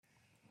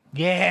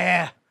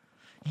Yeah.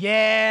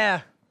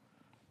 Yeah.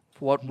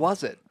 What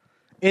was it?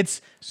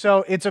 It's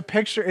a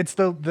picture. It's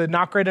the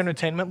Not Great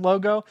Entertainment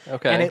logo.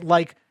 Okay. And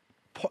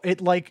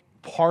it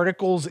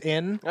particles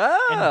in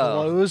and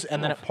glows,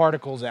 and then it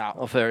particles out.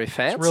 Oh, very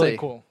fancy. It's really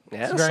cool.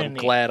 Yes, it's very I'm neat.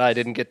 glad I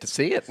didn't get to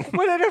see it.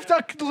 But I have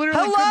to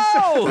literally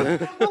Hello!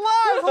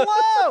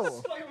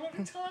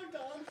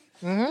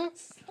 hello.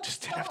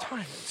 Just didn't have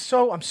time.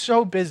 I'm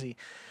so busy.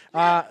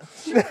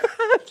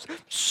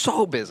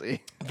 So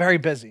busy. Very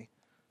busy.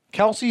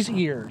 Kelsey's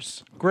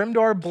ears.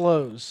 Grimdar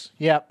blows.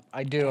 Yep,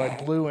 I do. I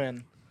blew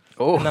in.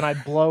 Oh. And then I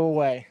blow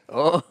away.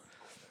 Oh.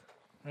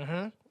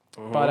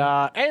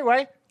 But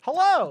anyway,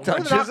 hello. We're the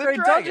Dungeons Not and Great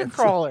Dungeon Dragons.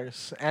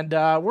 Crawlers. And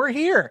we're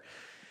here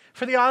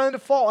for the Island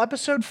of Fall,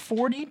 episode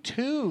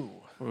 42.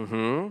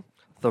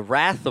 The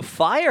Wrath of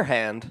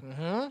Firehand.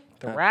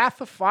 The Wrath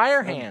of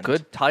Firehand.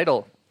 Good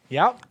title.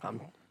 Yep.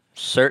 I'm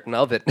certain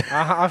of it.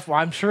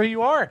 I'm sure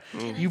you are.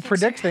 You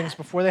predict things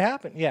before they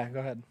happen. Yeah, go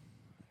ahead.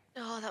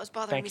 Oh, that was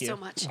bothering Thank me you. so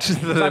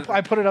much.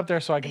 I put it up there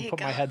so I can There you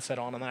put my go. headset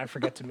on, and then I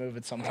forget to move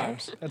it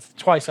sometimes. That's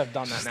twice I've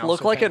done that now.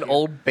 Look so like thank an you.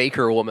 old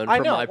baker woman I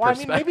from know. my Well, I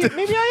mean, perspective.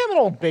 maybe I am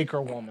an old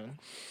baker woman.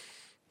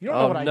 You don't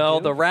know Oh what I no,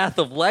 do. the Wrath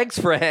of Legs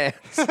for Hands.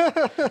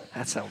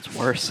 That sounds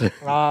worse.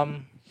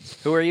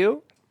 Who are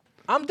you?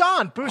 I'm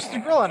Don, Booster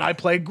Grill, and I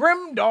play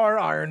Grimdar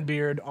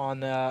Ironbeard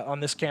on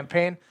this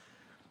campaign.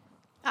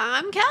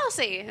 I'm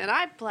Kelsey, and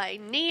I play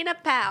Nina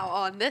Pow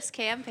on this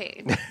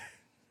campaign.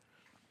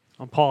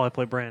 I'm Paul. I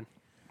play Bran.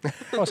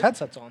 Oh, his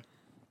headset's on.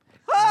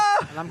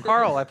 And I'm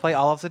Carl. I play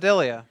Olive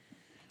Sedalia.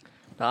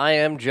 I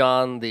am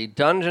John, the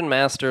Dungeon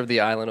Master of the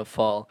Island of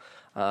Fall.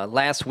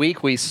 Last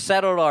week, we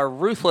settled our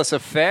ruthless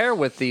affair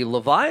with the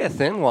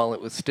Leviathan while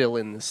it was still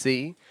in the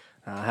sea,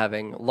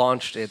 having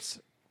launched its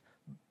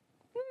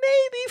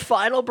maybe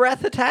final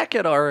breath attack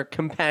at our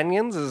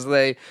companions as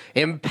they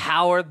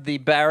empowered the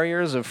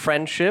barriers of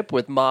friendship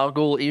with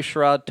Magul,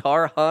 Ishrad,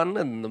 Tarhun,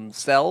 and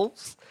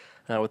themselves,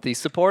 with the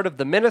support of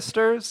the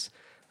ministers,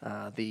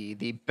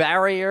 the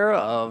barrier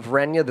of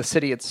Renya, the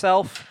city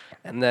itself,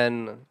 and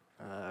then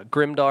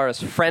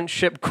Grimdar's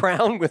friendship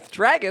crown with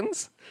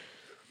dragons.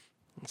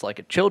 It's like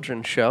a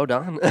children's show,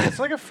 Don. It's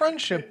like a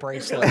friendship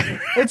bracelet.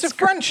 It's a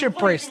friendship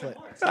bracelet.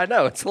 I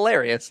know, it's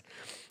hilarious.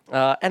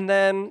 And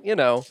then,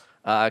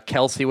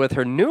 Kelsey with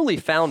her newly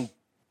found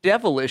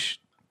devilish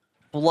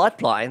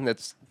bloodline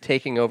that's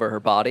taking over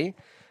her body.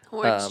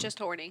 Horn's just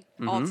horny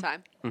all the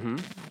time.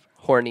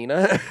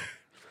 Hornina.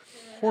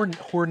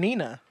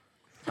 Hornina.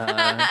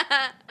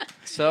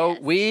 So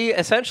we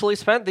essentially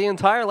spent the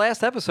entire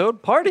last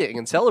episode partying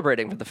and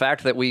celebrating for the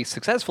fact that we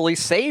successfully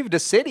saved a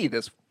city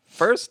this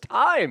first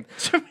time.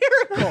 It's a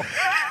miracle.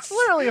 It's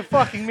literally a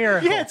fucking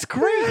miracle. Yeah, it's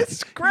great.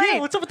 It's great. Yeah,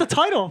 what's up with the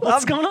title?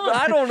 What's going on?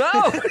 I don't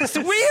know. It's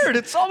weird.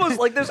 It's almost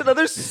like there's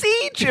another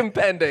siege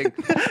impending.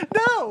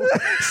 No,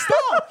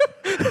 stop.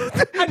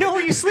 I know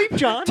where you sleep,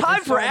 John.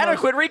 Time for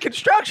adequate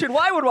reconstruction.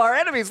 Why would our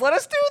enemies let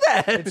us do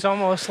that? It's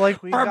almost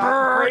like we got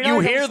Brr, great you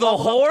items hear the leveled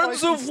up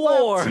horns twice of and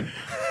war. slept.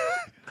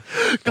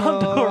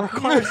 Gondor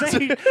requires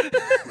aid.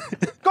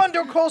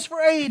 Gondor calls for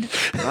aid.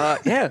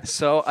 Yeah,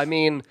 so, I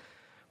mean,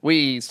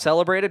 we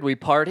celebrated, we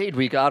partied,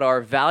 we got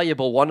our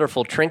valuable,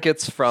 wonderful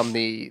trinkets from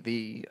the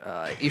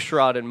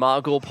Ishrad and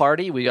Magul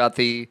party. We got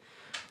the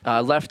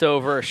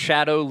leftover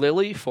Shadow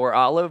Lily for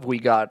Olive. We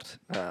got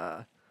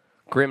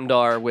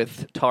Grimdar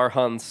with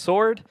Tarhun's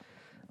sword.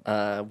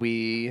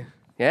 We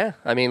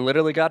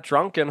literally got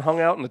drunk and hung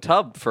out in the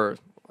tub for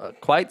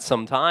quite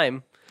some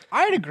time.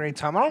 I had a great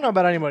time. I don't know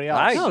about anybody else.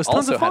 I No, it was tons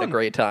also of had a fun.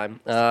 great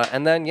time.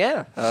 And then,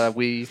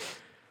 we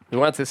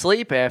went to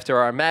sleep after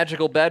our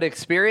magical bed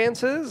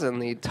experiences and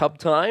the tub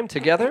time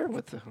together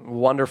with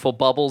wonderful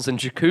bubbles and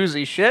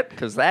jacuzzi shit,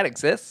 because that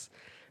exists.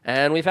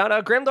 And we found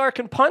out Grimdar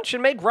can punch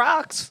and make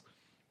rocks.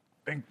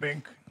 Bink,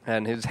 bink.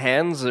 And his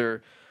hands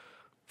are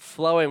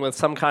flowing with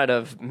some kind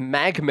of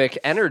magmic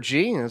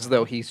energy, as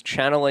though he's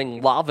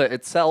channeling lava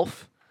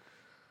itself.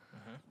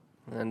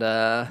 And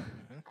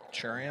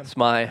Sure am. it's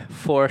my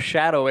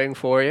foreshadowing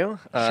for you.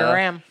 Sure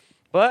am.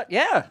 But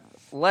yeah,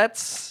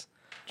 let's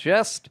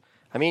just...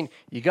 I mean,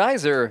 you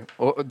guys are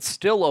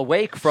still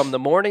awake from the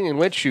morning in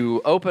which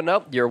you opened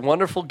up your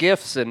wonderful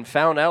gifts and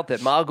found out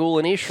that Magul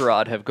and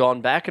Ishrad have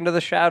gone back into the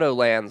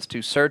Shadowlands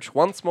to search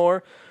once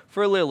more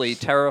for Lily,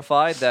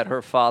 terrified that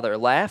her father,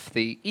 Laugh,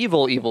 the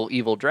evil, evil,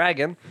 evil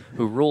dragon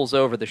who rules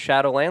over the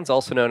Shadowlands,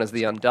 also known as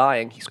the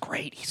Undying. He's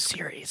great. He's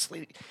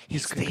seriously...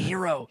 He's the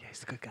hero. Yeah,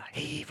 he's a good guy.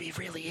 He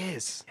really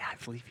is. Yeah,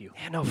 I believe you.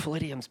 Yeah, no,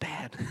 Philidium's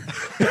bad.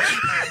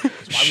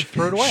 That's why we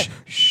threw it away.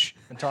 Shh.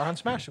 And Tarhan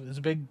smashed it with his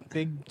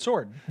big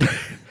sword.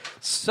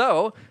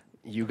 So,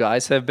 you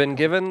guys have been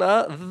given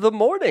the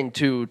morning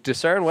to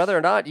discern whether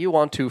or not you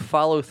want to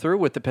follow through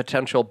with the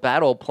potential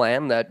battle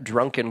plan that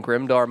drunken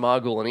Grimdar,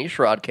 Magul, and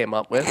Ishrad came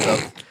up with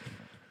of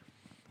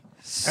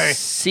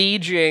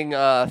sieging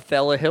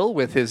Thelahil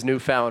with his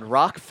newfound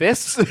rock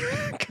fists,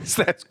 because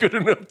that's good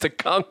enough to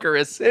conquer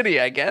a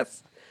city, I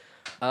guess.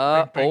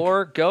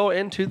 Or go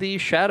into the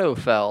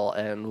Shadowfell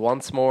and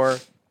once more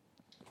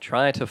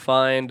try to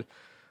find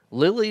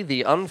Lily,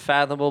 the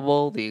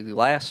unfathomable, the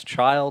last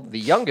child, the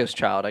youngest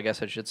child, I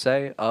guess I should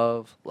say,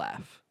 of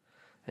Laugh.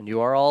 And you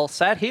are all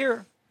sat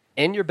here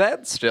in your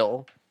bed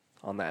still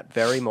on that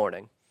very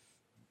morning.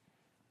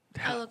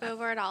 I look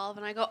over at Olive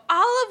and I go,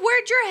 Olive,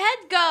 where'd your head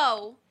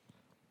go?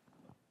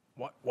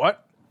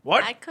 What?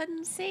 I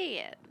couldn't see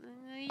it.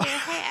 Your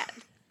head.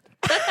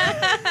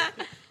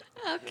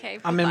 Okay.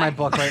 I'm in my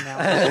bye-bye. book right now.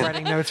 I'm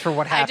writing notes for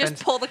what I happened.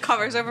 just pull the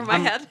covers over my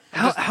head.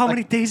 How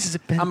many days has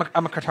it been? I'm a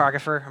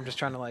cartographer. I'm just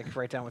trying to like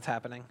write down what's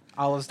happening.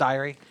 Olive's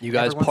diary. You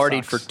guys Everyone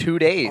partied sucks. for 2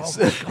 days.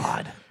 Oh my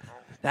God.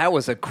 That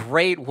was a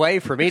great way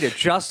for me to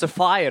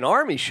justify an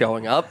army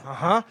showing up.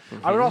 I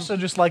would also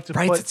just like to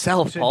Writes put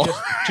itself, Paul.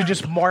 to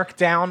just mark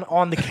down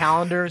on the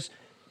calendars.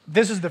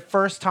 This is the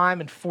first time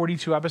in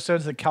 42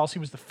 episodes that Kelsey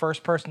was the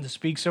first person to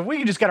speak. So if we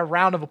could just get a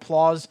round of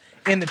applause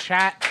in the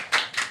chat.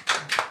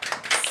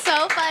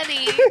 So funny.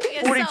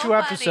 It's 42 so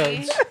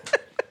episodes. Funny.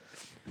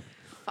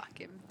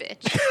 Fucking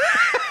bitch.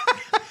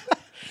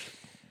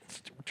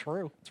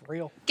 True. It's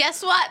real.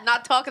 Guess what?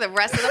 Not talking the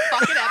rest of the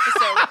fucking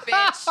episode,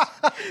 bitch.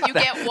 You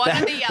get one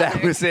or the other.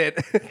 That was it.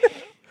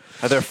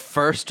 Either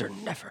first or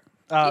never.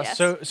 Yes.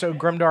 So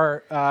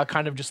Grimdar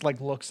kind of just like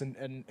looks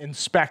and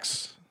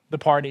inspects the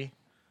party.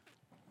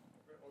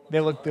 They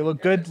look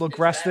good. Look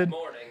rested.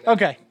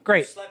 Okay,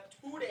 great. Slept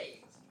 2 days.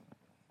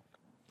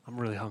 I'm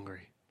really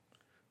hungry.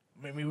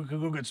 Maybe we could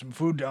go get some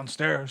food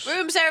downstairs.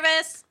 Room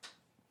service.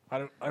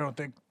 I don't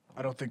think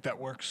that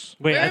works.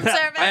 Wait, Room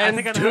service. And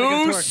think I know how to get to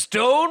 2 work.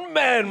 stone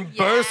men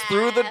burst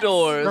through the Yes.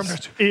 doors.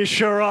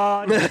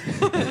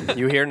 Isharon.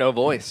 You hear no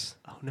voice.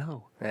 Oh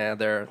no. Yeah,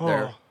 they're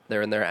Oh.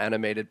 in their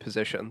animated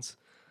positions.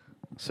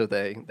 So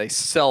they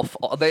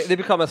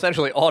become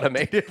essentially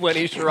automated when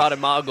Isharat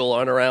and Mogul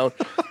aren't around.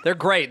 They're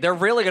great. They're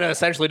really going to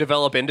essentially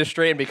develop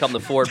industry and become the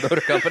Ford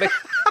Motor Company.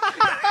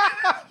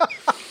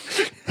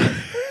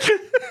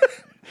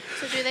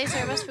 So do they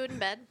serve us food in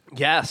bed?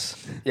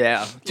 Yes.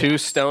 Yeah. 2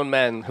 stone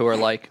men who are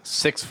like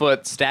 6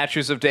 foot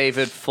statues of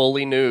David,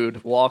 fully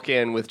nude, walk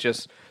in with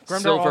just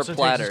Grimdar silver also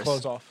platters. takes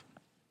his clothes off.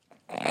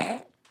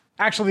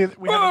 Actually,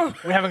 we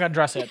haven't got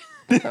dressed yet.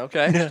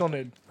 Okay. Still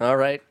nude. All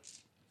right.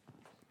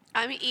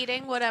 I'm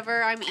eating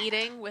whatever I'm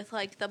eating with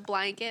like the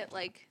blanket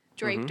like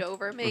draped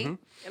over me,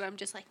 and I'm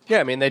just like, Yeah,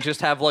 I mean, they just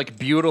have like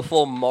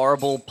beautiful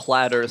marble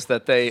platters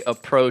that they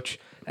approach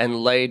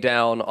and lay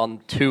down on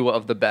 2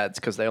 of the beds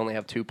because they only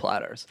have 2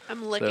 platters.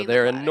 I'm licking So the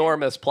they're platter.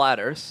 enormous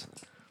platters.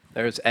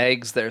 There's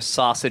eggs, there's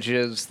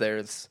sausages,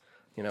 there's,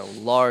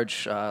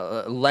 large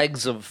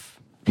legs of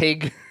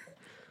pig.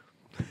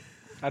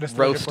 I just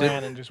Roasted. look at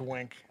Bran and just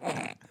wink.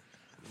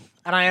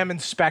 And I am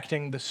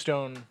inspecting the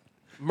stone.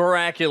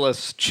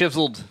 Miraculous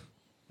chiseled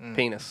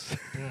penis.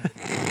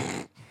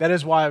 That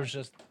is why I was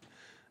just.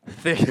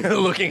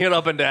 Looking it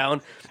up and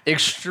down.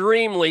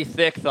 Extremely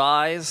thick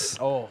thighs.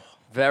 Oh.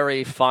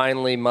 Very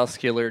finely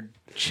muscular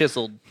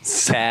chiseled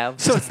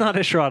calves. So it's not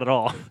Isharon at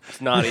all. It's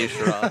not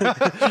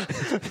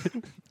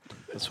Isharat.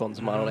 This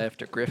one's modeled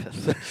after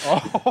Griffith.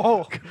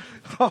 Oh.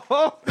 Oh.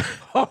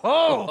 Oh.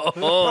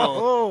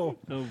 Oh.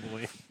 Oh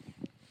boy.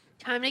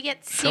 time to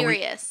get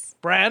serious.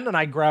 Bran and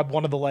I grab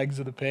one of the legs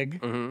of the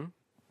pig. Mm-hmm.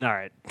 All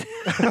right.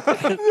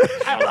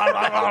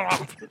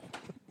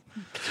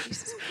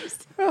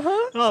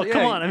 Oh, yeah,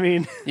 come on. I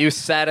mean, You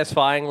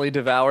satisfyingly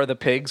devour the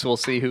pigs. We'll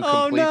see who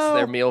Oh, completes no.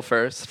 their meal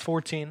first.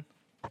 14.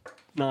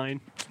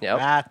 9. Yep.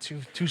 Ah,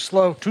 too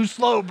slow. Too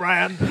slow,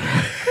 Bran.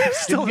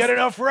 Didn't get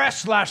enough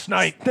rest last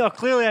night. No,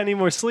 clearly I need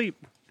more sleep.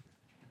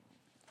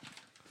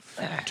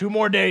 2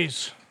 more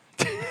days.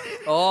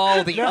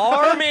 Oh, the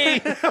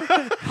army!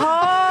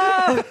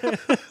 Ah!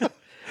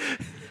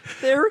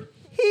 They're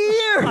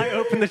here! I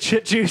open the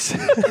chit juice.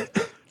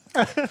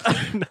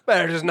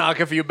 Better just knock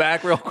a few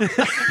back real quick.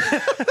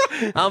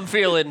 I'm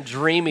feeling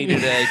dreamy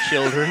today,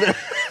 children.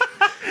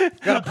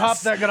 Gotta pop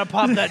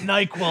that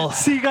NyQuil.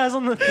 See you guys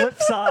on the flip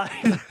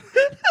side.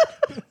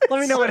 Let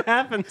me know what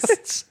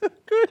happens.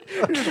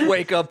 Just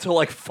wake up to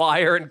like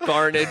fire and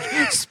carnage,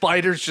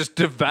 spiders just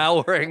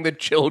devouring the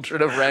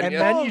children of Renya. And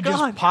then you just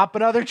God. pop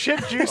another chip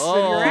juice and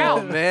oh you're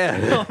out.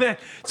 man! Oh man,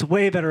 it's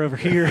way better over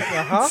here.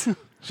 Huh?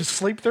 Just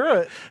sleep through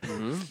it.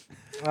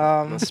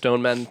 The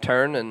stone men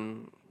turn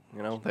and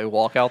they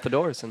walk out the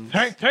doors, and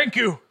Thank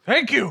you.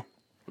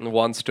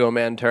 one stone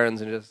man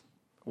turns and just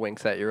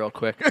winks at you real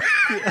quick.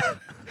 Jesus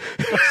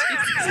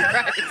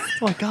Christ.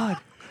 Oh my god.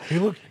 He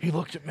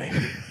looked at me.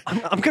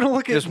 I'm gonna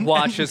look at. Just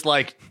watch his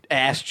like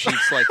ass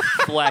cheeks like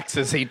flex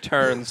as he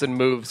turns and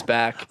moves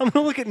back. I'm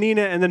gonna look at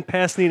Nina and then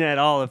pass Nina at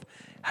Olive.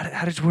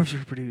 How do dwarves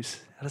reproduce?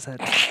 How does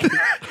that?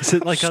 Is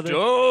it like other?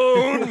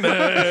 Stone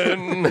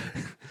men.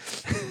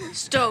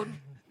 Stone.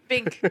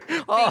 Bink.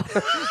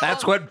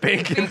 That's what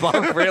bink and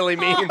bonk really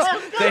means.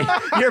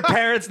 Your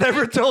parents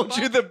never told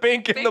you the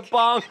bink and the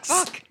bonks.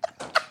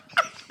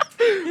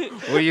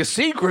 Well, you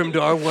see,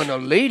 Grimdar, when a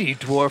lady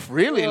dwarf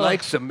really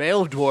likes a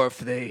male dwarf,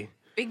 they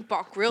Bink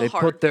bonk real they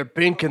hard. put their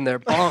bink in their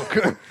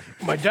bonk.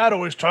 My dad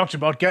always talks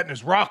about getting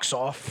his rocks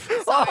off.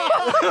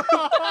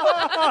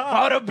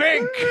 How to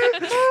bink.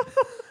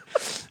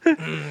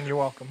 You're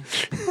welcome.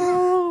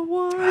 Oh,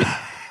 what?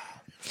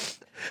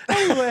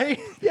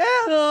 anyway.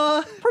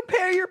 Yeah.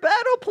 Prepare your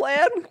battle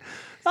plan.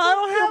 I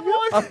don't have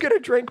one. I'm gonna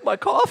drink my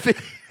coffee.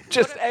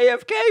 Just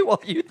AFK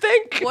while you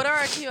think. What are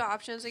our two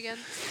options again?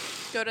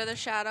 Go to the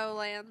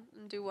Shadowland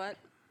and do what?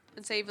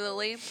 And save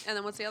Lily. And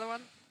then what's the other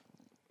one?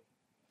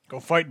 Go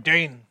fight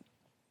Dane.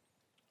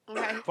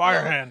 Okay.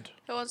 Firehand.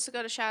 Who wants to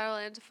go to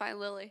Shadowland to find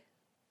Lily?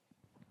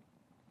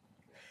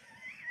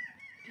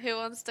 Who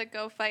wants to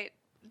go fight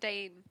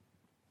Dane?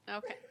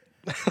 Okay.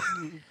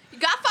 You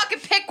gotta fucking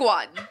pick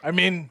one. I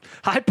mean,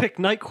 I picked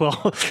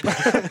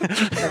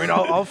NyQuil.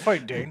 I'll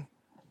fight Dane.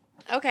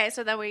 Okay,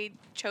 so then we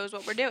chose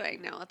what we're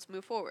doing. Now let's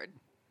move forward.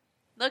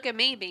 Look at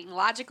me being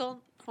logical,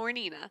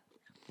 hornina.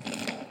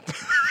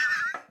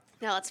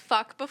 Now let's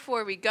fuck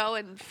before we go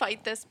and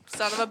fight this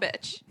son of a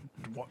bitch.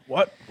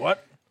 What?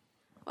 What?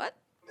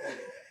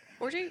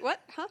 Orgy? What?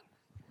 Huh?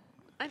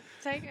 I'm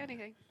saying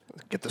anything.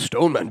 Get the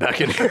stone man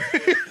back in here.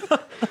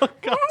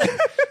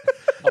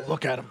 I'll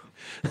look at him.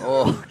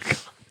 Oh, God.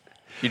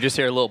 You just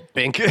hear a little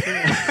bink.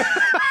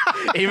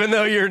 Even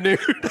though you're nude.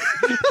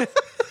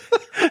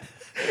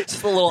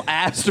 Just a little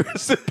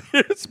asterisk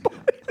appears by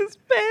his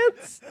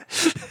pants.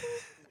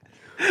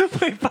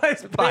 Wait,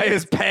 By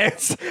his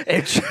pants.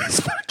 It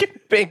just fucking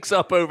binks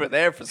up over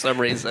there for some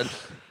reason.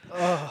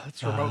 Oh,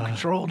 it's remote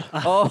controlled.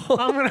 Oh,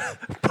 I'm gonna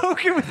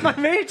poke him with my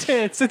mage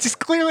hand since he's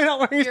clearly not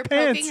wearing You're his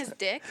pants. poking his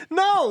dick?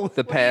 No.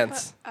 the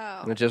pants. Oh.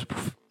 And it just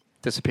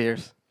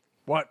disappears.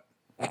 What?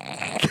 What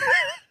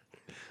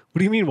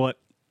do you mean? What?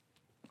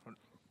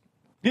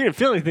 You didn't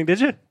feel anything,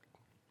 did you?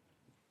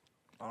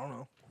 I don't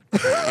know.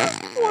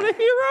 What a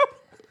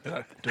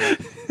hero.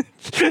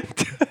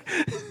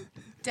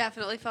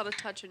 Definitely felt a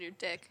touch on your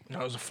dick.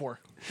 No, it was a 4.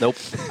 Nope.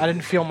 I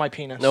didn't feel my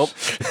penis. Nope.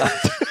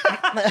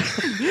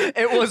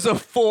 It was a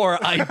 4.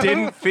 I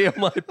didn't feel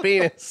my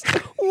penis.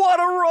 What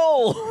a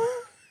roll.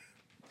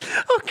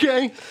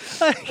 Okay.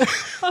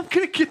 I'm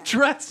gonna get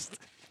dressed.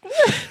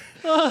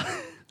 I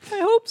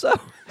hope so.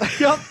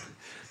 Yup.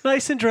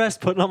 Nice and dressed,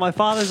 putting on my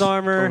father's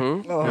armor,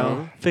 you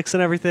know,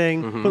 fixing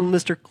everything, putting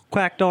Mr.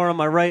 Quackdar on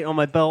my right on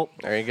my belt.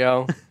 There you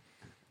go.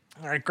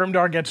 All right,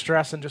 Grimdar gets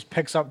dressed and just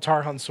picks up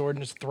Tarhan's sword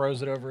and just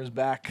throws it over his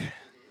back.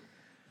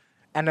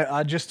 And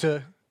just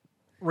to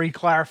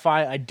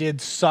re-clarify, I did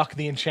suck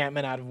the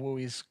enchantment out of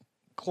Wooey's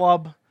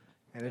club,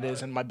 and it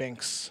is in my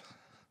binks.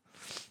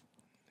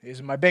 It is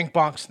in my bink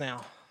bonks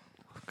now.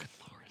 Good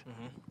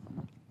Lord.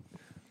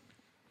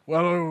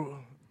 Well,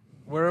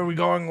 where are we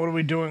going? What are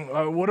we doing?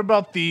 What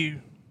about the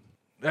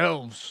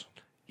elves?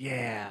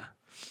 Yeah.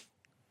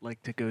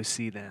 Like to go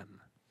see them.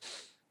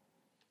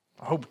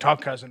 I hope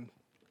Tuck hasn't.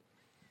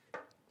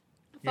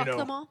 Fuck know.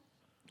 them all.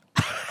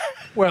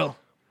 Well,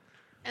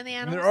 And the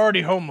animals. they're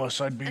already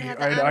homeless. I'd be. And have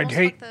the I'd animals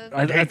hate. fuck the-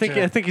 I'd hate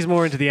I think he's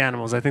more into the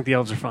animals. I think the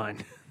elves are fine.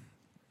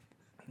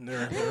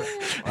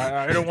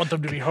 I don't want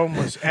them to be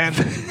homeless and.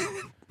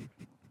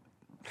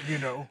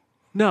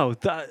 No,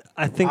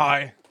 I think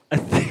Hi.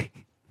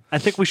 I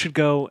think we should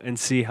go and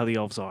see how the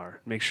elves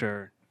are. Make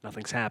sure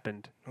nothing's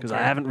happened because I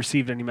Okay. haven't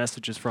received any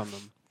messages from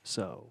them.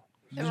 So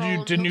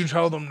Didn't you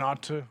tell them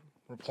not to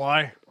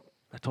reply?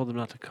 I told them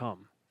not to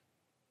come.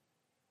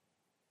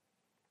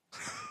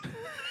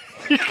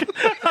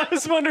 I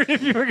was wondering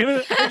if you were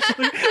gonna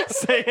actually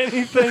say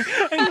anything,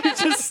 and you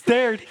just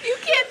stared. You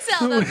can't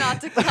tell them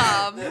not to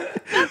come.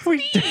 That's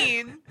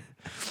mean.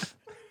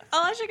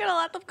 Unless you're gonna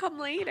let them come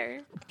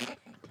later.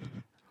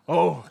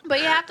 Oh, But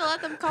you have to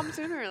let them come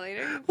sooner or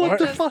later. What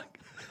the Just fuck?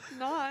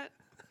 Not.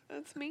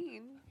 That's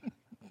mean.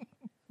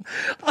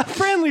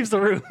 Fran leaves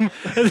the room.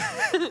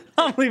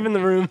 I'm leaving the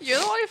room. You're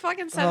the one who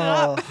fucking set it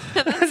up.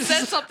 And then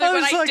said something I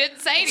when was I like- didn't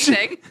say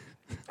anything.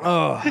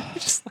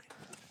 Just like,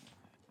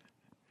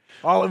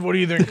 Olive, what do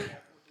you think?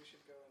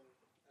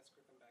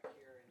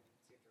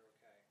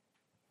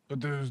 But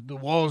the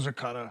walls are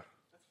kind of.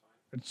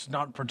 It's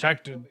not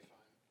protected.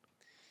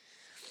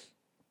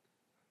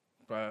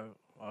 But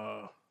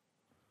I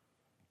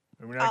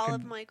mean, I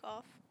Olive could. mic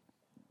off.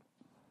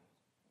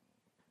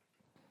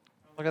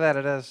 Look at that,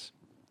 it is.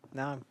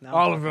 Now,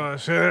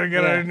 Olive, say that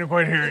again. I Yeah. didn't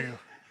quite hear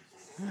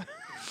you.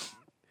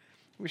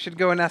 we should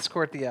go and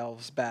escort the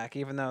elves back,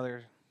 even though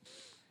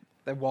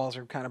the walls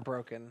are kind of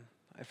broken.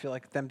 I feel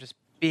like them just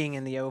being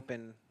in the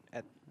open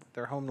at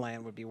their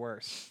homeland would be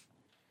worse.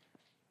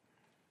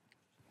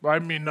 I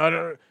mean,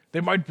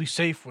 they might be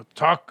safe with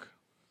Tuck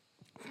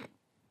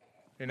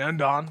in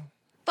Endon.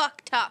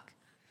 Fuck Tuck.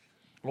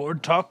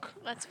 Lord Tuck.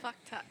 Let's fuck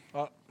Tuck.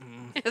 Uh,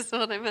 That's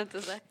what I meant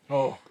to say.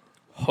 Oh,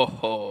 Ho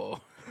ho.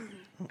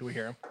 do we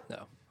hear him?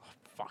 No.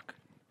 Fuck.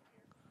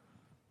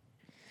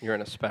 You're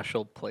in a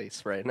special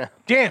place right now.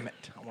 Damn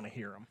it! I want to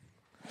hear him.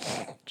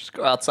 Just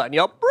go outside and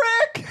yell,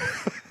 Brick!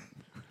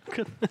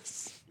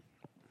 goodness.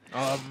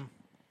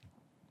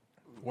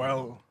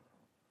 Well,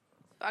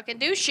 Fucking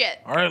do shit.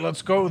 all right,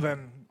 let's go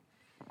then.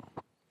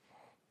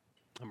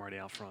 I'm already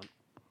out front.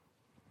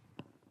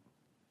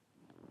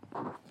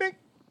 Bing.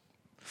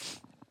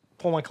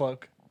 Pull my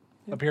cloak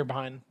up here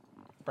behind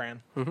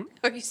Bran.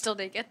 Are you still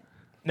naked?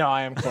 No,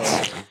 I am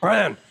clothed.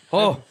 Brian!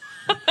 Oh!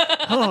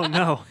 Oh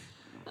no.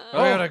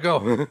 I gotta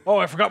go. Oh,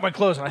 I forgot my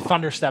clothes, and I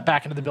thunderstep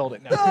back into the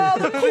building. No.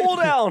 The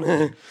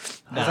cooldown.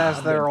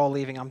 As they're all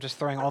leaving, I'm just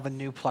throwing all the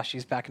new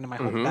plushies back into my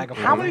whole bag of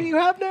How holding. many do you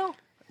have now?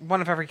 One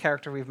of every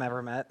character we've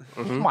ever met.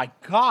 Oh my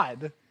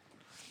god.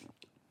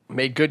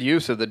 Made good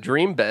use of the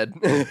dream bed.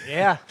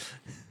 Yeah.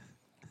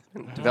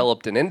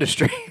 Developed an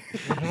industry.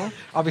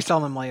 I'll be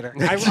selling them later.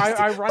 I run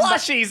back,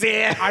 Plushies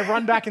here. I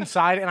run back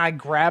inside and I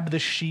grab the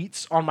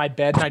sheets on my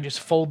bed and I just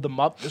fold them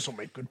up. This will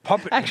make good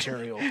puppet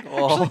material.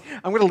 Actually,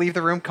 I'm gonna leave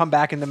the room, come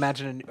back, and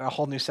imagine a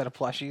whole new set of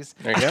plushies.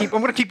 There you go.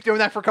 I'm gonna keep doing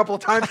that for a couple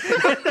of times.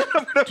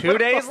 2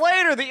 days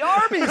later, the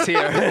army's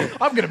here.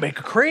 I'm gonna make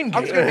a crane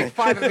I'm just gonna game. make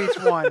 5 of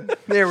each one.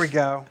 There we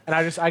go. And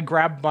I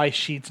grab my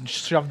sheets and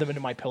shove them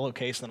into my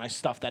pillowcase, and then I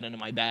stuff that into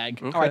my bag.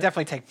 Oh, I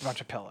definitely take a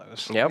bunch of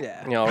pillows. Yep.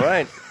 Yeah. All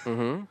right.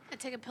 I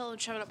take a pillow and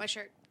shove it up my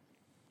shirt.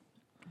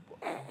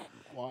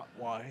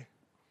 Why?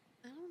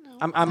 I don't know.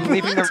 I'm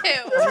leaving want the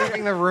to. I'm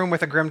leaving the room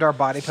with a Grimdar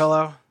body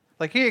pillow.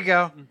 Like, here you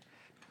go.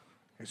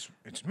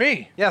 It's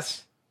me.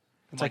 Yes.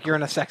 It's like you're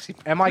in a sexy.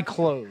 Am I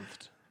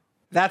clothed?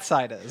 That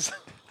side is.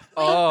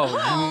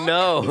 Oh,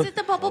 no. Is it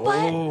the bubble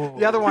butt?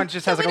 The other one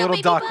just has like a we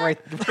little don't duck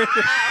baby right.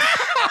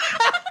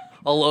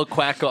 A little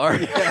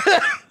quackar.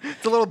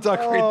 It's a little duck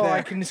right Oh, there.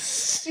 I can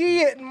see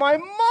it in my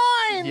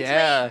mind.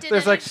 Yeah. Wait, did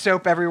There's I- like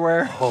soap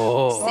everywhere.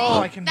 Oh. Oh,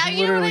 I can now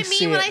you know what literally I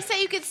see mean when it. I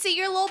say you can see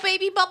your little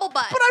baby bubble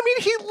butt. But I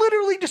mean, he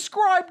literally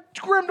described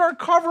Grimdar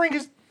covering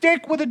his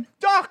dick with a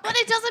duck. But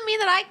it doesn't mean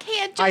that I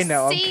can't just I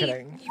know, I'm see.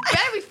 kidding. You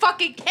better be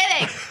fucking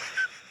kidding.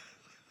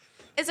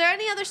 Is there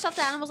any other stuffed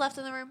animals left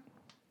in the room?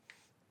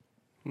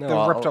 No,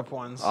 The ripped up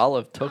ones.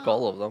 Olive took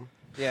all of them.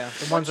 Yeah,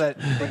 the ones that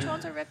Which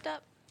ones are ripped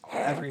up?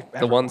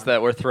 The ones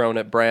that were thrown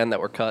at Bran that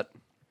were cut.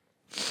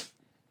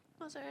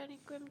 Was there any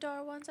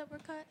Grimdar ones that were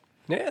cut?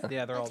 Yeah.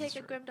 Yeah, they're I'll all. take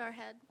a Grimdar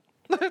head.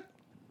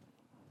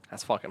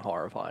 That's fucking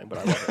horrifying, but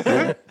I love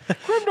it.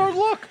 Grimdar,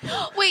 look.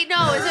 Wait,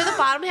 no. Is there the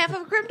bottom half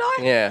of a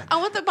Grimdar? Yeah. I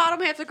want the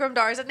bottom half of the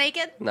Grimdar. Is it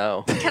naked?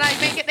 No. Can I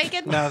make it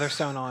naked? No, they're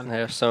sewn on.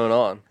 They're sewn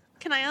on.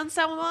 Can I unsew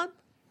them on?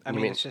 I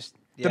mean- mean, it's just.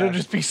 That'll Yeah.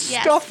 just be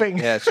Yes. stuffing.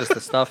 Yeah, it's just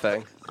the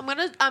stuffing.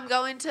 I'm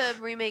going to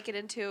remake it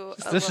into.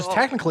 This is little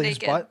technically his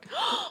naked- butt.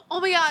 Oh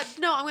my god!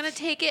 No, I'm gonna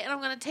take it and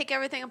I'm gonna take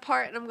everything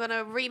apart and I'm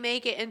gonna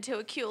remake it into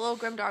a cute little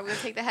Grimdar. I'm gonna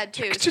take the head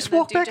too. could just and then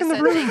walk do back in just the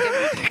a room.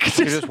 naked-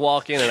 You just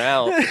walk in and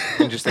out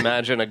and just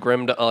imagine a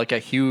grim, like a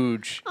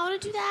huge, I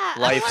want to do that. I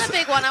Life- don't want a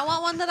big one. I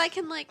want one that I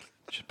can like.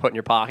 just put in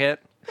your pocket.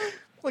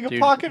 Like a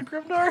Dude. pocket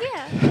Grimdar?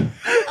 Yeah.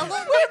 A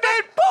little.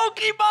 made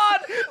Pokemon!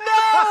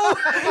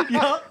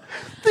 No!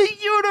 The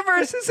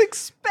universe is I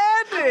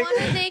expanding!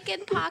 want a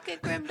naked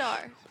pocket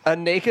Grimdar. A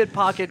naked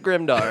pocket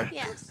Grimdar.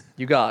 Yes.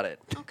 You got it.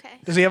 Okay.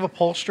 Does he have a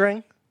pull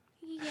string?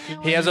 Yeah, He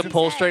what has a does it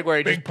pull say? string where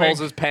he just Big pulls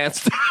pink. his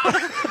pants down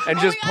and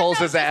Oh just my God, pulls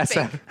no, his it's ass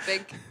out.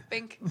 bink,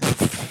 bink,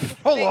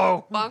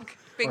 Hello. bink,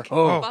 bink,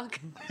 Oh.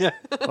 bunk.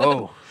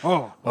 Oh,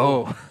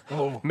 Oh.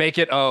 oh. Make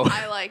it oh.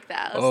 I like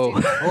that. Let's Oh.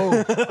 do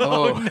that.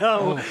 Oh,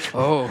 No.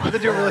 oh. They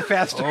do it really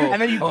fast.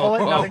 And then you pull it,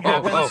 nothing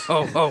happens.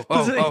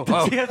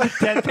 Does he have the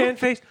deadpan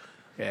face?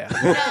 Yeah.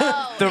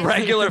 No. The it's-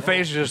 regular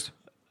face is just.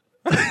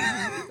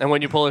 And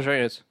when you pull his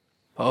ring, it's.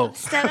 Oh.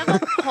 Instead of a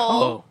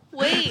pull,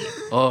 wait.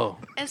 Oh.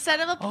 Instead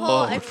of a pull,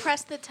 Oh. I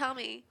press the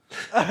tummy.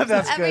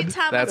 That's Every good.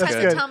 time That's I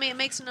press good. the tummy, it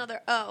makes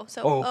another O.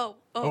 So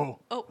Oh.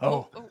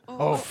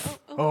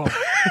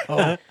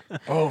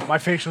 Oh, my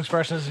facial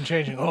expression isn't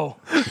changing. Oh,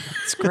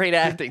 It's great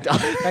acting, Doc.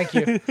 thank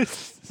you.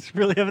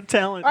 Really have a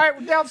talent. All right,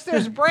 we're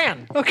downstairs,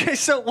 Bran. Okay,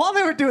 so while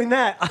they were doing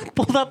that, I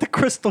pulled out the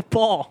crystal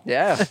ball,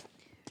 Yeah.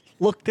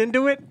 looked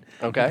into it,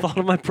 Okay. thought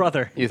of my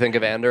brother. You think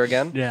of Ander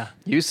again? Yeah.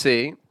 You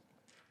see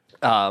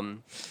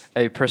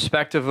a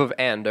perspective of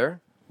Ander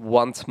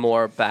once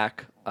more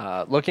back,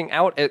 looking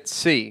out at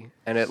sea,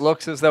 and it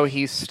looks as though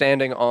he's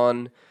standing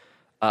on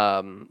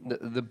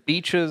the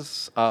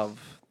beaches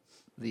of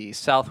the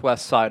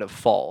southwest side of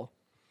Fall.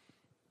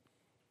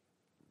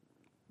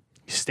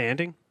 He's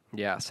standing.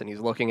 Yes, and he's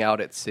looking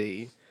out at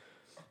sea,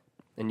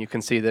 and you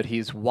can see that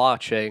he's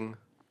watching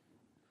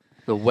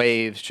the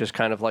waves just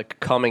kind of like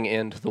coming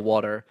into the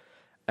water,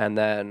 and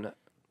then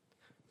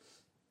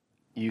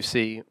you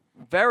see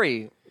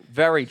very,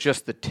 very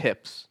just the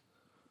tips,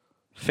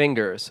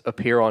 fingers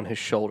appear on his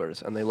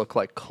shoulders, and they look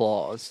like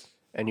claws,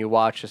 and you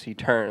watch as he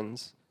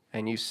turns,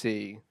 and you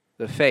see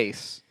the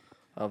face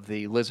of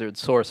the lizard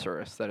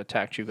sorceress that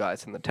attacked you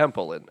guys in the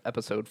temple in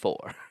episode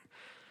 4.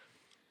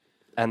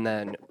 And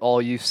then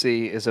all you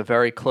see is a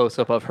very close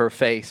up of her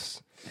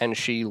face, and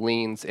she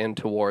leans in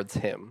towards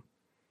him.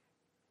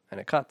 And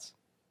it cuts.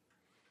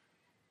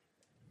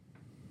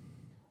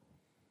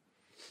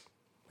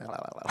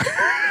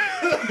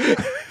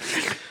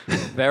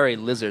 Very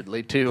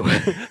lizardly, too.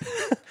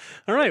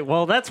 All right,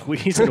 well,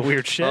 he's into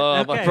weird shit.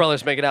 My Okay.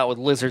 brother's making out with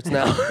lizards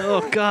now.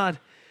 Oh, God.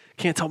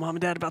 Can't tell mom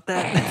and dad about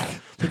that.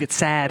 Look, it's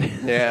sad.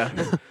 Yeah.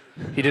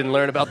 He didn't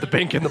learn about the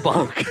bink in the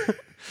bunk.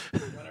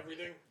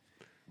 Everything.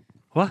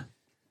 What?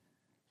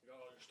 You got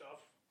all your stuff.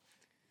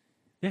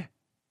 Yeah.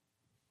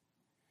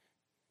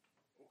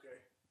 Okay.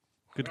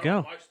 Good to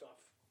go. My stuff.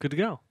 Good to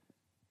go.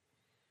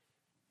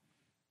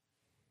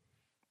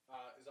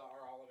 Is our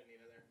Olive and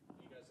Nina there?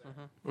 You guys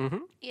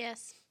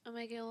Yes, I'm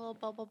making a little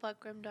bubble butt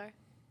Grimdar.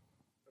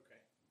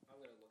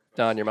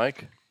 Don, your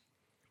mic.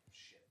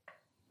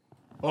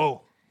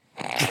 Oh.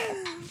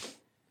 I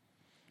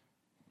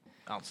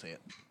don't see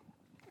it.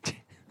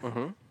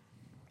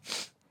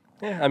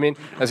 Yeah, I mean,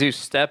 as you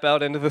step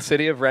out into the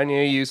city of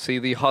Renier, you see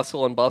the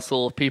hustle and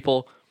bustle of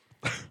people,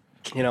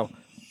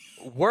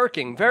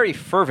 working very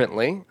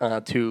fervently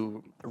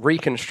to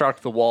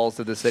reconstruct the walls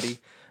of the city.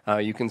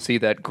 You can see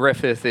that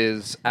Griffith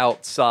is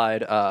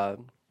outside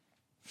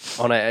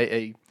on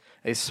a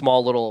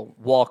small little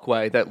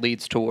walkway that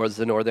leads towards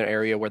the northern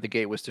area where the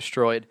gate was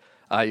destroyed.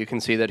 You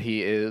can see that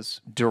he is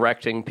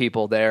directing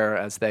people there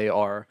as they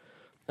are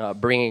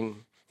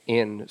bringing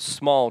in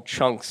small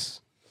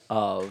chunks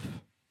of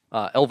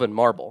elven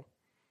marble.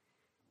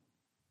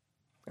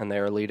 And they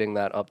are leading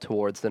that up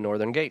towards the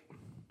northern gate.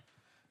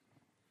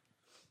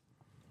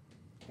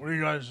 What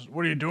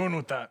are you doing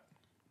with that?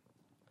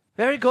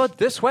 Very good.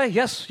 This way.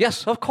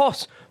 Yes, of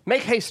course.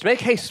 Make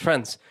haste,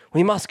 friends.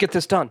 We must get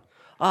this done.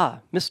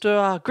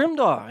 Mr.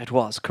 Grimdar, it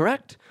was,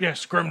 correct?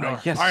 Yes,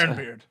 Grimdar. yes,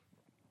 Ironbeard.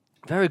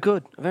 Very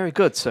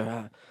good,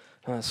 sir.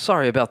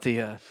 Sorry about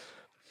the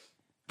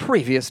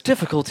previous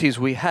difficulties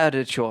we had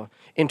at your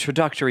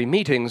introductory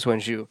meetings when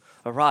you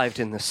arrived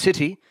in the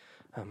city.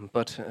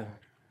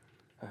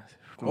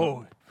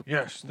 Oh,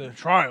 yes, the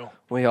trial.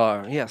 We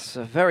are, yes,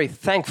 very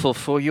thankful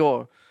for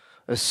your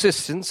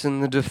assistance in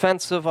the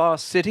defense of our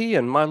city,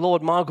 and my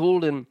Lord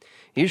Margul and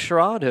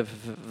Isharad have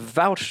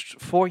vouched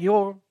for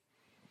your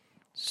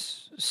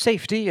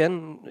safety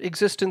and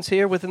existence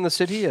here within the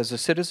city as a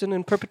citizen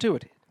in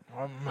perpetuity.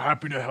 I'm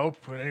happy to help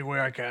in any way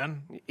I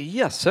can.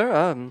 Yes,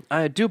 sir.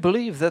 I do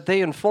believe that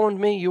they informed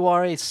me you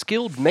are a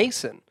skilled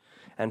mason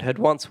and had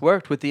once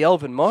worked with the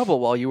elven marble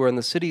while you were in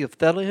the city of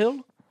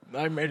Thelihill.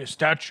 I made a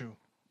statue.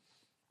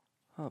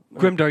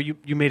 Grimdar,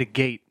 you made a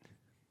gate.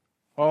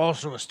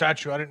 Also a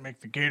statue. I didn't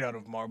make the gate out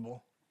of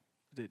marble.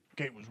 The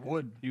gate was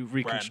wood. You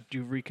Brad.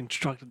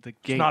 reconstructed the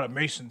gate. It's not a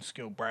mason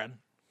skill, Brad.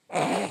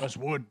 That's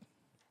wood.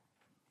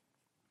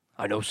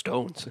 I know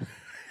stones.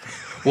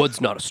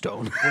 Wood's not a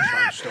stone. Wood's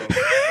not a stone.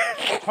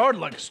 It's hard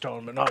like a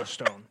stone, but not a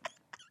stone.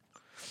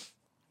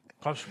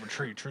 Comes from a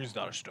tree. Tree's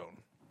not a stone.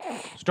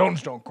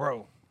 Stones don't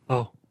grow.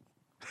 Oh.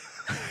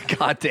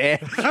 God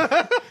damn.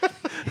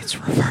 It's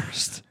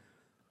reversed.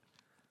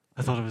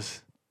 I thought it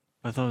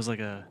was like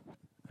a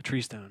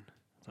tree stone.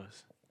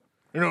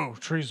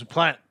 Tree's a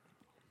plant.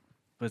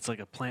 But it's like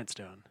a plant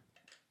stone.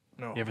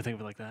 No. You ever think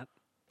of it like that?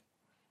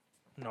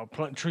 No,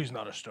 tree's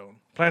not a stone.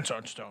 Plants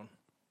aren't stone.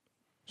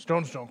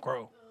 Stones don't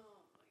grow.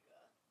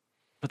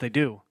 But they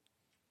do.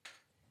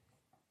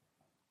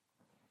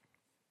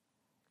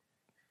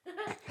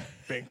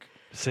 Bink.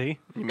 See?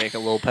 You make a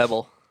little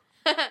pebble.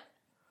 I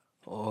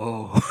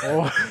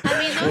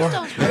mean, those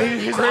don't grow.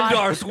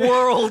 Grimdar's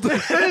world.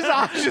 His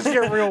eyes just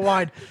get real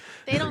wide.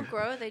 They don't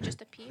grow. They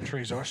just appear.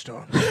 Trees are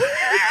stones.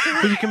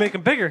 But you can make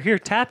them bigger. Here,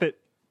 tap it.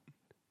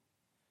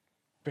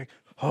 Big.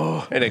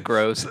 Oh, And it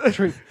grows.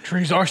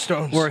 trees are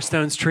stones. We're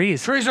stones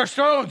trees. Trees are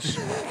stones.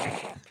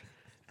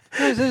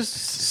 There's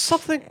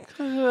something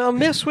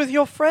amiss with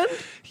your friend?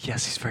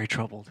 Yes, he's very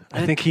troubled.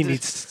 I think he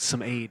needs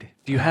some aid.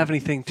 Do you have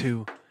anything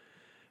to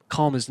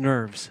calm his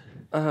nerves?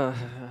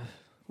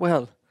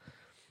 Well,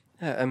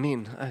 I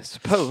mean, I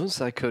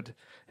suppose I could.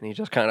 And he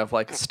just kind of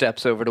like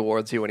steps over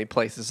towards you and he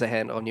places a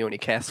hand on you and he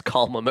casts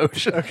Calm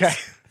Emotions. Okay.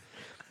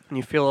 And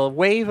you feel a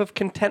wave of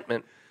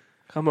contentment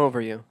come over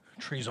you.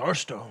 Trees are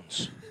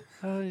stones.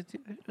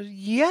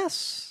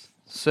 Yes,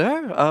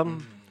 sir.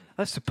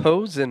 I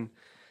suppose in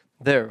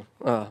their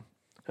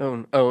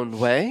own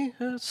way,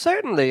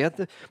 certainly.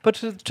 But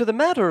to the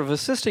matter of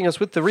assisting us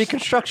with the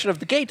reconstruction of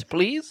the gate,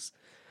 please.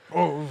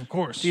 Oh, of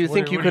course. Do you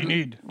think you what do could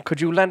need?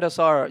 Could you lend us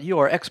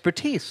your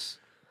expertise?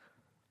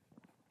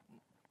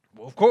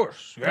 Well, of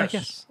course. Yes.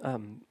 Yes.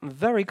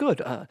 Very good.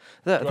 Do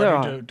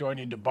I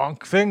need to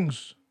bonk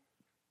things?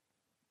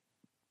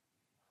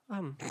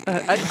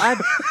 I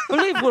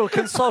believe we'll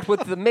consult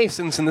with the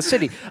masons in the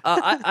city.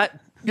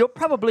 You're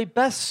probably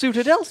best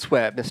suited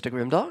elsewhere, Mr.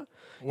 Grimdar.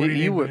 What do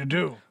you need me to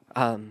do?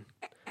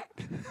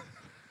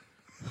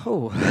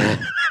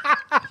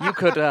 You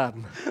could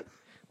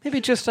maybe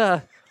just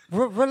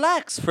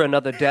relax for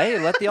another day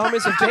and let the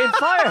armies of Dane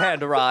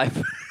Firehand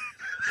arrive.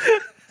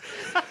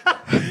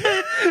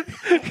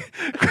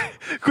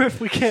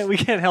 Griff, we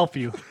can't help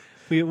you.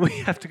 We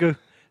have to go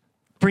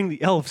bring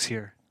the elves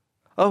here.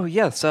 Oh,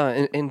 yes,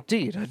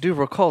 indeed. I do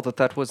recall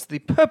that was the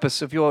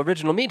purpose of your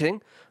original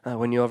meeting.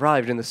 When you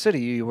arrived in the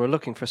city, you were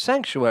looking for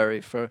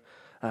sanctuary for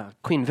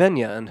Queen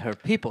Venya and her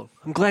people.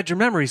 I'm glad your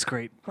memory's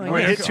great. I You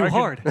mean, hit too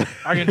hard.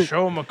 I can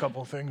show him a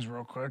couple things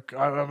real quick.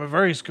 I'm a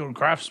very skilled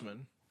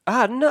craftsman.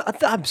 No,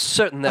 I'm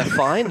certain they're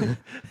fine.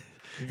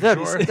 They're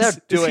sure?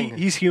 doing...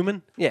 He's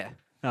human? Yeah.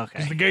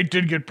 Okay. The gate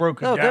did get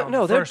broken No, down.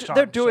 they're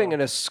they're doing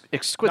an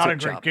exquisite not a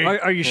great job. gate.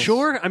 Are you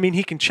sure? I mean,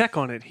 he can check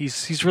on it.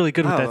 He's really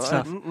good with that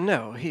stuff.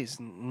 No, he's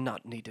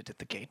not needed at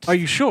the gate. Are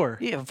you sure?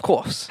 Yeah, of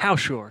course. How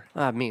sure?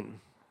 I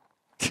mean...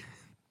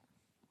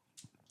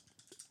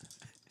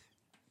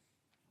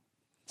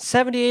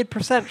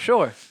 78%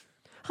 sure.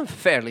 I'm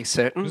fairly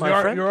certain,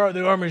 my friend.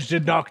 The armies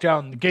did knock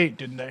down the gate,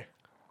 didn't they?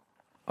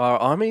 Our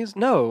armies?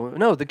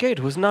 No, the gate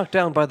was knocked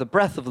down by the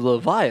breath of the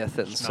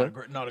Leviathan, sir.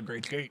 Not a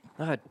great gate.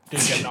 I Did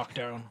get knocked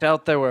down.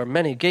 doubt there were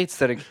many gates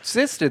that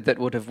existed that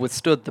would have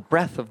withstood the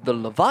breath of the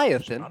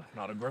Leviathan.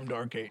 Not a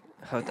Grimdar gate.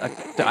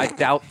 I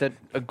doubt that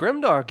a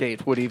Grimdar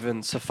gate would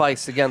even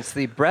suffice against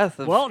the breath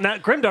of... Well, now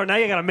Grimdar, now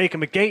you gotta make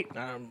him a gate.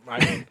 I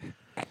mean,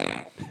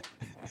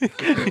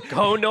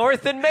 Go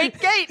north and make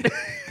gate!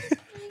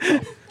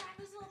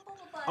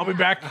 I'll be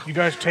back. You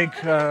guys take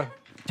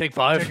Take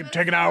 5.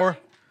 take an hour.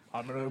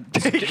 I'm gonna.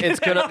 It's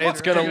gonna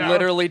Take it out.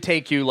 literally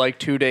take you like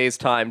 2 days'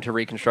 time to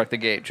reconstruct the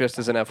gate, just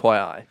as an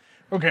FYI.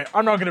 Okay,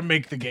 I'm not gonna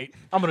make the gate.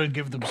 I'm gonna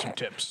give them some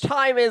tips.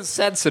 Time is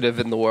sensitive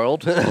in the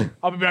world.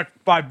 I'll be back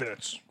 5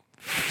 minutes.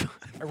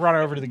 I run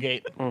over to the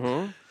gate.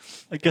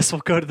 I guess I'll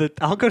go to the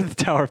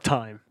Tower of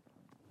Time.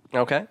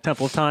 Okay.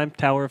 Temple of Time,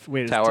 Tower of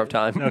wait. Tower of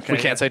Time. Okay. We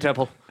can't say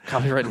temple.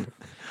 Copywritten.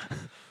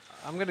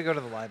 I'm gonna go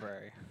to the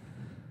library.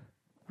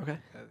 Okay.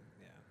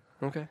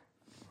 Yeah. Okay.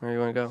 Where do you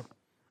want to go?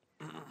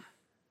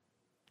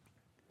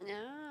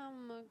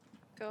 I'm gonna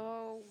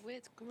go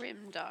with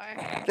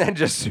Grimdar. And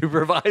just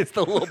supervise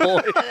the little boy.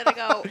 And then I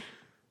go,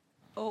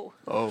 oh.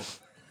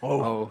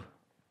 Oh.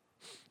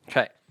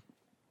 Okay.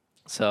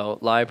 So,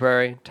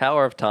 library,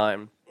 Tower of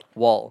Time,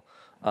 wall.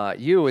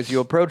 You, as you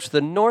approach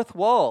the north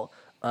wall,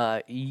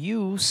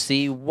 you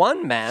see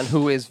one man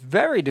who is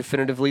very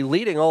definitively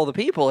leading all the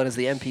people, and is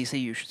the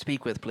NPC you should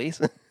speak with,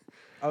 please.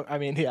 I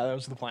mean, yeah, that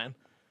was the plan.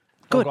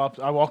 Good.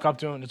 I walk up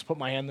to him and just put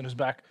my hand in his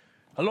back.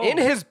 Hello. In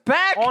his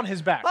back? On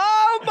his back.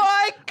 Oh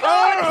my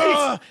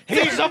god!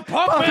 He's a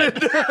puppet.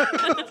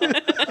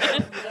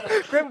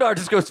 Grimdar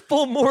just goes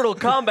full Mortal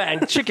Kombat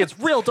and shit gets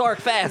real dark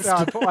fast.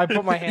 No, I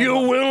put my hand.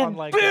 on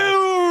like,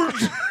 build!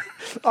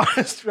 on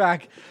his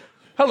back.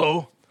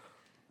 Hello.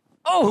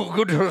 Oh,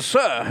 good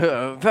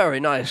sir. Very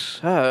nice.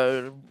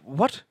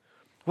 What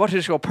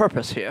is your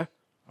purpose here?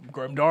 I'm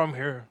Grimdar. I'm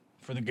here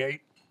for the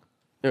gate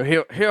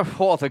You're here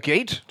for the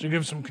gate? to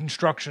give some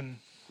construction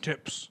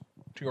tips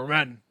to your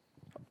men.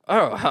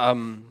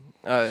 Oh,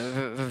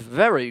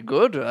 very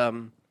good.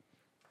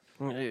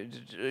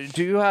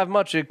 Do you have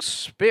much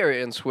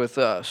experience with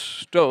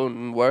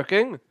stone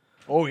working?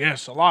 Oh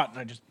yes, a lot. And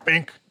I just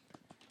bink.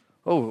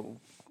 Oh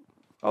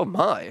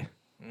my.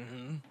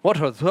 What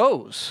are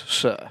those,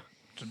 sir?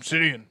 It's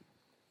obsidian.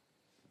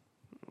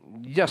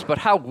 Yes, but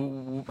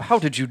how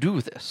did you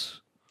do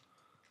this?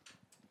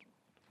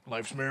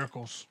 Life's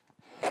miracles.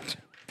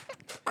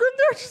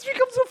 Grimdar just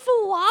becomes a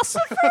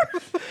philosopher?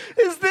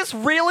 Is this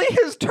really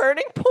his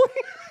turning point?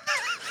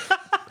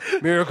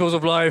 Miracles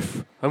of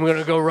life. I'm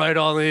gonna go right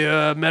on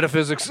the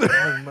metaphysics.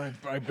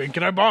 I bink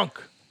and I bonk.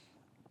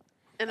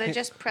 And I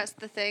just press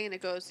the thing and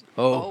it goes,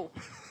 Oh.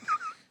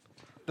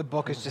 The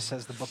book just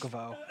says the Book of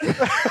O.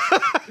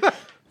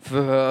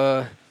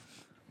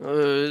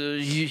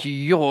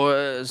 Your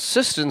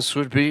assistance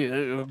would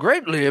be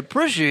greatly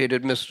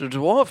appreciated, Mr.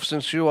 Dwarf,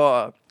 since you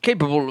are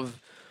capable of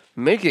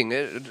making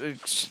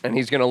it. And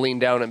he's going to lean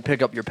down and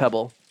pick up your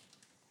pebble.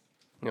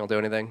 You don't do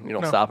anything? You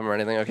don't No. stop him or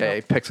anything? Okay,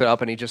 he picks it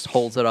up and he just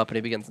holds it up and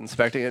he begins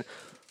inspecting it.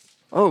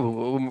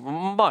 Oh,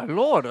 my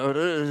lord,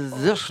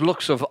 this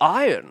looks of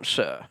iron,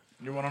 sir.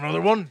 You want another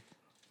one?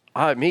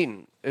 I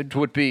mean, it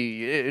would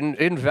be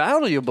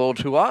invaluable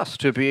to us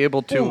to be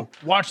able to... Ooh,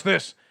 watch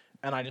this.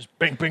 And I just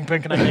bink, bink,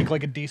 bink, and I make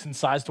like a decent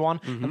sized one.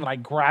 And then I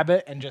grab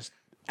it and just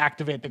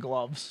activate the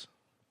gloves.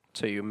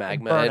 So you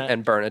magma burn it it.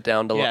 and burn it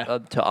down to Yeah.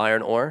 to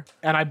iron ore.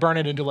 And I burn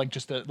it into like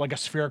just a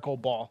spherical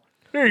ball.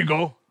 There you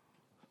go.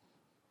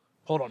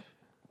 Hold on.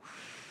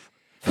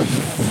 It's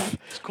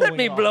Let cooling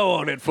me off. blow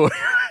on it for you.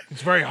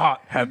 It's very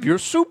hot. Have your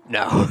soup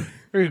now.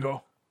 Here you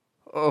go.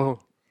 Oh.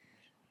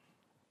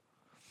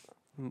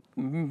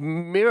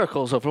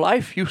 Miracles of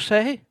life, you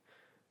say?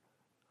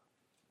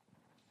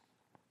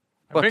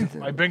 But,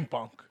 I bink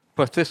bonk.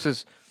 but this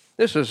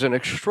is an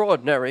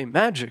extraordinary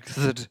magic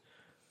that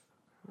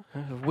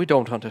we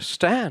don't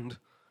understand.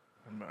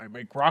 I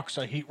make rocks.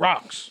 I heat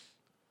rocks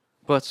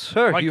But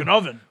sir, like an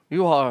oven.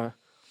 you are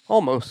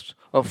almost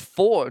a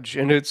forge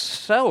in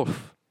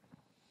itself.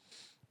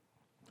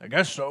 I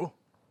guess so.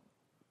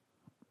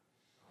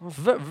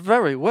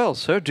 Very well,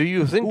 sir. Do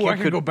you think Ooh, I you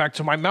could could go back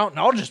to my mountain.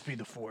 I'll just be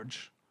the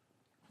forge.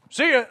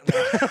 See ya. And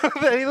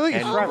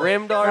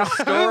Grimdar's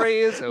story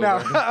is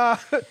over.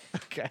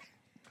 Okay.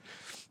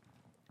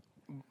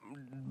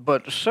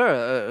 But,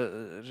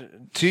 sir,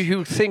 do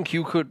you think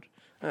you could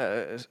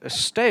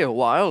stay a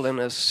while and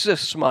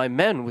assist my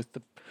men with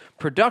the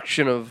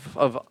production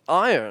of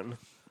iron?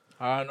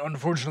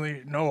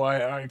 Unfortunately, no,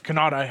 I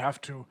cannot. I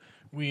have to.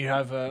 We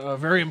have a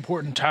very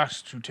important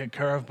task to take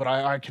care of, but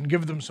I can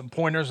give them some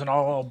pointers and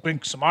I'll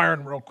bink some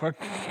iron real quick.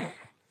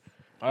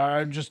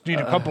 I just need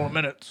a couple of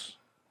minutes.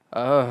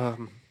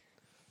 But,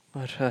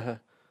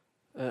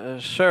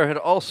 sir, it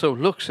also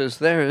looks as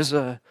there is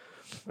a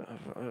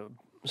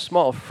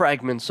small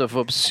fragments of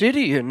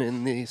obsidian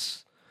in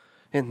these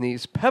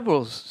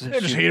pebbles. that Yeah,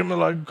 just you- heat them at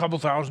like a couple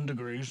thousand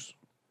degrees.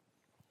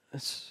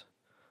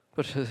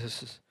 But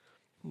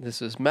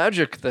this is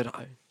magic that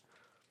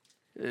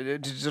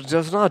It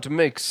does not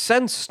make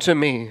sense to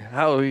me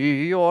how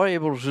you are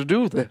able to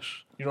do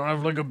this. You don't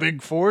have like a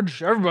big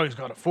forge? Everybody's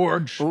got a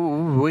forge.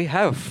 We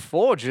have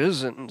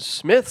forges and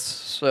smiths,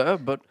 sir,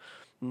 but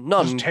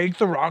none. Just take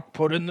the rock,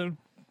 put in the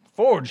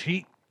forge,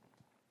 heat.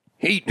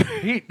 Heat.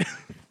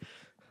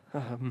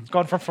 It's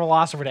gone from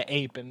philosopher to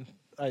ape in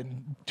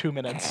 2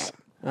 minutes.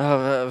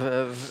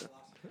 Yeah.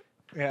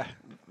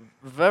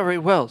 Very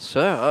well,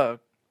 sir.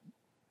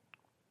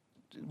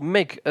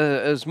 Make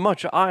as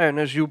much iron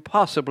as you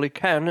possibly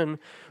can, and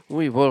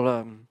we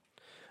will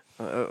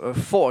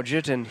forge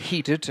it and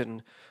heat it.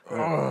 And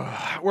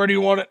Where do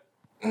you want it?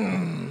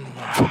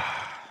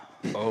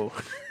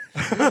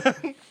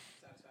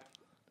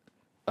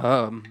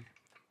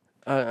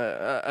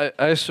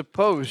 I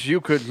suppose you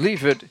could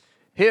leave it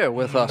here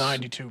with us.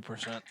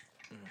 92%.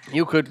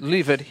 You could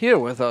leave it here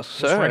with us,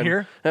 sir. right and,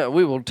 here?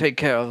 we will take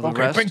care of the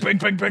Okay, rest. bing, bing,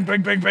 bing, bing,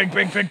 bing, bing, bing,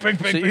 bing, bing,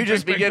 bing, So you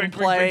just begin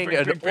playing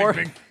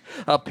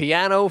a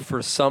piano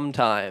for some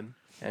time,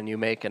 and you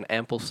make an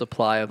ample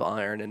supply of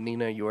iron. And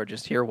Nina, you are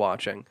just here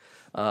watching.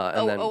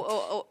 And then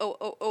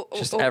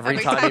just every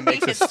time he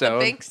makes a hits the stone.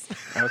 binks.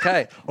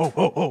 Okay,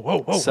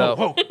 Oh,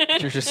 so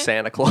you're just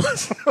Santa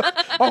Claus.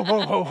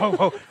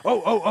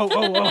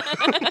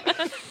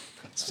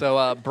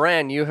 So,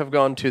 Bran, you have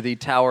gone to the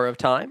Tower of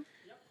Time.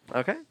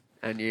 Okay,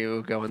 and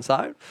you go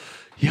inside.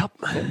 Yep.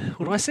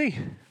 What do I see?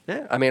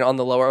 Yeah, I mean, on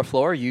the lower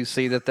floor, you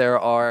see that there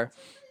are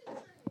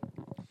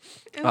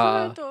Isn't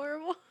that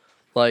adorable?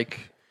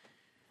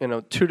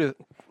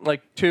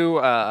 two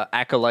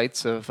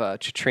acolytes of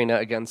Chitrina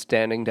again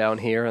standing down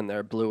here in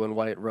their blue and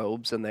white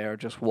robes, and they are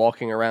just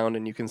walking around,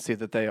 and you can see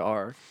that they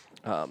are.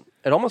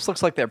 It almost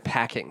looks like they're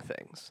packing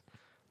things,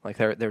 like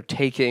they're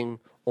taking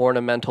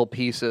ornamental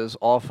pieces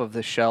off of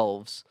the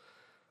shelves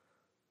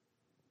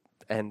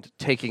and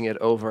taking it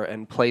over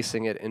and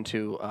placing it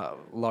into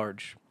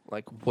large,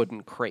 like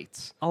wooden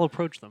crates. I'll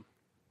approach them.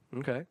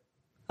 Okay.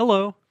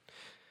 Hello.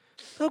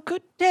 Oh,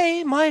 good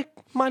day, my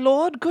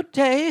lord. Good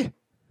day.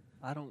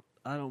 I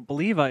don't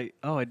believe I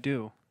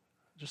do.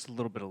 Just a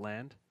little bit of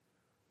land.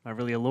 Am I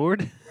really a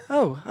lord?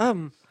 Oh,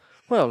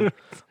 well,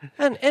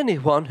 and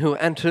anyone who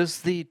enters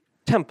the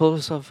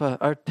temples of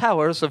or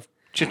towers of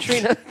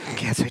Chitrina,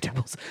 can't say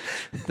temples,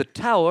 the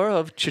tower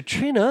of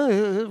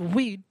Chitrina,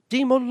 we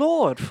deem a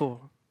lord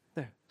for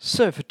their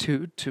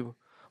servitude to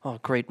our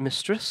great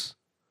mistress.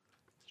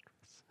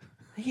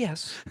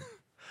 Yes.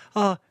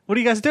 What are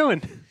you guys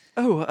doing?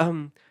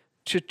 Oh,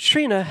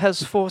 Chitrina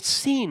has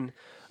foreseen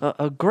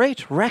a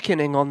great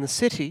reckoning on the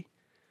city,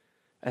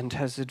 and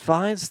has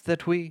advised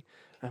that we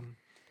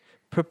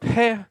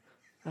prepare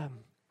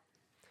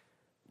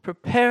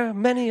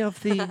many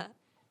of the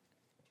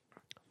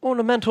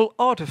ornamental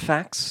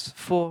artifacts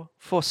for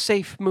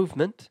safe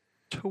movement.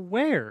 To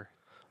where?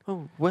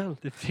 Oh, well,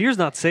 If here's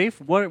not safe,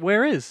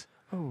 where is?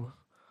 oh,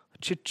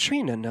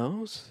 Chitrina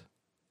knows.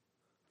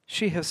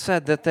 She has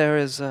said that there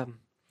is a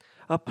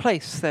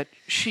place that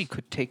she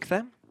could take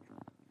them.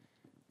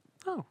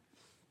 Oh.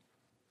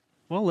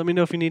 Well, let me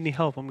know if you need any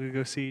help. I'm going to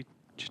go see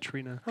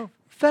Chitrina. Oh,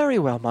 very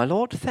well, my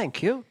lord.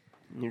 Thank you.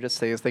 And you just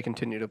say as they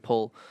continue to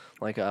pull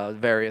like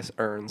various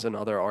urns and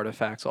other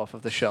artifacts off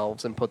of the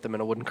shelves and put them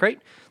in a wooden crate.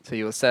 So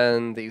you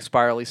ascend the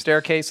spirally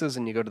staircases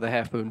and you go to the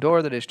half moon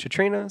door that is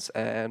Chitrina's,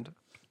 and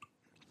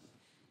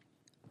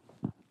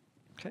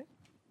okay,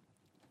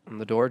 and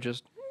the door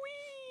just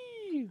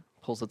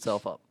pulls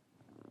itself up.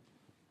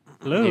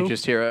 Hello. You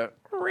just hear a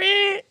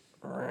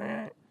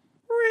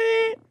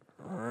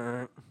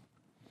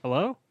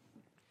Hello?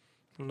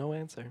 no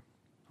answer.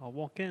 I'll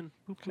walk in.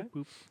 Boop, boop,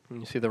 boop. And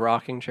you see the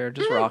rocking chair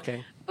just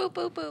rocking. Boop,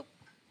 boop, boop.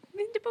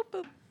 Boop,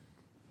 boop.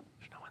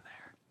 There's no one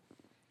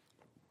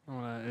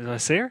there. Did I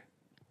see her?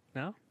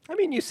 No? I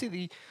mean, you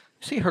see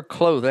her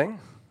clothing.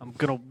 I'm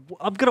gonna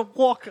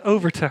walk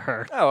over to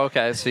her. Oh,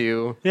 okay. So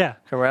you Yeah.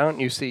 come around,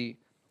 you see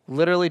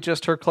literally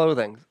just her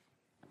clothing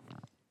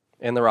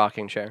in the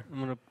rocking chair. I'm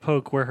gonna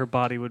poke where her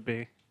body would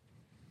be.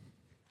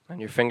 And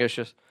your fingers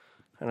just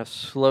kind of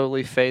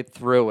slowly fade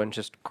through and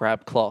just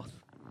grab cloth.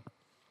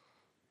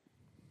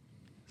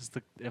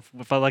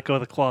 If I let go of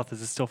the cloth,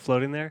 is it still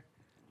floating there?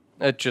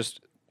 It just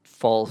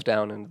falls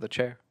down into the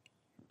chair.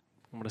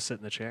 I'm gonna sit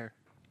in the chair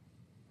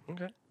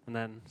Okay. and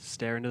then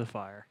stare into the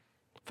fire.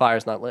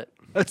 Fire's not lit.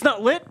 It's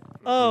not lit.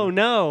 Oh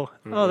no.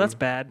 Oh, that's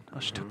bad. Oh,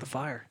 she took the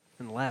fire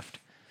and left.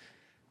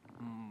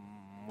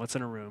 What's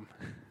in her room?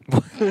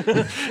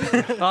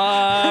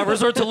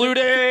 Resort to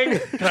looting!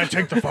 Can I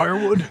take the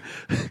firewood?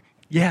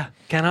 Yeah.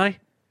 Can I?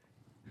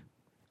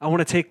 I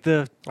want to take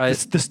the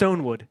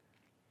stone wood,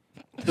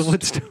 the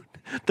wood stone,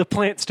 the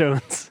plant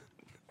stones.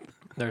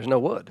 There's no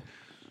wood.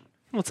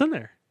 What's in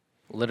there?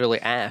 Literally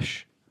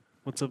ash.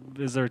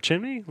 Is there a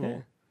chimney? Yeah.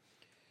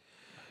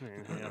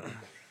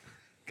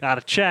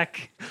 Gotta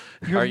check.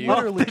 Are you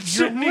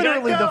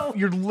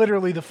You're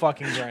literally the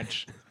fucking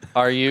Grinch.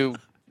 are you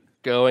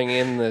going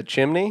in the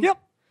chimney? Yep.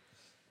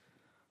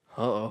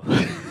 Uh-oh.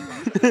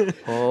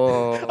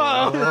 Oh.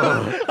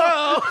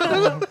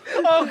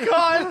 Oh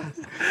God!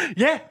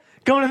 Yeah.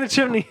 Going in the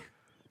chimney.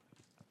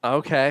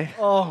 Okay.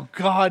 Oh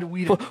God!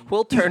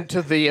 We'll turn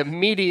to the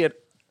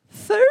immediate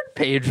third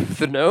page of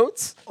the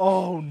notes.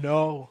 Oh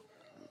no.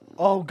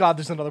 Oh god,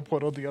 there's another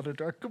portal to the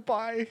Underdark.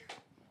 Goodbye.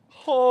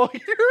 Oh,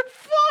 you're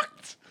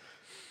fucked.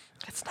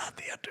 It's not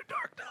the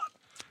Underdark,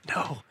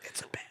 No.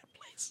 It's a bad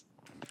place.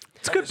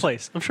 It's a good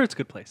place. I'm sure it's a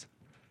good place.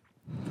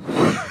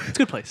 It's a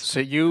good place. So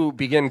you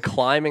begin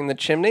climbing the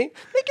chimney.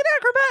 Make an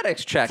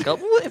acrobatics check.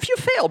 If you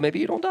fail, maybe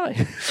you don't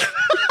die.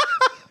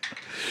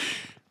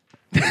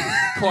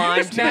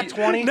 Climb to Nat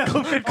 20. No,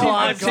 15.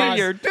 climb to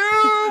your doom.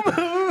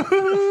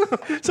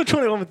 So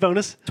 21 with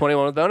bonus.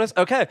 21 with bonus.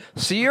 Okay,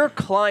 so you're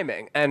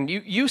climbing, and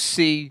you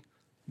see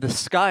the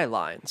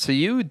skyline. So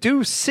you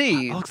do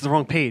see Oh, it's the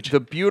wrong page. the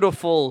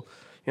beautiful,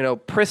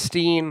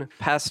 pristine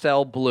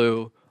pastel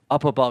blue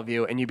up above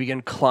you, and you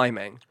begin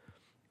climbing.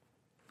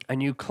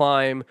 And you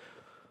climb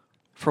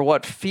for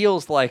what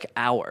feels like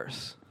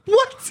hours.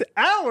 What?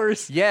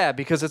 Hours? Yeah,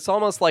 because it's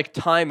almost like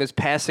time is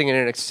passing in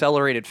an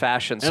accelerated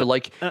fashion. So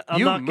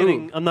I'm not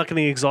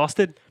getting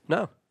exhausted.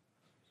 No.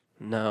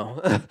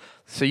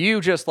 So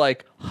you just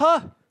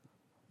and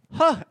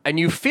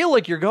you feel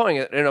like you're going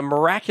at a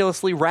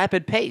miraculously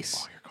rapid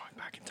pace. You're going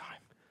back in time.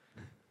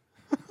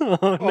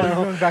 Oh, no. You're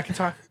going back in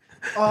time.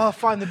 Oh,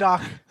 find the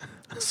dock.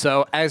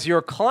 So as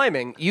you're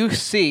climbing, you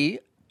see,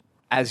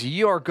 as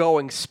you're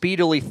going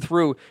speedily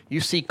through, you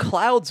see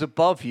clouds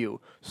above you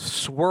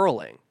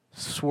swirling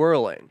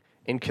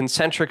in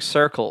concentric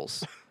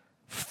circles,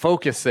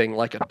 focusing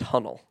like a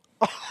tunnel.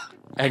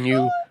 And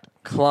you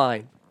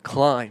climb.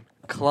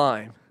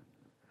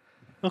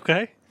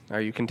 Okay.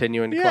 Are you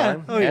continuing to Yeah.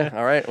 climb? Oh, yeah.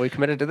 All right, we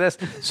committed to this.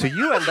 So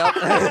you end up...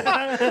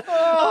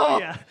 Oh,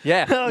 yeah.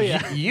 Yeah. Oh,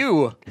 yeah.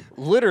 You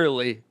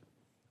literally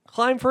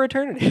climb for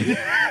eternity.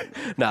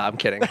 Nah, I'm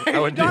kidding. I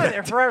wouldn't do Die that.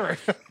 there forever.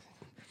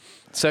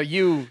 So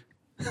you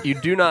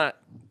do not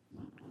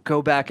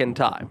go back in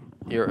time.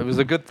 It was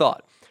a good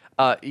thought.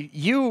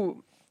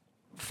 You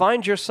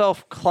find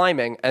yourself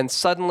climbing, and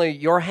suddenly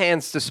your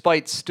hands,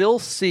 despite still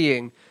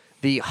seeing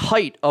the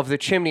height of the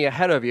chimney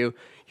ahead of you,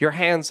 your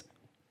hands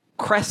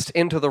crest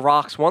into the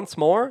rocks once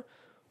more,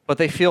 but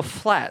they feel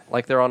flat,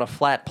 like they're on a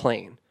flat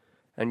plane.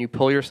 And you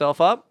pull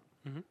yourself up,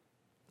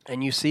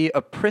 and you see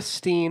a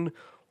pristine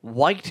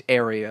white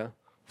area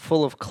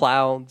full of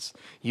clouds.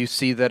 You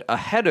see that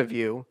ahead of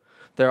you,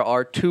 there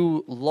are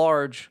two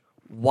large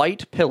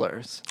white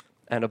pillars,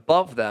 and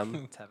above them,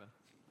 It's heaven.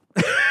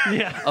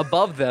 Yeah.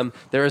 above them,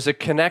 there is a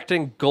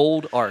connecting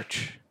gold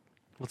arch.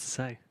 What's it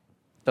say?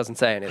 Doesn't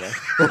say anything.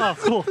 Oh,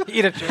 cool.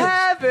 Eat a church.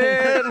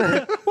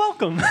 Heaven!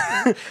 Welcome.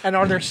 And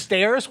are there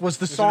stairs? Was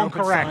the song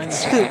correct?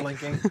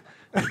 Blinking.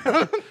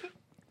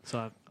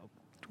 So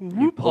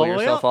You pull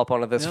yourself up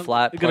onto this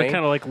flat You're gonna plane.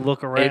 kind of like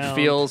look around. It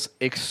feels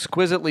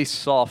exquisitely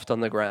soft on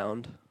the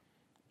ground,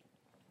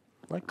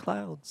 like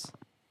clouds.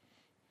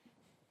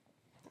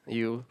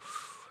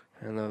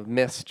 And the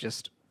mist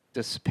just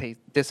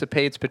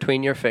dissipates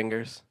between your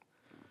fingers.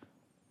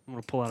 I'm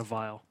gonna pull out a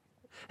vial.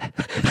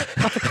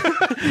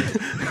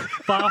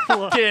 Vial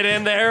full of. Get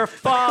in there,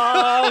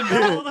 fog!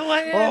 All the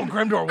way in. Oh,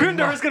 Grimdor.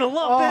 Grimdar's gonna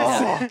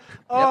love this.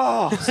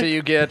 Oh. So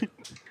you get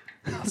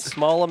a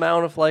small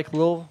amount of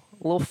little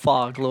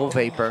fog, little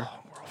vapor.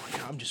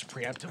 I'm just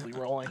preemptively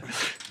rolling.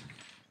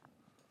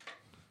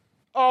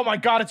 Oh my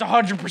god, it's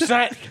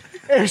 100%.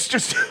 It's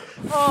just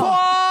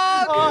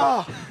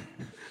fog.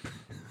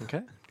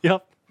 Okay.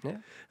 Yep. Yeah.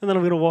 And then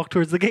I'm gonna walk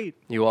towards the gate.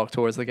 You walk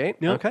towards the gate?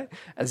 Yep. Okay.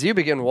 As you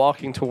begin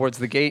walking towards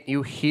the gate,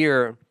 you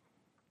hear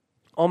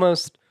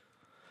almost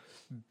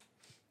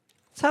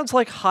sounds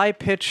like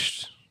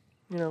high-pitched,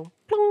 plung,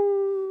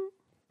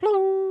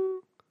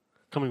 plung,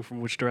 Coming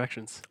from which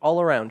directions?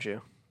 all around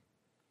you.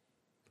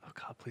 Oh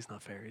God, please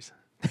not fairies.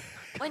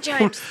 Wind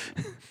chimes.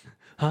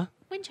 Huh?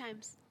 Wind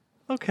chimes.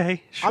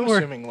 Okay, sure. I'm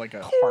assuming like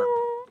a harp.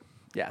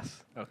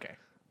 Yes. Okay.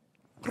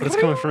 But it's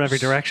coming from every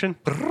direction.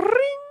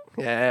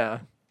 Yeah.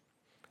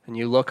 And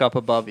you look up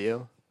above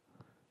you.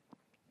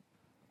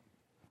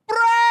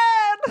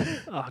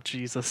 Bran! Oh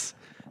Jesus.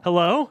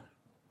 Hello?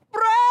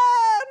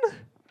 Bran!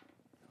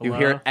 You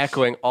hear it Hello?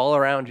 echoing all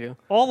around you.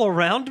 All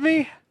around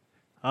me?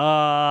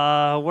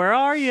 Where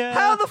are you?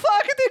 How the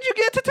fuck did you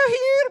get to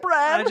here,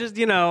 Bran? I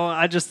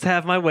just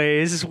have my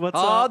ways. What's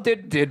Oh, up?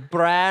 did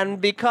Bran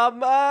become,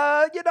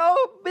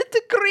 bit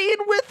green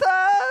with,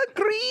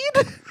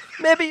 greed?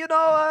 Maybe, a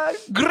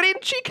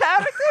Grinchy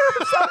character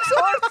of some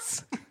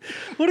sorts?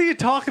 What are you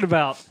talking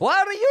about?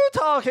 What are you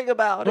talking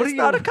about? What It's are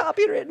not you- a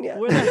copy written yet.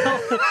 Where the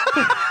hell?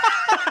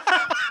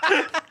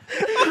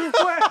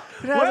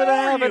 It hasn't are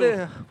happened.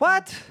 you?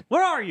 What?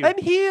 Where are you? I'm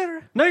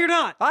here. No, you're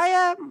not. I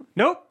am.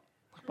 Nope.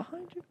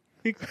 Behind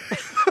you.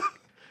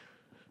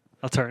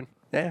 I'll turn.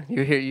 Yeah,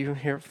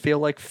 you feel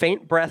like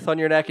faint breath on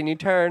your neck, and you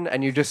turn,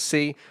 and you just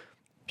see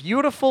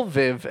beautiful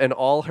Viv in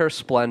all her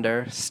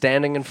splendor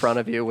standing in front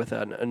of you with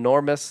an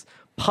enormous,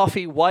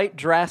 puffy white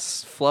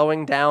dress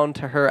flowing down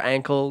to her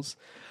ankles.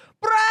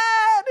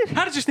 Brad!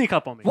 How did you sneak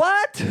up on me?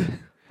 What?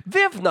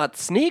 Viv not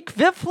sneak,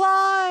 Viv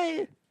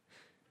fly!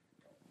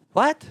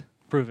 What?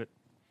 Prove it.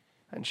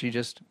 And she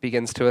just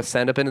begins to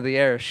ascend up into the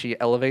air. She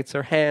elevates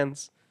her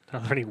hands Are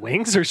there any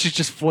wings, or is she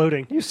just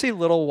floating? You see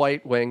little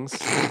white wings.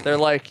 They're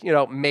like,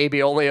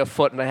 maybe only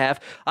 1.5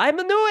 feet. I'm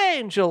a new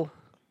angel.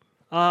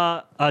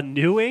 A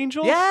new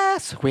angel?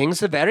 Yes,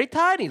 wings are very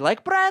tiny,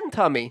 like Bran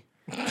tummy.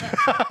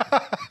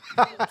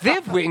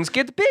 Viv wings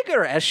get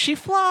bigger as she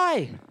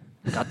fly.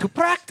 Got to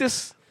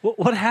practice.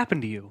 What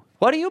happened to you?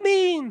 What do you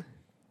mean?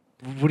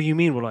 What do you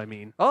mean? What do I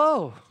mean?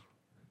 Oh,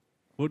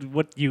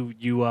 What you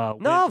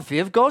no,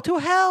 Viv, go to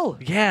hell.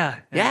 Yeah.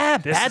 Yeah,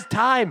 This bad is-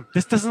 time.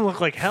 This doesn't look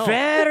like hell.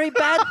 Very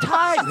bad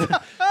time.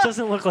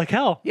 Doesn't look like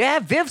hell. Yeah,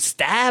 Viv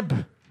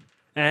stab.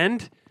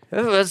 And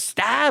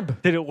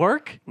Stab. did it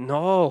work?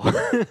 No.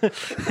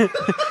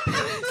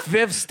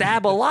 Viv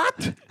stab a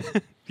lot.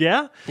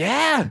 Yeah.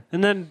 Yeah.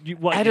 And then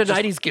what? you just-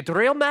 Adonides get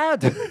real mad.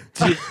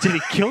 did he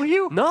kill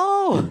you?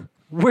 No.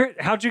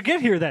 How'd you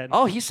get here then?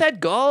 Oh, he said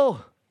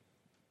go.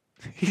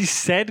 He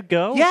said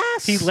go?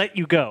 Yes. He let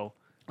you go.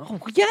 Oh,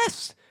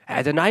 yes.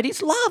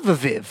 Adonides love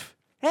Viv.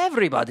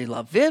 Everybody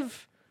love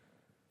Viv.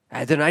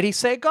 Adonides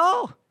say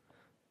go.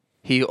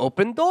 He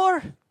opened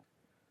door.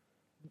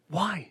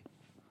 Why?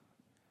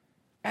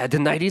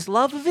 Adonides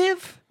love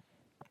Viv.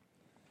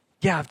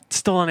 Yeah,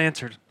 still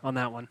unanswered on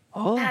that one.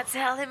 Oh, That's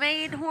how they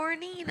made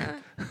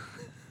Hornina.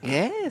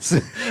 yes.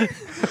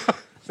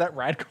 Is that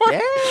Radcorn?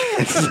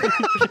 Yes.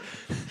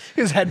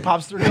 His head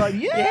pops through. You're like,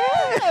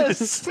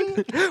 yes.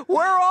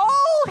 We're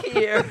all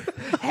here.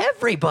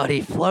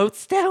 Everybody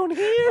floats down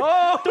here.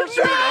 Oh,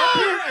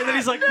 And then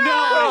he's like,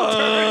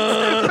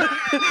 no.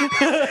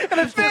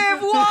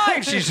 Viv, why?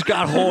 She's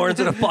got horns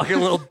and a fucking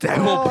little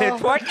devil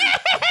pitchfork.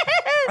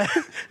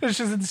 It's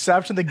just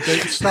Inception. The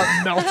gates start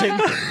melting.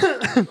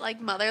 Like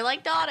mother,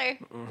 like daughter.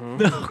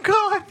 Oh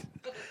God.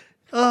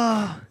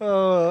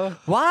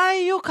 Why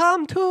you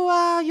come to,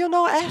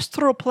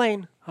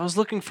 Astroplane? I was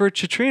looking for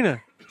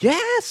Chitrina.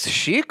 Yes,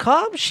 she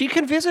comes. She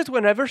can visit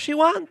whenever she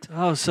wants.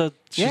 Oh, so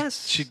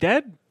Yes. she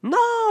dead?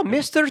 No,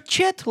 Mr.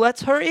 Chit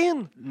lets her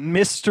in.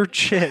 Mr.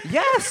 Chit.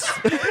 Yes.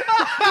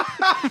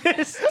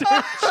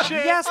 Mr.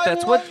 Chit. Yes,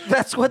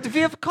 that's what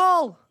Viv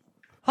call.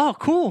 Oh,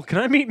 cool. Can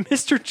I meet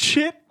Mr.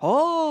 Chit?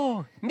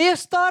 Oh,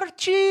 Mr.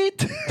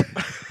 Cheat.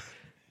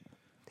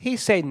 He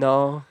say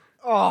no.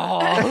 Oh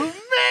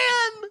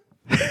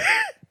man.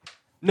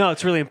 No,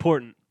 it's really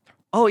important.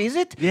 Oh, is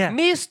it? Yeah.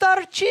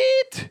 Mr.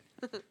 Cheat.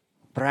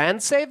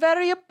 Brand say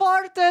very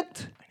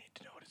important. I need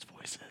to know what his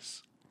voice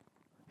is.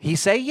 He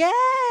say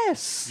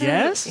yes.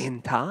 Yes?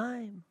 In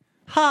time.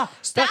 Ha!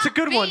 That's a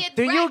good one. being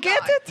Do you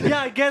get Radcorn. it?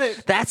 Yeah, I get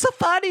it. That's a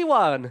funny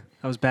one.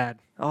 That was bad.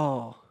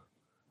 Oh.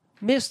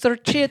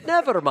 Mr. Chit,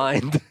 never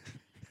mind.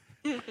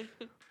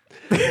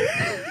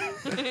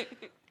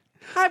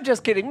 I'm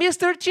just kidding.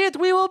 Mr. Chit,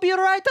 we will be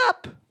right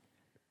up.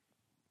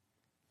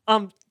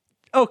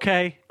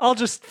 Okay. I'll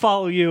just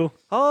follow you.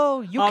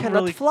 Oh, you I'm cannot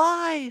really-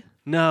 fly.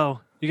 No,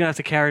 you're gonna have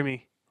to carry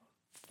me.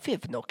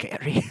 Viv no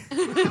carry.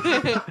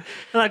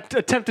 And I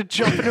attempt to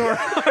jump into her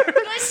arms. Good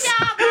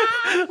job,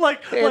 Mom.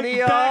 like back.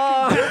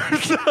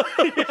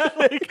 yeah,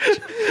 like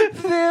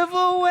Viv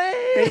away.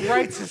 It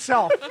writes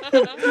itself.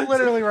 It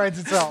literally writes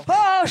itself.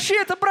 Oh,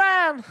 shit,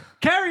 Bran.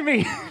 carry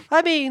me.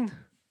 I mean,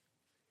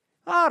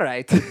 all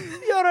right.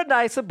 You're a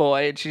nice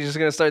boy. And she's just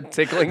going to start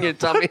tickling your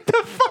tummy.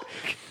 The fuck?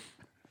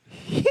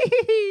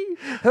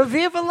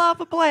 Viv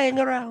love playing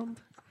around.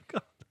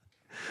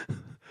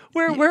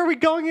 Where are we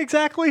going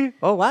exactly?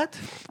 Oh, what?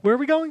 Where are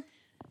we going?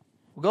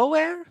 Go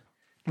where?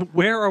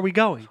 Where are we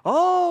going?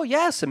 Oh,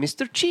 yes,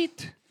 Mr.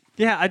 Cheat.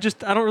 Yeah, I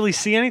don't really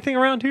see anything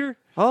around here.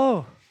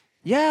 Oh,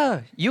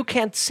 yeah, you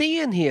can't see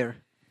in here.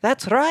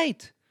 That's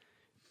right.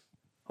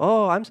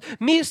 Oh,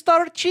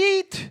 Mr.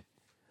 Cheat.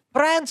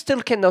 Bran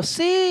still cannot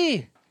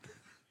see.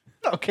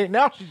 Okay,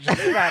 now she just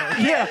spat.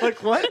 Yeah,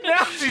 like what?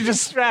 Now she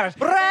just spat.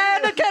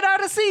 Bran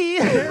cannot see.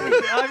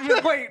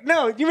 Wait,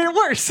 no, you made it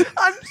worse.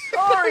 I'm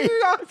sorry.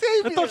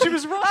 I thought she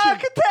was Russian.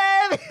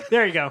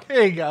 There you go.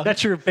 There you go.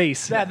 That's your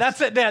base. Yeah, that's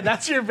it. Yeah,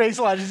 that's your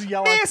baseline. Just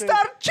yell like this. Mr.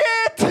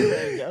 Cheat.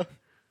 There you go.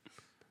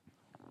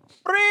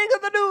 Bring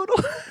the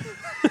noodle.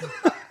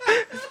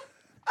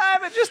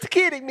 I'm just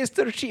kidding,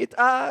 Mr. Cheat.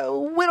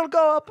 We'll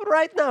go up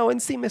right now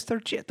and see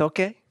Mr. Cheat,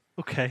 okay?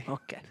 Okay.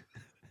 Okay.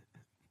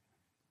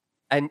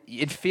 And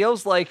it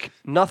feels like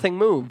nothing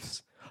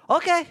moves.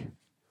 Okay,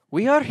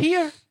 we are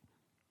here.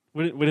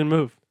 We didn't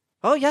move.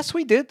 Oh, yes,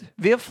 we did.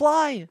 We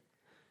fly.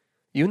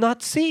 You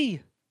not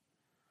see.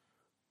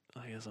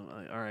 I guess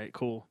all right,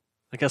 cool.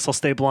 I guess I'll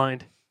stay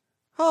blind.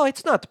 Oh,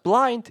 it's not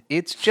blind.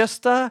 It's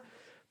just,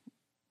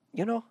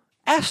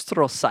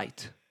 astro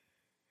sight.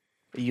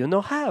 You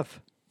no have.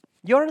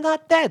 You're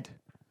not dead.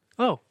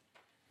 Oh,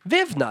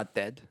 Viv not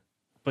dead.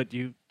 but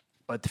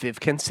Viv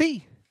can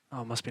see.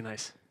 oh, must be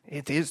nice.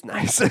 It is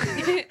nice.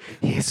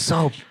 He's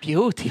so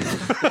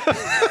beautiful.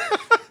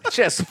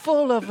 Just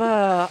full of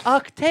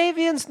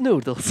Octavian's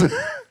noodles.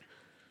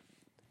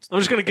 I'm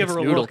just gonna give her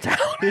a Noodle look. Town.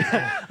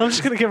 I'm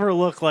just gonna give her a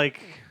look like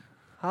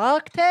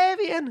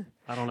Octavian.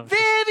 I don't know.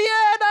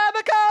 Vivian, I'm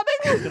a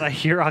coming. Did I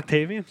hear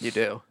Octavian? You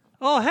do.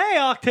 Oh, hey,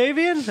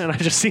 Octavian. And I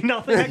just see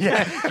nothing.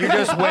 You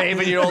just wave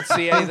and you don't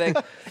see anything.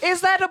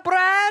 Is that a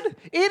Brad?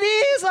 It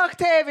is,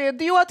 Octavian.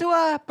 Do you want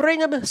to bring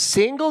him a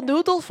single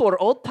noodle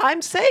for old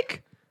time's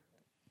sake?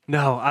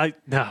 No. Hard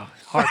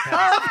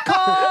pass.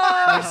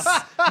 Of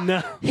course!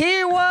 No.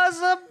 He was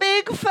a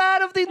big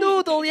fan of the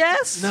noodle,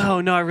 yes?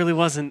 No, I really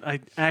wasn't. I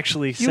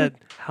actually said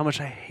how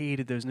much I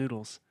hated those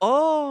noodles.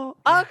 Oh,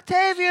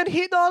 Octavian,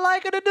 he don't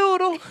like the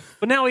noodle.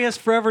 But now he has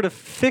forever to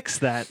fix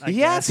that, I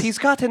Yes, guess. he's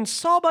gotten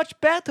so much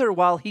better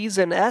while he's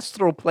in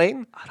astral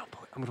plane. I'm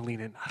going to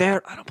lean in.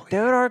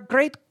 There are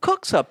great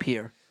cooks up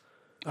here.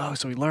 Oh,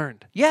 so he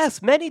learned.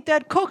 Yes, many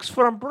dead cooks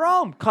from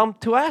Brome come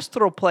to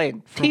astral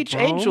plane. Teach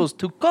Brome? angels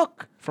to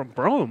cook. From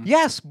Brome?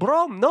 Yes,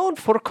 Brome, known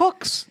for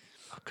cooks.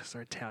 Because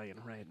they're Italian,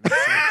 right?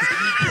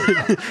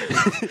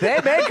 They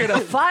make her the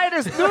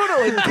finest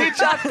noodle in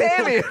Teach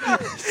Octavian.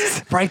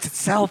 Writes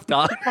itself,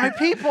 dog. My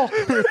people.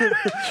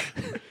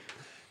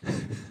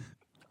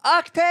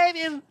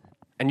 Octavian.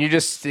 And you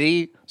just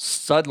see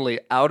suddenly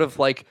out of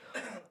like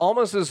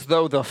almost as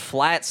though the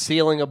flat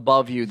ceiling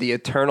above you, the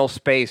eternal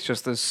space,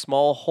 just this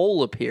small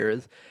hole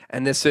appears,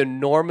 and this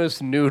enormous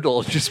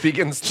noodle just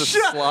begins to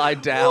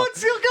slide down.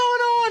 What's going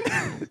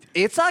on?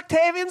 It's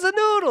Octavian's the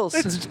noodles.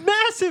 It's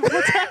massive.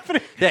 What's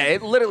happening? Yeah,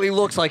 it literally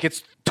looks like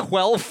it's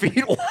 12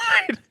 feet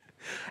wide.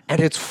 And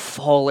it's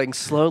falling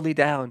slowly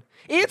down.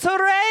 It's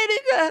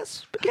raining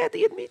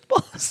spaghetti and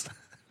meatballs.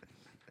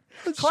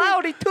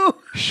 Cloudy too.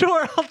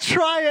 Sure, I'll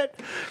try it.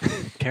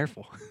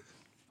 Careful.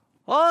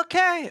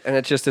 Okay. And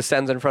it just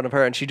descends in front of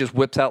her, and she just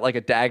whips out like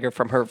a dagger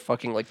from her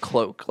fucking like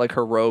cloak. Like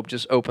her robe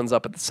just opens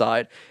up at the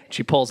side.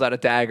 She pulls out a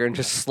dagger and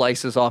just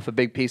slices off a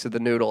big piece of the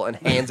noodle and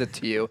hands it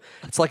to you.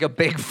 It's like a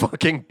big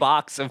fucking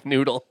box of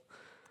noodle.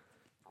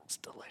 It's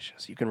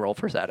delicious. You can roll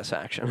for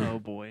satisfaction. Oh,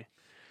 boy.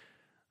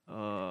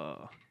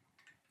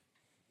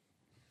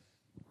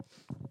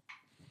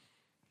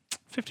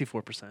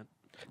 54%.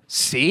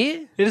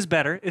 See? It is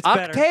better. It's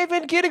better.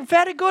 Octavian getting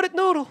very good at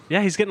noodle.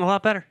 Yeah, he's getting a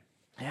lot better.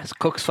 Yes,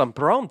 cooks from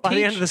Brome. By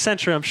the end of the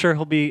century, I'm sure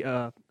he'll be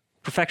a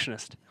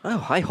perfectionist.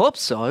 Oh, I hope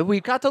so.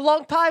 We've got a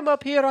long time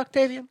up here,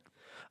 Octavian.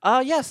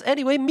 Yes,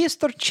 anyway,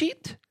 Mr.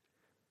 Cheat.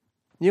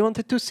 You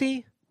wanted to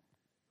see?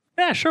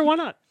 Yeah, sure, why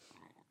not?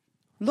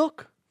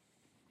 Look.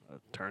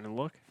 Turn and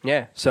look.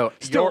 Yeah, so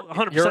Still you're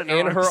 100%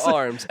 in her arms.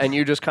 arms, and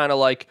you just kind of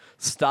like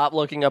stop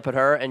looking up at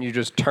her, and you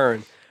just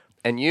turn.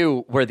 And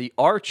you, where the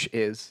arch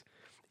is,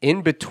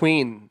 in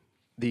between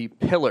the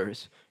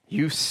pillars,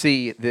 you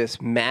see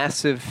this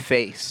massive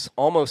face,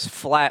 almost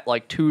flat,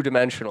 like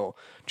two-dimensional,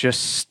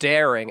 just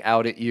staring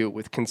out at you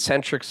with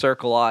concentric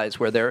circle eyes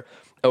where they're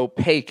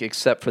opaque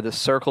except for the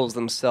circles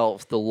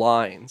themselves. The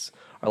lines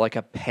are like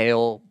a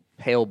pale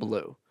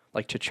blue,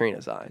 like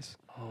Chatrina's eyes.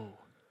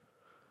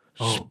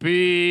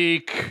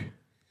 Speak.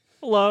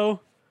 Hello.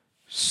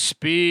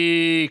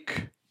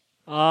 Speak.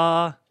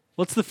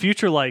 What's the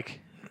future like?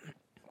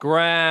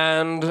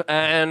 Grand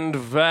and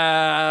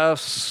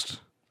vast.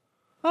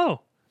 Oh,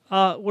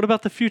 what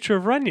about the future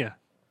of Renya?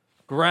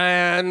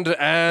 Grand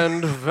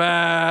and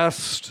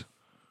vast.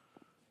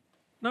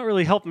 Not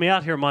really helping me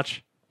out here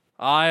much.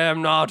 I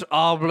am not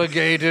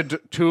obligated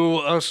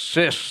to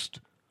assist.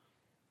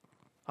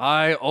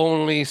 I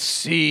only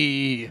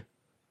see.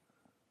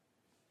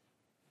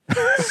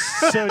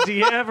 So do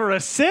you ever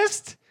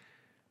assist?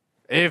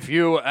 If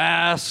you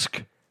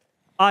ask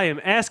I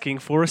am asking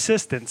for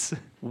assistance.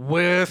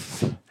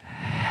 with.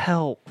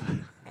 Help.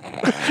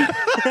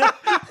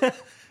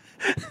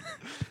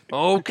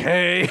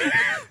 Okay.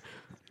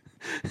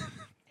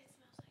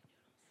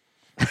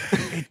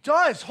 It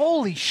does.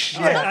 Holy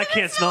shit. I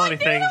can't smell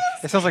anything.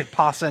 It sounds like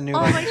pasta and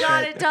noodles. Oh my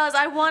god, it does.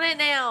 I want it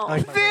now.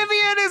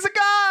 Vivian is a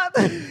god.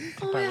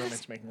 Oh, My yes.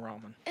 roommate's making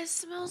ramen. It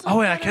smells like Oh,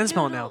 wait, I buttered can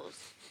smell it now.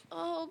 noodles.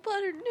 Oh,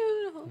 buttered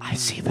noodles. I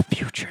see the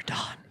future,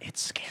 Don.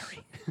 It's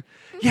scary.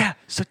 Yeah,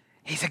 so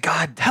He's a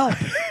god. Help.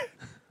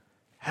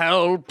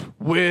 Help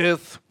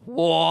with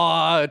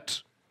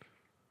what?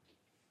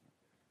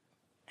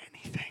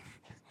 anything.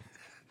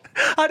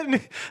 I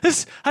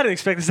didn't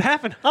expect this to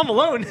happen. I'm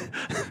alone.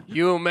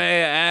 You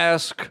may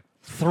ask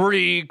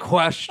 3 Oh,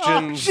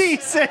 questions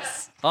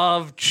Jesus.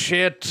 of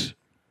chit.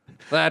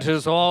 That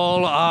is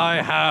all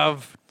I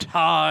have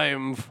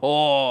time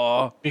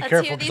for. Be Let's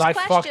careful, hear because these I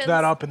fucked questions.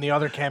 that up in the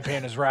other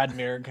campaign as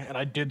Radmirg, and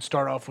I did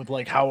start off with,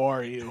 like, how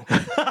are you?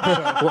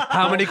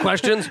 How many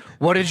questions?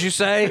 What did you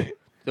say?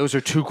 Those are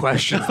 2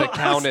 questions that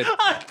counted.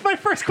 My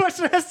first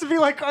question has to be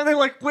like, are they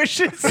like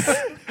wishes?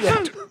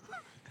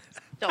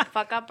 Don't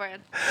fuck up,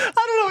 Brand. I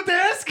don't know what to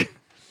ask.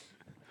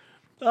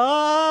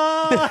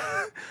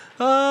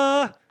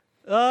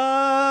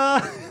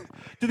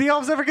 Did the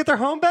elves ever get their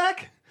home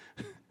back?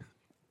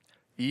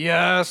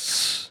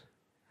 Yes.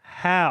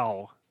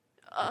 How?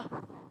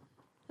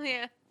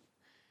 Yeah.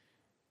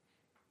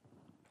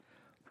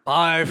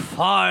 By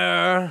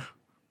fire.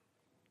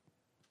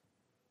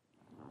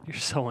 You're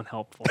so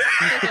unhelpful.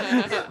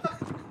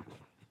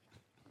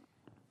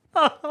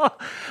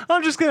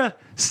 I'm just gonna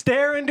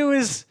stare into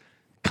his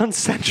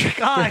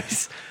concentric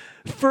eyes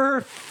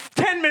for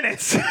 10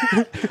 minutes.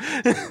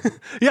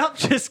 Yep,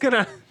 just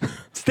gonna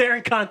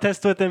staring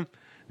contest with him.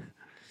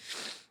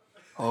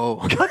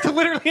 Oh. Not to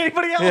literally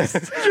anybody else.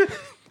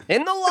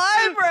 In the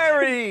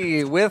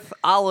library with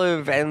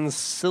Olive and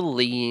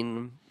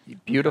Celine. You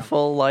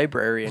beautiful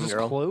librarian Is this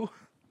girl. Clue?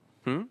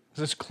 Is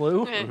this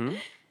Clue?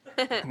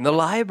 In the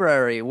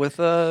library with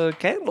a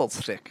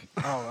candlestick.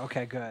 Oh,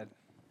 okay, good.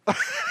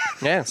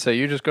 Yeah, so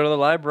you just go to the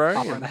library.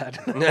 Pop on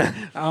and-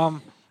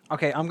 that.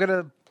 Okay, I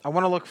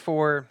want to look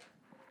for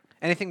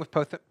anything with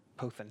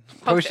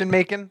potion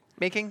making.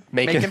 Making.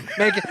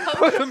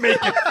 Potion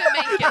making.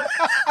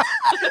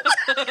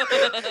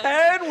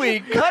 And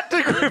we cut to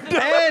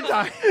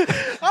Grimdark.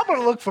 And I'm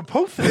gonna look for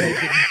potion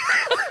making.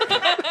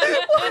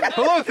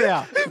 hello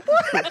there.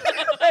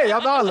 Hey,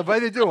 I'm Olive. How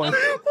you doing?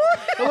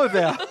 Hello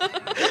there.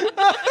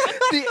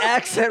 The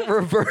accent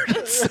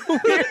reverted so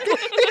weirdly.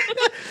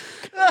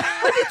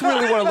 I just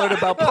really want to learn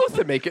about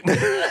potion making.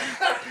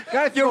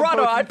 Guys, Your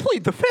Honor, I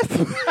plead the fifth.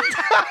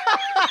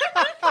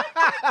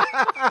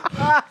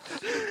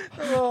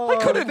 I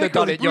couldn't have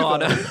done it, Your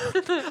Honor.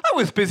 I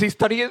was busy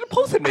studying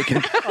potion making.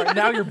 All right,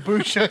 now you're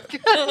Busha. I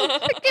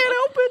can't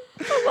help it.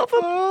 I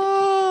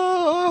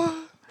love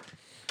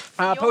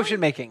him. potion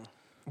making.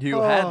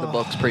 You had the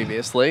books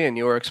previously, and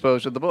you were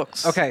exposed to the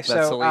books. Okay, that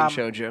so Celine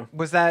showed you.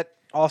 Was that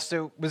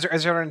also?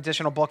 Is there an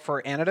additional book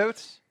for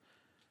antidotes?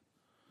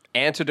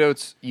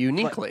 Antidotes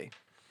uniquely.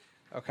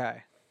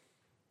 Okay.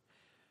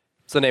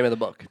 It's the name of the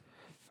book.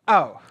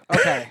 Oh,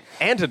 okay.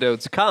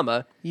 Antidotes,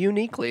 comma,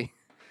 uniquely.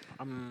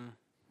 I'm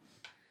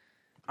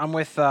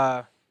with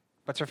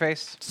what's her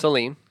face?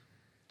 Celine.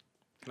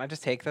 Can I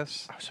just take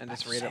this and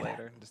just read it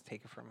later? Just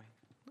take it from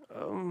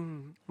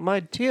me. My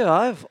dear,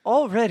 I've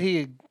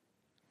already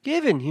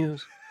given you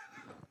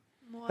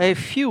a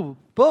few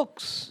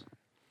books.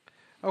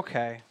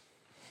 Okay.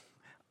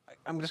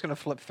 I'm just gonna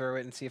flip through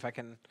it and see if I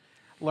can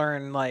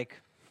learn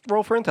like.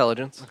 Roll for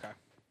intelligence. Okay.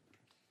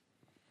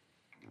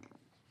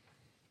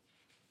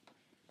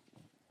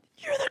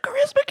 You're the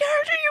charisma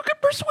character. You can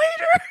persuade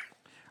her.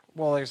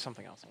 Well, there's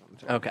something else I want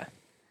to. Okay.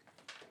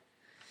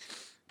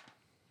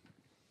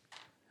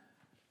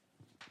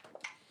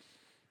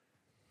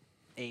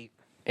 Eight.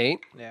 8.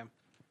 Yeah.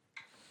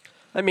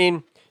 I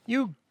mean,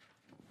 you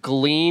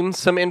glean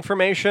some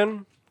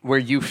information where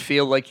you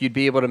feel like you'd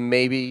be able to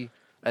maybe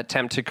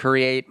attempt to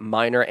create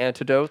minor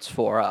antidotes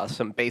for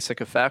some basic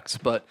effects,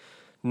 but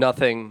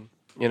nothing,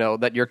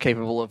 that you're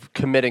capable of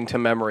committing to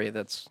memory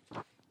that's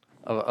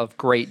of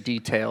great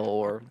detail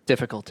or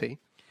difficulty.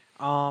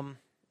 I'm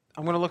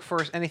gonna look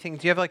for anything.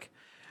 Do you have like,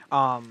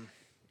 what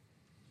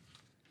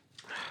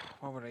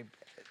would I?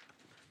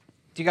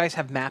 Do you guys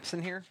have maps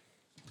in here?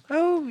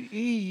 Oh,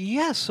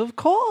 yes, of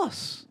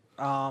course.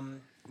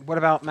 What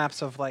about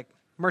maps of like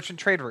merchant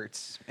trade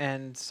routes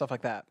and stuff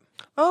like that?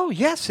 Oh,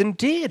 yes,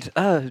 indeed.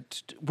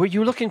 Were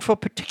you looking for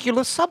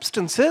particular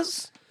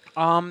substances?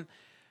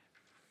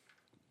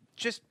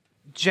 Just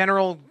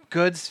general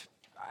goods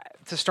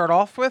to start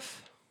off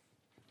with.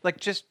 Like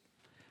just,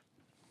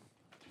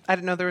 I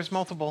didn't know there was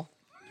multiple.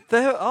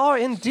 There are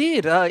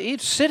indeed.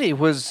 Each city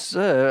was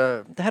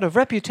had a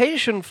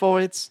reputation for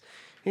its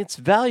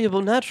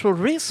valuable natural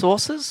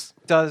resources.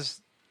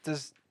 Does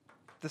this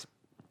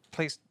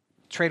place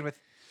trade with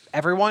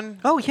everyone?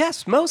 Oh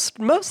yes, most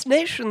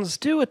nations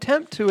do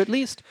attempt to at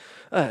least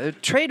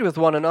trade with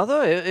one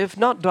another, if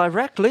not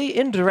directly,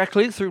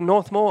 indirectly through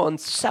Northmoor and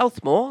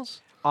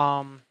Southmoors.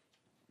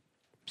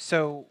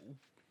 So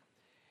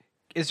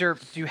do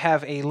you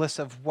have a list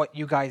of what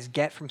you guys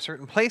get from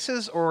certain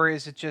places, or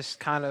is it just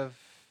kind of?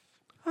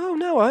 Oh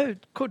no, I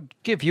could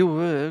give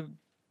you a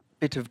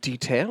bit of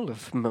detail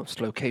of most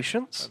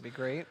locations. That'd be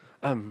great.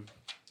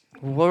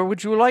 Where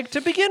would you like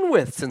to begin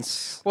with?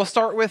 Since We'll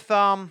start with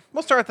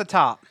we'll start at the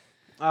top.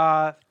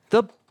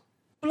 the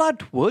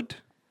Bloodwood,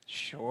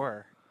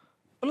 Sure.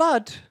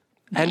 blood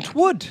and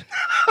wood.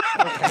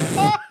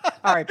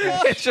 All right,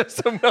 bitch. It's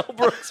just a Mel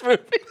Brooks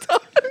movie.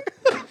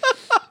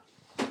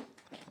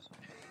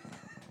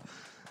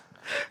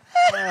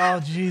 Oh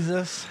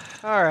Jesus!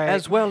 All right.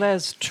 As well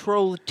as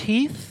troll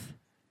teeth,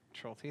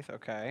 Troll teeth.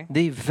 Okay.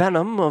 the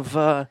venom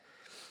of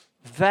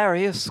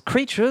various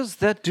creatures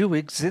that do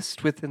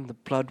exist within the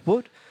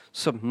Bloodwood.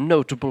 Some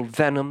notable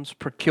venoms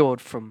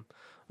procured from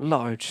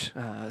large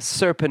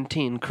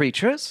serpentine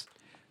creatures.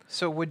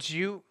 So would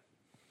you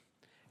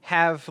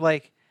have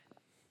like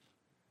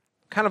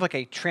kind of like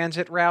a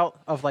transit route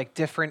of like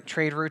different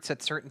trade routes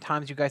at certain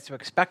times you guys to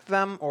expect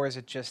them, or is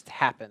it just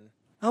happen?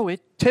 Oh,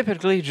 it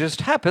typically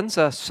just happens.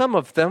 Some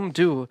of them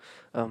do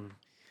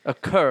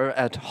occur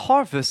at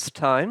harvest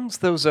times.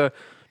 Those are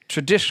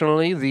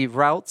traditionally the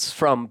routes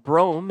from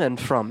Brome and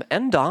from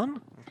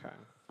Endon.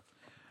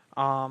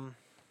 Okay.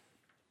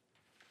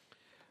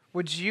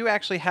 Would you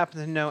actually happen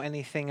to know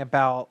anything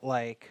about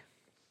like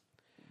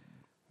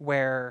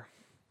where?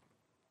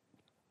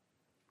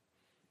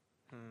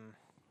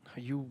 Are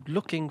you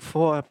looking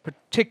for a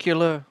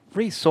particular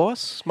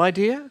resource, my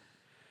dear?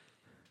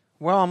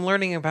 Well, I'm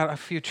learning about a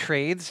few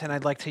trades, and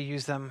I'd like to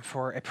use them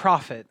for a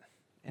profit.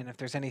 And if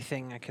there's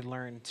anything I could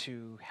learn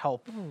to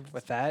help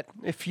with that,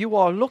 If you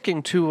are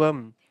looking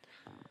to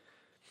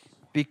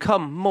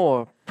become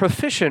more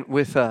proficient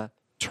with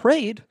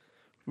trade,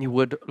 you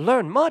would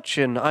learn much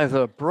in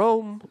either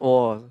Brome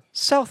or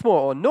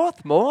Southmore or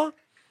Northmore.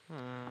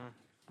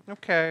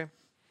 Okay.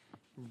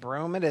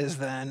 Brome it is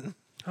then.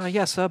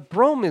 Yes,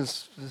 Brome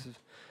is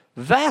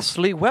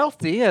vastly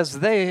wealthy as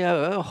they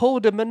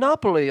hold a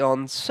monopoly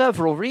on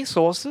several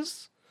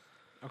resources.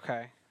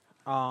 Okay.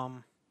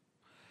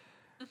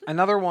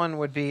 Another one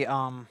would be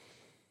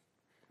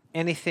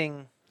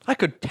anything. I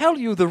could tell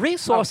you the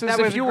resources that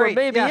would if be you were great.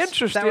 maybe Yes,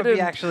 interested that would be in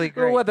actually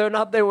great. whether or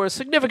not they were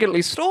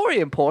significantly story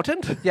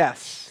important.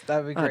 Yes, that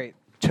would be great.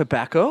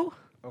 Tobacco?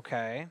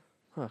 Okay.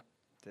 Huh.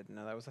 Didn't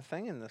know that was a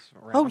thing in this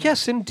round. Oh,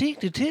 yes,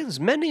 indeed it is.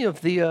 Many of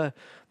the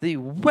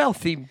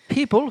wealthy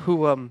people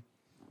who,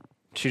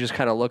 she just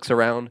kind of looks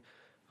around.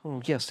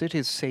 Oh, yes, it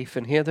is safe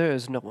in here. There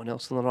is no one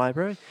else in the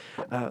library.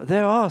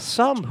 There are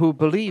some who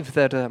believe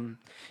that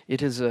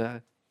it is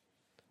a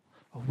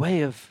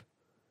way of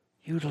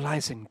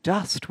utilizing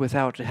dust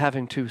without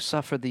having to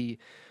suffer the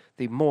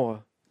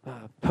more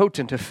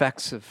potent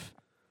effects of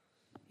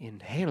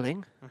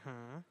inhaling.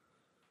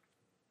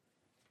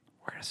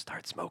 We're gonna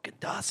start smoking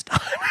dust.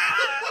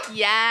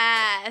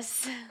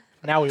 Yes.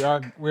 Now we are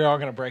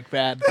gonna break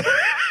bad.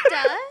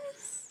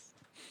 Does?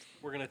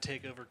 We're gonna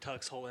take over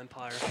Tuck's whole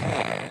empire.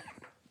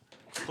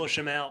 Push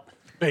him out.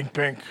 Bink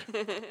bink.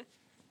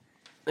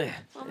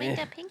 We'll make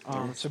that pink.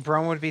 So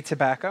Brome would be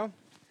tobacco.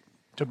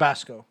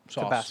 Tabasco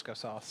sauce. Tabasco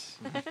sauce.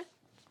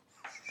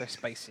 They're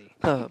spicy.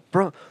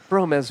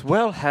 Brome as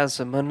well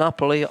has a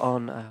monopoly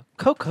on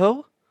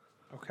cocoa.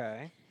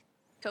 Okay.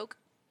 Coke.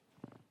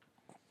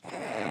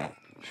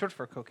 Short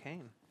for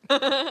cocaine.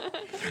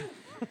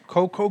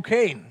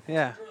 Cocaine.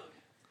 Yeah.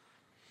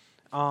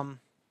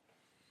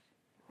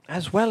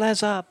 As well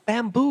as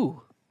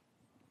bamboo.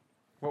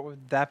 What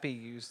would that be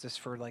used as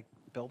for, like,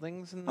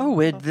 buildings and Oh,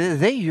 stuff?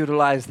 they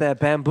utilize their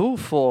bamboo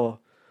for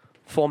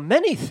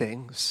many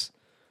things.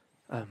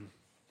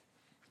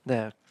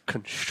 Their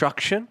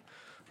construction,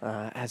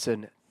 as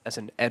an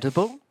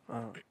edible.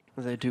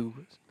 They do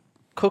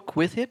cook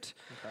with it.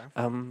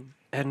 Okay.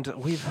 And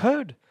we've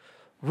heard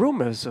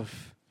rumors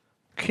of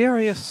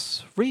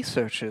curious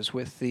researchers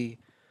with the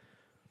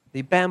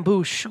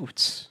bamboo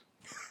shoots.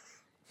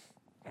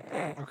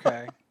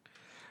 Okay.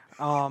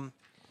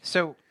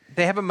 So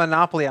they have a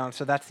monopoly on,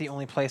 so that's the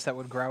only place that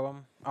would grow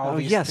them.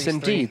 Yes,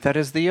 indeed. That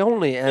is the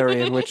only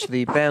area in which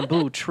the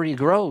bamboo tree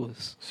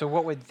grows. So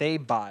what would they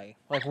buy?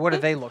 Like, what do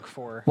they look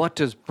for? What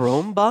does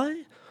Brome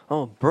buy?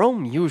 Oh,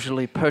 Brome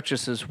usually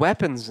purchases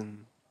weapons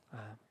and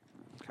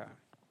Okay.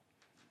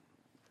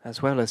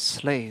 as well as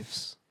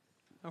slaves.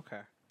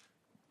 Okay.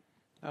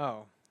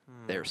 Oh.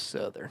 They're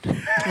southern.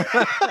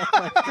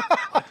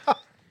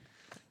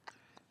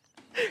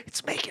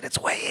 It's making its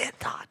way in,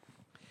 Todd.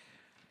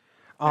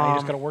 Now you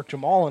just gotta work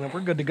Jamal in and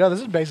we're good to go.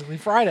 This is basically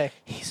Friday.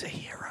 He's a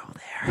hero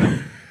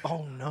there.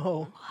 Oh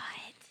no.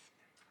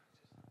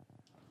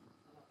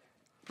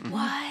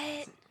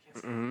 What?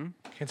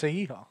 Can't say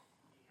yeehaw.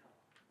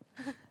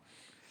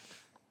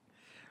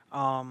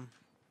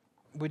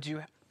 Would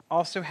you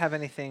also have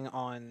anything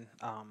on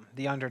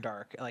the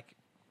Underdark? Like,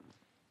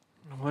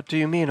 What do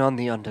you mean on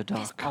the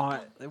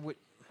Underdark?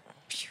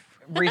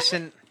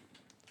 recent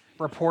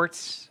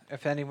reports,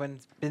 if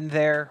anyone's been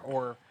there,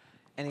 or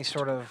any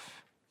sort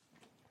of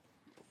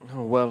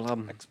Oh, well,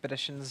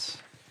 expeditions?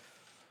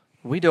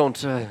 we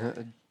don't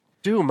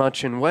do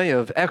much in way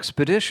of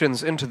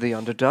expeditions into the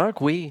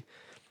Underdark. We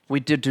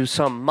did do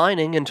some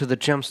mining into the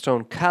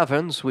Gemstone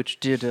Caverns, which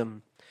did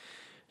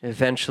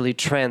eventually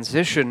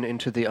transition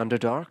into the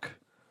Underdark.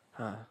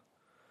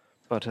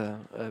 But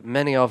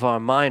many of our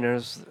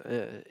miners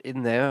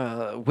in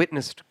there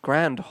witnessed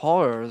grand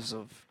horrors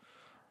of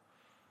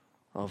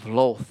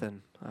Lolth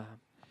and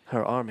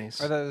her armies.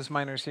 Are those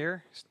miners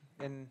here?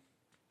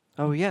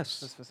 Oh,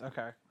 yes.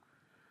 Okay.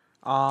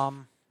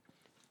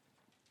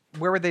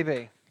 Where would they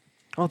be?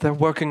 Oh, they're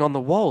working on the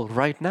wall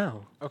right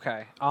now.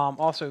 Okay.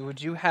 Also,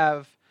 would you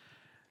have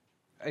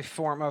a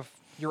form of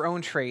your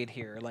own trade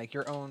here, like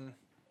your own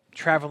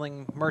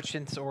traveling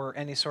merchants or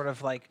any sort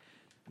of like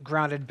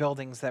grounded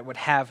buildings that would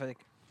have like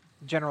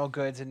general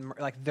goods and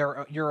like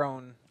your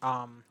own?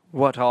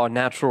 What our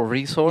natural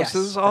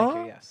resources yes, are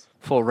thank you, yes.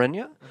 for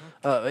Renya?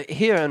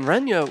 Here in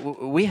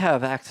Renya, we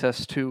have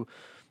access to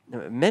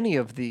many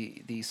of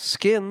the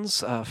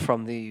skins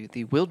from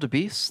the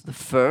wildebeest, the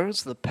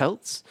furs, the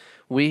pelts.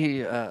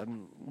 We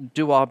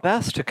do our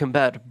best to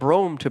combat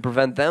Brome to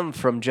prevent them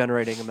from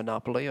generating a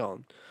monopoly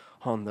on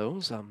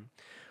those.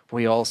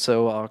 We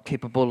also are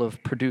capable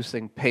of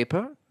producing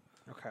paper.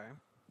 Okay.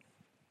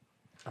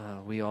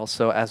 We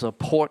also, as a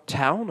port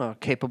town, are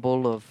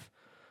capable of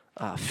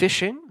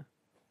fishing.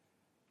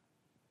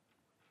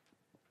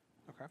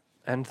 Okay.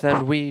 And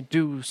then we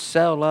do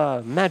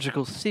sell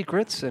magical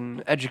secrets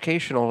and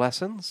educational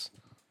lessons.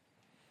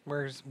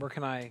 Where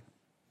can I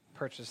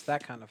purchase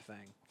that kind of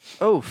thing?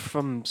 Oh,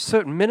 from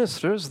certain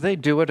ministers, they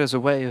do it as a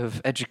way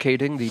of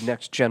educating the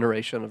next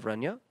generation of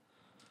Renya.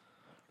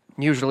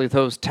 Usually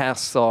those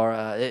tasks are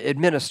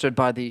administered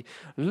by the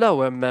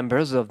lower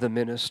members of the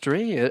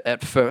ministry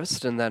at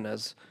first, and then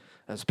as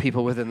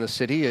people within the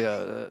city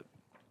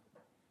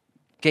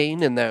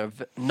gain in their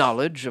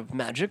knowledge of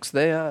magics,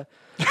 they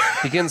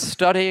begin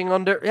studying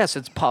under. Yes,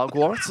 it's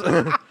Pogwarts.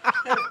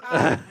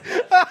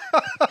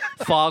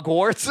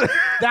 Fogwarts.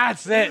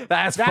 That's it.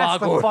 That's the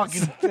Hogwarts.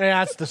 fucking.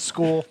 That's the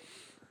school.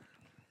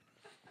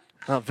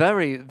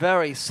 Very,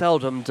 very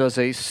seldom does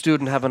a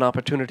student have an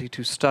opportunity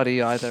to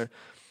study either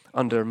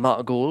under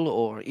Magul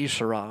or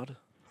Isharad.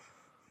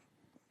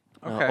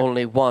 Okay.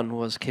 Only one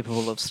was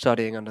capable of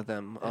studying under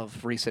them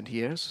of recent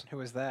years.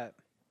 Who is that?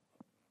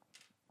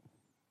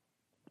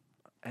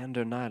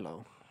 Ander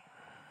Nilo.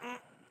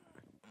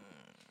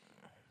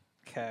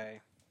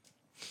 Okay.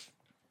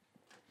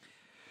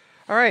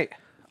 All right.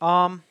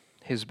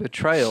 His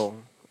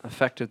betrayal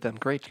affected them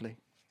greatly.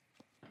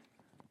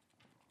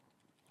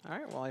 All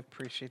right. Well, I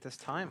appreciate this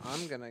time.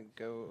 I'm gonna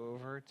go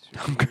over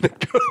to. I'm gonna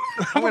go.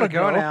 I'm gonna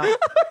go now.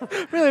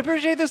 Really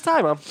appreciate this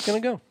time. I'm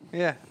gonna go.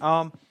 Yeah.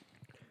 I'm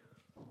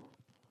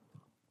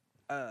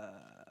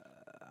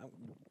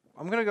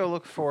gonna go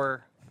look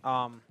for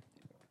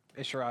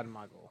Isharad and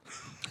Magul.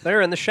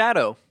 They're in the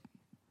shadow.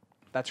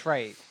 That's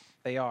right.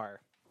 They are.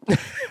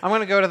 I'm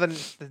gonna go to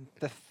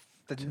the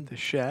The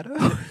shadow?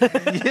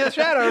 yeah,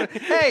 shadow.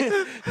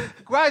 Hey,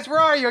 guys, where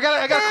are you? I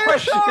got a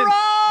question.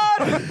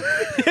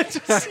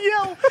 Just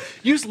yell.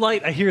 Use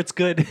light. I hear it's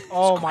good.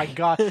 Oh my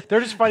god. They're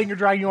just fighting your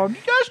dragon. You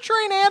guys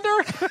train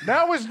Ander?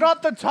 Now is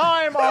not the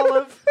time,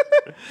 Olive.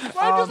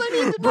 Why does I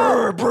need to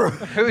know?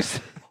 Who's?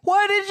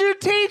 Why did you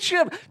teach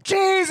him?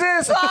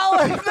 Jesus,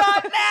 Olive,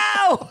 not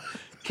now!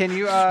 Can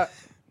you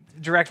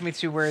direct me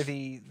to where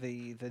the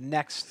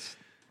next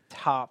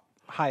top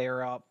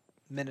higher up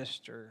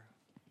minister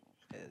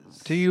is?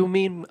 Do you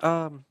mean,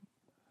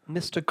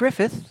 Mr.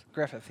 Griffith?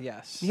 Griffith?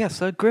 Yes.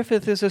 Yes,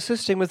 Griffith is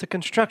assisting with the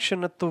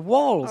construction at the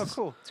walls. Oh,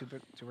 cool. Two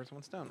birds,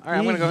 one stone. All right,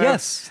 I'm gonna go.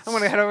 Yes. I'm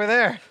gonna head over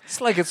there.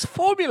 It's like it's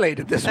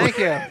formulated this Thank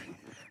way. you.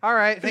 All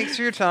right. Thanks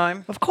for your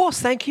time. Of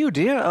course, thank you,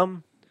 dear.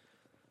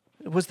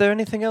 Was there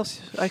anything else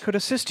I could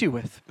assist you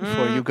with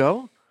before you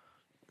go?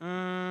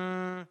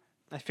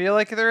 I feel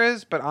like there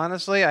is, but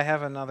honestly, I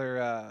have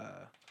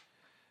another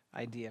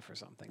idea for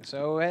something.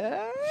 So,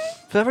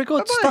 Very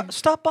good. Bye-bye.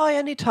 Stop by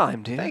any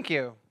time, dear. thank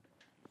you.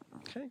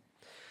 Okay.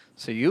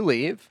 So you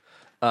leave.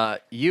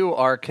 You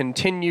are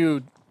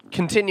continuing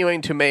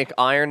to make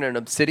iron and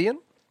obsidian.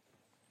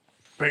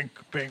 Bink,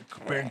 bink,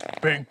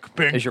 bink, bink,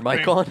 bink. Is your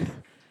mic bink.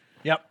 on?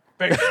 Yep.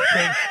 Bink,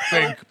 bink,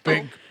 bink,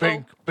 bink,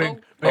 bink,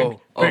 bink, bink,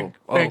 bink,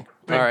 bink.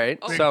 All right.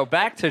 So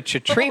back to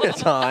Chitrina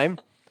time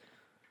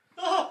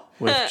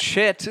with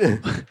Chit.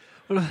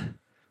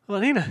 Well,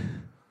 Nina.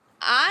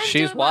 I'm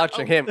She's doing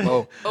watching him. Bink,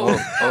 bink,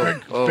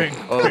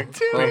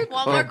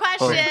 One more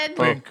question.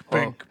 bink,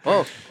 bink,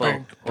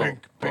 bink,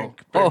 bink,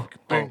 bink, Oh,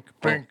 bink,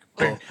 bink,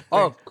 bink,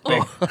 oh,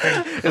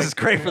 this is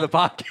great for the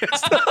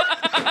podcast.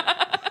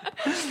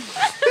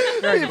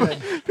 Very good.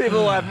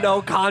 People who have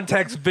no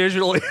context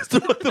visually as to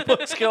what the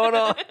fuck's going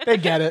on. They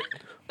get it.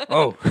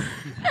 Oh.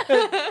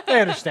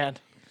 They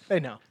understand. They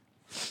know.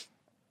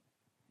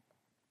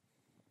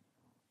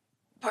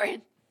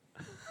 Brian.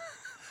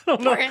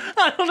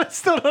 I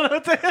still don't know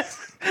what to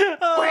ask.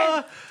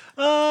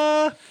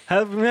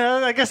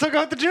 I guess I'll go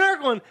with the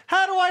generic one.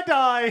 How do I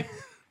die?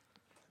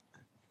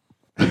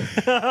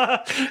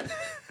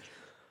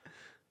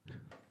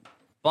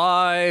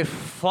 By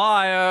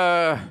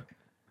fire.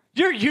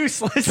 You're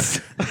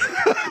useless.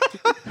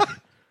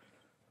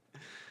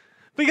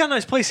 We got a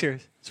nice place here.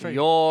 It's very.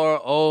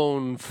 Your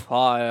own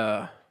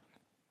fire.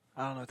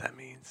 I don't know what that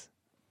means.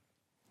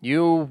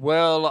 You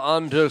will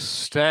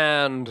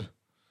understand.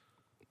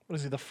 What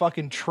is he, the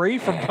fucking tree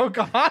from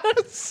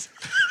Pocahontas?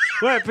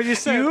 Wait, but you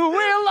said. You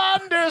will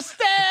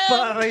understand.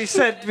 But you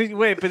said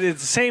wait, but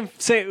it's the same.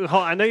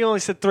 Hold on, I know you only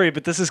said 3,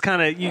 but this is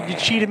kind of you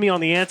cheated me on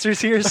the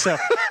answers here. So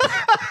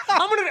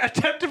I'm gonna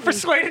attempt to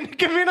persuade him to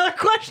give me another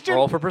question.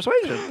 Roll for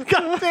persuasion.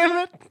 God damn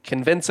it!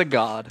 Convince a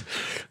god.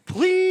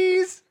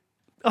 Please.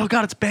 Oh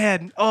God, it's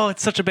bad. Oh,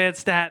 it's such a bad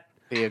stat.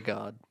 Be a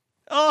god.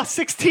 Oh,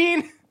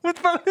 16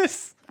 with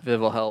bonus. Viv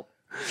will help.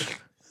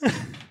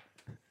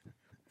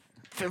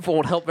 Viv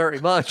won't help very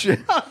much.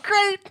 Oh,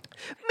 great.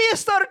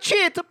 Mr.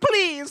 Chit,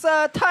 please,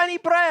 Tiny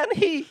Bran,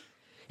 he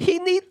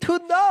need to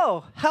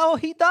know how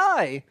he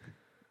die.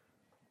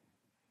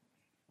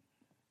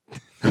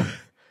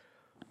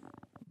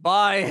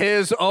 By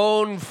his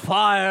own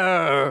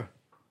fire.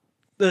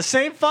 The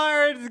same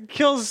fire that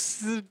kills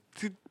the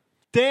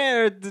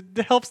dare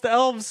that helps the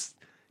elves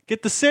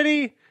get the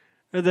city,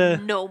 or the.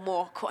 No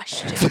more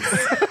questions.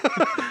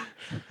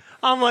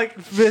 I'm like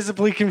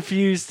visibly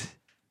confused.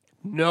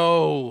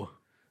 No.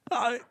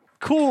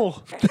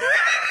 Cool.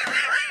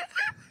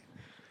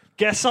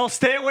 Guess I'll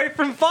stay away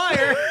from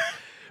fire.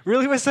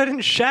 Really wish I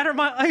didn't shatter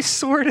my ice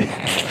sword.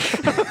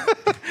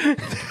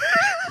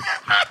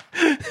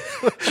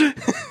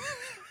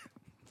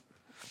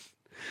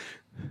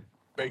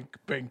 Bink,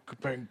 bink,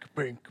 bink,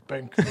 bink,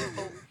 bink.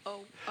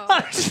 Oh.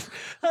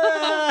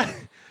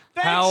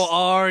 How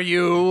are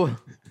you?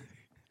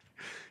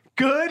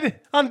 Good.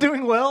 I'm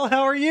doing well.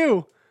 How are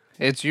you?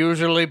 It's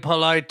usually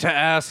polite to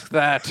ask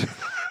that.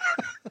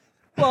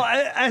 Well,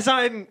 as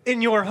I'm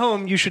in your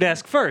home, you should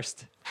ask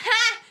first.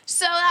 Ha!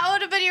 So that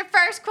would have been your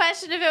first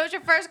question. If it was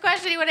your first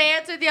question, you would have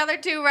answered the other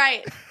two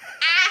right.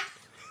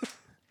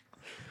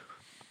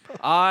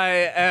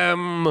 I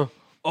am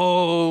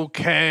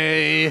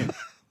okay.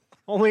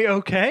 Only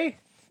okay?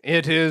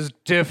 It is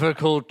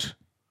difficult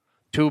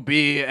to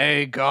be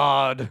a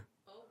god.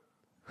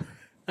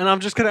 And I'm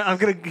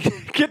gonna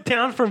get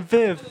down from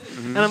Viv,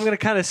 and I'm gonna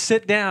kind of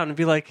sit down and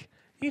be like,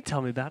 "You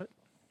tell me about it."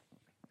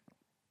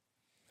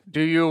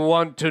 Do you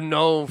want to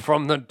know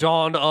from the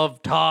dawn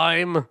of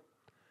time?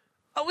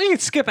 Oh, we can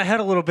skip ahead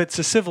a little bit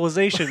to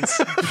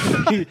civilizations,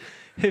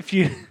 if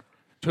you.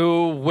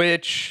 To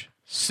which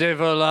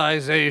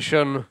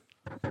civilization?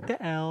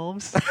 The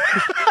elves.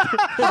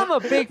 I'm a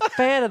big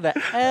fan of the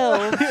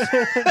elves.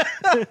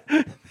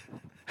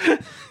 I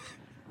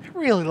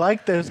really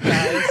like those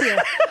guys.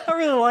 I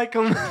really like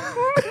them.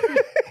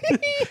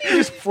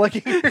 Just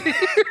flicking your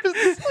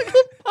ears like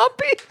a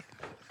puppy.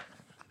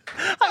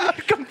 I'm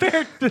not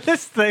compared to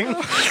this thing.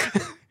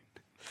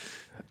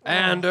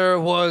 Ander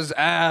was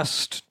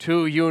asked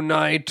to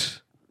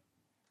unite.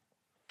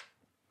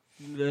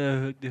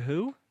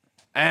 Who?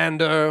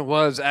 Ander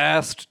was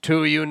asked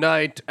to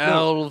unite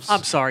elves.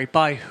 I'm sorry.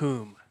 By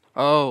whom?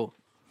 Oh.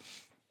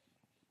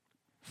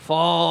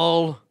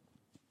 Fall.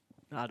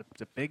 Not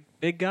the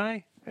big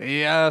guy.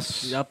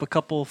 Yes. Up a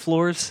couple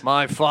floors.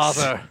 My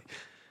father.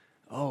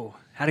 Oh,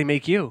 how'd he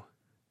make you?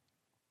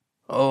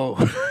 Oh.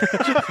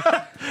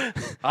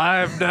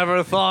 I've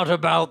never thought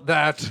about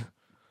that.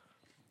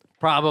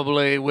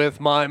 Probably with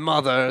my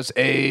mother's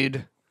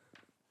aid.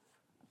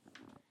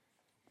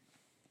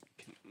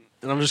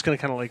 And I'm just gonna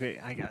kind of like, wait,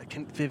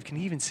 Viv, can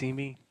he even see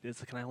me?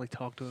 Can I like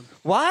talk to him?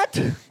 What?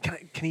 Can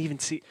he even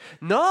see?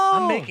 No.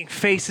 I'm making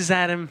faces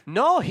at him,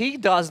 No, he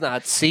does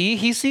not see.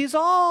 He sees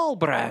all,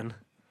 Bran.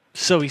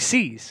 so he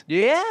sees.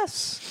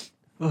 Yes.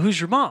 Well, who's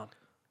your mom?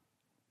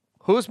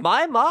 Who's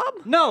my mom?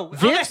 No,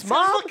 Viv's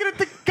mom? I'm looking at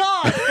the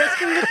god.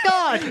 Asking the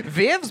god.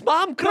 Viv's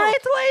mom? Great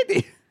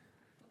lady.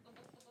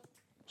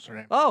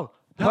 Sorry. Oh,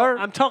 No, her.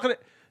 I'm talking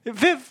to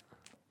Viv.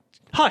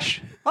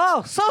 Hush.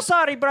 Oh, so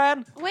sorry,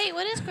 Bran. Wait,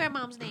 what is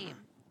grandmom's name?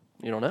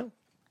 You don't know?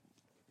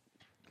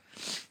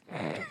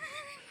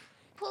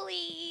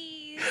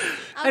 Please.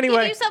 I'll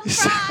Anyway. give you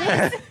some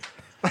prize.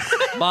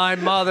 My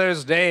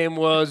mother's name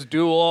was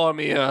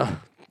Duormia.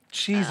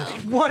 Jesus.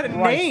 What a Christ,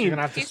 you're name.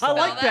 gonna have to You I stop.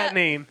 like Spell that that.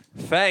 name.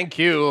 Thank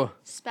you.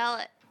 Spell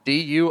it.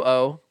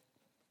 Duormia.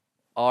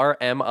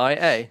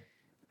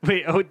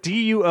 Wait,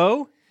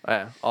 Duo?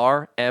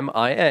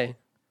 Rmia.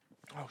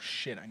 Oh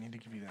shit! I need to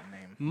give you that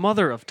name.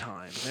 Mother of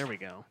Time. There we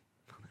go.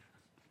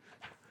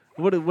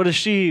 What does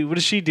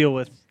she deal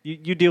with?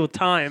 You deal with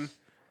time.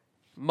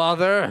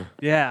 Mother.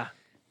 Yeah.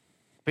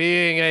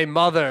 Being a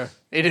mother,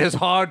 it is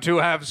hard to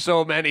have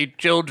so many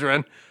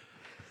children.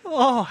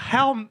 Oh,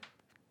 how?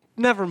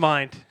 Never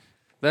mind.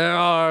 There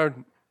are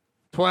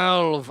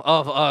 12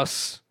 of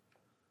us.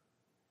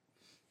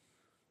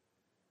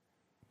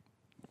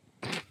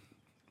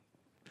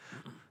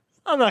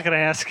 I'm not gonna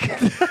ask.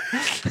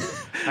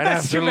 I'd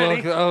have too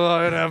many.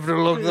 I'd have to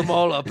look them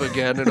all up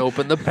again and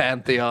open the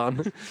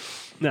Pantheon.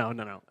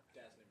 No.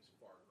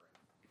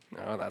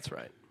 Oh, that's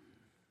right.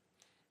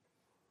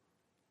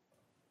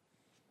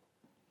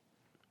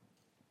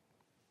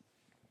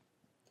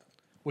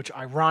 Which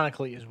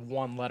ironically is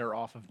one letter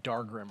off of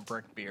Dargrim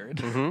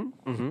Brickbeard.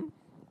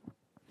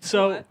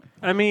 So,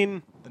 I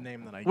mean, The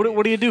name that I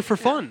what do you do for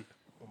fun?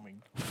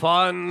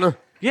 Fun.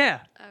 Yeah.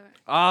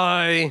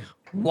 I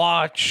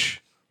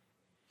watch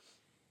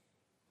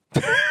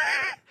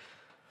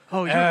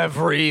Oh,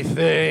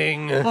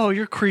 everything.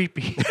 you're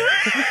creepy.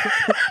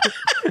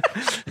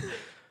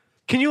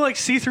 Can you like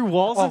see through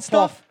walls Oh, and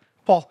stuff?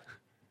 Paul.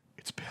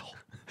 It's Bill.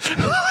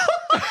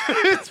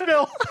 It's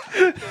Bill.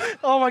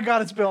 Oh my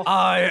God, it's Bill.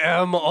 I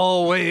am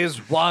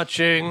always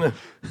watching.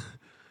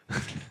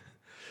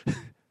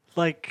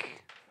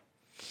 Like,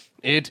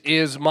 It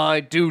is my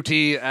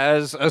duty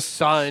as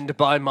assigned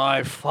by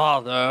my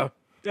father.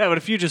 yeah, but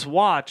if you just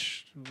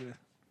watch,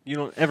 you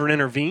don't ever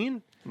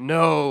intervene.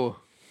 No.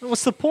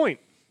 What's the point?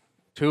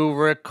 To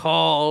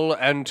recall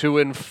and to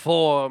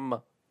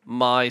inform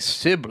my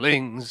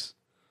siblings.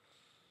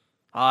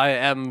 I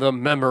am the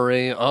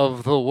memory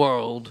of the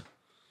world.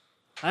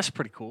 That's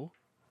pretty cool.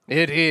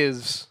 It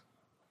is.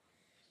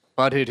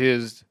 But it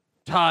is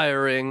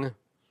tiring.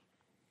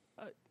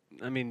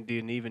 I mean, do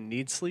you even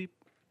need sleep?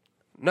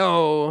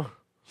 No,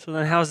 So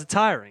then, how's it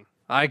tiring?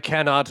 I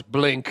cannot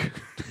blink.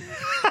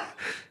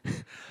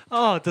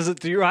 Oh,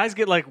 do your eyes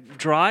get like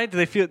dry? Do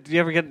you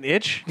ever get an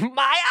itch?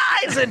 My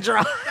eyes are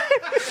dry.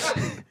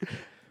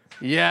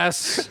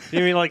 Yes, Do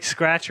you mean like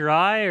scratch your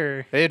eye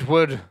or it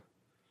would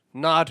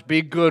not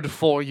be good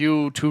for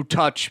you to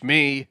touch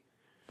me.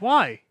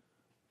 why?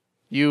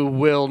 You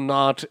will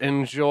not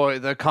enjoy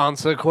the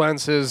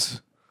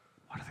consequences.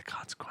 What are the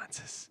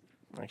consequences?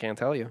 I can't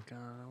tell you.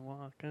 Gonna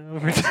walk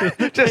over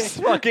to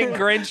Just fucking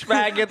Grinch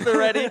bag at the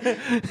ready.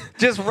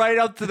 Just right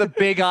up to the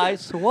big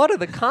eyes. So what are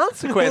the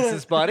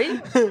consequences, buddy?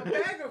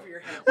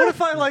 What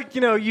if I like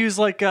use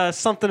like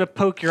something to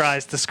poke your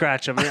eyes to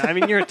scratch them? I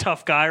mean, you're a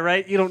tough guy,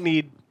 right? You don't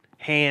need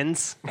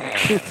hands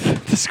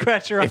to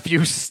scratch her up. If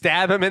you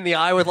stab him in the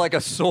eye with like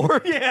a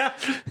sword, Yeah.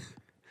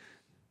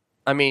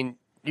 I mean,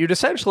 you'd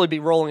essentially be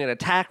rolling an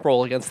attack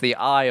roll against the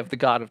eye of the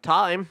god of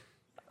time.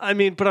 I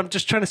mean, but I'm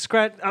just trying to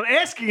scratch. I'm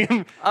asking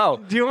him. Oh,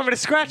 Do you want me to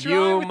scratch your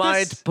eye you with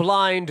might this?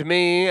 blind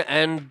me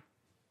and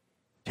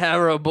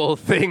terrible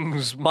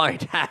things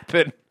might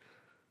happen.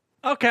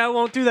 Okay, I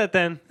won't do that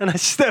then. And I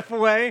step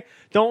away.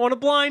 Don't want to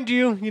blind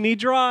you. You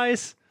need your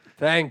eyes.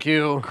 Thank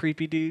you.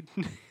 Creepy dude.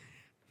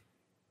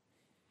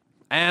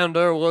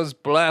 Ander was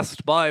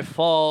blessed by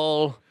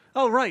fall.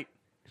 Oh, right.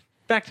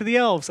 Back to the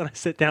elves. And I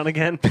sit down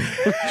again.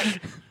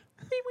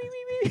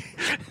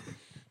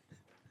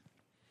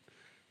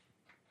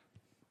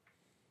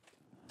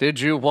 Did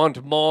you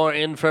want more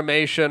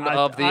information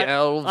of the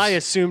elves? I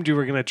assumed you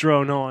were going to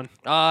drone on.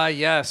 Ah,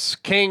 yes.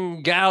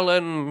 King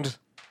Galland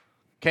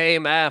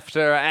came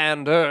after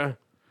Ander.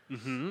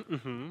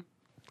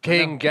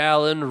 King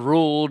Galland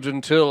ruled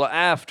until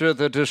after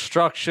the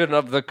destruction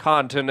of the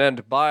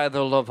continent by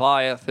the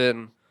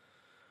Leviathan,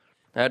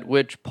 at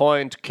which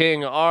point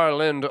King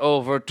Arland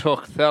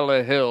overtook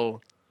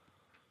Thelahill.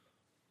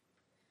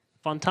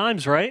 Fun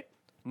times, right?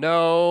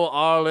 No,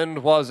 Arland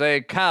was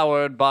a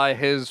coward by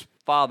his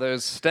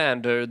father's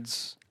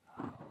standards.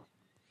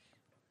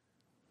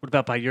 What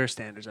about by your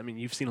standards? I mean,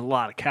 you've seen a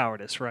lot of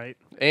cowardice, right?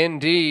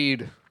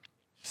 Indeed.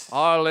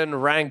 Arlen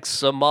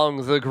ranks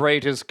among the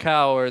greatest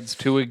cowards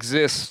to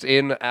exist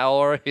in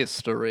our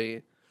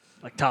history.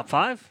 Like top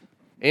 5?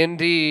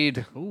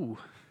 Indeed. Ooh,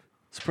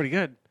 it's pretty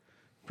good.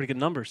 Pretty good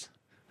numbers.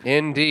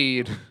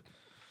 Indeed.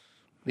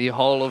 The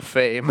Hall of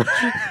Fame.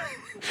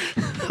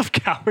 Of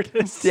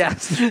cowardice.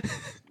 Yes.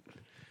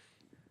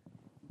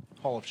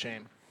 Hall of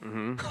Shame.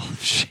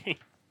 Shame.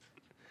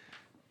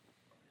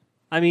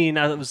 I mean,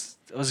 I was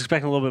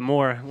expecting a little bit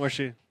more. Weren't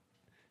you?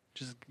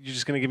 You're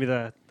just gonna give me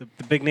the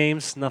big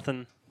names,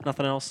 nothing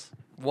else.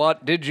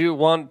 What did you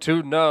want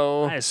to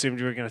know? I assumed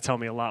you were gonna tell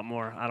me a lot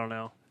more. I don't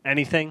know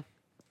anything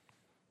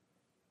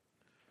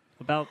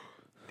about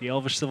the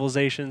Elvish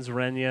civilizations,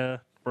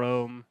 Renya,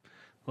 Rome,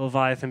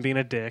 Leviathan being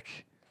a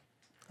dick.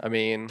 I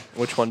mean,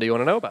 which one do you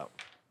want to know about?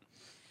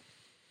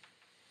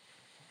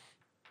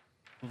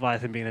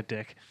 Leviathan being a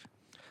dick.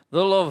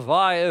 The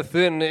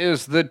Leviathan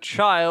is the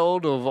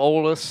child of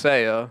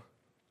Olisea.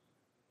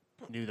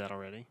 Knew that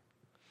already.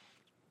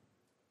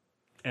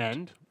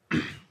 And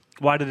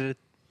why did it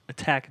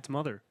attack its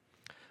mother?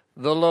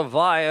 The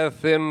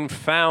Leviathan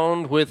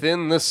found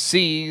within the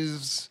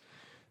seas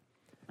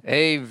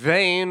a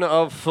vein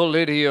of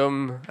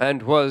Philidium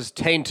and was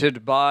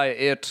tainted by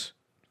it.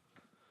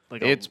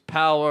 Like Its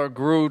power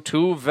grew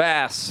too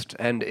vast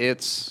and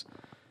its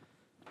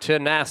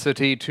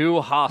tenacity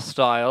too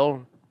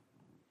hostile.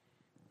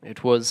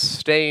 It was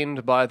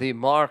stained by the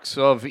marks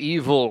of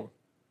evil.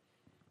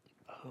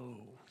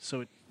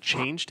 so it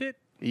changed it?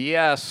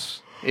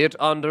 Yes, it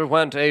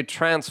underwent a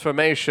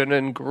transformation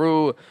and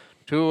grew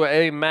to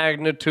a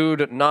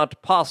magnitude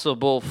not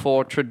possible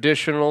for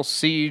traditional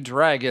sea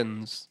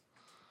dragons.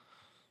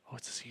 Oh,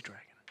 it's a sea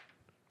dragon.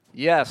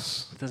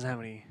 Yes, It doesn't have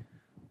any.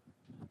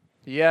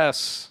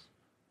 yes.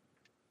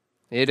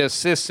 It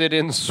assisted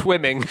in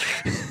swimming.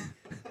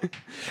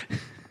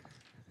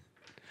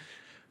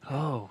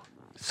 Oh,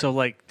 so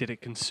like, did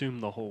it consume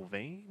the whole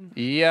vein?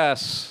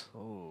 Yes,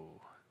 Oh,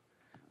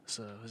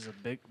 so this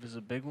is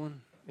a big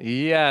one.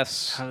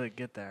 yes. How did it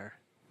get there?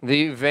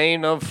 The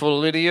vein of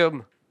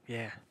Philidium.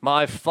 Yeah.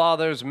 My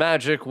father's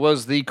magic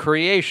was the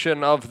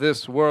creation of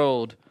this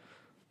world.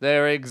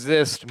 There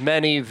exist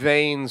many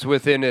veins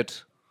within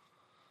it.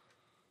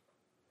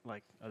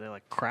 Like, are they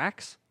like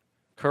cracks?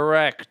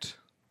 Correct.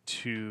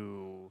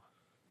 To.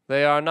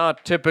 They are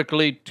not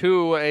typically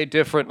to a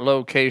different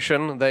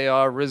location. They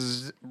are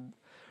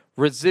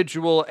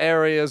residual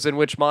areas in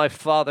which my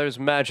father's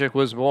magic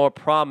was more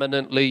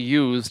prominently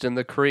used in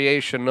the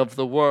creation of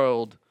the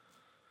world.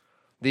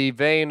 The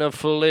vein of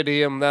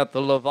Philidium that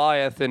the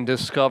Leviathan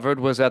discovered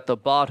was at the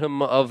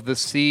bottom of the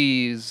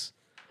seas.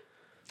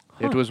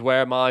 It was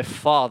where my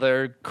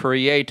father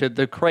created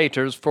the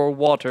craters for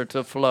water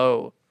to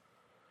flow.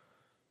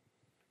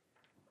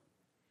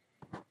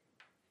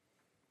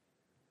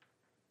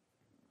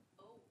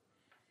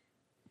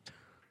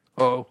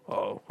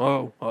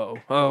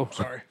 Oh.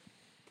 Sorry.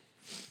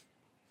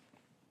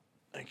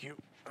 Thank you.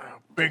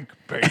 Bink,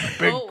 bink,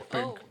 bink, Oh,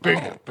 bink, oh,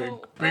 bink, oh, bink,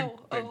 oh, bink, oh,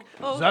 bink.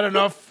 oh, Is that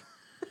enough?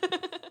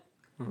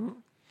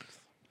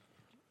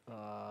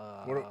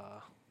 Uh,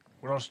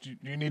 What else? Do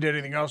you need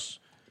anything else?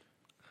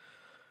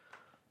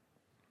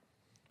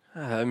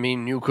 I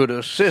mean, you could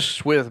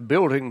assist with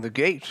building the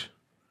gate.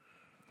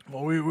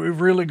 Well, we've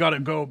really got to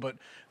go, but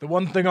the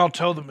one thing I'll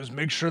tell them is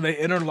make sure they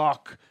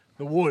interlock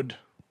the wood.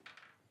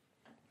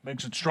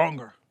 Makes it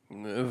stronger.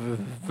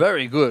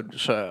 Very good,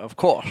 sir, of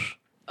course.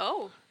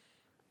 Oh,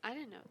 I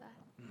didn't know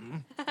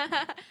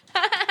that.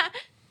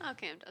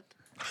 Okay, I'm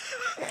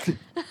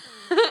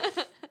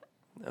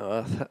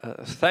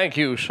done. Thank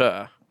you,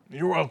 sir.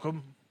 You're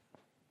welcome.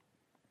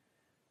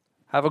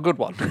 Have a good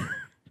one.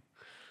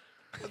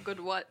 A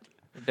good what?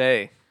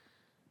 Day.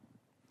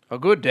 A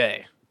good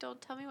day. Don't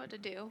tell me what to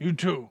do. You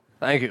too.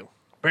 Thank you.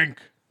 Bink.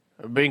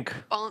 Bink.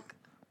 Bonk.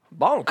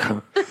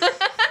 Bonk.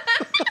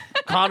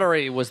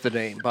 Connery was the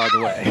name, by the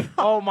way.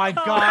 Oh my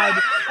God.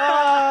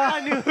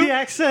 I knew the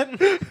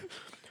accent.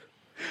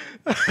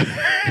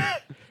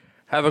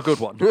 Have a good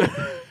one.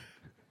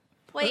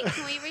 Wait,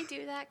 can we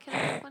redo that? Can I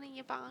have one of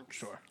your bonks?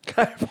 Sure.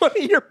 What are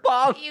your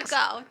bonks? You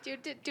go.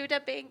 Do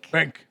the bink.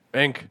 Bink.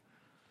 Bink.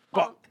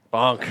 Bonk.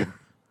 Bonk.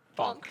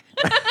 Bonk.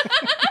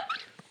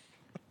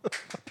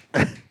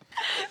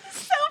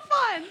 So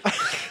fun.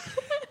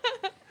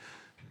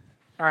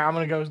 All right, I'm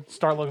gonna go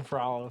start looking for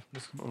Olive.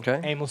 Just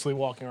Okay. aimlessly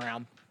walking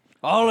around.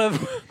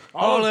 Olive.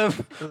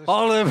 Olive.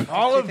 Olive.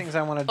 Two things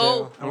I want to do.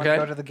 Oh. I want Okay.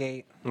 to go to the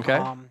gate. Okay.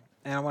 And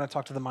I want to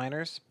talk to the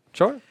miners.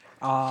 Sure.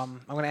 I'm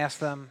going to ask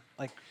them,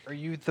 like, are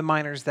you the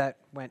miners that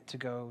went to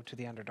go to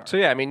the Underdark? So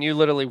yeah, I mean, you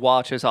literally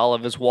watch as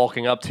Olive is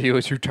walking up to you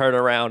as you turn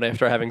around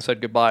after having said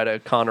goodbye to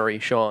Connery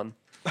Sean.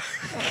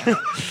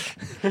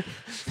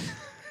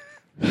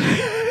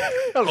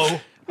 Hello.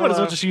 Might as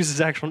well just use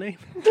his actual name.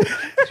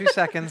 2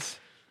 seconds.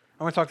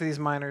 I want to talk to these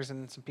miners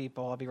and some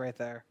people. I'll be right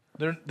there.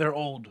 They're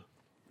old.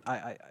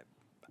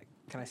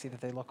 Can I see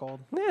that they look old?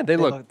 Yeah, they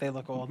look They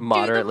look old.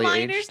 moderately do the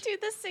miners aged. do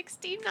the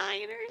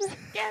 69ers?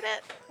 Get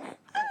it?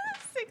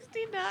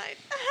 69.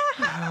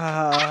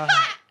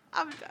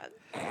 I'm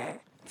done.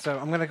 So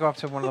I'm gonna go up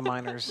to one of the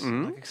miners.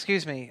 Mm-hmm. Like,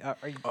 excuse me,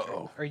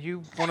 are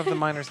you one of the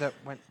miners that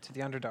went to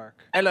the Underdark?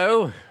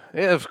 Hello.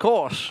 Yeah, of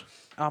course.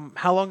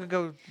 How long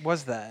ago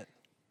was that?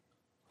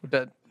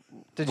 That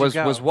Did Was-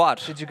 you go? was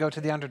what? Did you go to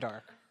the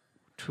Underdark?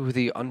 to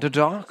the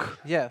Underdark.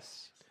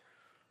 Yes.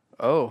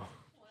 Oh.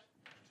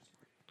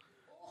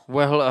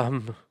 Well,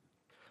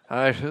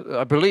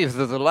 I believe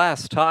that the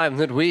last time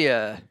that we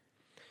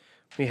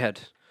had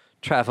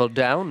traveled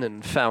down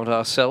and found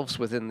ourselves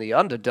within the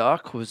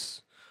Underdark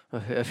was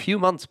a few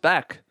months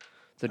back.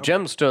 The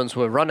gemstones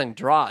were running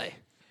dry,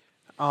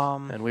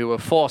 and we were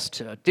forced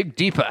to dig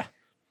deeper.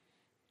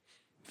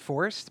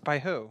 Forced by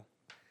who?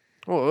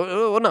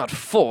 Well, not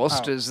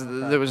forced, Oh, as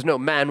okay. there was no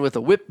man with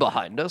a whip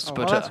behind us, Oh,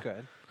 but well, that's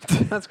good.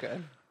 That's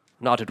good.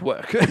 not at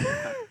work.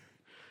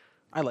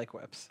 I like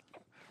whips.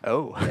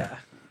 Oh. Yeah.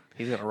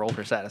 He's going to roll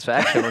for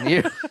satisfaction on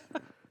you.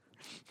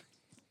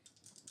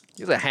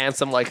 He's a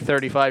handsome, like,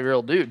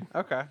 35-year-old dude.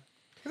 Okay.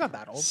 He's not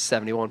that old.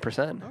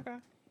 71%. Okay.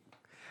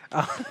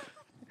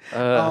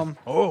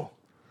 Oh.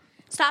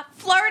 Stop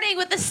flirting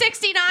with the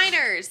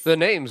 69ers. The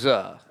name's,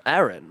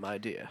 Aaron, my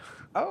dear.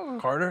 Oh,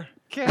 Carter.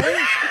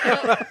 okay.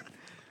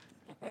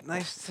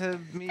 Nice to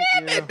meet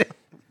you.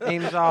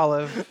 Name's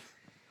Olive.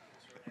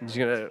 He's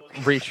going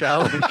to reach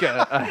out like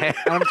a hand.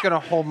 And I'm just gonna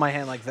hold my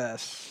hand like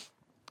this.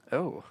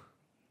 Oh.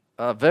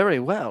 Very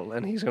well.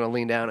 And he's going to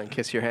lean down and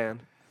kiss your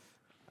hand.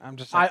 I'm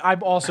just. Like,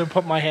 I've also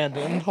put my hand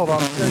in. Hold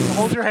on.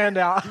 Hold your hand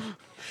out.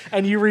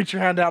 And you reach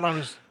your hand out, and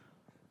I'm just.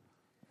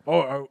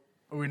 Oh, are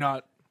we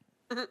not?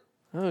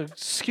 Oh,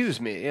 excuse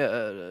me,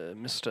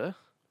 mister.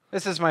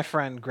 this is my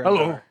friend Grimdar.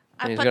 Hello.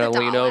 I And he's put going the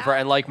to lean doll over out.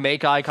 and, like,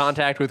 make eye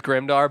contact with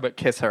Grimdar, but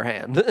kiss her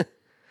hand. And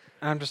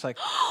I'm just like,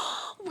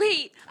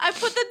 Wait, I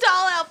put the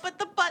doll out, but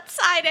the butt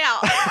side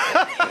out.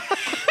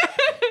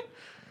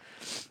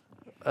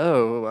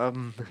 Oh,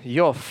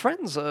 your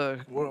friends are...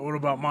 What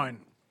about mine?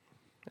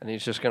 And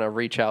he's just going to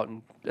reach out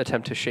and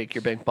attempt to shake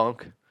your big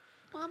bunk.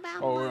 What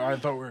about Oh, mine? I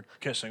thought we were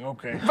kissing.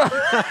 Okay.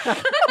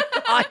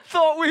 I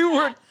thought we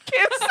were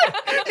kissing.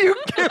 You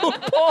killed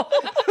Paul.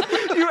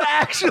 You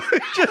actually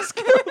just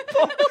killed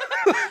Paul.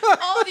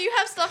 Oh, do you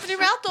have stuff in your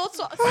mouth? Don't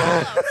swallow.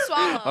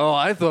 Swallow. Oh,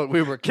 I thought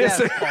we were yes,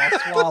 kissing. Paul,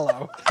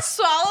 swallow.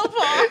 Swallow,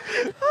 Paul.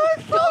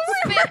 Don't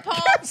spit,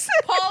 Paul.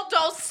 Paul,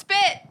 don't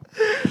spit.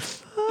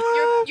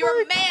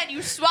 You're a man.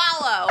 You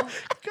swallow.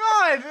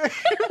 God, you're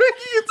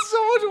making it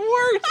so much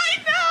worse. I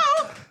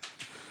know.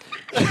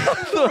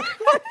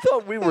 I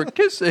thought we were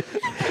kissing.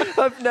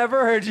 I've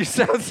never heard you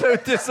sound so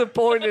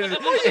disappointed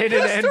in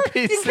an You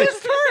NPC.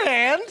 kissed her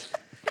hand.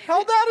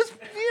 Held out his,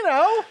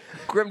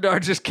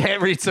 Grimdar just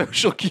can't read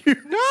social cues.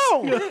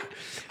 No.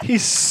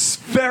 He's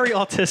very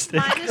autistic.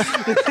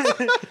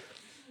 Mine is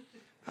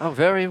Oh,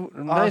 very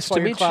nice to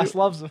your meet class you.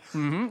 loves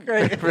him.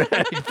 Great.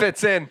 He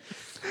fits in.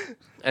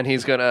 And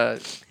he's gonna.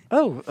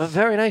 Oh,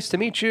 very nice to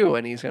meet you.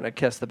 And he's gonna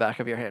kiss the back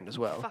of your hand as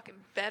well. fucking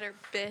better,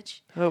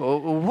 bitch. Oh,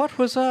 what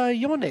was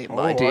your name,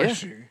 my Oh, dear?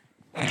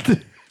 I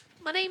see.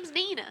 My name's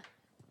Nina.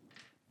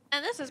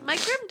 And this is my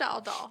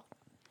Grimdall doll.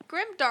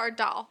 Grimdar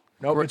doll.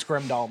 Nope, it's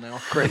Grimdall now.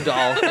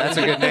 Grimdall. That's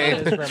a good name.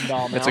 It is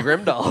Grimdall now. It's a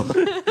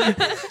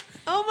Grimdall.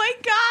 Oh my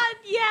god,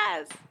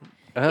 yes.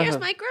 Here's Uh,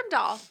 my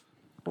Grimdall.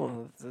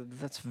 well,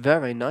 that's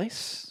very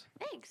nice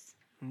Thanks.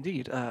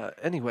 indeed.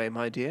 Anyway,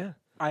 my dear.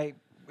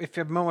 If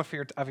you have a moment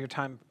of your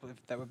time,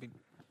 if that would be.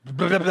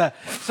 Blah, blah, blah.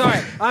 Sorry,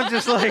 I'm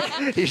just like.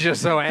 He's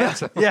just so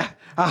handsome. Yeah.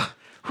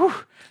 Whew.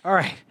 All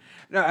right.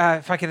 No,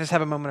 if I could just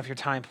have a moment of your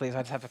time, please. I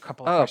just have a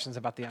couple of Oh, questions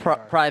about the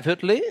Underdark.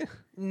 Privately?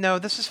 No,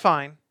 this is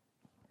fine.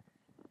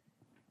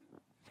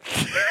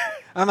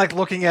 I'm like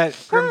looking at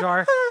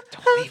Grimdar.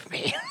 Don't leave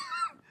me.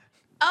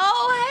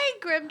 Oh, hey,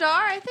 Grimdar.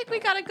 I think we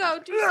gotta go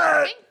do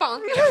some ping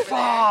bonking over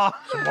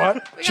there.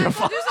 What? We gotta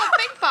go do some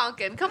ping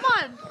bonking. Come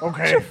on.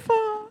 Okay.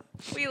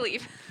 We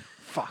leave.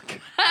 Fuck.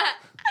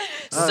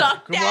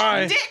 Suck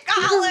goodbye. that dick,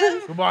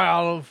 Olive. Goodbye,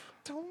 Olive.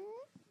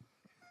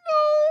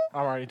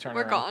 I'm already turning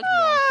We're around.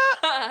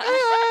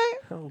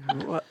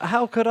 gone.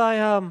 How could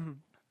I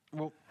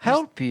Well,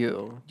 help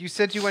you? you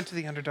said you went to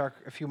the Underdark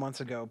a few months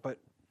ago, but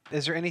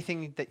is there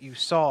anything that you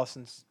saw,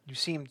 since you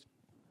seemed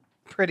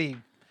pretty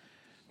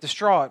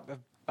distraught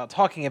about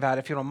talking about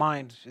it, if you don't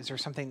mind? Is there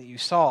something that you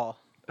saw?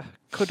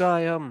 Could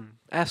I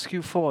ask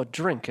you for a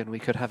drink and we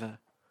could have a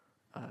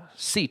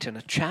seat and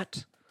a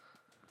chat?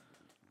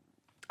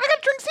 I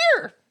got drinks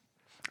here.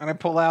 And I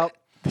pull out.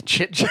 The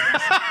chit chat.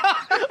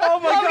 Oh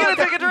my I'm gonna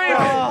take a drink.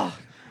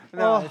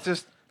 No, it's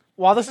just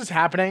While this is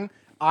happening,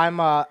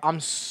 I'm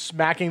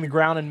smacking the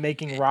ground and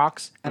making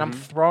rocks, and I'm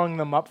throwing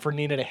them up for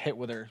Nina to hit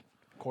with her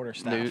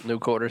quarterstaff. New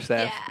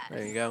quarterstaff. Yes.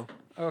 There you go.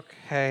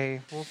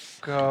 okay. We'll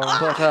go.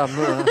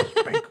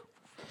 But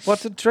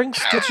what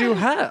drinks did you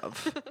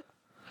have?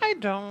 I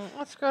don't.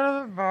 Let's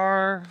go to the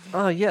bar.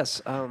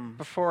 Yes.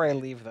 Before I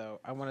leave,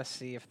 though, I want to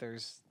see if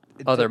there's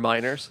Other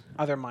miners.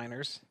 other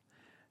miners,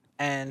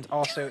 and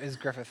also is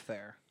Griffith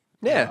there?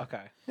 Yeah.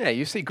 Okay. Yeah,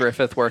 you see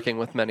Griffith working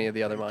with many of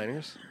the other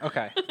miners.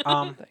 Okay.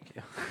 Thank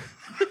you.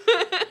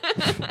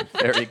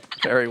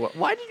 Very well.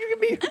 Why did you give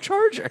me your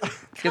charger?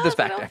 Get this I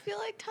back don't there. feel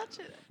like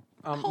touching it.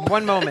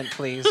 One moment,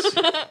 please.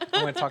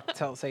 I want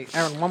to say,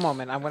 Aaron, one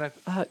moment. I want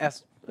to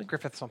ask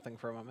Griffith something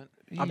for a moment.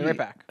 I'll be right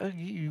back.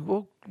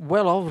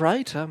 Well, all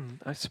right.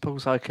 I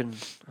suppose I can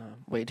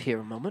wait here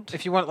a moment.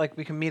 If you want, like,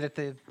 we can meet at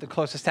the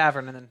closest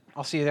tavern, and then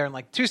I'll see you there in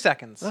like 2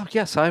 seconds. Oh,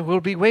 yes, I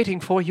will be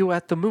waiting for you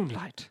at the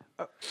Moonlight.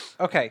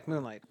 Okay,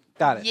 Moonlight.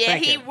 Got it. Yeah,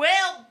 Thank he you.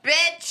 will,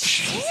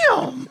 bitch.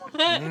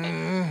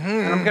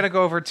 And I'm gonna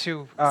go over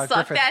to Suck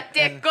Griffith. that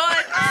dick and- good.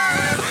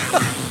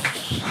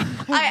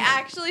 I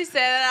actually say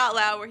that out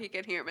loud where he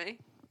can hear me.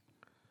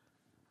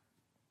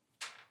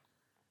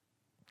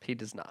 He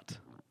does not.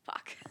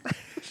 Fuck.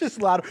 It's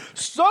just loud.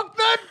 Suck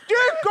that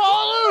dick,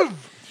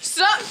 Olive!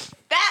 Suck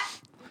that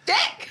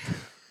dick.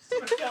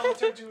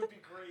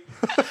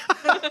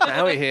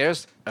 Now he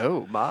hears,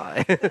 oh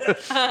my.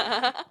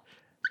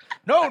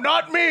 No,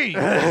 not me!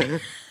 You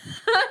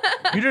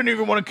didn't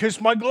even want to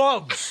kiss my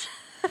gloves.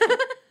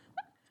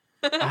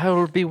 I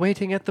will be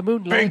waiting at the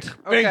Moonlight.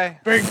 Bink, Okay.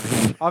 bink,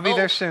 bink. I'll be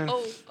there soon.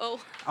 Oh.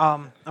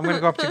 I'm gonna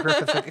go up to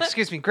Griffith. Like,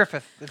 excuse me,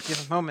 Griffith. If you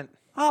have a moment,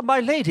 Ah, my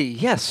lady,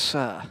 yes.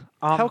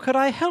 How could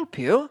I help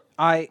you?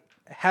 I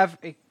have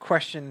a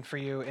question for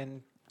you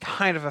and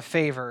kind of a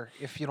favor,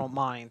 if you don't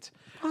mind.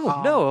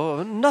 Oh,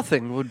 no,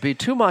 nothing would be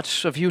too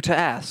much of you to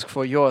ask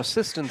for your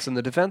assistance in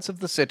the defense of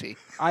the city.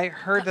 I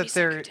heard me that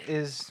suck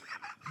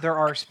there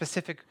are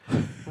specific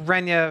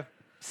Renya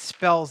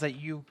spells that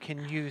you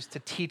can use to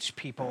teach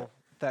people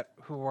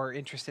who are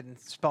interested in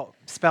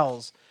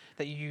spells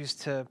that you use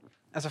to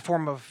as a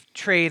form of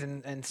trade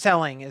and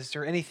selling. Is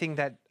there anything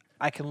that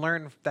I can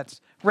learn that's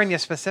Renya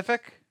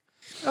specific?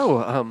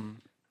 Oh,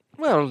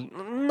 well,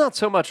 not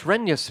so much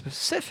Renya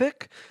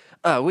specific.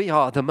 We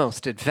are the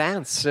most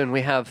advanced and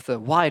we have the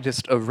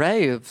widest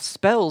array of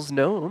spells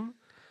known.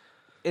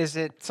 Is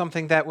it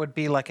something that would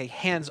be like a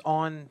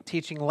hands-on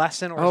teaching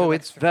lesson? Or is it Oh, like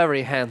it's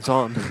very hands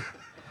on. Hands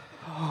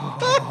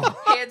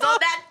on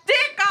that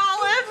dick,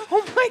 Olive.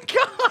 Oh my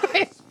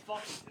god!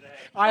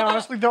 I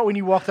honestly thought when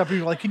you walked up, you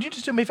were like, could you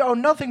just do me? Oh,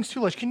 nothing's too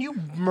much. Can you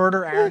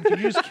murder Aaron? Can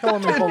you just kill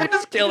him?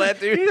 Kill that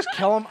Can you just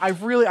kill him? I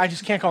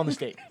just can't go on the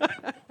stage.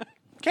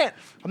 Can't.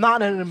 I'm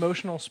not in an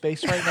emotional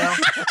space right now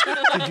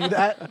to do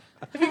that.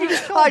 If you could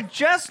just kill him. I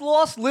just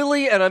lost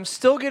Lily and I'm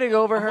still getting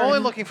over her. I'm only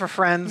looking for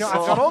friends. You know,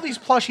 I've got all these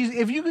plushies.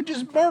 If you could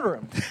just murder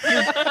him,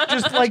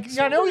 just like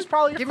I know he's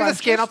probably your Give me friend. the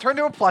skin. I'll turn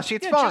into a plushie.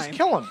 It's Yeah, fine. just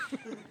kill him.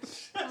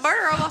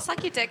 Murder him. I'll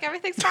suck your dick.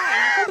 Everything's fine.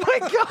 Oh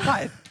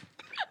my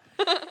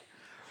god!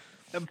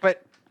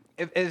 But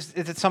is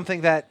it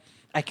something that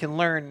I can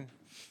learn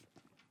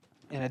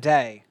in a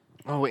day?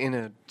 Oh, in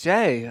a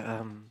day.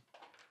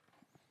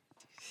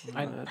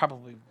 I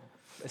probably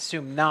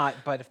assume not,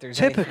 but if there's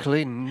anything-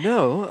 Typically,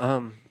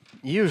 no.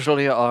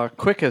 Usually, our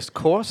quickest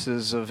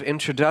courses of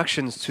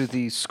introductions to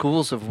the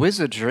schools of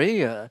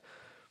wizardry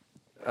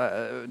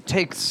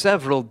take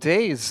several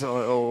days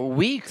or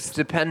weeks,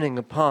 depending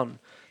upon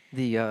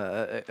the,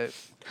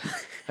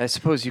 I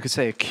suppose you could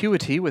say,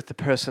 acuity with the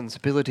person's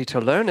ability to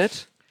learn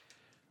it.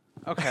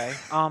 Okay.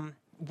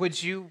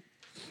 Would you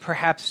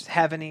perhaps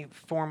have any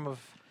form of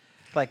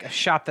like a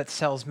shop that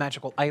sells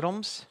magical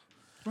items?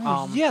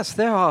 Yes,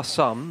 there are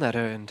some that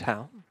are in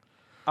town.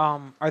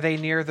 Are they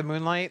near the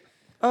Moonlight?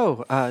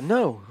 Oh,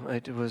 no.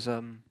 It was,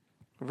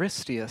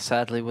 Ristia,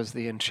 sadly, was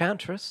the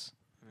enchantress.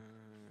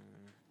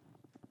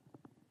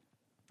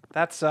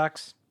 That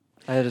sucks.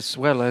 As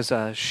well as,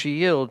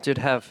 Shield did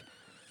have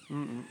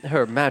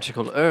her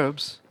magical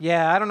herbs.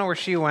 Yeah, I don't know where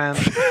she went.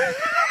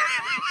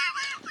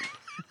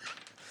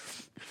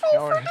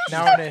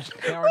 Now it is.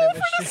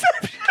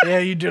 Yeah,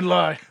 you did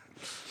lie.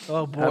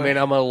 Oh boy. I mean,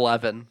 I'm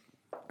 11.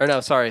 Or no,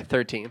 sorry,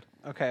 13.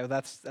 Okay, well,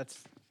 that's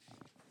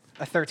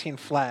a 13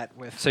 flat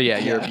with. So yeah,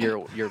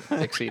 you're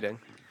exceeding.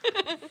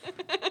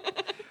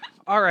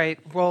 All right.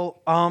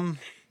 Well,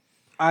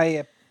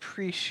 I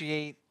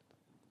appreciate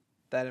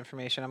that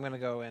information. I'm gonna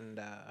go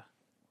now.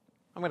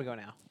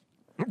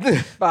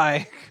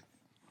 Bye.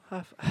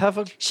 Have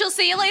a She'll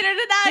see you later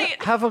tonight.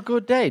 have a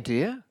good day,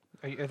 dear.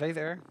 Are they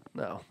there?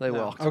 No, they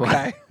walked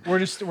away.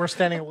 Okay. We're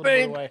standing a little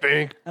bit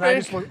away. And I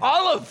just look,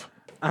 Olive!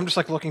 I'm just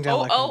like looking down,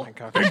 Oh, like, oh. oh my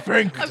god.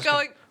 I'm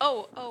going,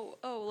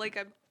 like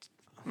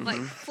I'm like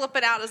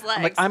flipping out his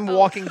legs. Like I'm Oh.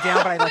 walking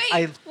down, but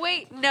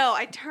Wait, no.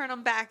 I turn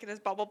him back and his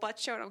bubble butt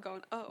show, and I'm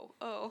going,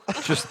 oh.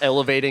 Just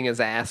elevating his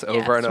ass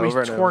over and So he's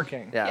over and over.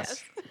 twerking.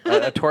 Yes.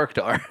 A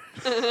twerkdar.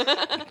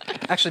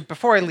 actually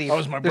before I leave, That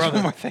was my there's brother.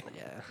 one more thing.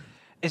 Yeah.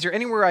 Is there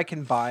anywhere I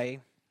can buy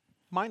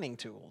mining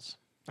tools?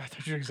 I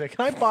thought you were going to say,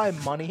 can I buy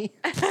money?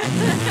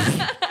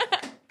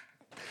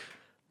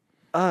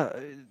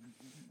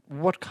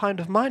 What kind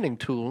of mining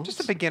tools? Just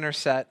a beginner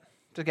set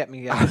to get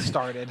me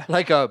started.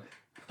 like a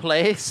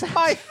place.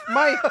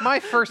 my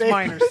first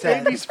miner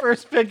set. Baby's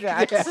first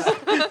pickaxe.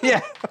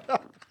 Yeah.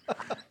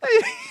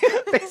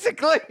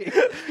 Basically,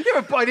 you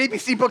have an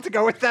ABC book to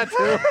go with that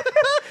too.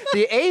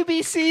 The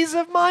ABCs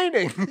of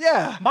mining.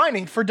 Yeah.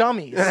 Mining for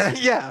dummies.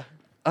 Yeah.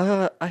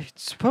 I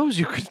suppose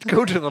you could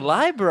go to the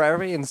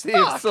library and see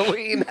if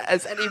Celine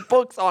has any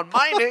books on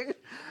mining.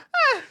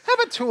 How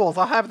about tools?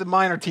 I'll have the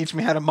miner teach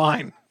me how to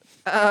mine.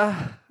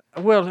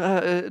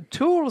 Well,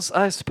 tools,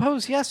 I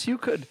suppose, yes, you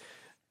could.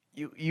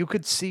 You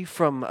could see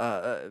from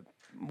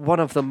one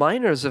of the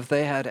miners if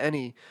they had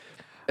any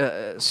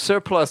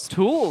surplus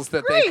tools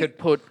that they could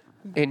put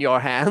in your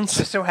hands.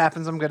 Just so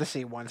happens I'm going to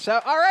see one. So,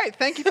 all right,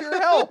 thank you for your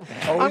help.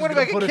 I'm going to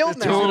go get killed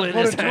now. tool in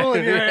his Put a tool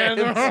in your hand.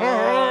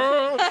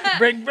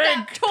 Big.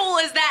 That tool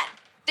is that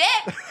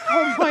dick.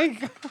 Oh my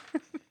god.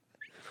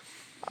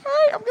 All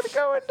right, I'm going to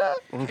go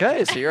and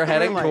Okay, so you're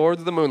heading Moonlight.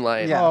 towards the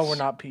moonlight. Yeah. Oh, we're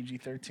not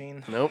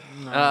PG-13.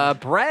 Nope.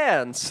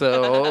 Bran,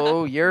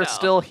 so you're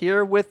still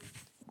here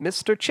with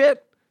Mr.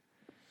 Chit.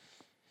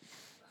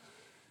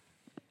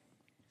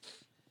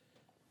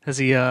 Has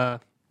he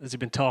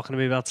been talking to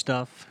me about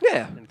stuff?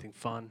 Yeah. Anything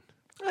fun?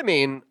 I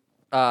mean,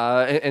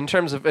 in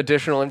terms of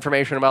additional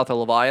information about the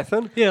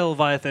Leviathan, Yeah,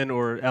 Leviathan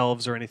or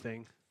elves or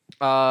anything.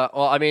 well,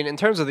 I mean, in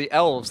terms of the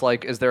elves,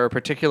 like, is there a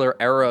particular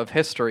era of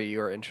history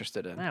you're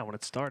interested in? Yeah, when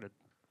it started.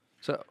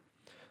 So,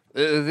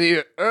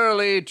 the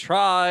early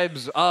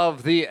tribes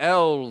of the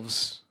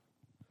elves,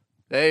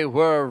 they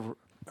were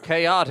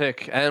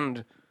chaotic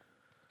and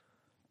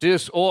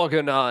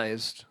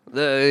disorganized.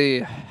 They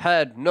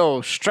had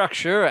no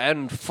structure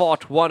and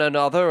fought one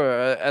another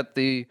at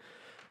the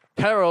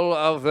peril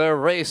of their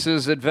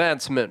race's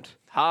advancement,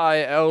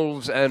 high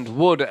elves and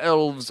wood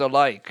elves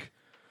alike.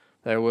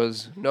 There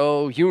was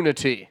no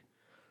unity.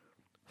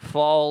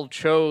 Fall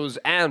chose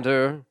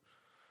Ander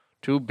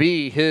to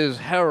be his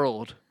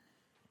herald.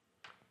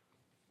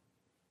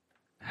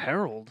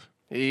 Herald?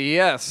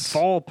 Yes,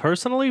 Fall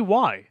personally?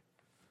 Why?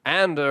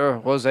 Ander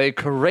was a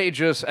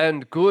courageous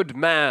and good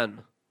man.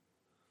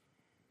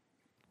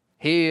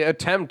 He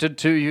attempted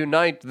to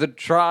unite the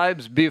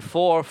tribes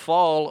before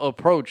Fall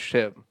approached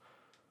him.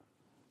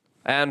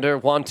 Ander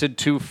wanted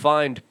to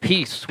find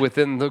peace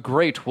within the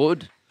Great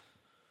Wood,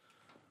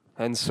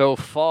 and so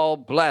Fall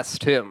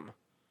blessed him.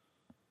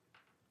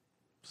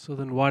 So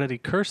then why did he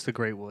curse the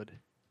Great Wood?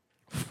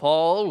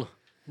 Fall,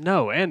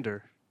 No,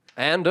 Ander.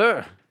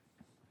 Ander,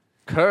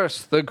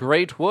 curse the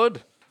Great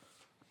Wood?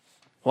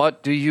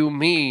 What do you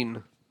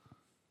mean?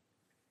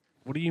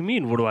 What do you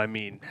mean? What do I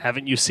mean?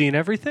 Haven't you seen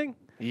everything?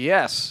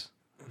 Yes.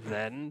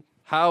 Then.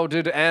 How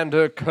did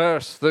Ander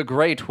curse the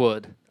Great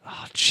Wood?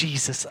 Oh,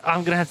 Jesus. I'm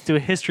going to have to do a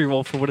history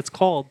roll for what it's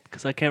called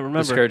because I can't The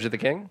remember. Scourge of the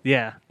King?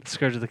 Yeah, the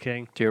Scourge of the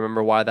King. Do you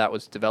remember why that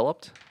was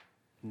developed?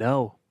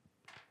 No.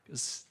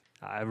 'Cause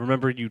I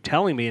remember you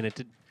telling me and it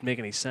didn't make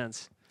any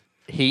sense.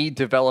 He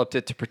developed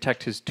it to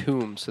protect his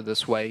tomb, so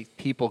this way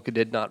people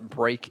did not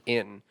break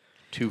in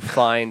to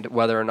find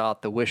whether or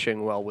not the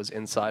wishing well was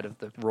inside of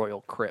the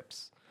royal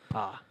crypts.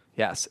 Ah.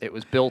 Yes, it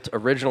was built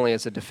originally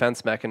as a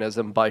defense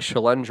mechanism by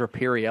Shalendra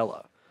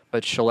Piriella,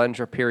 but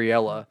Shalendra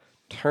Piriella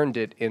turned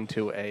it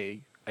into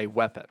a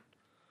weapon.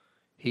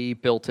 He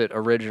built it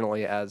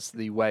originally as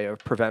the way of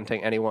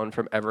preventing anyone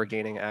from ever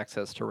gaining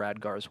access to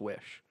Radgar's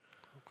wish.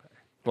 Okay.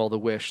 Well, the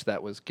wish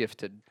that was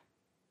gifted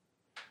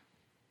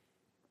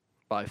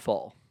by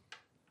Fall.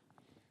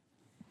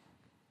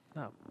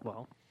 Oh,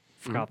 well,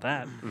 forgot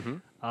that. Mm-hmm.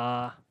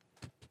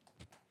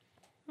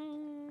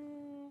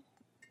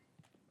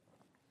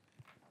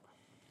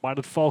 Why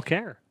did Fall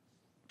care?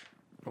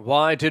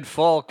 Why did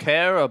Fall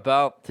care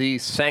about the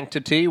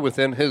sanctity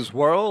within his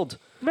world?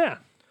 Yeah.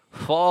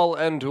 Fall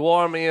and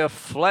Dwarmia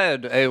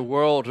fled a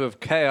world of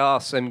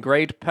chaos and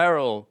great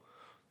peril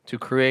to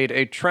create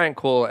a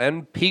tranquil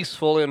and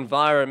peaceful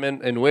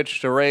environment in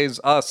which to raise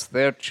us,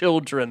 their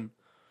children.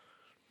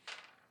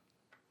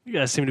 You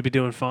guys seem to be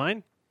doing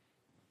fine.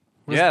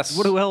 Yes.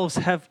 What do elves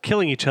have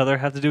killing each other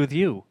have to do with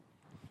you?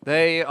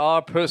 They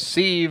are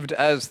perceived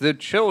as the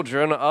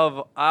children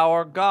of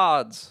our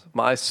gods,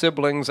 my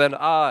siblings and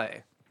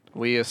I.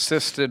 We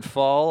assisted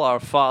Fall, our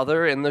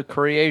father, in the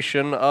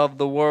creation of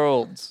the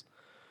worlds.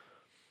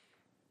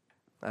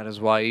 That is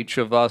why each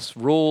of us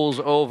rules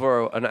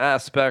over an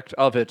aspect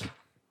of it.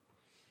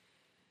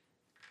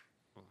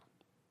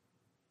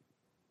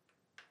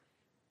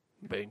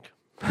 Bink.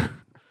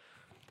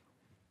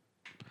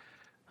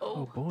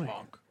 Oh boy.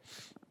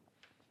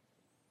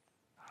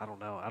 I don't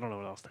know. I don't know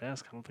what else to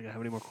ask. I don't think I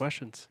have any more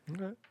questions.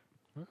 Okay.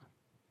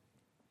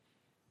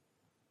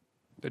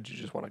 Did you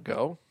just want to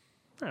go?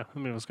 No, I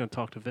mean, I was going to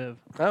talk to Viv.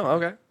 Oh,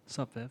 okay. What's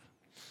up, Viv?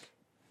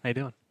 How you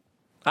doing?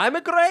 I'm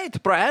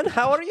great, Brad.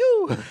 How are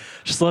you?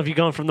 Just love you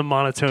going from the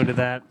monotone to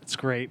that. It's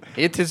great.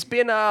 It has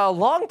been a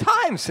long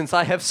time since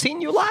I have seen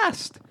you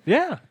last.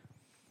 Yeah.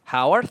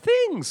 How are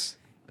things?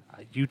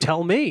 You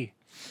tell me.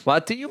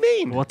 What do you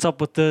mean? What's up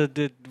with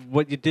the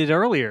what you did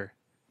earlier?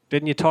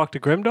 Didn't you talk to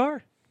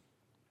Grimdar?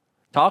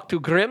 Talk to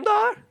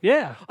Grimdar?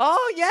 Yeah.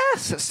 Oh,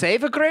 yes.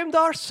 Save a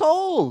Grimdar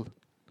soul.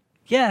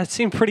 Yeah, it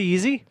seemed pretty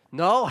easy.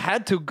 No,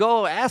 had to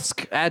go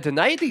ask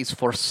Adonides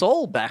for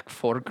soul back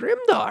for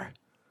Grimdar.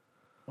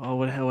 Oh,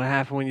 what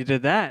happened when you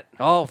did that?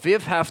 Oh,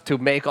 Viv have to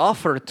make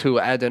offer to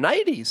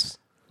Adonides.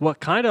 What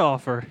kind of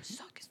offer?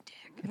 Suck his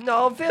dick.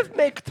 No, Viv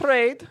make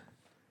trade.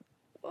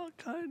 What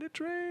kind of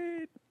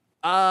trade?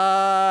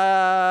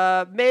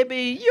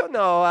 Maybe, Is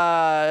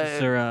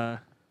there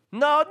a...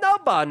 no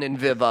bun in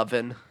Viv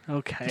oven.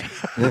 Okay.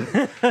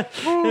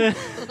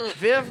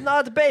 Viv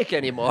not bake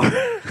anymore.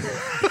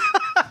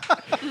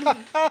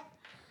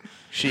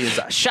 She is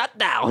shut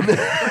down.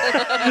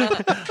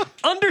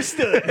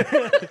 Understood.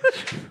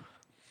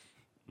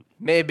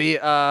 Maybe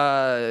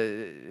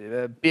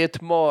a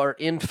bit more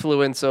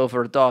influence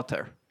over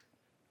daughter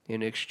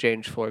in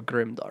exchange for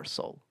Grimdar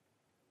soul.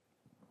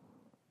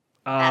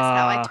 That's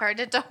how I turned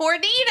into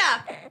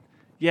Hornina.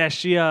 Yeah,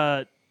 she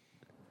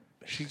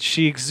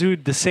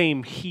exuded the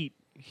same heat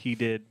he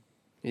did.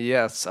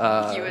 Yes. You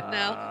would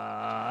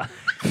know.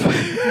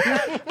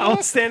 I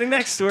was standing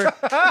next to her,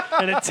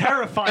 and it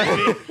terrified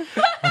me.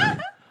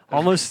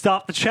 Almost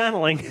stopped the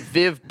channeling.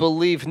 Viv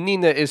believe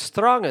Nina is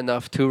strong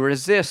enough to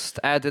resist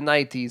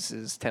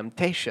Adonides'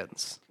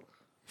 temptations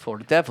for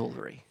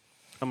devilry.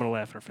 I'm gonna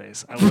laugh in her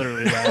face. I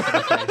literally laugh in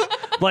her face.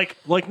 Like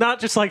not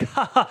just like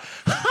ha ha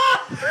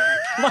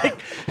ha. Like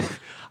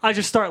I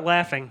just start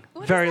laughing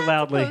What very is that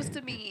loudly. supposed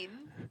to mean?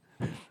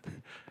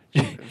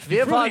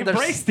 Viv, really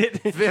embraced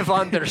it. Viv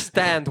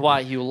understand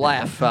why you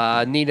laugh.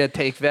 Nina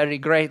take very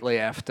greatly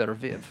after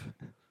Viv.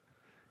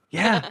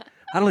 Yeah,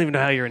 I don't even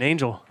know how you're an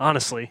angel,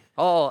 honestly.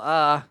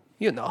 Oh,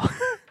 you know,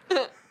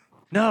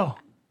 No.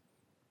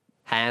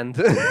 hand.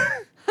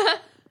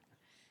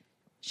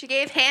 She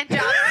gave hand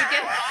jobs to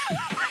get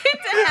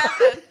into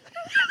heaven.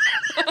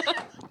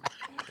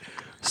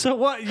 So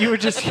what? You were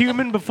just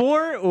human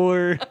before,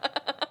 or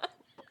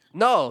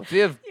No,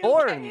 Viv Okay,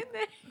 born in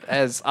there.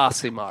 as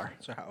Asimar.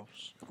 It's a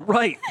house.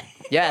 right?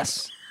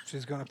 Yes.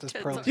 She's going up this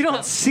Kids pearly are You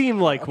don't seem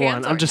like one.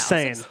 Hands I'm are just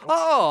saying. houses.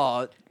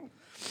 Oh,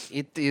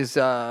 it is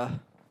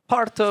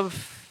part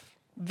of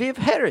Viv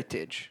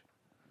heritage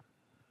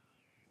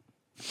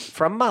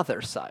from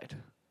mother's side.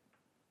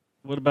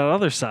 What about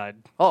other side?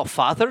 Oh,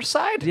 father's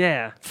side?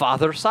 Yeah.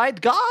 Father's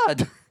side,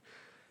 God.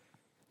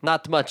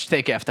 Not much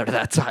take after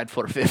that side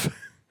for Viv.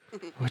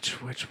 Which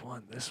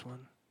one? This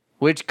one?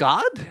 Which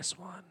God? This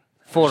one?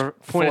 For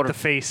Point at the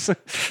face.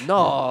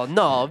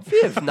 no,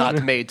 Viv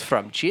not made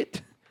from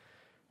shit.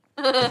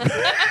 It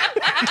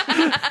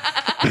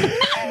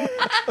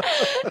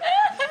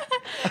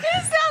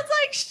sounds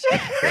like shit.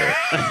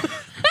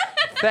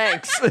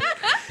 Thanks.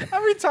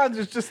 Every time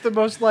there's just the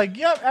most like,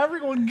 yep,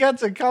 everyone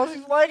gets it.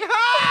 Kelsey's like,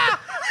 ha!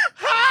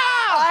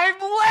 Ha! I'm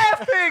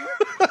laughing.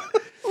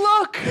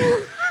 Look.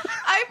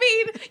 I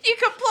mean, you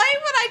complain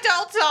when I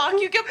don't talk.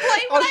 You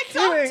complain when I'm I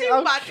talk kidding, too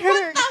I'm much.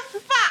 kidding. What the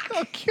fuck?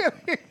 I'm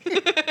kidding.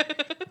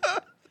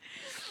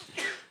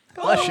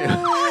 Bless you.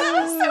 Oh, that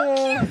was so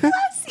cute.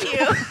 Bless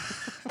you.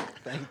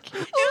 Thank you.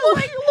 You're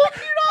like, look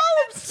at all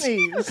of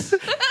Sneeze.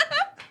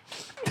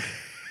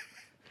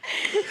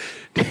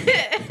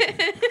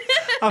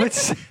 I would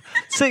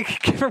say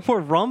give her more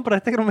rum, but I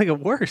think it'll make it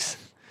worse.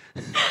 I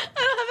don't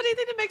have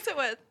anything to mix it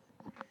with.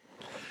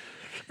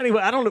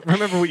 Anyway, I don't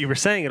remember what you were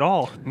saying at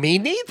all. Me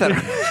neither.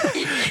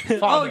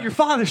 Oh, your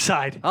father's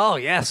side. Oh,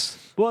 yes.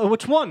 Well,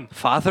 which one?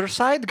 Father's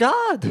side,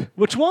 God.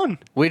 Which one?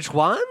 Which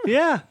one?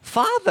 Yeah.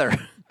 Father.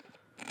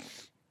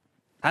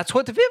 That's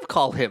what Viv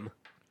call him.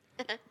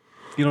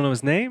 You don't know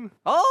his name?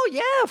 Oh,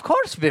 yeah, of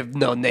course Viv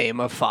no name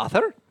of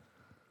father.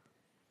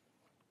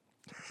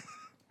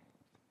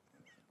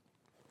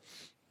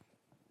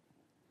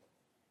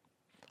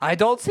 I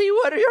don't see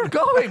where you're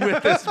going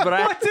with this,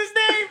 Brad. What's his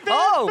name?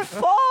 Oh,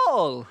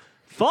 Fall.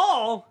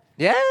 Fall.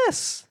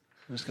 Yes.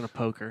 I'm just gonna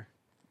poke her.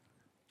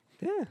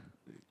 Yeah.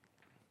 You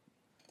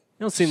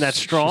don't seem that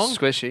strong. She's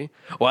squishy.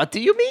 What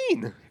do you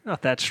mean?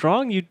 Not that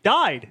strong. You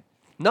died.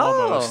 No.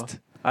 Almost.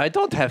 I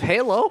don't have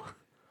Halo.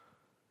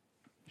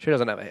 She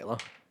doesn't have a Halo.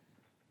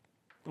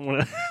 I'm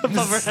gonna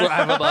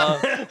Slap him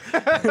up.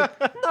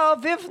 No,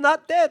 Viv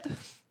not dead.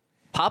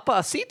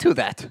 Papa, see to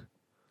that.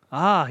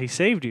 Ah, he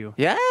saved you.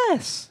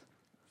 Yes.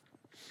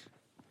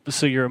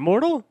 So you're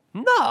immortal?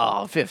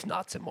 No, Viv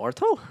not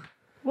immortal.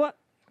 What?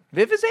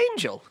 Viv is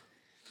angel.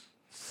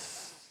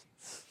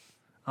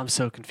 I'm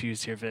so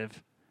confused here,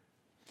 Viv.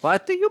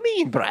 What do you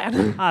mean, Brad?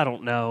 I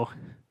don't know.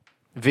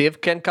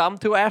 Viv can come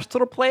to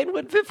astral plane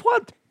when Viv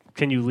want.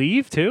 Can you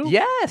leave too?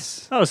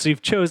 Yes. Oh, so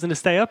you've chosen to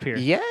stay up here.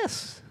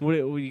 Yes. What,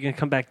 are you gonna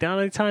come back down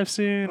anytime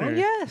soon? Oh, or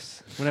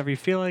yes. Whenever you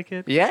feel like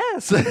it.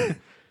 Yes.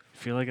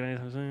 Feel like it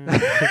anytime soon.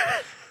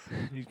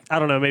 I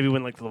don't know. Maybe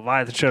when like the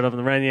Leviathan showed up in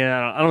the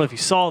Renya. I don't know if you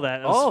saw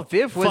that. It was Oh,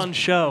 Viv was fun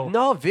show.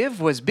 No, Viv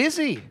was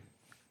busy.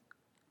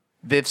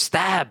 Viv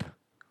stab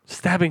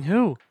Stabbing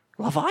who?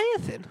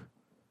 Leviathan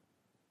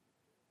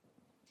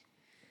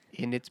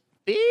in its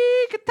big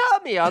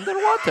tummy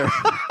underwater.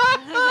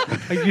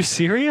 Are you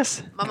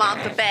serious? My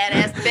mom's a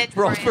badass bitch.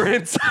 Roll Brand. for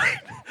insight.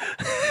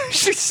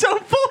 She's so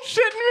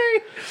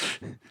bullshitting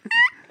me.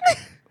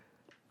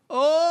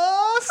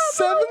 Oh,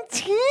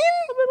 17?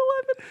 I'm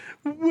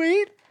at 11.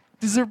 Wait,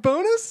 is there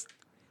bonus?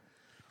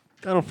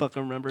 I don't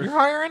fucking remember. You're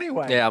higher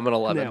anyway. Yeah, I'm an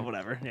 11. Yeah,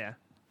 whatever. Yeah.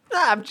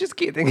 Nah, I'm just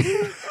kidding.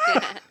 Viv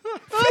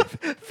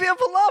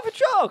love a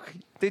joke.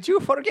 Did you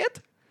forget?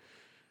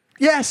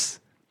 Yes.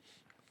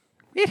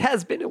 It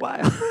has been a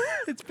while.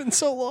 It's been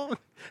so long.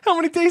 How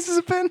many days has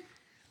it been?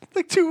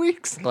 Like 2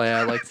 weeks? Oh,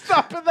 yeah, like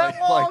Not been that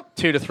long. like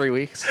 2 to 3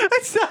 weeks.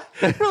 It's not,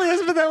 it really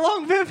hasn't been that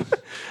long, Viv.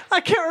 I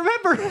can't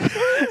remember.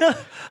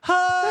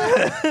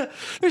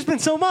 There's been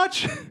so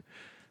much.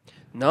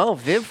 No,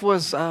 Viv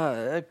was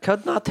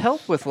could not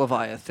help with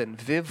Leviathan.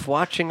 Viv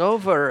watching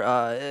over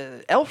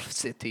Elf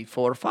City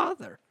for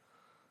father.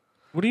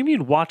 What do you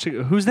mean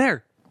watching? Who's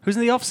there? Who's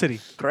in the Elf City?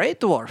 Grey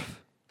Dwarf.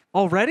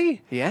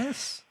 Already?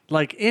 Yes.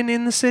 Like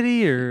in the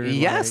city or?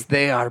 Yes, like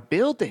they are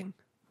building.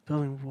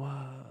 building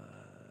what?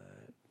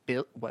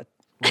 Build what?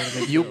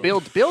 You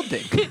build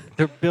building.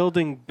 They're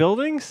building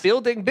buildings?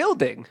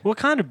 building. What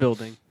kind of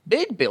building?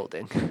 Big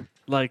building.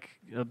 Like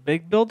a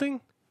big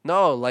building?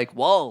 No, like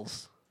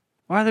walls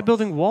Why are they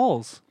building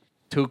walls?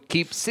 to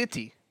keep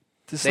city.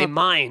 This They not-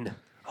 mine.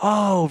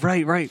 Oh,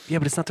 right. Yeah,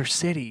 but it's not their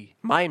city.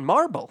 Mine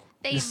marble.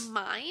 They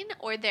mine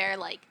or they're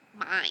like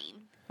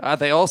mine.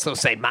 They also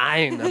say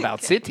mine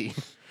about city.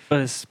 But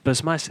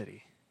it's my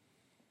city.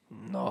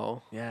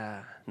 No,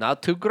 Yeah.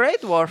 not to Grey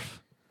Dwarf.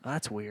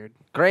 That's weird.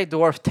 Grey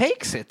Dwarf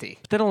take city.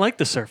 But they don't like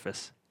the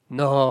surface.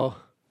 No,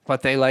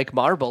 but they like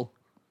marble.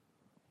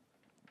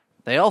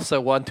 They also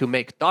want to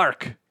make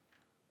dark.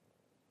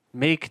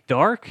 Make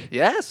dark?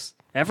 Yes.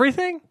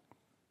 Everything?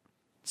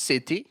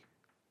 City.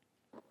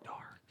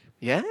 Dark.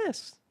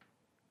 Yes.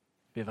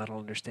 Viv, I don't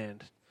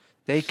understand.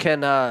 They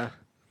can,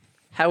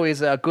 how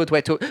is a good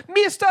way to...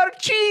 Mr.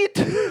 Cheat!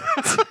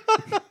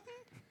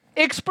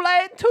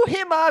 Explain to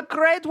him a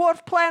Grey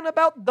Dwarf plan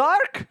about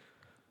dark.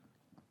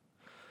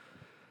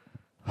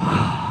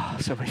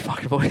 So many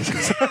fucking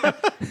voices.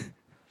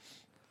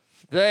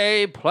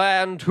 They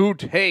plan to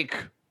take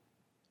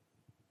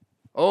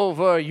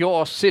over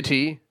your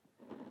city,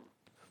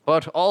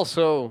 but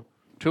also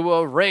to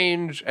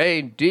arrange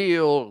a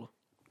deal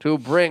to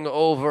bring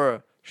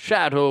over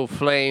Shadow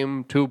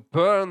Flame to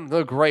burn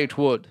the Great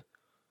Wood,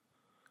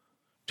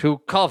 to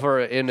cover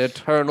in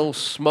eternal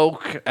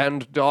smoke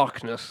and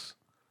darkness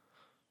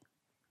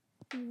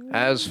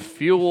as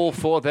fuel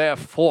for their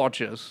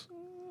forges.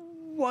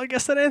 Well, I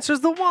guess that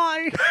answers the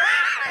why.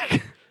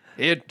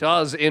 It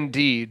does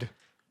indeed.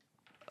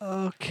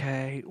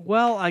 Okay.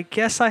 Well, I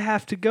guess I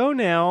have to go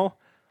now.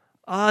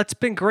 It's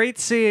been great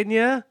seeing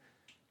you.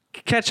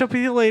 Catch up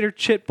with you later,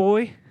 chit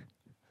boy.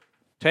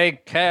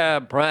 Take care,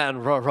 Bran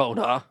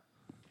Rorona.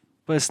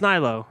 But it's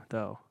Nilo,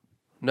 though.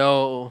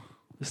 No,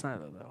 It's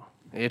Nilo, though.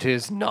 it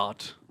is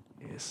not.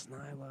 It's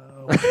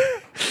Nilo.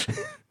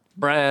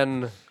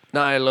 Bran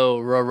Nilo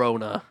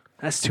Rorona.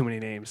 That's too many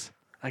names.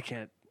 I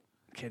can't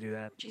do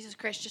that. Jesus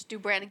Christ, just do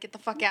Brandon. Get the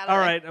fuck out of All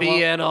there. right.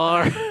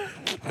 BNR.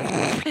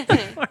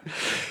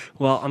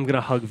 Well, I'm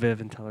gonna hug Viv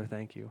and tell her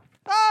thank you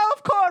Oh,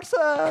 of course.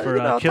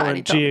 for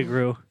killing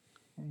Giagru.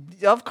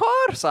 Of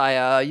course,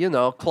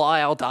 claw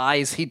out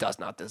eyes. He does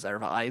not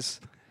deserve eyes.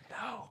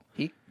 No.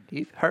 He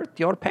hurt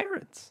your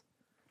parents.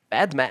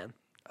 Bad man.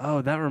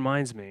 Oh, that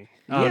reminds me.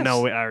 Oh Yes. no,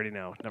 wait, I already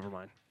know. Never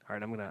mind. All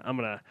right, I'm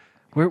gonna.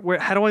 Where?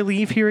 How do I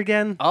leave here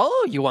again?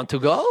 Oh, you want to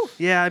go?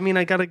 Yeah, I mean,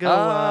 I gotta go.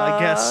 I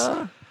guess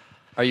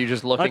Are you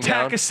just looking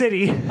attack down? a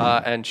city.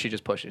 And she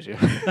just pushes you.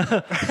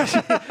 Goodbye,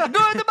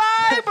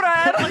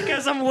 Bran. I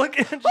guess I'm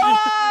looking.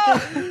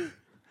 Ah!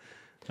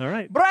 All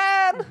right.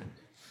 Bran,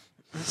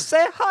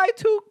 say hi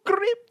to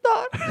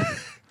Grimdar.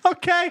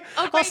 Okay.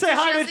 Oh, I'll great, say so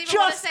hi she to doesn't even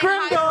wanna just say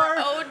hi to her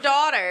Grimdar. own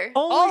daughter.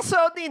 Also,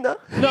 Nina.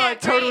 No, Yeah, I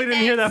totally great,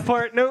 didn't hear thanks. that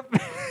part. Nope.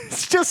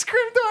 It's just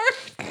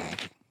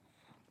Grimdar.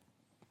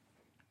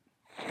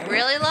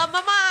 Really love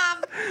my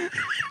mom.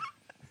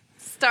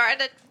 Starting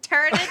to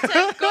turn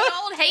into good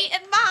old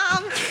hating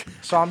mom.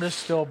 So I'm just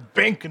still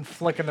bink and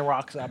flicking the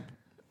rocks up.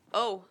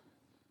 Oh.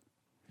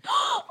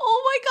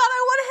 Oh my god,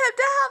 I want him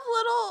to have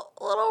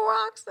little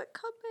rocks that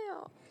come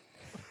out.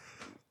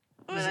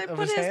 When Is I it of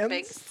put his his hands?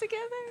 binks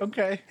together.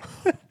 Okay.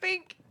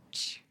 Bink.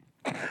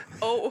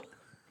 Oh.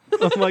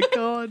 Oh my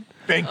god.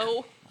 Bink.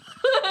 Oh.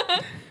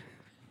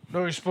 No,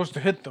 you're supposed to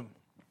hit them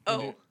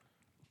Oh.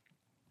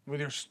 with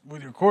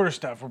your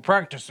quarterstaff. We're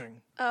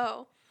practicing.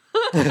 Oh.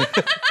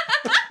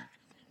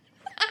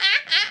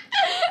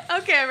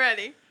 Okay, I'm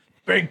ready.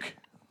 Bink.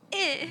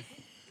 Eh.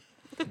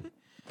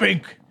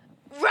 Bink.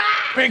 Rah!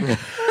 Bink.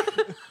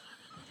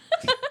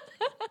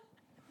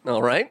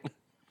 All right.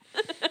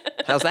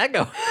 How's that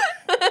go?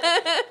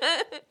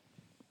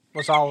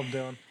 What's Olive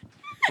doing?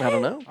 I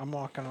don't know. I'm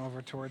walking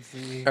over towards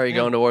the. Are you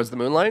going towards the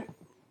moonlight?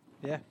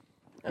 Yeah.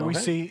 Do we Okay.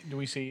 see? Do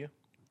we see you?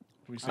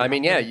 Do we see I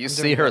mean, yeah, you I'm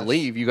see doing her this.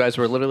 leave. You guys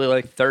were literally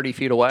like 30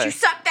 feet away. You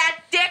suck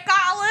that dick,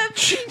 Olive.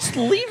 She's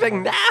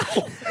leaving now.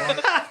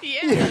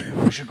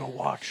 Yeah. we should go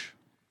watch.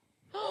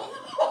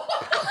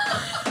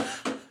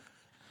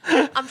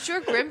 I'm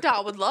sure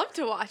Grimdall would love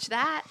to watch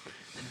that.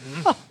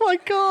 Oh my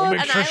god. We'll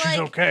make And sure I she's like-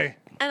 okay.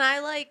 And I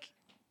like.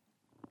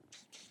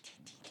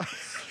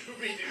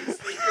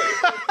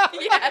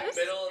 Yes.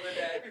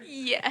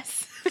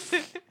 Yes.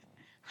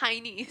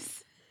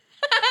 Heinies.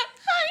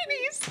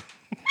 Heinies.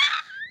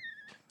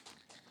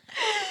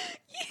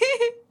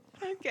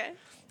 Okay.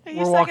 Are you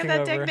We're sucking walking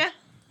that over. dick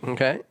now?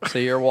 Okay, so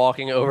you're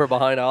walking over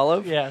behind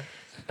Olive, Yeah.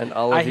 and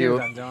all I of hear you.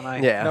 them, don't I?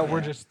 Yeah. No,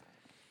 we're just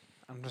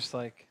I'm just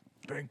like.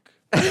 bink.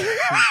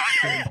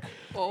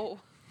 Oh.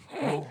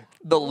 Oh,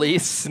 The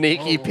least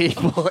sneaky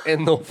people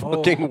in the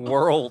fucking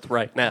world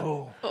right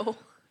now. oh,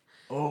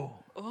 Oh.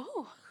 oh,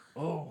 Oh.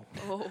 oh,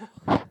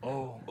 Oh.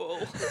 oh,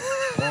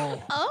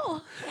 Oh.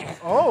 oh,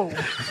 Oh. oh.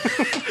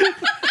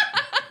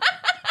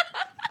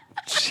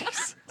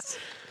 Jesus.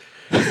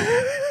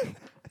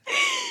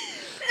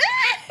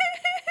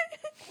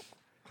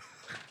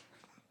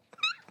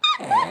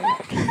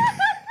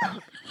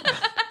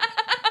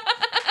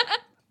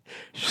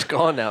 She's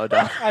gone now,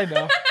 Doc. I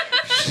know.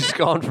 She's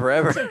gone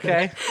forever.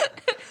 Okay.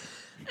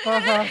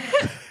 Uh-huh.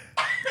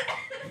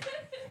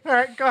 All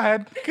right, go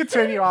ahead.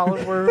 Continue,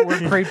 Olive. We're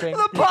creeping.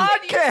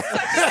 Podcast.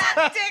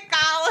 That dick,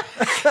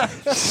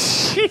 Olive.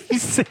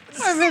 Jesus.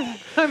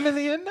 I'm in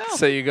the inn now.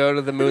 So you go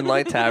to the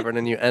Moonlight Tavern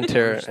and you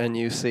enter and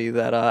you see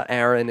that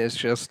Aaron is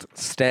just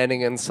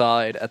standing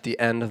inside at the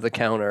end of the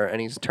counter and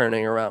he's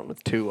turning around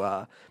with two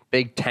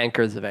big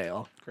tankards of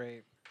ale.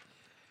 Great.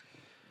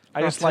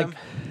 I just Tim.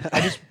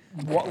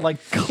 Clean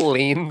the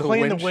Clean the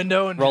winch.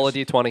 window and roll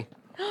just- a d20.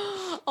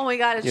 Oh my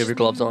god, it's You have your just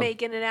gloves on?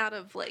 making it out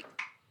of like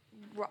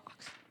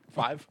rocks.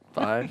 5.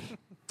 5.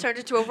 Turned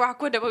into a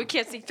rock window, but we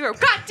can't see through.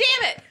 God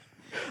damn it!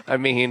 I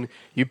mean,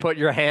 you put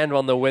your hand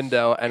on the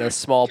window and a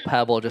small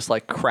pebble just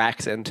like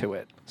cracks into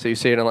it. So you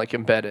see it like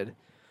embedded.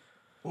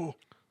 Oh.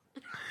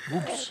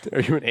 Oops.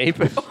 Are you an ape?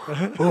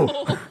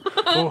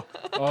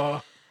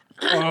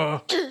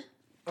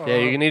 Yeah,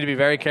 you need to be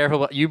very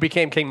careful. You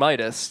became King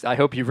Midas. I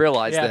hope you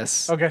realize Yeah.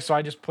 this. Okay, so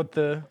I just put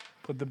the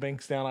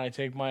binks down. I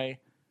take my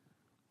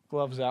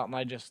gloves out and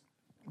I just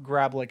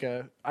grab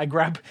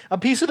a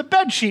piece of the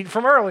bed sheet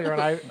from earlier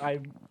and I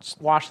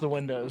wash the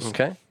windows.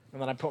 Okay.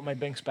 And then I put my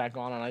binks back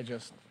on and I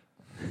just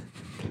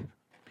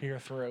peer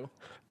through.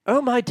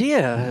 Oh, my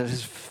dear,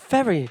 it's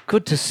very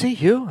good to see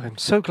you. I'm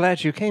so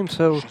glad you came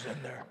so In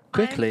there.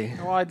 quickly.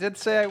 Well, I did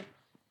say I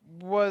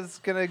was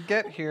gonna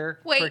get here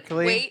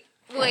quickly.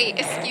 Wait,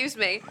 excuse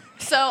me.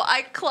 So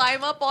I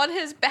climb up on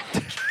his back.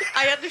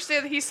 I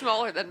understand that he's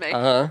smaller than me.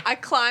 Uh-huh. I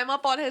climb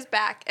up on his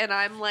back and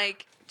I'm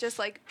like, just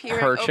like peering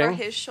Perching? over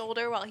his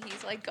shoulder while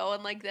he's like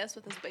going like this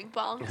with his bing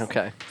bongs.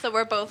 Okay. So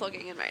we're both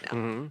looking in right now.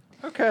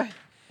 Mm-hmm. Okay.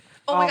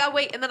 Oh my god,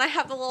 wait, and then I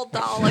have the little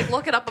doll like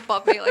looking up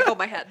above me, like on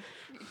my head.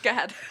 Go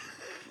ahead.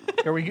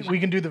 Here we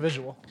can do the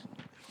visual.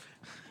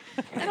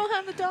 I don't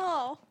have a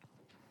doll.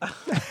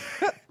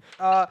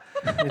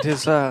 It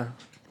is,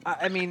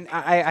 I mean,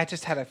 I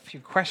just had a few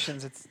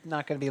questions. It's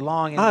not going to be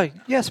long.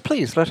 And, yes,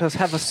 please, let us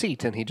have a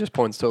seat. And he just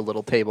points to a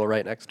little table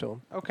right next to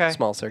him. okay.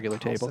 Small circular I'll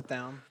table. sit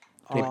down.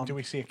 Do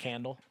we see a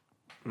candle?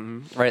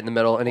 Right in the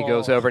middle. And he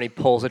goes Oh. over and he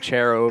pulls a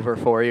chair over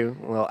for you.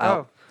 Well, Oh,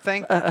 out.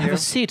 thank Have you. a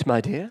seat, my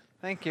dear.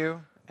 Thank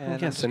you. And I'm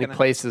Yes, just and he gonna-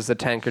 places the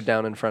tankard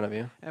down in front of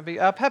you. and be,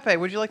 Pepe,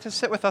 would you like to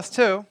sit with us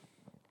too?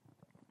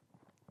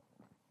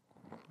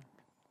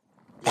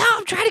 No,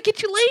 I'm trying to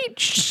get you laid.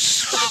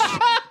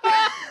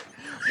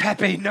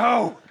 Pepe,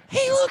 no.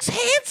 He looks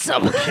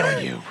handsome.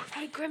 Kill you.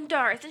 Hey,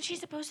 Grimdar, isn't she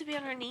supposed to be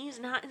on her knees,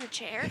 not in the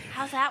chair?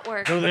 How's that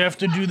work? So they have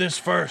to do this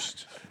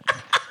first.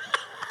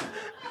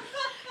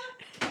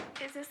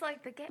 Is this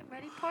like the get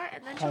ready part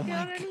and then she'll get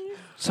on her knees?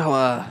 So,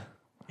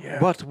 Yeah.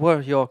 what were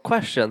your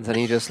questions? And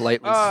he just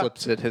lightly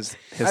slips it his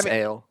I mean-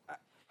 ale.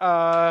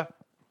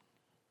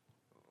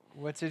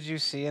 What did you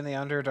see in the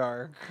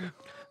Underdark?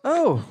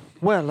 Oh,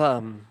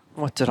 well,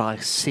 what did I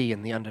see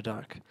in the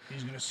Underdark?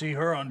 He's gonna see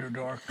her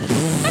Underdark.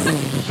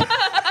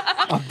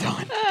 I'm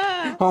done.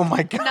 Oh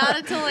my god. Not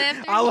until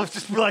after. Olive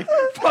just be like,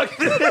 fuck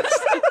this.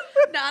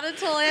 Not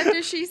until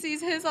after she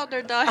sees his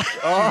underdog.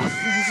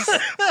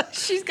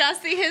 She's got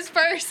to see his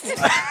first, and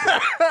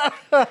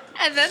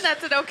then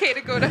that's an okay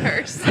to go to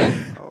hers.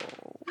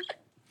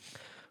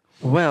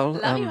 Well,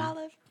 Love you,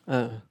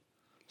 Olive.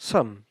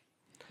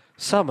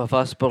 some of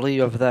us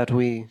believe that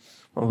when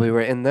we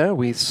were in there,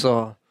 we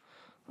saw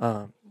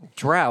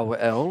drow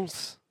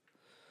elves,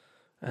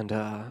 and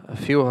a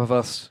few of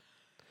us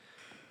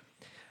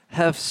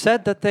have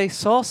said that they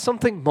saw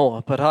something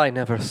more, but I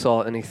never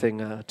saw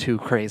anything too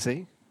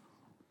crazy.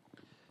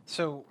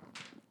 So,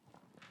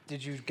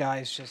 did you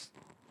guys just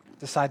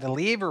decide to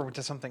leave, or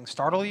did something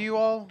startle you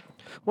all?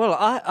 Well,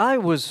 I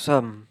was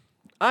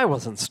I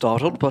wasn't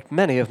startled, but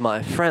many of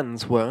my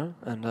friends were,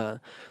 and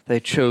they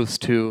chose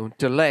to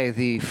delay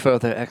the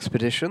further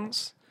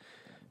expeditions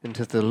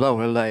into the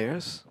lower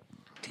layers.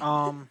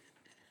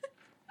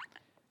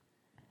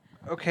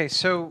 Okay,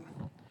 so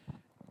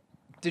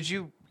did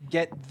you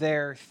get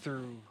there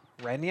through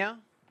Renya?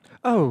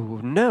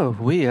 Oh, no,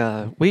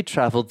 we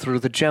traveled through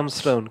the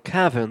gemstone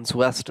caverns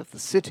west of the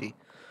city,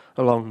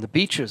 along the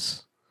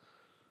beaches.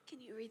 Can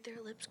you read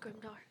their lips,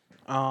 Grimdar?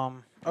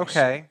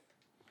 Okay.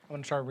 I'm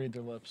gonna try to read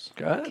their lips.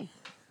 Good.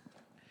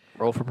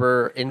 Roll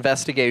for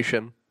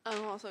investigation.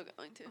 I'm also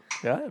going to.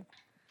 Good.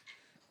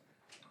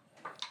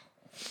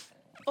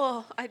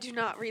 Oh, I do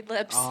not read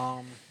lips.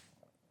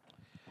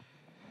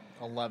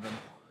 11.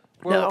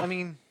 Well, No. I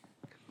mean,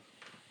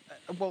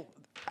 well,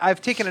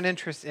 I've taken an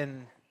interest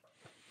in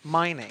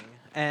mining,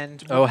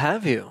 and Oh,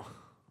 have you?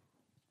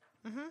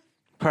 Mm-hmm.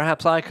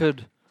 Perhaps I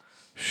could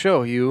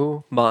show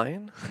you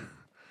mine.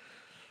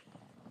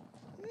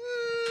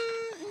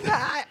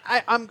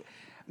 I'm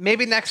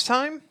maybe next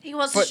time. He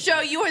wants but to show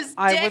you his dick.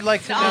 I would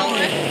like to know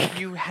Olive. if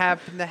you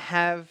happen to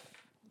have,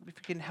 if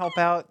you can help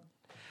out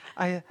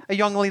a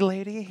young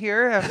lady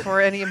here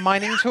for any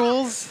mining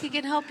tools. He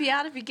can help you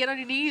out if you get on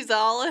your knees,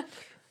 Olive.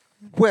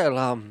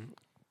 Well,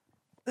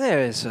 there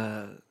is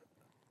a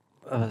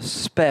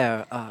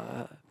spare,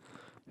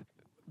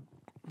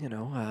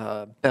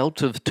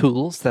 belt of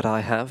tools that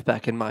I have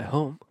back in my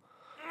home.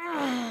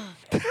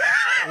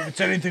 If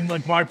it's anything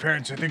like my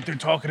parents, I think they're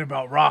talking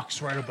about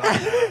rocks right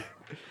about now.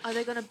 Are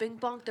they gonna bing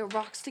bonk their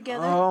rocks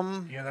together?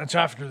 Yeah, that's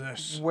after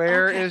this.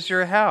 Where is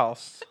your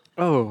house?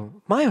 Oh,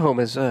 my home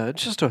is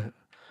just a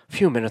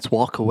few minutes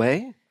walk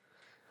away.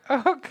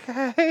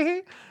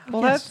 Okay,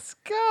 let's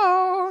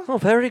go. Oh,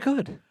 very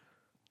good.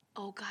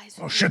 Oh, guys.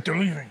 Oh shit, they're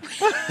leaving.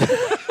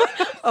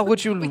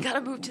 Would you We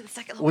gotta move to the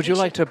second location. would you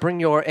like to bring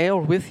your ale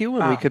with you,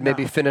 and we could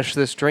maybe no. finish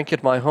this drink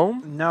at my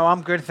home? No,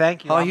 I'm good,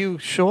 thank you. Are you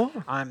sure?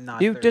 I'm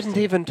not. You thirsty. didn't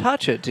even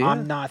touch it, do you?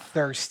 I'm not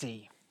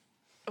thirsty.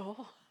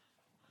 Oh,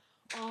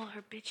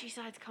 her bitchy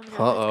side's coming out.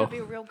 Uh-oh. It's gonna be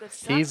a real good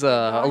suck. He's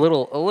a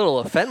little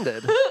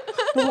offended.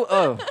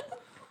 Oh,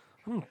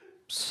 I'm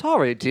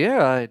sorry,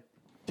 dear. I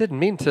didn't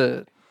mean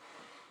to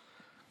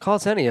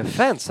cause any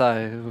offense.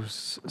 I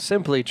was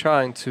simply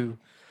trying to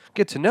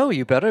get to know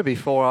you better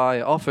before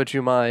I offered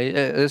you my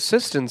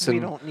assistance. We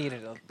And don't need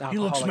an looks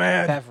alcoholic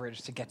mad.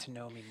 beverage to get to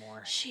know me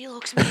more. She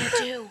looks mad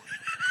too.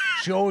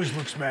 She always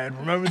looks mad.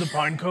 Remember the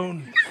pine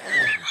cone?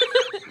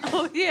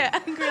 Oh yeah,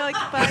 angry like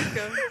a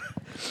bicycle.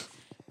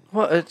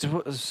 well, it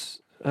was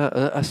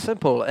a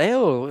simple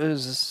ale.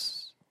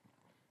 Is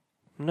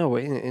no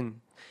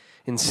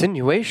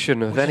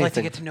insinuation of Would you anything. like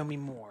to get to know me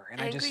more?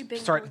 And I Angry just bing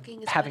start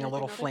bonking is having a better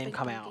little than other flame bing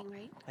come out. bonking,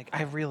 right? Like,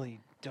 I really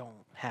don't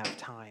have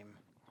time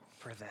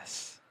for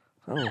this.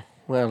 Oh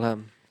well,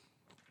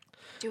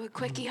 Do a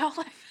quickie,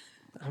 Olive.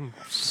 I'm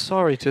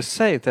sorry to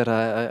say that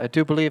I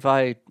do believe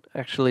I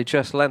actually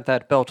just lent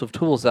that belt of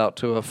tools out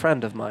to a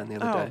friend of mine the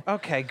other day.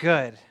 Okay,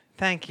 good.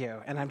 Thank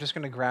you. And I'm just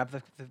going to grab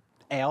the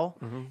ale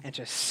and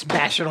just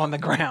smash it on the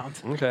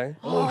ground. Okay.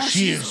 Oh,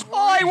 she is.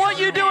 Oi, what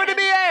you doing to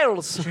me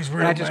ales? She's real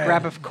And I just mad.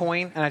 grab a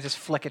coin and I just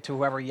flick it to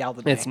whoever yelled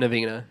at me. It's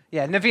Navina.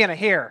 Yeah, Navina,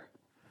 here.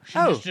 She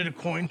just did a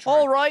coin trick.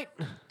 All right.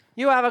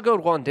 You have a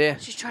good one, dear.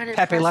 She's trying to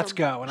Pepe, impress let's him.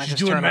 go. And I She's just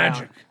doing turn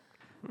magic. around.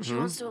 She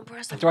wants to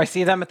impress him. Do I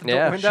see them at the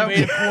Yeah. window?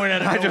 She made a coin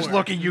out of I just nowhere.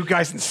 look at you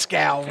guys and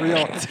scowl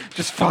real.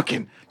 Just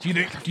fucking. Do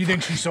you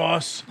think she saw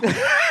us? No,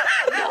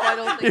 I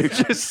don't think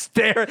so. Just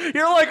stare.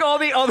 You're like on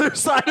the other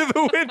side of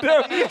the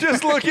window,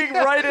 just looking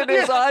right in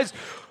his eyes.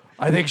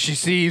 I think she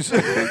sees.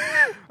 And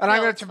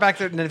I'm going to turn back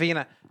to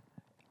Navina.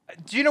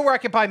 Do you know where I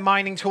can buy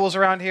mining tools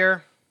around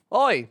here?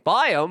 Oi,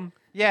 buy them.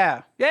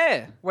 Yeah.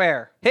 Yeah.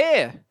 Where?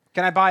 Here.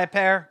 Can I buy a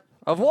pair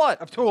Of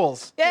what? of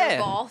tools? Yeah.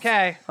 Ball.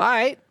 Okay. All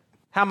right.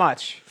 How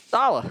much?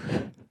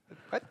 $1.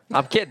 What?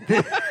 I'm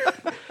kidding.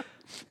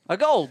 A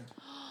gold.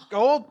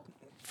 Gold?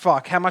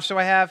 Fuck. How much do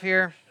I have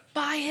here?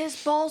 Buy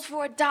his balls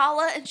for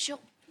 $1 and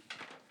she'll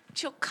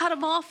cut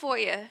them off for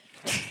you.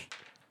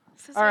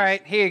 All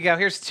right. Here you go.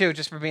 Here's 2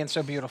 just for being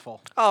so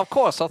beautiful. Oh, of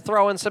course. I'll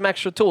throw in some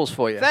extra tools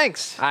for you.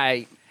 Thanks.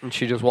 And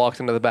she just walks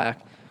into the back.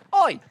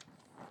 Oi,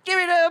 give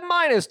me the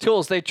miners'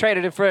 tools. They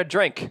traded it for a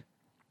drink.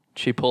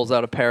 She pulls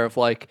out a pair of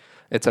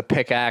it's a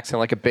pickaxe and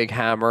like a big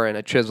hammer and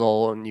a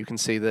chisel, and you can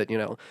see that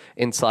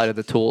inside of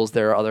the tools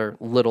there are other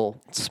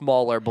little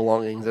smaller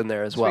belongings in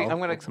there as well. Sweet. I'm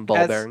gonna like some ball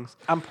as bearings.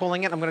 I'm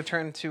pulling it. I'm gonna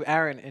turn to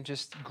Aaron and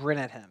just grin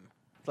at him,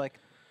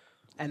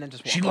 and then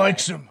just. Walk She away.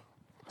 likes him.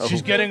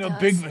 She's getting a does.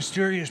 big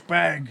mysterious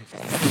bag.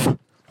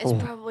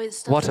 It's probably the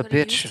stuff what we're a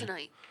gonna bitch. use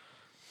tonight.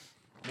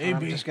 I'm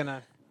Maybe. just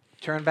gonna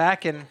turn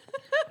back and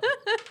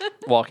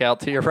Walk out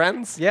to your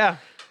friends. yeah.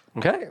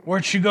 Okay.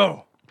 Where'd she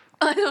go?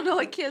 I don't know.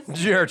 I can't.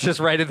 You're just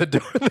right at the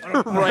door.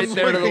 right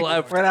there to the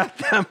left. Right at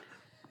them.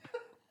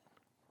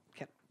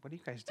 What are you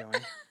guys doing?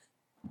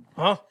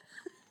 Huh?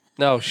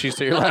 No, she's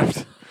to your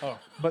left. Oh,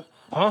 but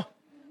huh?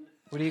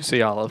 What do you?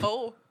 See Olive.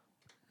 Oh.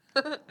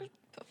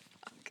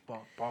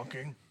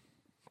 Bonking.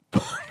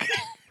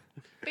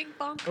 Bing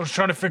bong. I was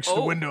trying to fix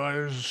the window.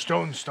 There's a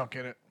stone stuck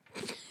in it.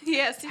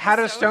 Yes. How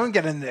does stone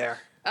get in there?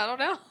 I don't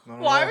know.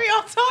 Why are we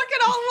all talking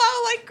all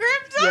low like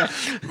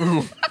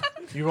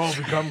Grimdar? You all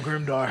become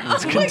Grimdar.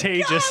 It's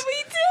contagious. God,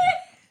 we did.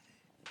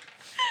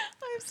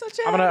 I'm such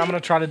a. I'm gonna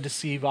try to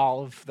deceive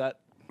Olive that.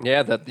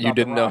 Yeah, that you Not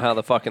the didn't know rock. how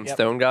the fucking Yep.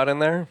 stone got in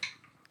there.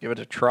 Give it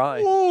a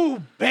try.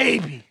 Ooh,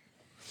 baby.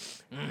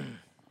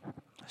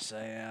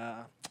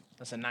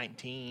 That's a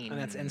 19.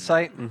 And that's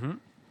insight. Mm-hmm.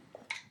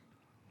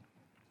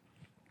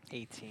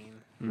 18.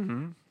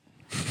 Mm-hmm.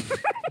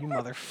 You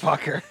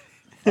motherfucker.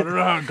 I don't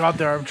know how it got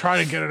there. I'm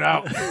trying to get it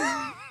out.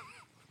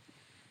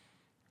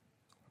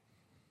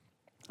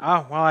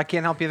 Oh, well, I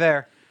can't help you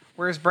there.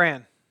 Where's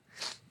Bran?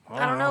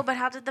 I don't know, but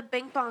how did the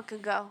Bing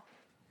Bonka go?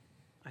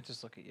 I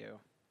just look at you.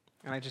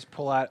 And I just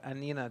pull out a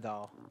Nina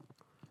doll.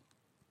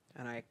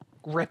 And I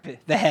rip it,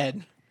 the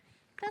head.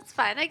 That's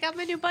fine. I got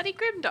my new buddy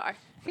Grimdar.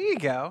 Here you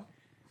go.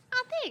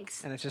 Oh,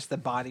 thanks. And it's just the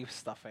body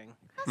stuffing.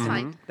 That's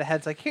fine. The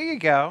head's like, here you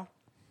go.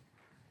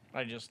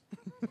 I just.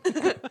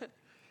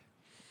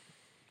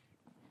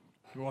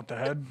 You want the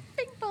head?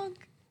 Bing Bong.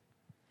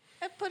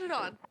 I put it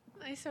on.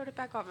 I sewed it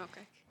back on real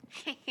quick.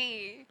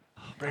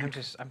 I'm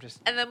just.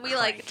 And then we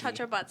like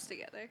touch our butts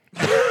together.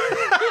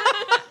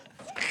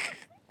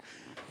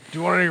 Do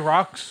you want any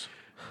rocks?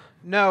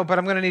 No, but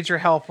I'm gonna need your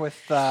help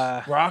with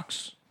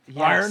Rocks?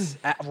 yes,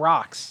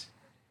 rocks.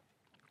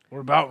 What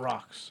about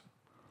rocks?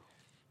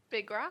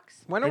 Big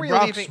rocks. When are Big we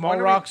rocks, leaving? small when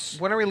rocks?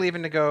 When are we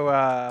leaving to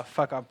go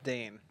fuck up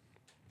Dane?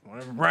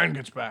 Whenever Bran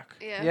gets back.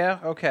 Yeah. Yeah.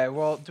 Okay.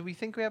 Well, do we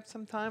think we have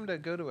some time to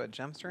go to a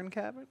gemstone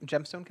cavern?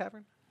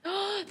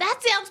 That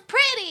sounds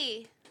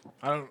pretty.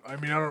 I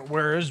mean,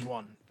 where is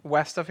one?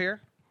 West of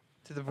here.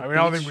 To the I mean, I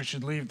don't think we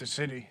should leave the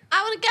city.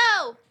 I want to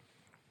go.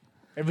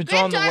 If it's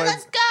on the Grimdar, way.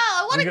 let's go.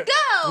 I want to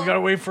go. We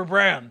gotta wait for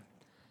Bran.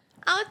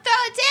 I want to throw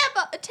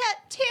a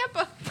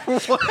Tampa.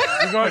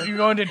 You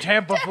going to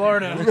Tampa,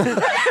 Florida.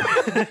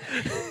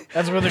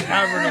 That's where the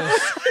cavern is.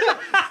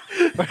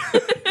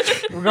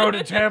 We're going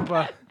to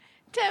Tampa.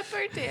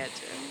 Temper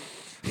tantrum.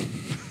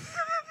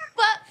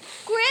 But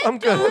Grimdar, I'm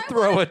gonna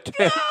throw a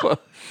Tampa.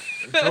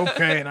 It's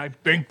okay, and I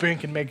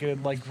bink and make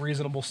it like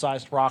reasonable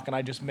sized rock, and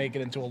I just make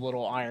it into a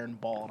little iron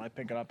ball, and I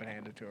pick it up and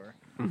hand it to her.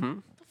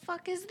 The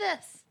fuck is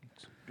this?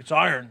 It's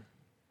iron.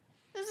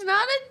 It's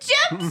not a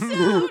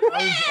jumpsuit.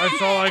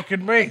 That's all I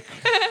can make.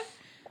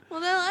 Well,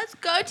 then let's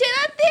go to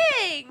the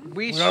thing.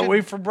 We We gotta should.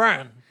 wait for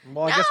Bran.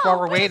 Well, I guess while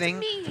we're but it's waiting,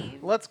 mean.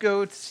 let's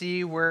go to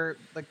see where.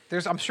 Like,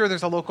 I'm sure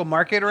there's a local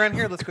market around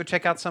here. Let's go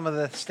check out some of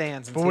the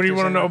stands. And But see what if do you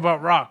there's want to know any-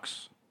 about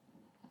rocks?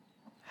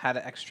 How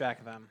to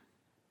extract them.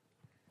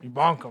 You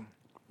bonk them.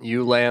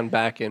 You land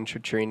back in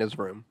Chatrina's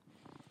room.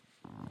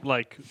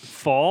 Like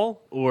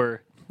fall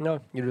or No,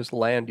 you just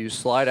land. You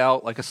slide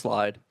out like a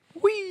slide.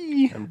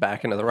 Whee! And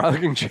back into the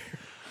rocking chair.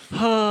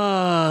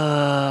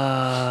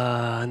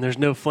 and there's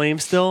no flame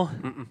still.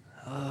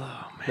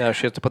 No,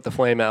 she has to put the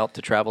flame out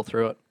to travel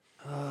through it.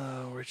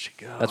 Where'd she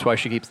go? That's why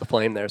she keeps the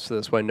flame there, so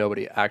this way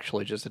nobody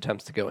actually just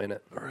attempts to go in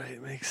it. All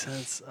right, makes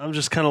sense. I'm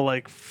just kind of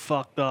like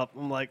fucked up.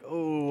 I'm like,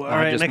 oh, all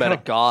I right. just and met a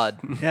kinda- god.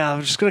 Yeah,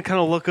 I'm just gonna kind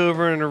of look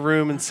over in her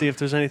room and see if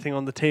there's anything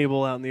on the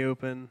table out in the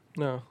open.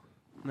 No.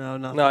 No,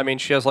 nothing. No, I mean,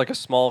 she has like a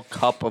small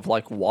cup of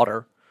like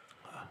water.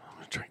 I'm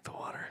gonna drink the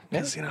water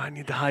because I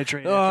need to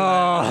hydrate.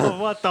 after that.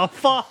 What the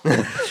fuck?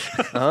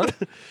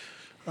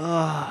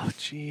 Oh,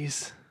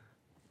 jeez.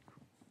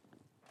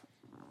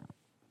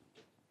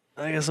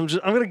 I guess I'm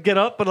gonna get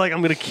up, but like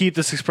I'm gonna keep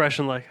this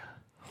expression like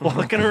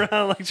walking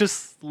around, like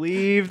just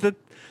leave the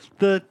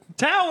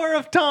Tower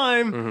of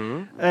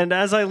Time. And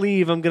as I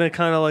leave, I'm gonna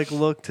kind of like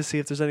look to see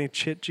if there's any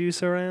chit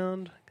juice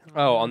around.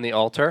 Oh, on the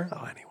altar?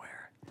 Oh,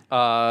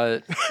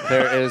 anywhere.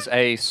 There is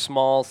a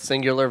small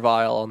singular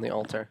vial on the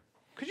altar.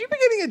 Could you be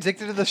getting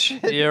addicted to this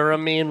shit? You're a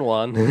mean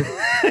one.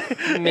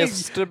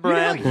 Mr. You know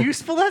Brand. how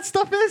useful that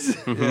stuff is?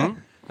 Oh,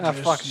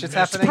 fuck. Shit's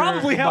happening.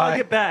 Probably how I Bye.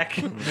 get back.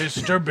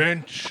 Mr.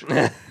 Bench.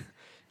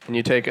 And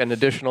you take an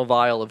additional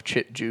vial of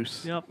chit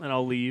juice. Yep, and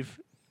I'll leave.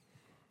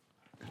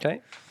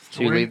 Okay.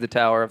 So you What do you- leave the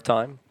Tower of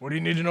Time. What do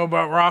you need to know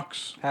about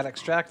rocks? How to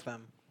extract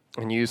them.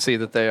 And you see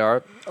that they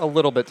are a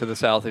little bit to the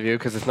south of you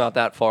because it's not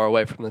that far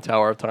away from the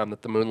Tower of Time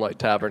that the Moonlight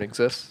Tavern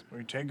exists.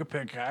 We take a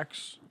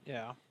pickaxe.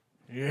 Yeah.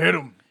 You hit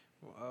them.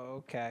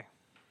 Okay.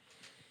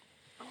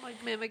 I'm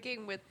like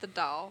mimicking with the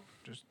doll.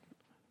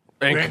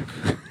 Bink.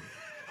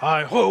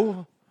 Hi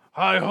ho.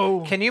 Hi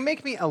ho. Can you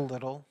make me a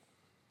little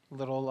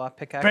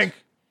pickaxe? Bink.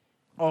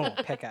 Oh,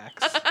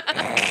 Pickaxe.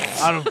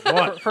 out of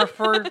what? for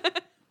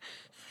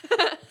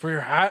For your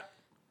hat?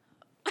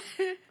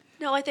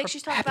 No, I think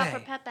she's talking about for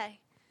Pepe. Pepe.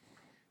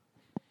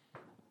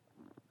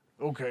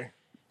 Okay.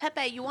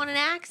 Pepe, you want an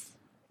axe?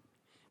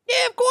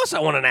 Yeah, of course I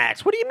want an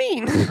axe. What do you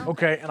mean?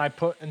 Okay, and I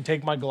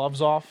take my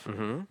gloves off.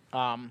 Now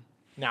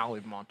I'll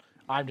leave them on.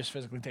 I'm just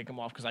physically take them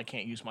off because I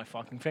can't use my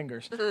fucking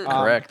fingers.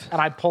 Correct.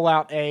 And I pull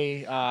out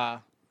a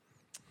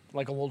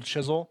like a little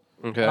chisel.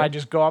 Okay. And I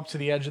just go up to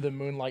the edge of the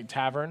Moonlight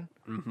Tavern,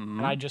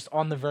 and I just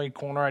on the very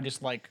corner, I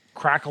just like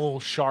crack a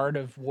little shard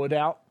of wood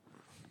out.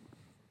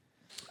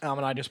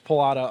 And I just pull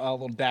out a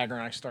little dagger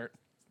and I start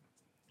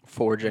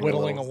Forging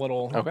whittling a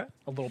little Okay.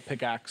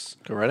 pickaxe.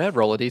 Go right ahead.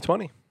 Roll a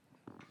d20. It's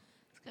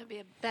gonna be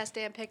the best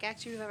damn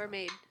pickaxe you've ever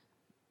made.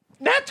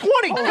 Nat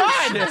 20.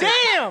 God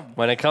damn.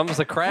 When it comes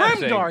to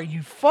crafting, Grimdar,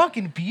 you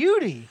fucking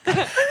beauty.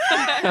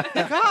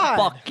 God.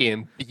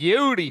 fucking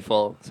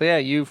beautiful. So yeah,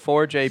 you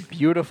forge a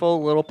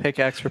beautiful little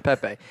pickaxe for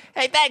Pepe.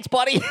 Hey, thanks,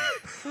 buddy.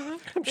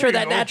 I'm sure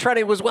that nat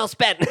 20 was well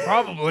spent.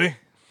 Probably.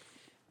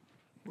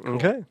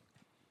 Okay.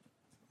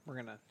 We're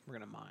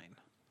gonna mine.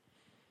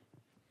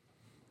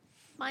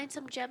 Mine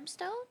some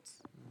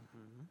gemstones?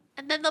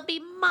 And then they'll be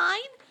mine?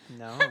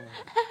 No,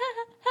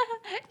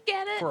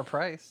 Get it? for a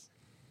price.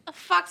 The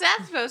fuck's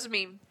that supposed to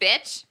mean,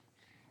 bitch?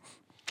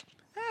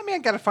 I mean, I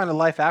gotta find a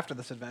life after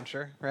this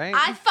adventure, right?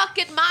 I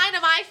fucking mine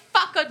them, I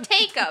fucking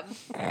take them.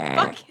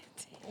 Fucking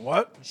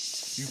What?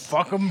 You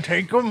fuck them,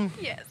 take them?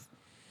 yes.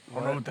 I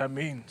don't know what that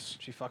means.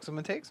 She fucks him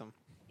and takes him.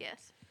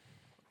 Yes.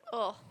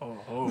 Oh. Oh,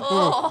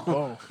 oh,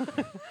 Oh.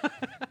 oh.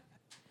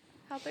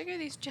 How big are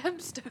these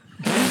gemstones?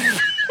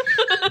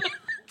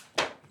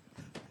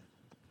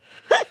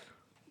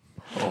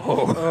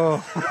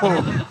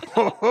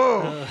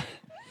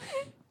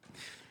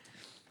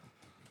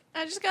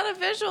 I just got a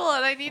visual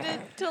and I needed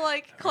to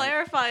like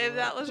clarify if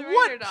that was right or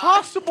What not.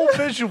 possible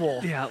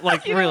visual? Yeah,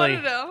 like You really.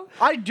 don't know.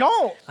 I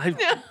don't.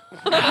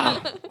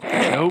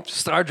 Nope.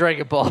 Star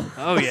Dragon Ball.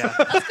 Oh yeah.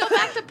 Let's go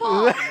back to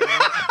Paul.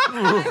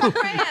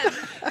 Bran.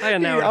 I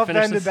now You to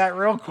finish upended this. that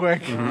real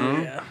quick.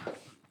 Yeah.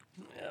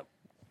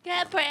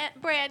 Yeah,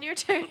 Bran, your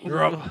turn.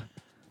 You're up.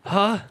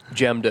 Huh?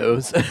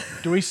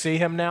 Gemdos. Do we see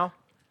him now?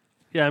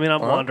 Yeah, I mean,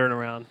 I'm wandering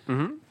around.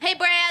 Hey,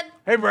 Bran.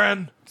 Hey,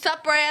 Bran.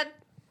 Sup, Bran?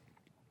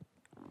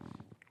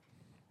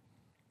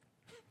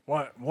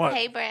 What?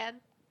 Hey, Bran.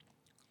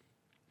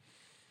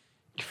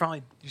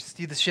 You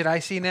see the shit I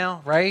see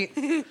now, right?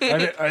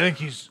 I think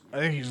he's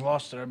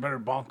lost it. I better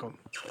bonk him.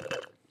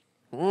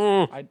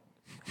 Oh, I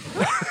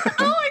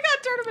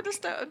got turned him into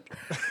stone.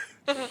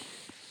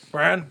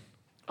 Bran,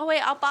 Oh,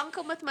 wait, I'll bonk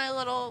him with my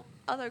little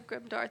other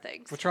Grimdar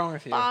things. What's wrong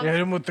with you? Bonk. hit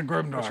him with the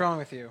Grimdar. What's wrong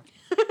with you?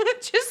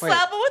 Just Wait.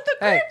 slap him with the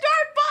Hey.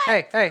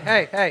 Grimdar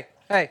butt.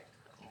 Hey!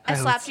 I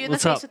slapped you in the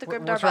what's face up? with the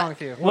Grimdar What's butt. wrong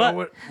with you? What?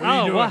 what are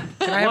you doing? What?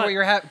 Can I have What? what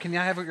you're Can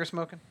I have what you're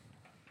smoking?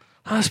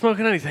 I'm not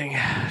smoking anything.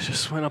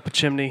 Just went up a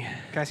chimney.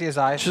 Can I see his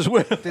eyes? Just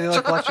went. Do they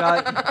look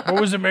bloodshot? What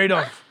was it made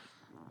of?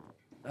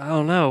 I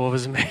don't know what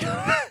was it made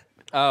of.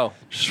 Oh.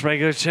 Just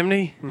regular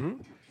chimney.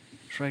 Mm-hmm.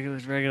 Just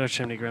regular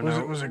chimney,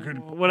 Grimdar. Was it good?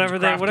 Whatever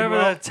was it crafted whatever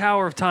well? the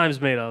Tower of Time's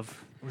made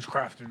of. It was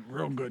crafted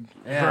real good.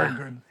 Yeah. Very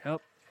good.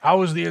 Yep. How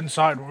was the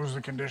inside? What was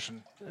the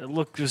condition? It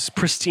was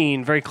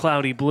pristine, very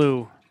cloudy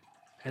blue.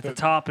 At the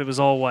top, it was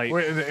all white.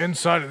 Wait, the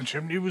inside of the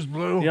chimney was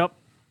blue? Yep.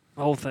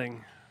 The whole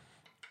thing.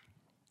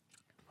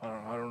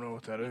 I don't know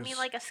what that is. You mean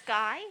like a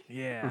sky?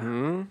 Yeah.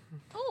 Mm-hmm.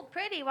 Oh,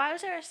 pretty. Why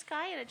was there a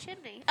sky and a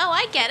chimney? Oh,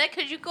 I get it,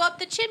 because you go up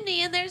the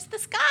chimney and there's the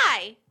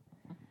sky.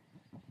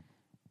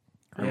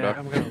 Yeah,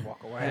 I'm gonna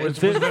walk away. Was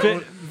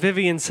that-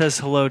 Vivian says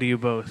hello to you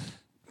both.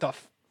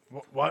 Stuff.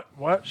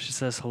 What? She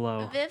says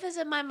hello. Viv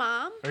isn't my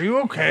mom. Are you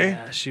okay?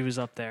 Yeah, she was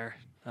up there.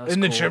 That was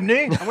In the cool.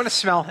 chimney? I'm gonna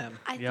smell him.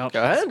 I think Yep.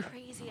 Go he's ahead.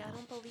 crazy. I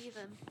don't believe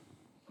him.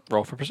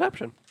 Roll for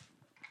perception.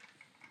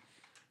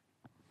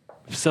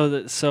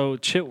 So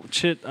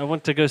Chit, I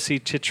went to go see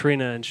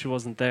Chitrina and she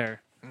wasn't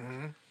there.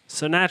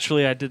 So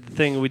naturally, I did the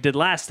thing we did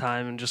last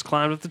time and just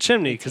climbed up the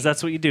chimney because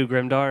that's what you do,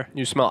 Grimdar.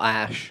 You smell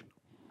ash.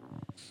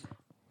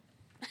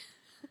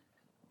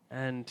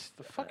 And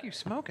The fuck you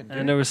smoking, dude?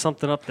 and there was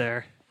something up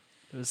there.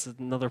 There was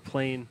another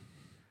plane.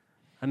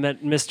 I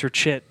met Mr.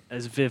 Chit,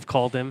 as Viv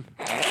called him.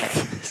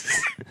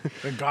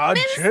 The god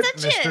Mr. Chit?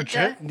 Mr. Chit.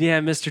 Chit? Yeah,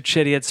 Mr.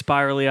 Chit. He had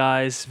spirally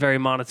eyes, very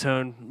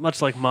monotone, much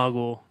like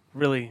Mogul.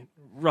 Really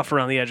rough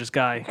around the edges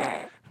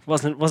guy.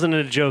 Wasn't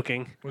it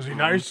joking? Was he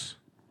nice?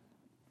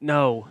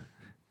 No.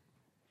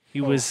 He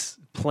was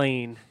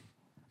plain.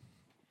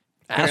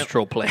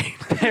 Astral plane.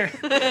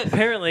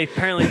 Apparently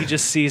he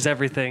just sees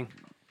everything.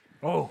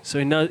 Oh. So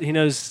he knows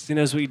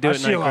what you do I at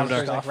see night, a lot of So Grimdar.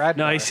 he's like stuff. Radgar.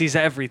 No, he sees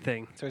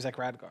everything. So he's like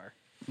Radgar.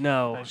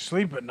 No, I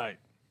sleep at night.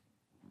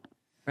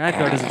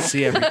 Radgar doesn't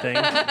see everything.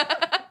 I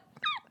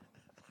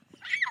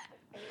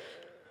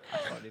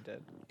thought he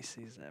did. He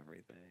sees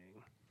everything.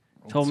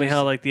 Told me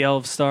how like the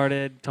elves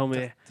started. Told me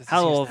Does he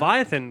how the see that?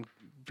 Leviathan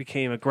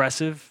became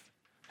aggressive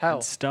How?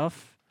 and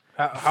stuff.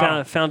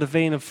 How? Found a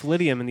vein of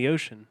Philidium in the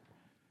ocean.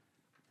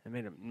 It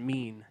made him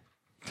mean.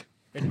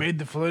 It made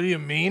the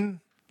Philidium mean?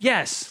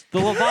 Yes, the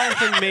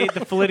Leviathan made the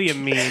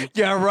Philidium mean.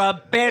 You're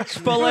a bitch,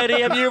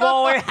 Philidium. You've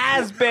always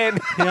has been.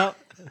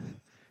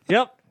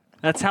 Yep.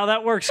 That's how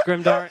that works,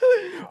 Grimdar.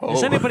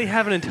 Does anybody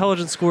have an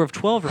intelligence score of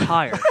 12 or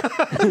higher?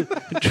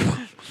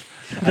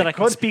 that I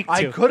could speak to.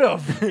 I could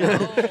have.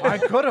 I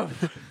could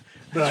have.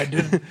 But I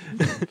didn't.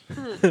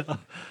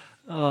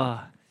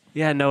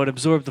 Yeah, no, it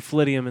absorbed the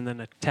Philidium and then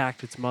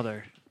attacked its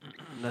mother.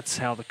 And that's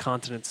how the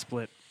continent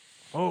split.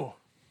 Oh,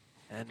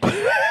 And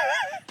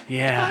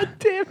yeah.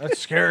 that's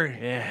scary.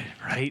 Yeah,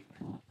 right.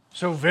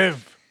 So,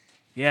 Viv,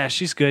 Yeah,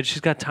 she's good.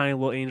 She's got tiny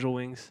little angel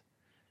wings.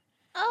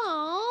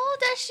 Oh,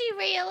 does she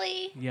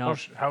really? Yeah.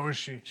 how is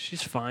she?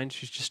 She's fine.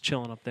 She's just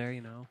chilling up there,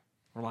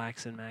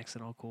 relaxing,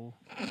 maxing, all cool.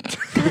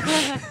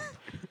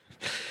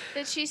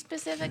 Did she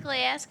specifically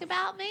ask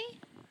about me?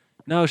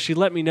 No, she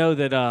let me know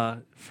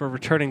that for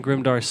returning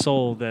Grimdar's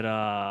soul that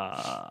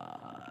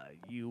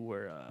you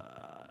were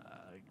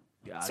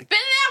Spit it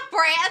out,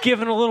 Brad.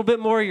 given a little bit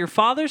more of your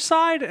father's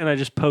side, and I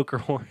just poke her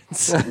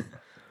horns.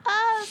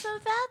 Oh, so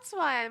that's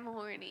why I'm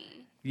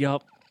horny.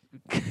 Yup.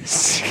 I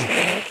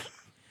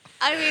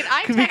mean,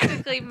 I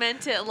technically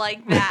meant it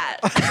like that.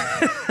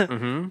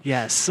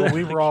 Yes. But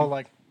we were all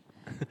like,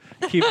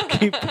 keep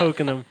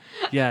poking him.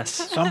 Yes.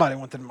 Somebody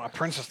wanted my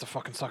princess to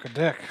fucking suck a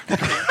dick.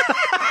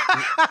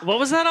 What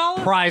was that,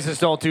 Olive? Prizes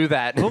don't do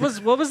that.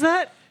 What was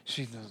that?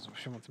 She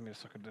wanted me to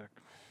suck a dick.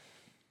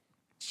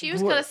 She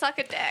was gonna suck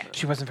a dick.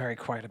 She wasn't very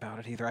quiet about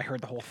it either. I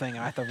heard the whole thing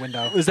out the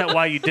window. Is that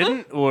why you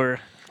didn't, or?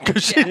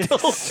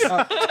 Yes.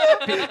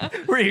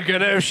 Were you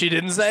gonna if she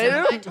didn't say If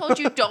I it? told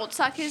you don't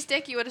suck his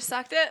dick, you would have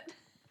sucked it.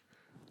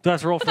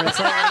 Let's roll for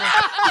insight.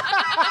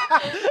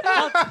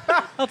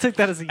 I'll take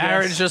that as a yes.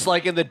 Aaron's just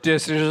like in the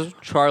distance,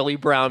 just Charlie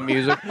Brown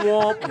music.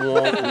 Womp,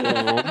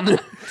 womp,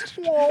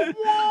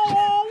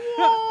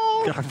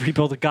 womp. Gotta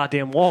rebuild a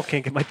goddamn wall.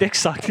 Can't get my dick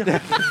sucked.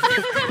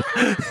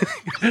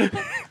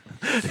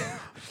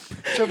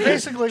 so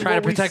basically, Trying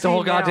to what we protect the see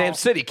whole goddamn now-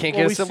 city. Can't what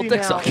get a we simple see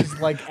dick now suck. is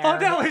like Oh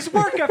Aaron, no, his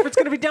work effort's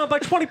gonna be down by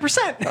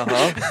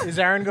 20%. is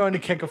Aaron going to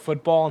kick a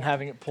football and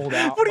having it pulled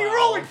out? What are you by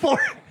rolling Olive? for?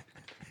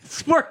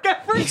 It's work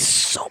effort.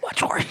 So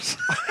much worse.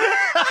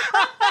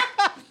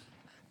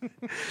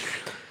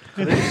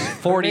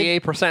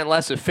 48%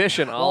 less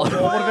efficient. All Well,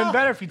 it would have been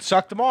better if he'd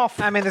sucked them off.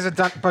 I mean, there's a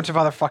bunch of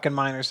other fucking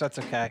miners. That's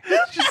okay.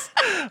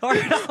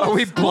 are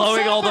we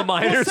blowing all the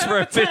miners for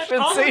efficiency?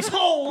 Olive's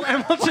hole,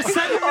 and we'll just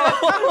send him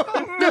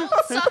Don't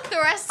suck the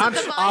rest of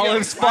the miners.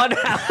 Olive's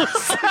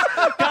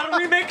Funhouse. Gotta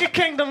remake a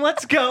kingdom.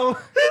 Let's go.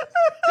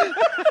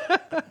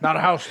 Not a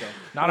house, though.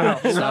 Not a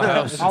house. Not a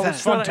house.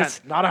 Olive's fun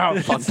tent. Not a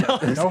house. Fun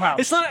tent. No house.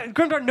 It's not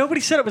Grimdark.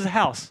 Nobody said it was a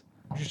house.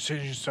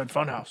 You said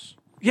fun house.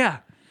 Yeah.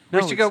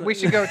 We should go. We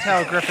should go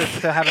tell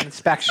Griffith to have an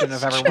inspection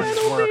of everyone's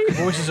work.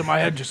 Voices in my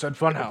head just said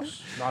fun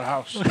house, not a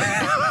house.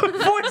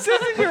 Voices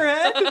in your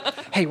head.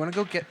 Hey, want to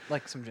go get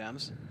like some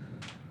gems?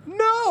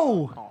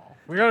 No.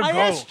 We gotta I go.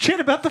 asked Chit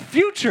about the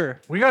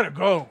future. We gotta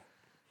go.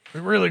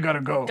 We really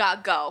gotta go.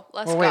 Gotta go.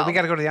 Let's Well, go. wait, we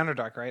got to go to the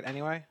Underdark, right?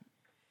 Anyway,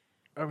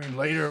 I mean,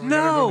 later we No.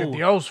 gotta go get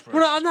the elves first.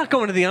 I'm not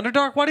going to the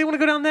Underdark. Why do you want to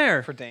go down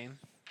there? for Dane,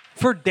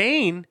 For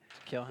Dane.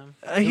 kill him.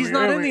 He's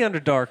not in the I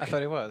Underdark.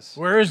 thought he was.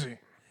 Where is he?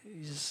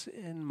 He's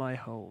in my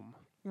home.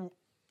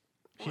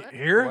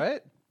 Here?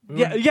 What?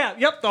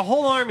 Yep. The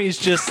whole army's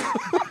just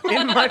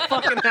in my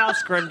fucking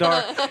house,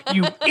 Grimdark.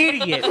 You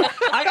idiot!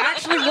 I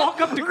actually walk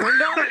up to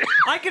Grimdark.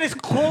 I get as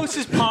close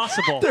as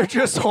possible. They're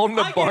just holding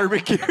a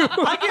barbecue.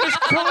 I get as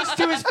close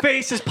to his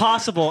face as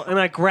possible, and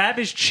I grab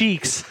his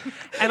cheeks,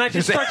 and I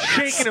just start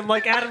shaking him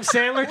like Adam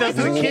Sandler does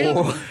as a kid.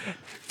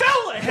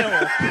 Fella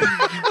Hill,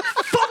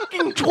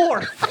 fucking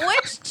dwarf.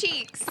 Which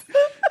cheeks?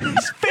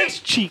 His face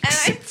And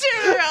cheeks. I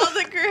turn around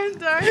the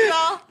Grimdark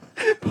all.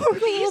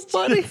 These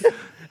buddy.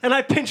 And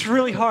I pinch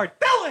really hard.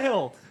 Fella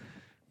Hill,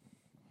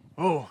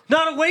 Oh.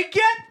 not awake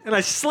yet? And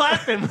I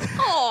slap him.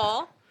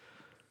 Aw.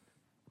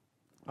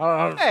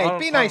 Hey,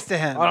 be nice to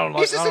him. I don't like,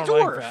 He's just I a don't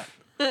like dwarf.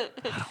 that.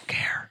 I don't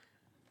care.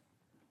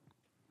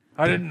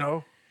 I didn't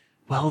know.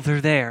 Well,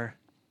 they're there.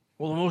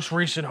 Well, the most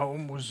recent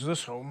home was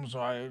this home, so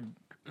I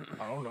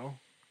don't know.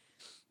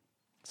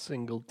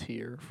 Single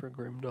tear for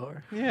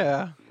Grimdark.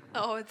 Yeah.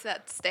 Oh, it's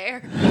that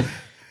stare.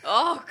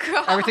 Oh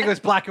god. Everything goes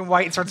black and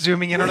white and starts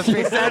zooming in on his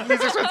face. Sad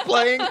music starts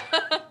playing.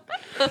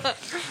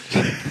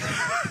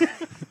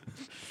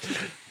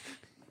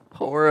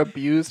 Poor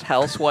abused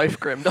housewife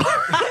Grimdark.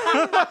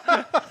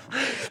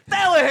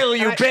 Fella Hill,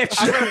 you bitch!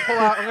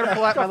 I'm gonna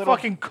pull out my little.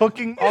 Fucking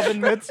cooking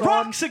oven mitts on.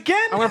 Rocks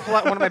again? I'm gonna pull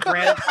out one of my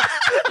brand.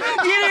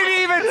 You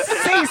didn't even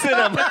season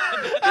them.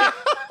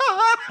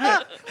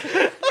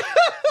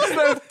 It's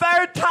the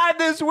third time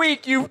this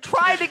week you've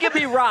tried to give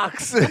me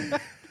rocks.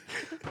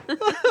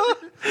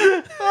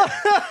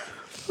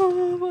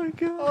 Oh my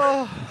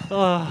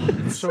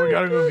god. So we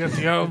gotta go get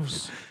the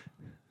elves.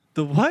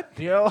 The what?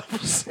 The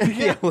elves.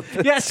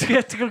 Yes, we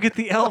have to go get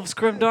the elves,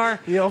 Grimdar.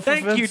 The elf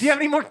Thank you. events. Do you have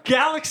any more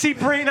galaxy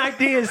brain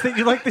ideas that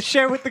you'd like to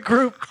share with the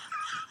group?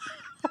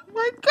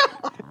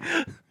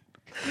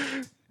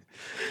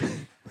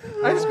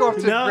 I just go up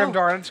to No.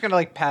 Grimdar and I'm just gonna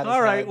like pat his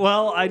All right, head.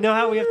 well, I know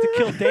how we have to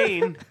kill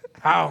Dane.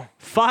 How?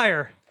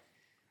 Fire.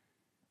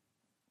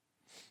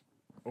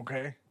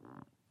 Okay.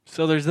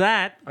 So there's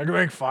that. I can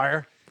make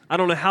fire. I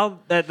don't know how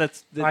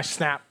that's I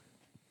snap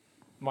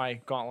my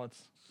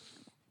gauntlets.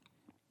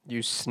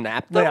 You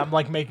snapped them? Yeah, I'm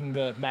like making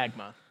the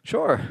magma.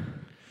 Sure.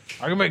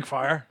 I can make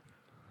fire.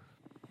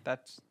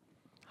 That's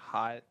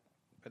hot,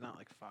 but not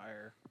like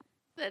fire.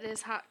 That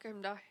is hot,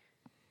 Grimdar.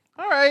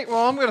 All right,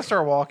 well, I'm gonna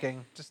start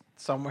walking just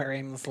somewhere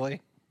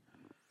aimlessly.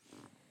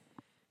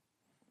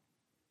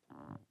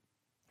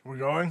 We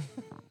going?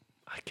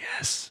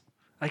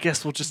 I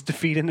guess we'll just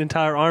defeat an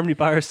entire army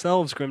by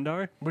ourselves,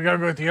 Grimdar. We gotta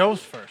go get the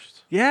elves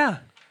first. Yeah.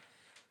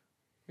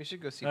 We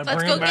should go see. And Let's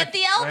bring go 'em get back-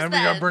 the elves And we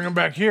gotta then. bring them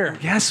back here.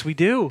 Yes, we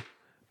do.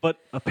 But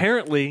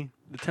apparently,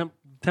 the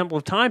Temple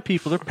of Time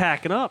people, they're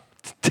packing up.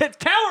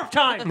 Tower of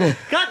Time!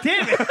 God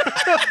damn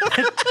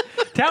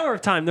it! Tower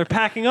of Time. They're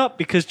packing up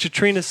because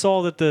Chatrina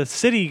saw that the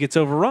city gets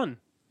overrun.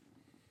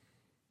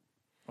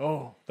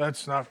 Oh,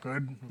 that's not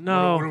good.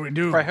 No. What do we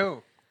do? By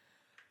who?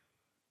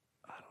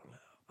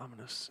 I'm going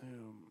to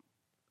assume.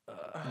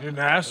 You didn't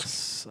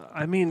ask?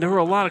 I mean, there were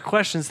a lot of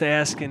questions to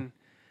ask, and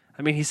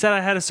I mean, he said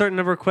I had a certain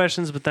number of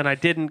questions, but then I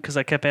didn't because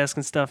I kept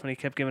asking stuff, and he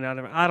kept giving out.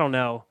 I don't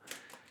know.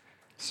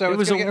 So It it's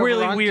was a gonna get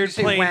really overrun? weird Did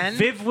you say plane. when?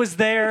 Viv was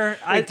there.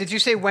 Wait, did you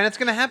say when it's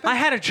gonna happen? I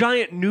had a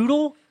giant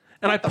noodle,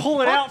 and I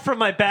pull it out from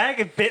my bag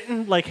and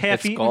bitten, like half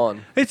It's eaten.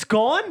 gone. It's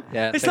gone?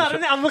 Yeah, It's things not are-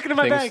 in there. I'm looking at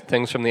my bag.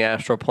 Things from the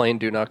astral plane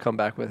do not come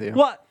back with you.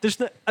 What?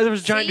 There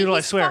was a giant See, noodle, I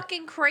he's swear.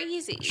 fucking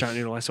crazy. Giant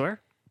noodle, I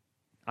swear.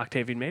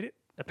 Octavian made it,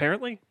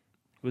 apparently.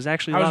 It was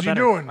actually a How's lot he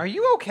better. doing? Are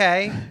you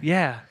okay?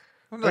 Yeah.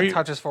 I'm gonna you-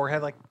 touch his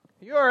forehead. Like,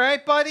 you all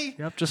right, buddy?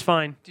 Yep, just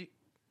fine.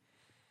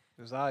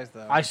 His eyes,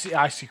 though. I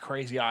see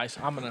crazy eyes.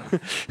 I'm gonna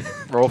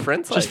Roll for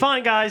insight. Just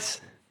fine, guys.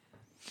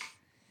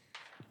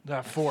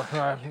 that 4.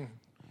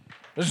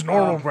 This is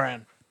normal,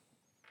 Bran.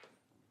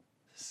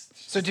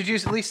 So did you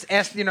at least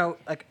ask,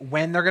 like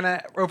when they're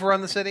gonna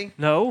overrun the city?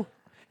 No.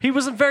 He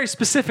wasn't very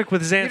specific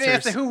with his You answers. didn't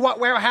ask the who, what,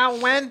 where, how,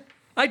 when.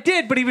 I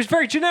did, but he was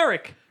very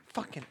generic.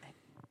 Fucking.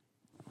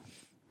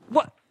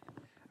 What?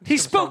 He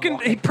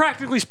walking.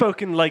 practically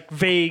spoken like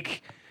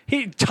vague,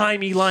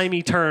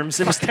 timey-limey terms.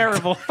 It was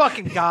terrible.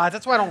 Fucking God.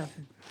 That's why I don't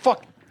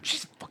fuck.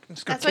 She's fucking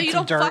just gonna That's why kick you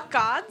some don't dirt. fuck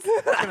gods?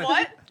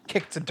 What?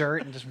 Kick to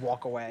dirt and just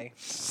walk away.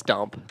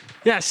 Stump.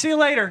 Yeah, see you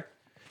later.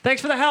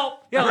 Thanks for the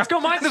help. Yeah, let's go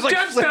mine some Just,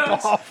 like, flip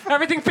gemstones. off.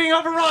 Everything's being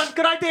overrun.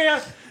 Good idea.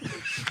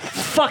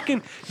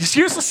 Fucking as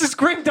useless as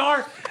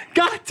Grimdar.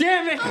 God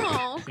damn it.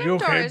 Oh, You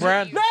okay, Grimdor is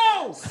Brad? you.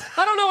 No!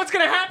 I don't know what's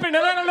gonna happen, and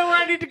I don't know where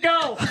I need to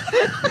go.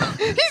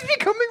 He's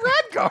becoming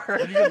Radgar.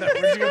 Where'd you get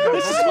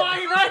This is that?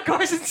 why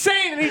Radgar's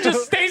insane, and he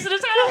just stays at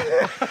his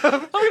house. I'm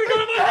gonna go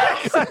to my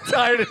house. I'm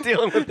tired of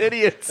dealing with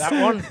idiots. That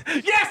one?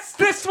 Yes,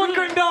 this one,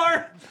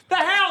 Grimdar. The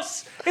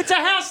house. It's a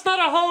house, not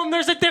a home.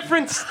 There's a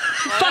difference.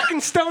 You fucking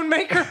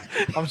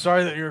stonemaker. I'm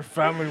sorry that your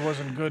family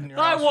wasn't good. And your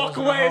I house walk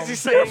wasn't a away as home. he's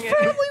saying it.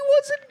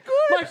 wasn't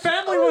good. My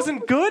family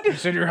wasn't good. You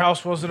said your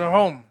house wasn't a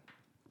home.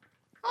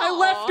 I Aw.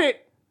 left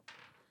it.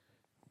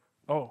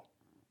 Oh,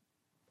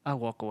 I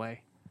walk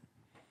away.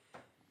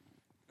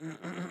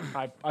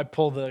 I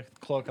pull the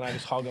cloak and I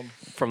just hug him.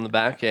 From the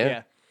back, yeah.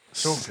 Yeah.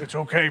 So it's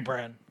okay,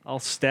 Bran. I'll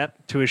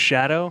step to his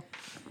shadow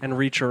and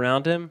reach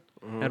around him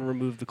and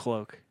remove the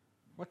cloak.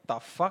 What the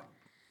fuck?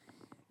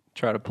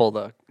 Try to pull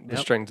the Yep.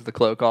 strings of the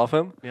cloak off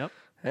him. Yep.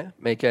 Yeah.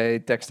 Make a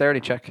dexterity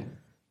check.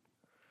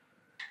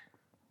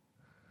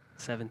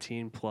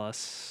 17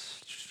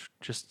 plus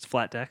just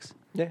flat dex.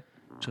 Yeah.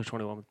 So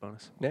 21 with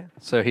bonus. Yeah.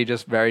 So he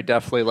just very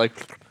deftly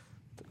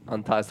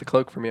unties the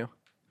cloak from you.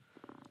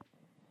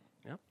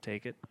 Yep.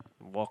 Take it.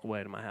 And walk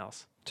away to my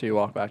house. So you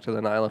walk back to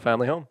the Nyla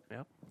family home.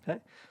 Yep. Okay.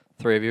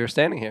 3 of you are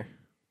standing here.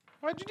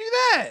 Why'd you do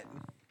that?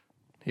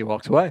 He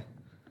walks away.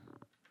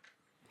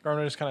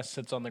 Garner just kind of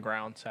sits on the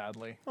ground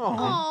sadly.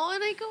 Oh,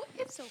 and I go,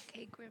 it's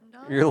okay,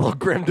 Grimdor. Your little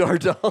Grimdar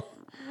doll.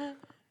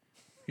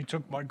 He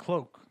took my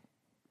cloak.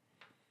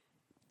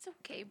 It's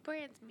okay.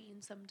 Bran's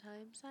mean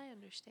sometimes. I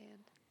understand.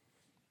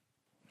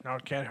 Now I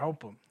can't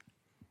help him.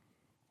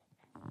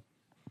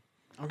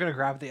 I'm gonna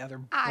grab the other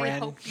I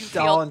brand hope you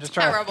doll feel and just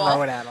try terrible. to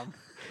throw it at him.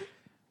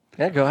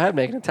 Yeah, go ahead.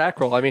 Make an attack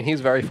roll. I mean,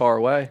 he's very far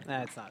away.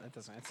 Nah, it's not. It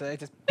doesn't. It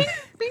just.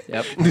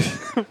 Yep.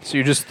 So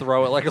you just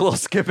throw it like a little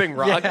skipping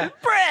rock. Yeah.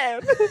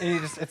 Bram!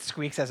 And it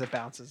squeaks as it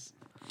bounces.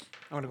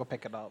 I'm gonna go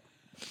pick it up.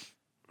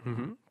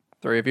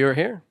 3 of you are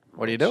here.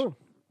 What are you doing?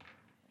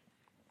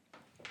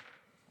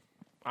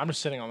 I'm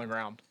just sitting on the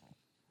ground.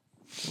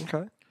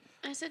 Okay.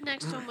 I sit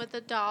next to him with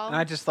the doll. And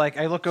I just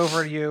I look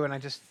over at you and I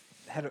just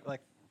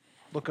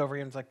look over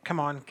you and it's like, come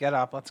on, get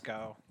up, let's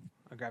go.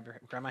 I grab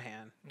my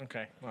hand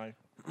Okay. Like,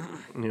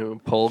 You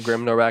pull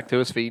Grimdor back to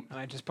his feet. and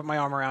I just put my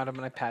arm around him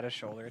and I pat his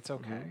shoulder. It's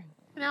okay.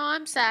 Now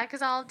I'm sad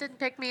because Olive didn't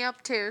pick me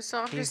up too, so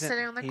I'm He's just a-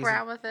 sitting on the he's a-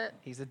 ground with it.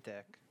 He's a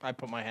dick. I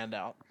put my hand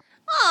out.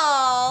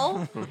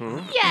 Oh,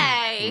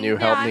 yay! And you Now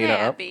help I'm Nina up.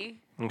 happy.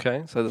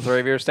 Okay, so the 3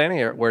 of you are standing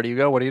here. Where do you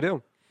go? What do you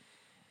do?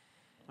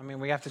 I mean,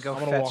 we have to go I'm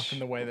gonna fetch. walk in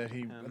the way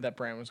that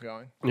Bran was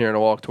going. You're going to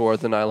walk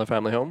towards the Nyla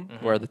family home.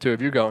 Where are the 2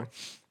 of you going?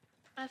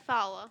 I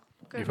follow.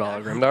 You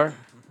follow Grimdar?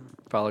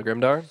 Follow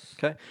Grimdar?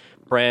 Okay.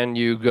 Bran,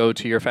 you go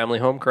to your family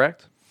home,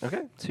 correct?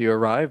 Okay. So you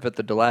arrive at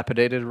the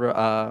dilapidated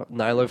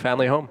Nyla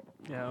family home.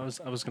 Yeah,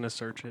 I was gonna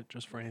search it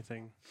just for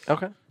anything,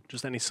 Okay.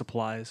 just any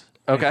supplies.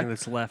 Okay. Anything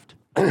that's left.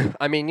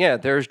 I mean, yeah,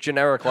 there's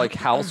generic like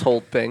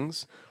household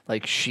things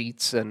like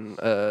sheets and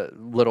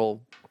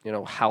little,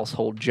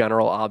 household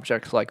general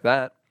objects like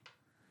that.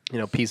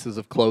 Pieces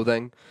of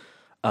clothing.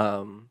 As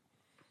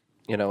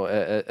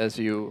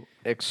you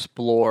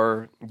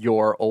explore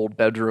your old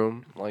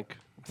bedroom, like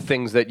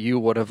things that you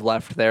would have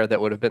left there that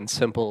would have been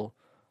simple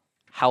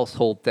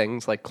household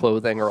things like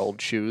clothing or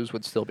old shoes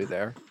would still be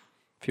there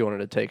if you wanted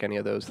to take any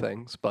of those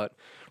things. But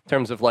in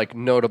terms of like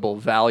notable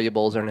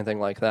valuables or anything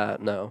like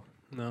that, no.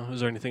 No, is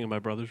there anything in my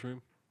brother's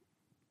room?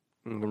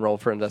 You can roll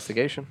for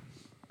investigation.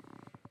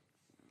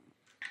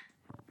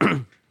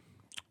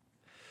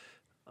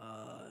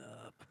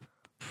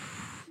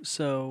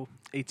 So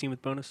 18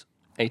 with bonus.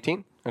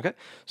 18? Okay.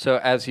 So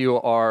as you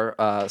are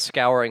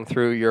scouring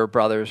through your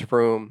brother's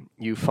room,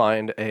 you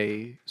find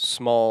a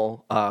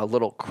small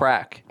little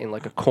crack in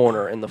like a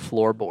corner in the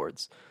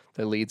floorboards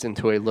that leads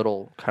into a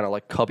little kind of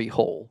like cubby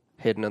hole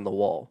hidden in the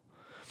wall.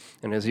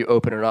 And as you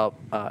open it up,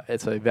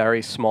 it's a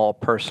very small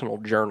personal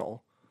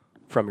journal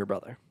from your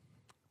brother.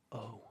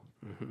 Oh.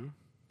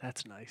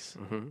 That's nice.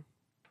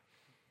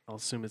 I'll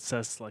assume it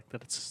says like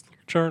that it's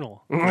a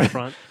journal on the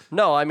front.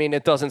 No, I mean,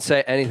 it doesn't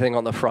say anything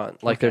on the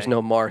front. Like, there's Okay.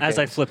 no marking. As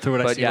I flip through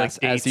it, I But see yes,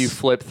 like dates. as you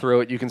flip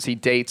through it, you can see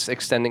dates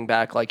extending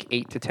back like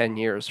 8 to 10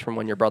 years from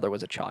when your brother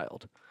was a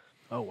child.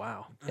 Oh,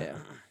 wow. Yeah.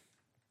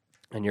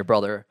 And your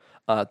brother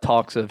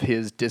talks of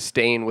his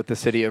disdain with the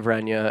city of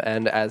Renya,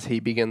 and as he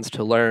begins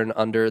to learn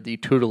under the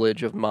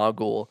tutelage of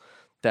Magul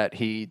that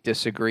he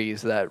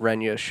disagrees that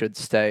Renya should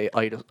stay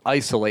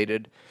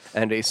isolated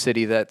and a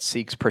city that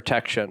seeks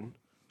protection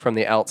from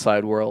the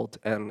outside world,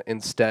 and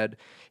instead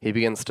he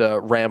begins to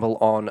ramble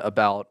on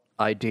about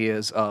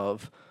ideas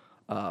of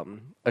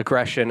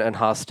aggression and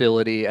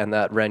hostility, and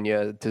that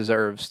Renya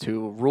deserves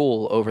to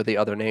rule over the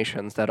other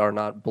nations that are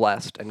not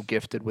blessed and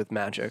gifted with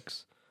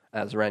magics,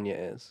 as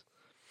Renya is.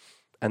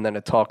 And then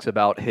it talks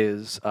about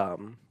his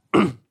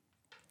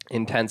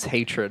intense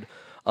hatred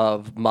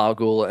of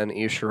Magul and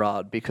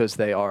Isharad because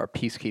they are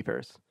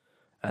peacekeepers,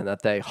 and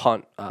that they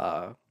hunt.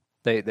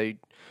 They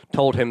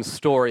told him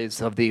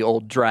stories of the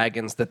old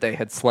dragons that they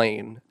had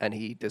slain, and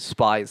he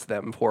despised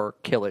them for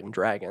killing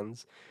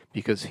dragons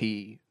because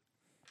he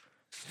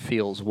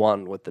feels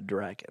one with the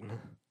dragon.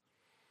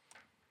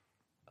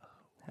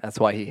 That's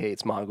why he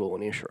hates Magul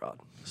and Isharad.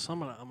 So I'm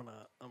gonna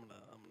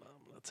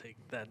take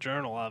that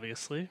journal,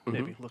 obviously.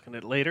 Maybe look at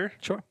it later.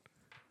 Sure.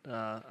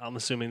 I'm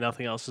assuming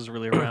nothing else is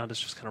really around. It's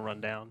just kind of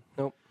run down.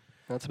 Nope.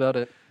 That's about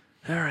it.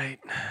 All right.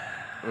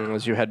 And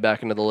as you head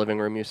back into the living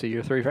room, you see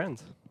your 3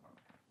 friends.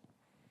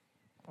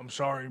 I'm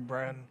sorry,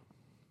 Bran.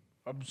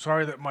 I'm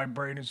sorry that my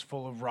brain is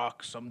full of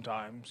rocks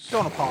sometimes.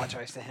 Don't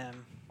apologize to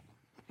him.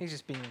 He's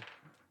just being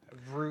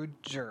a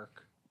rude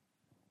jerk.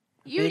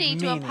 You Big need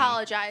to meanie.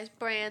 apologize,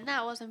 Bran.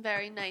 That wasn't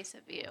very nice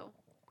of you.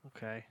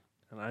 Okay.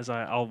 And as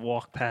I'll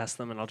walk past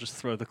them and I'll just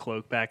throw the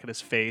cloak back at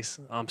his face.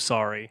 I'm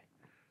sorry.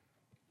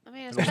 I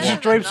mean, it's better than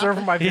Stripes nothing.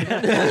 over my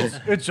face.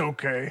 It's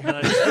okay.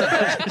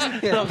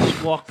 And I'll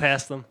just walk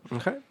past them.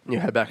 Okay. You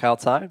head back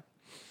outside.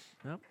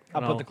 Yep.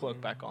 I'll And put the cloak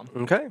back on.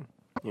 Okay.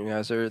 You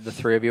guys are, the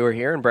 3 of you are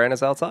here, and Bran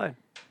is outside.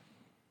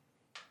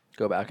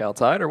 Go back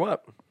outside, or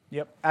what?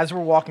 Yep. As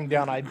we're walking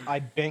down, I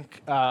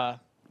bink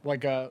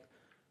like a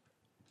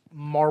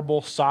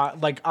marble size.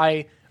 Like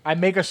I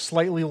make a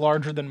slightly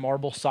larger than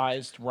marble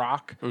sized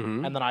rock,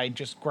 and then I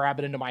just grab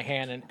it into my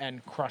hand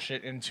and crush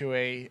it into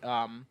a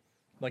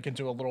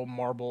into a little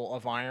marble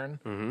of iron,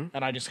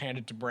 and I just hand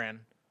it to Bran.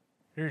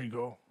 Here you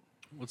go.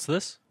 What's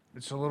this?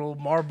 It's a little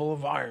marble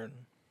of iron.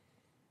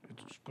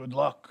 It's good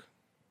luck.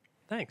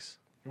 Thanks.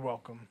 You're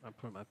welcome. I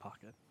put it in my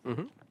pocket.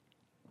 Oh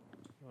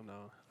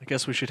no. I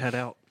guess we should head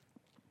out.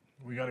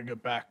 We gotta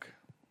get back.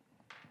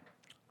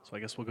 So I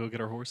guess we'll go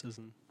get our horses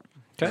and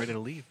get ready to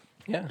leave.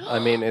 Yeah. I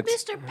mean, it's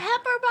Mr.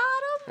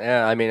 Pepperbottom?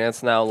 yeah. I mean,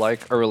 it's now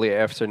like early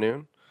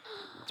afternoon.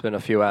 It's been a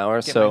few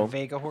hours, Get so my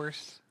Vega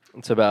horse.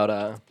 it's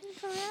about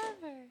Forever.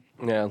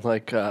 yeah,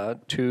 like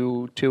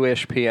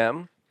 2-ish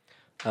p.m.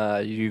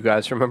 You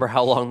guys remember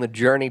how long the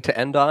journey to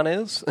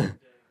Endon is?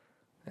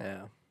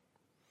 Yeah.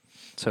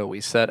 So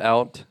we set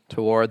out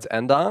towards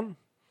Endon.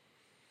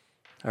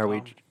 Are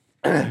we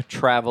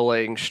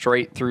traveling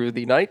straight through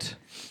the night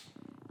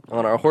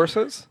on our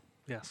horses?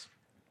 Yes.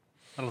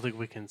 I don't think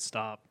we can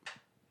stop.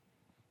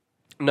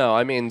 No,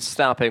 I mean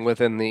stopping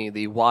within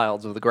the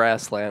wilds of the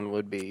grassland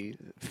would be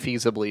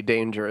feasibly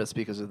dangerous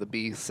because of the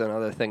beasts and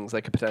other things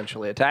that could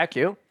potentially attack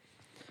you.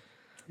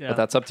 Yeah. But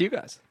that's up to you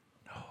guys.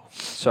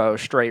 So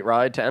straight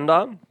ride to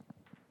Endon?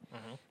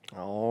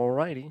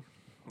 Alrighty.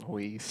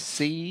 We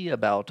see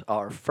about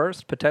our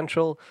first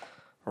potential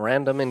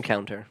random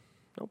encounter.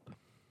 Nope.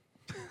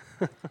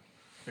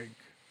 Big.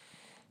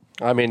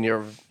 I mean,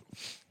 you're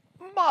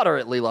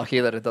moderately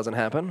lucky that it doesn't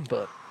happen,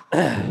 but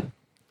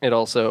it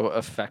also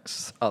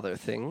affects other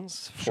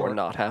things for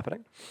not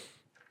happening.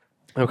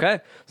 Okay,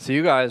 so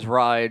you guys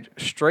ride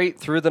straight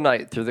through the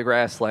night through the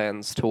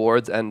grasslands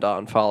towards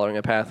Endon, following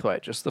a pathway.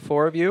 Just the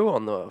 4 of you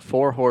on the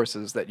 4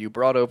 horses that you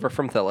brought over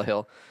from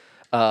Thillahill.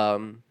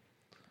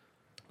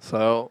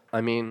 So,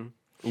 I mean,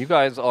 you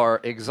guys are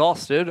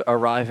exhausted,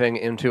 arriving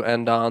into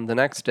Endon the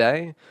next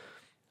day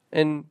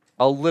in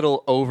a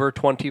little over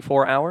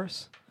 24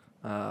 hours.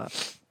 I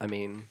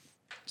mean,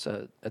 it's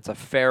a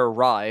fair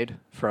ride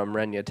from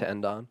Renya to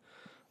Endon.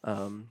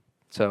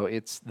 So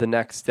it's the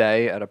next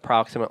day at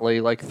approximately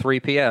like 3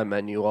 p.m.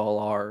 and you all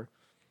are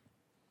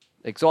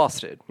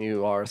exhausted.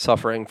 You are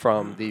suffering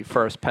from the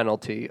first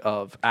penalty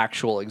of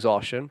actual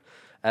exhaustion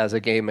as a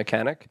game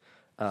mechanic,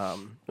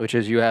 which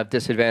is you have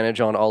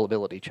disadvantage on all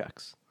ability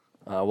checks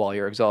while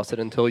you're exhausted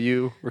until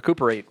you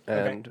recuperate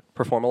and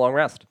perform a long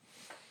rest.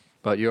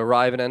 But you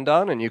arrive in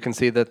Endon and you can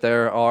see that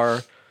there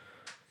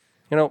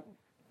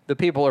The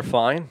people are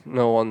fine.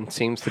 No one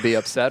seems to be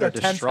upset or Their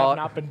tents have distraught.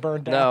 not been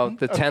burned down. No,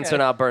 the tents Okay. are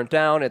not burnt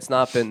down. It's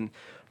not been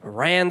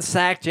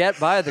ransacked yet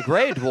by the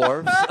Grey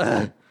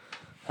Dwarves.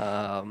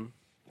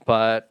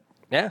 But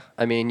yeah,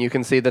 I mean, you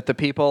can see that the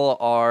people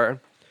are.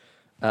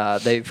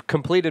 They've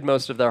completed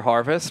most of their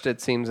harvest.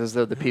 It seems as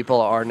though the people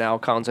are now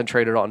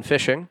concentrated on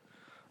fishing.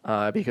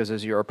 Because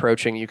as you're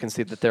approaching, you can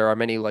see that there are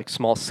many like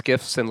small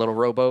skiffs and little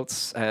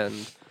rowboats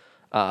and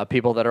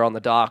people that are on the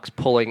docks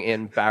pulling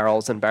in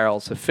barrels and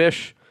barrels of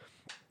fish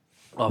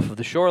off of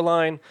the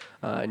shoreline.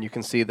 And you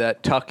can see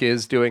that Tuck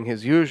is doing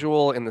his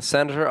usual in the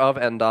center of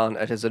Endon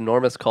at his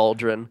enormous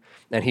cauldron.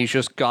 And he's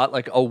just got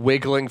like a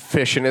wiggling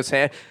fish in his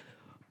hand.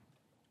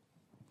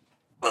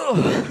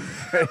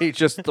 He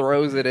just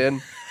throws it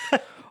in.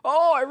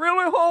 Oh, I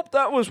really hope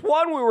that was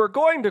one we were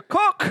going to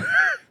cook.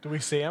 Do we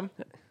see him?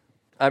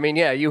 I mean,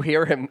 yeah, you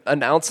hear him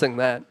announcing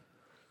that.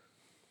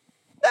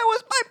 That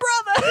was my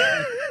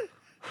brother.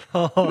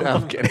 No,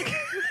 I'm kidding.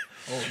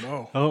 Oh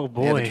no. Oh Yeah,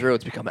 boy. the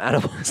druids become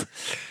animals.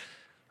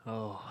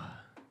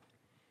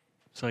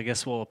 So I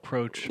guess we'll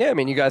approach. Yeah, I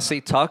mean, you guys see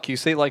Tuck. You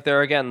see, like,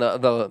 there again,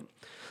 the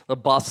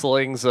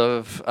bustlings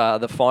of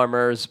the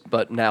farmers,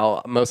 but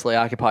now mostly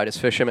occupied as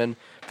fishermen.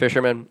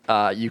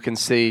 You can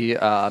see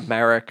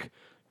Marek,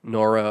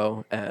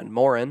 Noro, and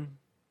Morin,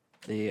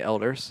 the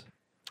elders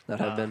that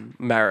have been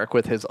Marek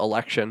with his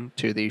election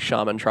to the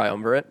Shaman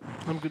Triumvirate.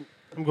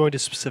 I'm going to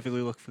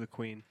specifically look for the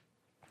queen.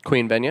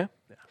 Queen Benya.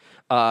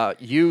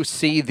 You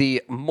see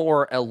the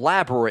more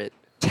elaborate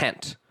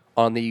tent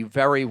on the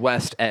very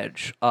west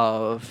edge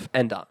of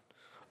Endon.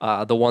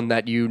 The one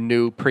that you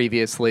knew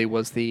previously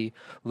was the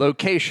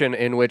location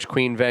in which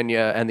Queen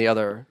Venya and the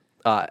other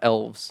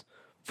elves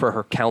for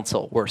her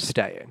council were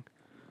staying.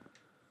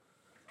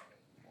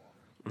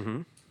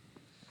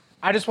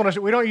 I just want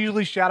to. We don't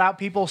usually shout out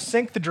people.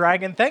 Sink the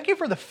Dragon. Thank you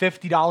for the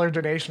 $50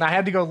 donation. I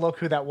had to go look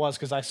who that was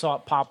because I saw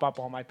it pop up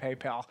on my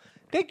PayPal.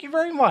 Thank you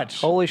very much.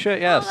 Holy shit,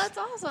 yes. Oh, that's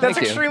awesome. That's Thank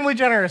you. extremely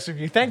generous of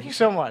you. Thank you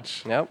so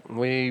much. Yep,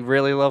 we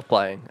really love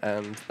playing,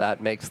 and that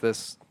makes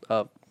this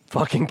a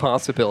fucking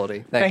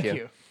possibility. Thank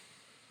you.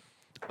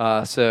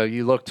 So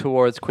you look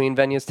towards Queen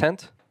Venya's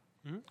tent.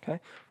 Okay.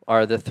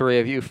 Are the three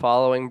of you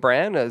following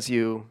Bran as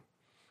you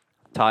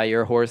tie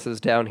your horses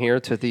down here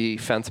to the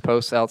fence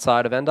posts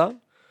outside of Endon?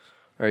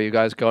 Or are you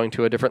guys going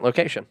to a different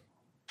location?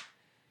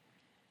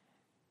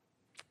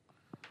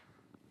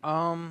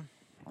 I'm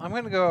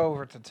gonna go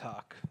over to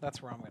Tuck.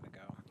 That's where I'm gonna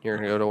go. You're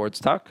going to go towards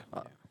Tuck?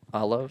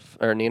 Olive?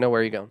 Or Nina,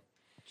 where are you going?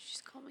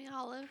 Just call me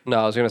Olive. No,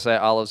 I was going to say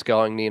Olive's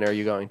going. Nina, are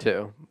you going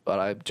too? But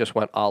I just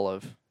went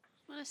Olive.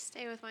 I'm gonna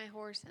stay with my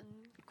horse and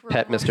grow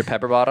Pet more. Mr.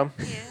 Pepperbottom?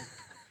 Yeah.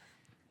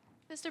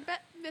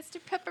 Mr.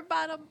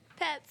 Pepperbottom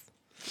pets.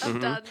 I'm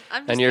done.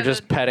 I'm just And you're gonna-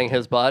 just petting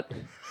his butt?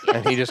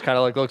 And he just kind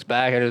of like looks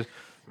back and just...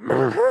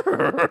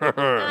 And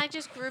I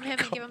just groom him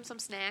and give him some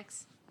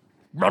snacks.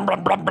 Oh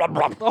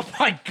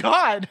my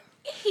God.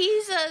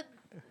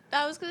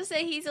 I was gonna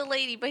say he's a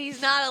lady, but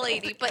he's not a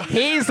lady. But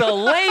He's a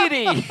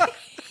lady!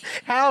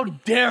 How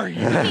dare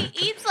you?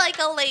 he eats like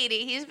a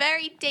lady. He's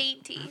very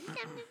dainty.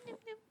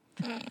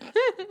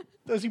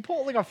 Does he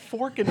pull like a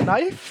fork and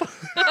knife?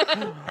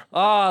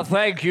 Ah,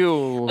 thank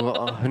you,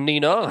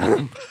 Nina.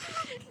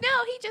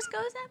 No, he just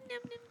goes nom, nom,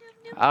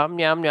 nom, nom,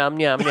 Yum, yum,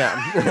 yum,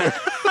 yum.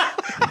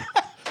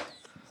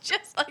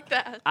 just like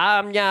that.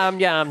 Yum, yum,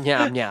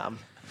 yum, yum.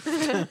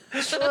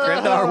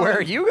 Grimdar, where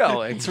are you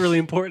going? It's really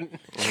important.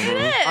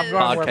 It I'm is.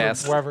 going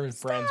Podcast. wherever his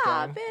brand's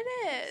Stop, going. it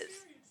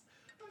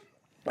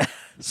is.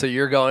 So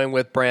you're going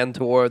with Bran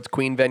towards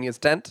Queen Venya's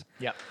tent?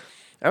 Yep.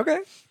 Okay.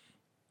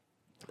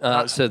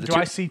 So the Do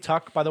I see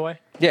Tuck, by the way?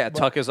 yeah,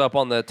 Tuck is up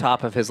on the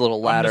top of his little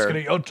I'm just ladder.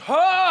 gonna go,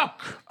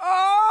 Tuck!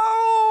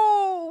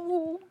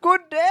 Oh,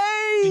 good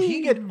day. Did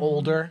he get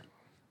older?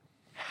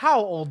 How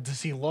old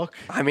does he look?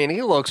 I mean,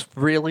 he looks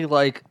really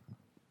like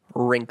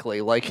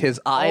wrinkly. Like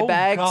his eye Oh,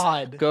 bags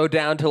God. go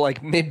down to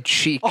like mid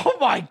cheek. Oh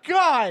my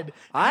God!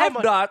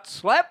 I've not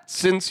slept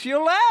since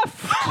you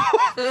left.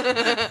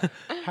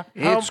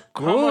 It's how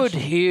good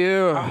much-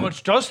 here. How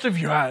much dust have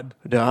you had?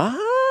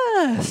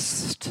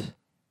 Dust.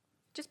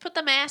 Just put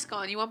the mask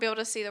on. You won't be able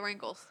to see the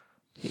wrinkles.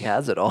 He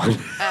has it on.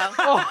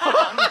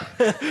 Oh.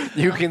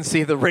 You can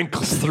see the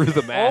wrinkles through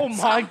the mask. Oh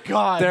my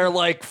God! They're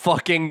like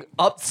fucking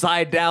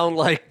upside down,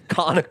 like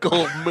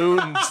conical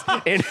moons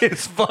in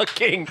his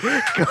fucking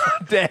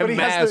goddamn But he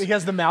mask.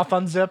 has the mouth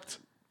unzipped.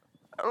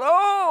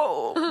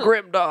 Hello,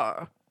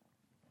 Grimdar.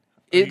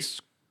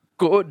 It's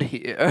good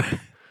here.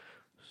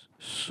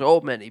 So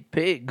many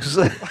pigs.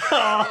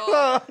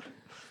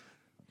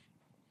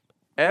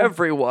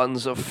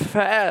 Everyone's a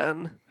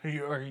fan.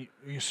 Are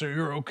you sure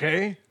you're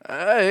okay?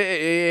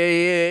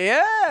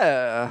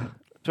 Yeah,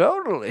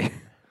 totally.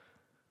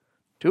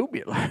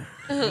 Tubular.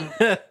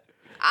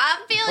 I'm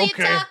feeling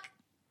Okay. Tuck.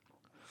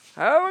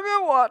 Have a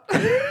good one.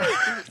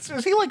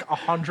 Is he like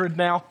 100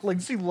 now? Like,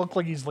 does he look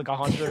like he's like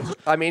 100?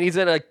 I mean, he's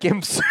in a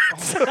gimp suit,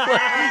 so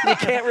like, you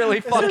can't really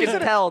fucking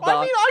tell, I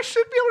dog. mean, I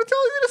should be able to tell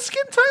he's in a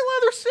skin-tight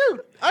leather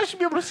suit. I should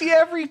be able to see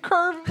every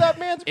curve of that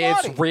man's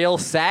body. It's real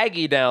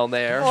saggy down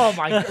there. Oh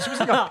my God! She was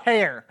like a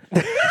pear. She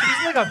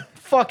was like a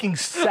fucking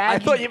saggy I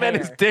thought you meant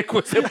his pear. dick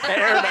was a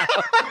pear now.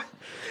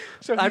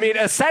 So I mean,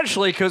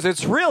 essentially, because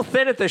it's real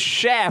thin at the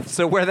shaft,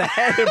 so where the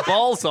head and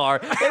balls are,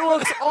 it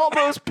looks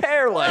almost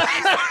pear-like.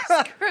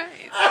 Christ.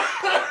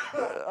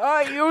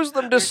 I use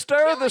them to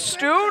stir the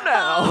stew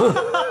now.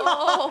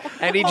 Oh.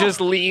 And he just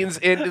leans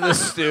into the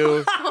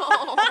stew,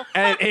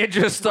 and it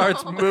just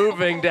starts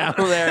moving down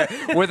there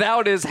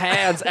without his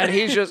hands, and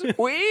he's just,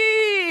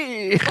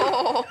 wee!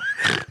 Oh.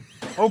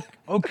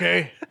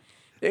 Okay.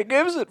 It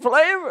gives it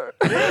flavor.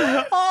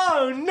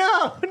 Oh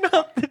no,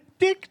 not the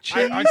dick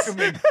cheese. I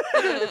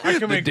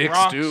can make Dick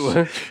rocks.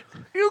 stew.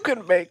 You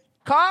can make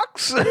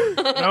cocks,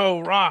 No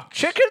rocks.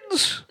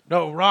 chickens,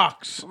 No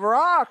rocks.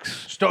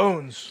 rocks.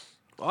 Stones.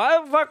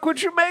 Why the fuck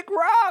would you make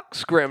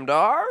rocks,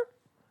 Grimdar?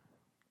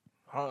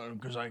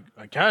 Because I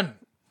can.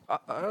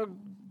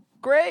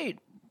 Great.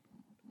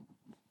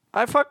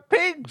 I fuck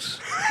pigs.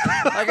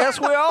 I guess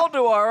we all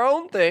do our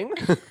own thing.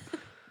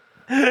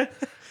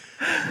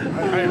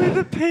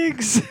 The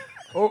pigs.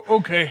 Oh,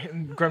 okay.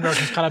 And Grimdark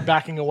is kind of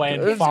backing away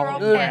and all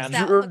following passed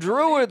Bran. out.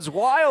 Druid's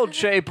wild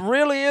shape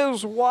really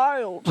is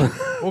wild.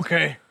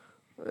 Okay.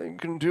 They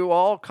can do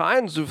all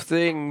kinds of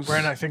things.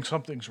 Bran, I think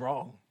something's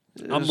wrong.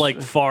 I'm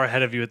like far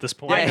ahead of you at this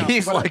point. Yeah,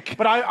 he's but, like,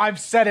 But I've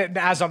said it, and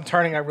as I'm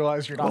turning, I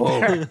realize you're not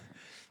there.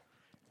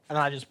 And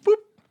I just, boop.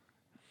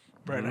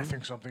 Bran, I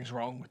think something's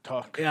wrong with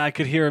Tuck. Yeah, I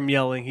could hear him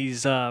yelling.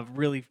 He's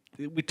really.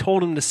 We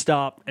told him to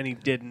stop, and he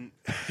didn't.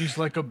 He's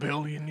like 1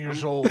 billion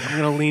years old. I'm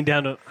gonna lean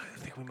down to. I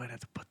think we might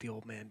have to put the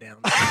old man down.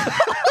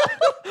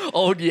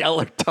 old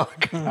Yeller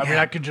Tuck. I mean,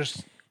 I could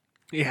just.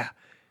 Yeah.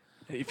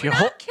 If We're you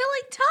hold, not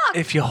killing Tuck.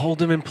 if you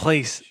hold him in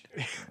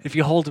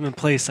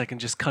place, I can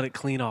just cut it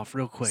clean off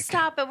real quick.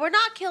 Stop it. We're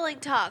not killing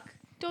Tuck.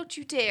 Don't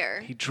you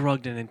dare. He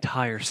drugged an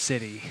entire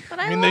city. But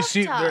I, I mean, love they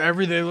see Tuck.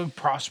 they look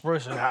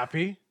prosperous and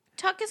happy.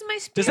 Tuck is my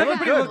spirit. Does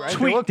everybody animal. look They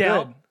tweaked look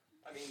out? good.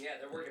 I mean, yeah,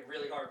 they're working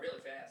really hard, really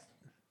fast.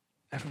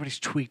 Everybody's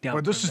tweaked out.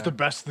 But this is Grimdark. the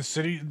best the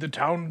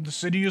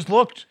city has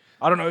looked.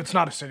 I don't know. It's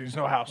not a city. There's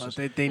no houses.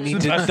 They It's need the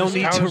to. best They'll this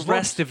need town to has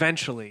rest looked.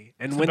 eventually.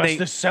 And It's when the best they,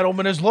 this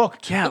settlement has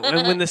looked. yeah,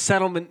 and when the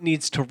settlement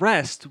needs to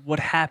rest, what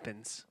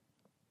happens?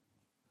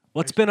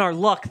 What's been our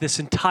luck this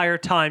entire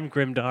time,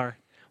 Grimdar?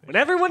 When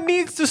everyone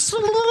needs to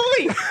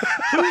sleep,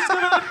 who's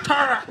gonna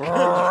attack?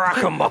 Rock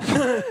 'em up.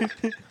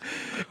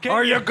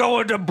 Are you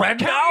going to bed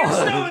Count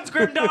your now? stones,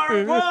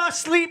 Grimdar.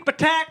 Sleep,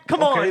 attack.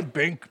 Come Okay, on.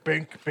 bink,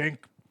 bink, bink.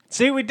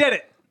 See, we did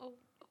it.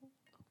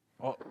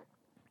 Oh,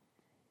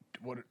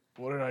 what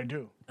did I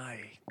do?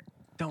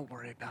 Don't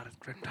worry about it,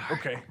 Grimdar.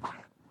 Okay.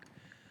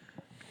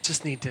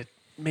 Just need to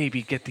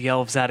maybe get the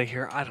elves out of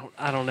here.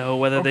 I don't know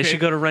whether they Okay. should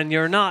go to Renya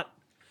or not.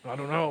 I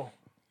don't know.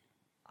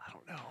 I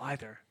don't know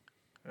either.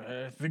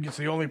 I think it's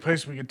the only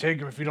place we can take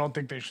them if you don't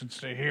think they should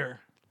stay here.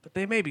 But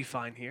they may be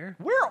fine here.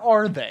 Where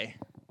are they?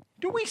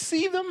 Do we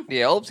see them?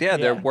 The elves, yeah,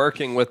 they're Yeah.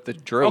 working with the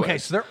druids. Okay,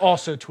 so they're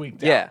also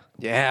tweaked out.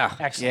 Yeah.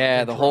 Excellent.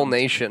 Yeah, Good the whole drums.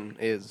 nation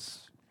is,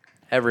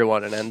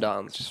 everyone in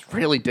Endon's just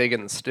really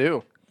digging the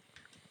stew.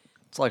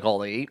 It's like all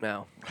they eat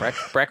now.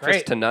 Breakfast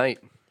Great. tonight.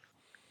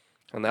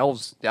 And the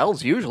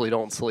elves usually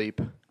don't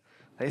sleep.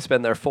 They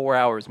spend their 4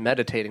 hours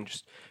meditating,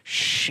 just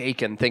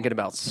shaking, thinking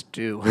about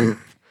stew.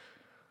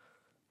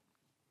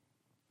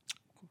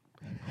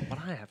 But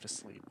I have to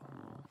sleep.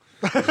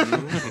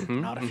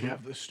 Not if you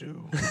have the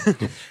stew.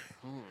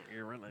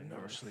 You're really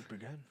Never sleep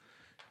again.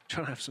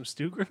 trying to have some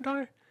stew,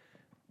 Grimdar?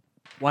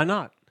 Why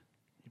not?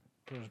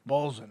 There's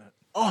balls in it.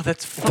 Oh,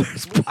 that's fun.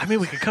 I mean,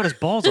 we could cut his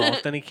balls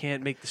off, then he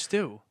can't make the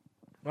stew.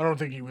 I don't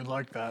think he would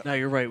like that. No,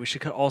 you're right. We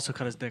should also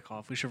cut his dick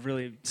off. We should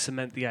really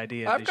cement the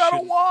idea. I've they got a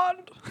shouldn't-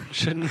 wand.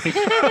 Shouldn't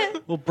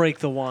make, we'll break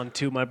the wand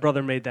too. My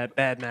brother made that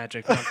bad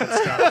magic. Not good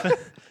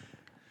stuff.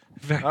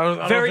 Very, I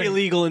don't very think-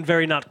 illegal and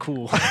very not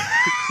cool.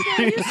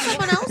 Yeah, use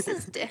someone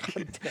else's dick.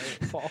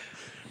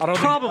 I don't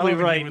Probably think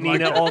he right, would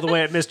Nina, like all the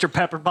way at Mr.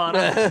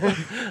 Pepperbottom.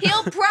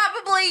 He'll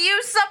probably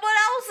use someone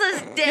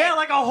else's dick. Yeah,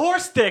 like a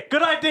horse dick.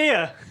 Good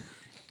idea.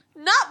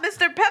 Not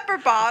Mr.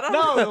 Pepperbottom.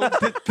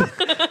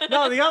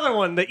 No, the other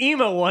one, the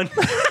emo one.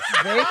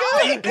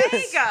 Vega.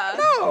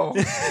 No.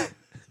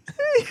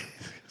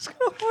 It's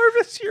going to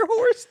harvest your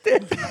horse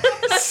dick.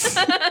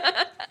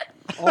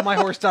 All my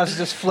horse does is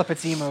just flip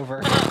its eme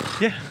over.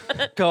 Yeah.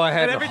 Go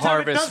ahead And and every time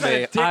it harvest does that, me.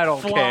 its dick I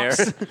don't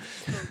flops. care.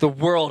 The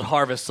world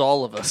harvests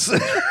all of us.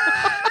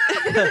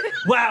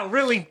 Wow,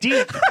 really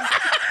deep.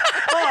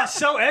 Oh,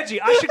 so edgy.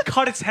 I should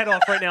cut its head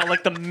off right now,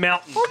 like the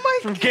mountain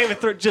from Game of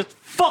Thrones. Just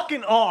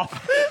fucking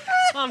off.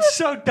 I'm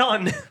so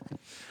done.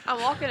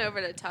 I'm walking over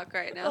to Tuck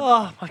right now.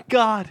 Oh my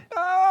god.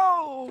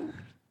 Oh,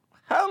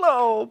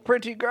 hello,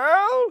 pretty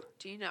girl.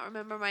 Do you not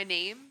remember my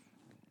name?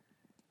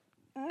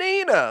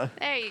 Nina.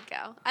 There you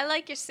go. I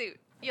like your suit.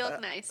 You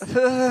look nice.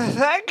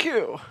 Thank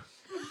you.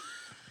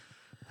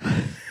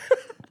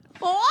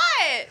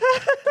 What?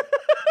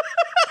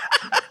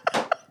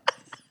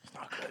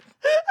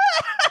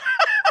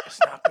 It's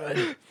not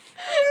good.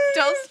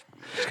 Don't.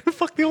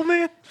 Fuck the old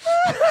man.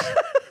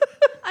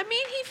 I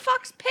mean, he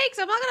fucks pigs.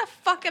 I'm not gonna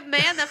fuck a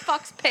man that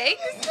fucks pigs.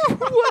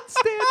 What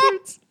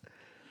standards?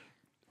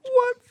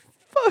 What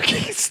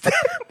fucking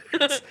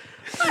standards?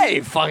 I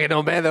ain't fucking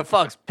no man that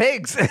fucks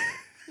pigs. If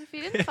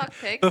he didn't fuck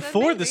pigs, then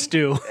Before the maybe.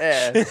 stew.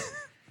 Yeah.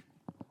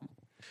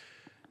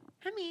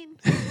 I mean,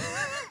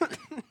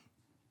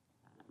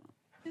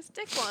 his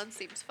dick one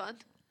seems fun.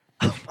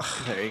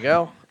 There you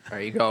go.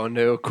 Are you going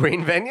to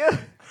Queen Venya?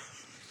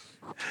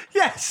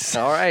 Yes.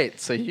 All right.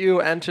 So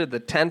you entered the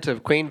tent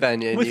of Queen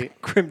Venya and With you,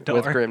 Grimdar.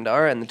 with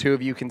Grimdar, and the two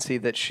of you can see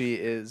that she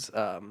is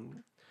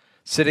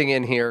sitting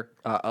in here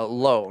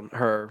alone.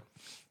 Her,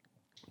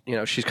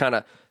 she's kind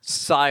of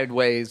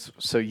sideways,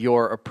 so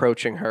you're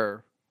approaching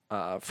her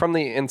from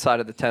the inside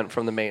of the tent,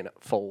 from the main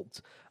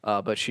folds.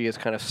 But she is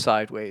kind of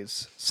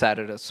sideways, sat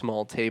at a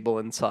small table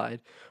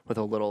inside with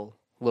a little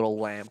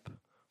lamp,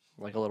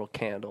 like a little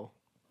candle,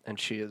 and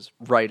she is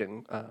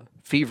writing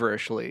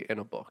feverishly in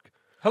a book.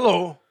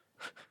 Hello.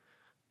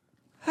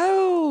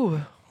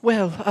 Oh,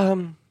 well,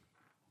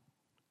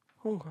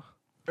 oh,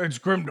 It's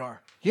Grimdar.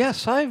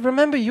 yes, I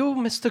remember you,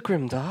 Mr.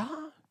 Grimdar.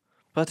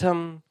 But,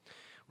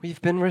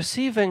 we've been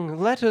receiving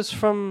letters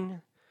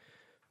from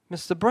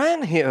Mr.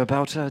 Bran here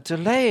about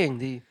delaying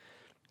the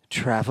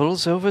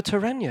travels over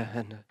Terenia,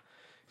 and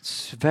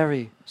it's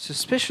very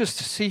suspicious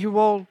to see you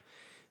all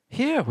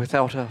here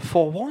without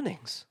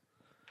forewarnings.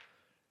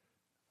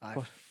 I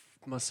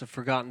must have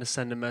forgotten to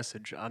send a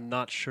message. I'm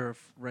not sure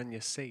if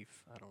Renya's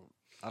safe.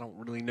 I don't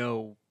really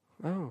know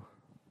Oh,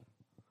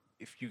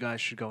 if you guys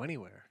should go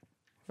anywhere.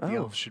 If the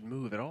Oh. elves should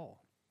move at all.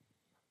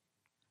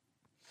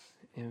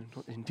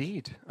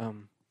 indeed.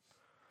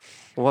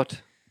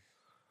 What?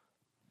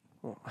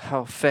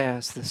 How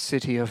fares the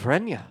city of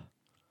Renya?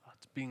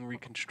 It's being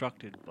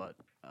reconstructed, but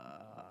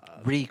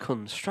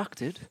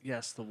Reconstructed?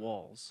 yes, the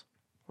walls.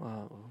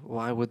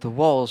 Why would the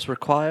walls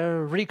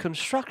require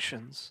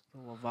reconstructions?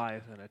 The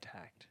Leviathan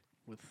attacked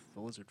with the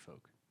lizard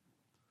folk.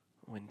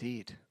 Oh,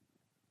 indeed.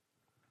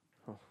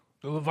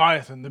 The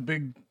Leviathan, the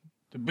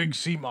big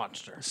sea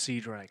monster. A sea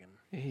dragon.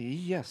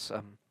 Yes,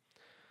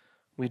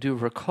 we do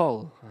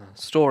recall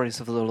stories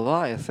of the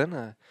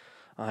Leviathan.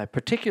 I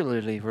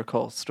particularly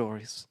recall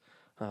stories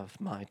of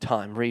my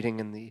time reading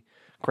in the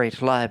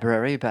great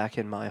library back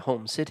in my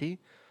home city.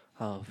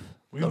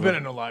 We've been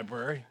in a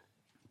library.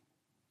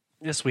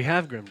 Yes, we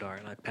have Grimdar,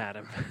 and I pat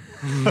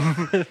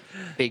him.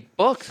 Big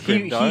books,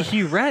 Grimdar.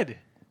 he read.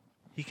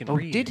 He can Oh,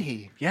 read. did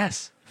he?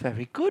 Yes.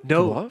 Very good,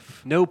 No,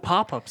 dwarf. no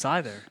pop-ups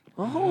either.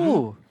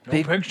 Oh, No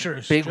big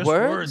pictures. Big just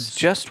words?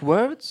 Just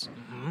words?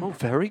 Oh,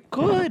 very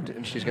good.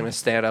 And she's going to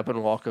stand up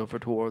and walk over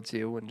towards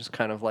you and just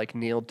kind of like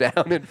kneel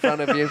down in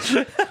front of you.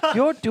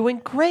 You're doing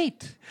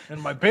great.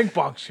 In my bink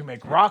box, you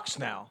make rocks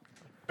now.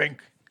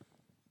 Bink.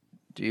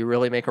 Do you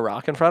really make a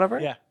rock in front of her?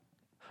 Yeah.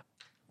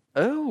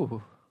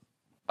 Oh.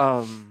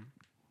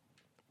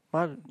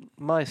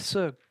 My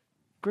Sir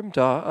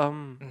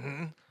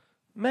Grimdar,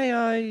 may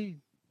I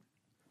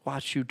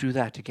watch you do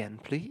that again,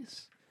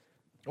 please?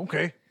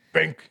 Okay.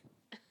 Bink.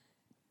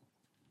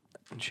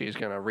 And she's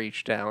going to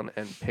reach down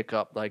and pick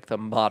up like the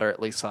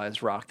moderately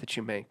sized rock that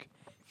you make.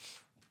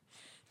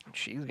 And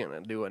she's going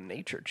to do a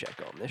nature check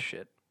on this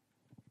shit.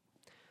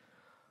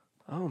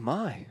 Oh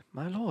my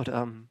lord.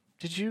 How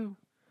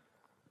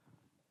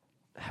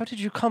did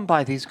you come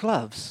by these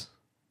gloves?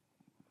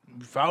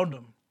 We found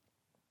him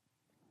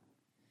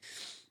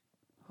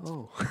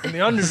Oh. in the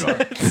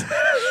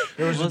Underdark.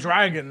 There was a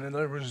dragon, and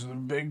there was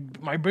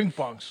my bink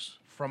box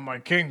from my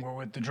king were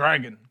with the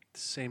dragon.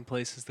 Same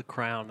place as the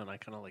crown, and I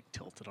kind of like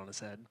tilted on his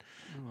head.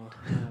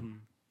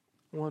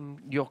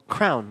 Your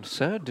crown,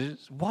 sir,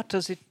 what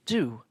does it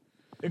do?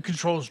 It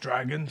controls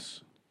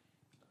dragons.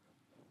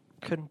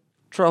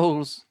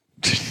 Controls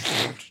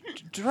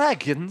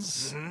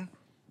dragons? I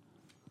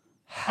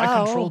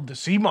How? controlled the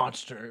sea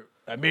monster.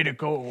 I made it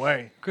go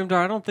away. Grimdar,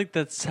 I don't think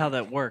that's how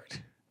that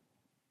worked.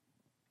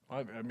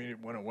 I mean, it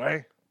went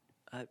away.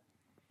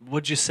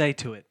 What'd you say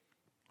to it?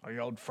 I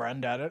yelled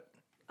friend at it.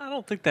 I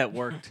don't think that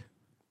worked.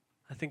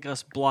 I think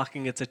us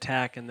blocking its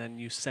attack and then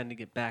you sending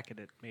it back at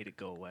it made it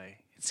go away.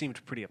 It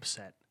seemed pretty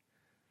upset.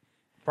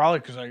 Probably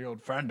because I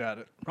yelled friend at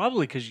it.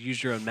 Probably because you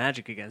used your own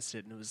magic against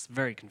it and it was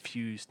very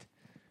confused.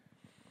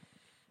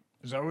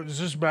 Is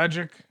this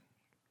magic?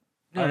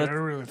 I didn't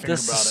really think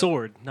that's about the it.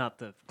 sword, not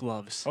the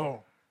gloves.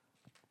 Oh.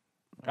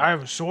 I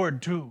have a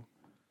sword, too.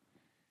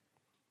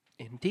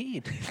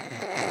 Indeed.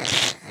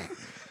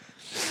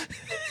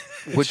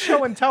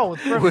 Show and tell with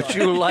Grimdar. Would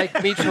you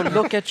like me to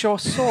look at your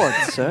sword,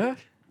 sir?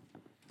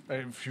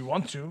 If you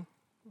want to.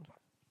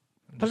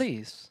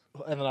 Please.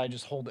 And then I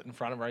just hold it in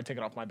front of her. I take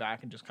it off my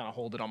back and just kind of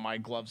hold it on my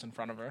gloves in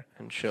front of her.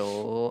 And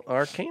she'll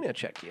Arcana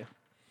check you.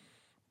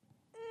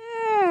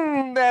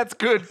 That's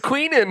good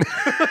queening.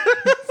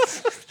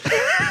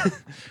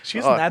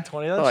 She's Oh, in that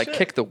 20. That's I shit.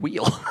 kicked the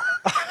wheel.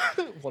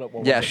 What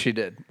was Yes, it? she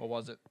did. What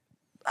was it?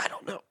 I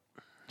don't know.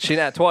 She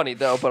nat 20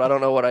 though, but I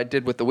don't know what I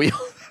did with the wheel.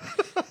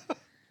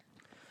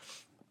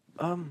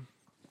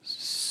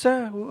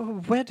 Sir,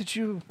 where did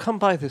you come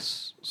by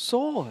this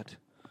sword?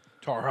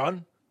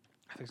 Tarhan?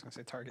 I think I was gonna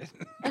say Target.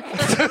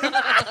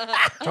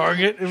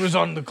 Target? It was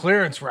on the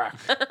clearance rack.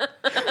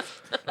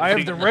 I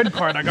have the red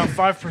card. I got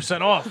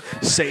 5%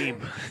 off. Same.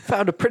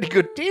 Found a pretty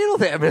good deal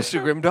there,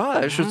 Mr.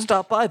 Grimdar. I should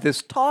stop by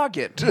this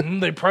Target.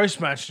 They price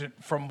matched it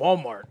from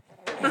Walmart.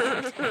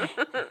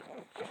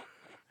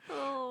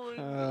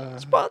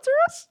 Sponsor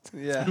us?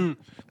 Yeah.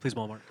 Please,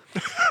 Walmart.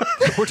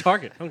 Or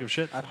Target. I don't give a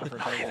shit. I prefer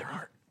Target.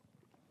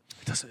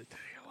 It doesn't take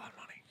a lot of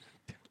money.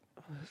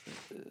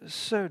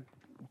 So,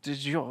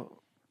 did your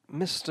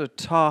Mr.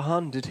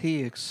 Tarhan, did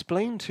he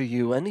explain to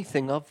you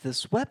anything of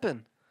this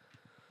weapon?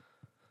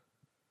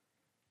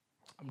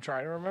 I'm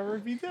trying to remember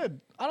if he did.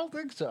 I don't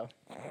think so.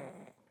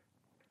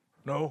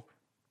 No.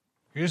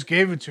 He just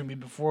gave it to me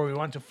before we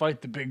went to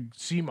fight the big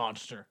sea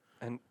monster.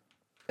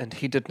 And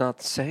he did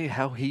not say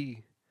how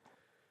he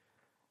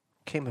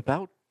came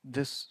about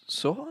this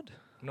sword?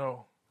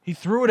 No. He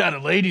threw it at a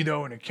lady,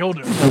 though, and it killed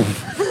her.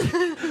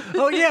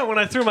 Oh yeah, when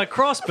I threw my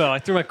crossbow,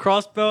 at her,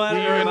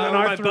 and then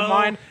I threw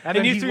mine, and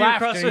then you he threw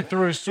laughed your and crossbow. he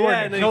threw his sword Yeah,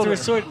 and and then killed he her.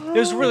 threw his sword. It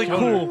was really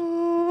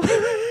cool.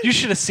 You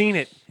should have seen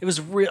it. It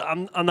was real.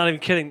 I'm not even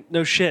kidding.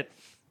 No shit.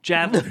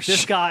 Javelin.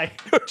 This guy.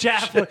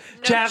 Javelin.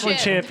 Javelin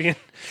chit. champion.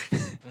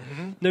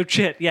 No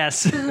chit.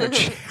 Yes.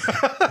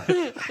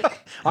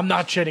 I'm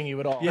not chitting you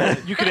at all. Yeah.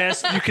 You could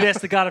ask. You could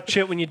ask the god of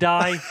chit when you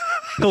die.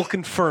 He'll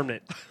confirm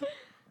it.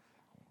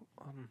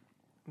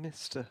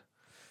 Mr.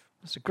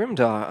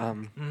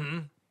 Grimdar,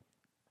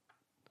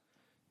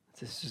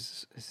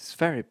 this is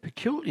very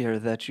peculiar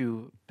that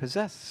you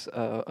possess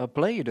a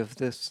blade of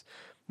this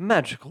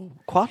magical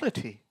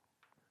quality,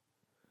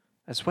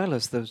 as well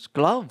as those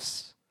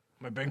gloves.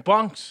 My big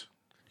bunks.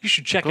 You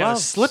should check out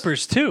Gloves. his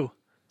slippers too.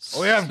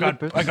 Oh, yeah,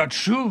 Slippers. I got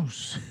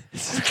shoes.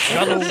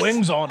 Got little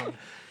wings on them.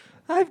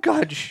 I've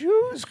got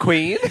shoes,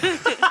 Queen.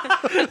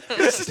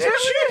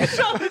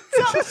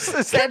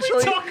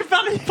 Essentially, Talk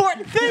about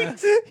important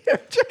things. God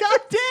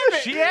damn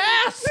it! She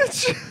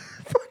asked.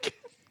 fucking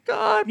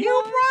God. You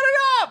brought it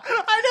up.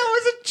 I know it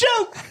was a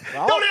joke.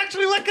 Well- Don't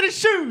actually look at his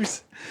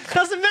shoes.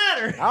 Doesn't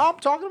matter. I'm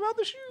talking about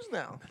the shoes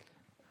now.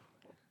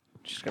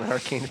 Just gonna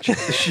hurricane check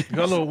the shoes.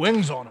 Got little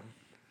wings on them.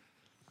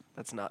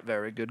 That's not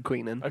very good,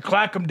 Queenin. I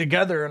clack them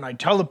together and I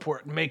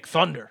teleport and make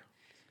thunder.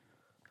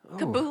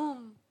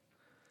 Kaboom.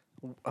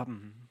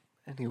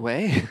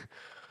 Anyway,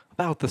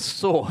 about the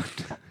sword,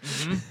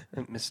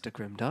 Mr.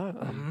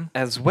 Grimdar,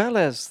 as well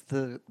as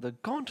the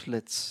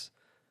gauntlets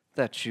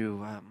that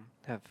you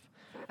have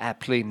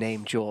aptly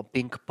named your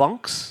Bink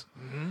Bunks.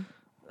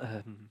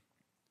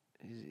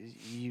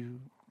 You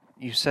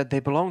said they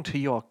belong to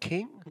your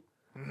king.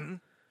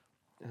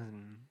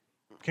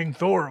 King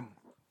Thorum.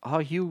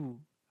 Are you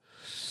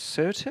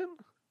certain?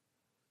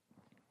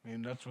 I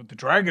mean, that's what the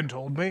dragon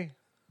told me.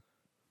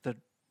 The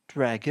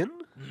dragon?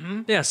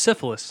 Yeah,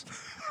 syphilis.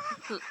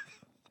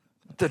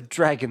 The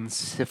dragon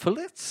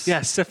syphilis?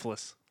 Yeah,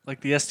 syphilis.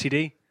 Like the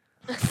STD.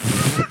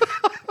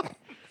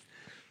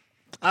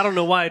 I don't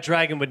know why a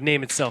dragon would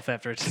name itself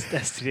after its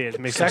STD. It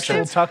makes no Sexual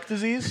sense. tuck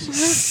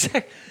disease?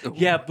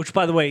 Yeah, which,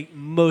 by the way,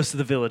 most of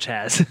the village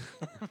has.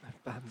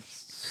 I'm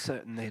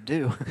certain they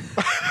do.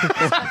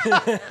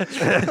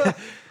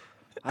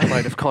 I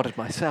might have caught it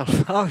myself.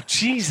 Oh,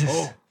 Jesus.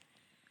 Oh.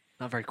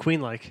 Not very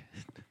queen-like.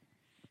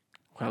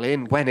 Well,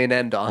 when in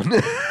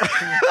Endon.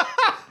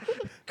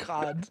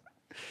 God.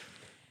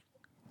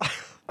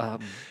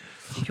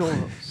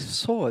 Your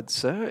sword,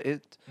 sir,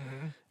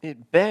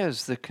 it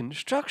bears the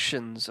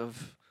constructions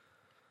of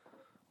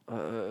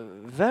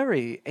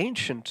very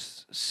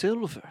ancient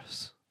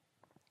silvers.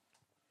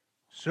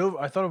 Silver.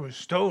 I thought it was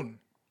stone.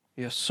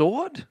 Your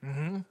sword?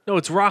 No,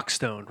 it's rock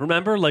stone.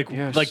 Remember? Like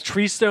Yes. like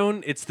tree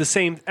stone, it's the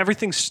same.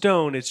 Everything's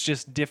stone, it's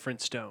just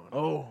different stone.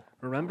 Oh,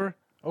 Remember?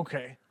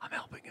 okay. I'm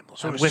helping him.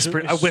 So I it's-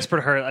 whispered. I it's- whispered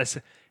to her. I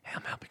said, "Hey,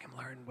 I'm helping him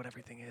learn what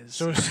everything is."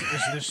 So is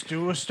this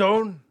stew a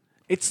stone?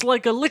 It's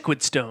like a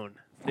liquid stone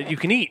that you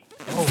can eat,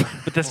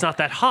 but that's not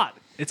that hot.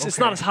 It's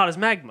not Okay. as hot as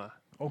magma.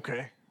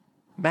 Okay.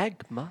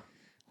 Magma?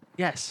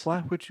 Yes.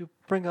 Why would you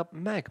bring up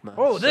magma?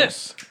 Oh, sir?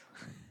 this.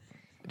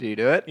 Do you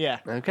do it? Yeah.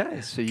 Okay,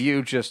 so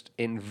you just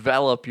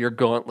envelop your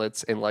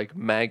gauntlets in like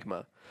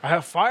magma. I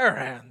have fire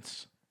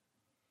hands.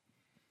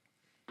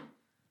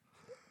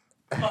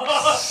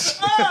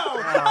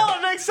 Oh,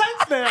 it makes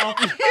sense now.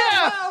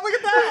 Yeah, look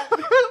at that.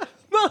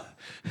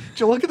 Did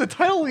you look at the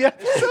title of the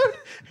episode?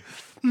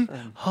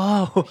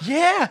 Oh,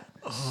 Yeah.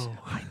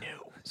 I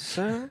knew.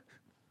 Sir?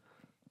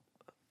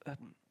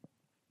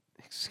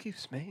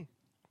 Excuse me.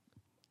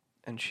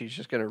 And she's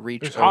just gonna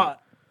reach It's over-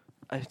 hot.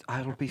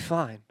 I'll be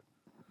fine.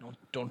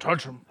 Don't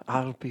touch them.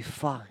 I'll be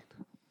fine.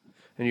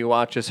 And you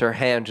watch as her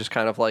hand just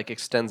kind of like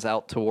extends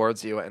out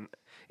towards you, and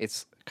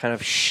it's kind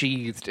of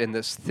sheathed in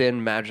this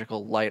thin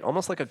magical light,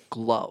 almost like a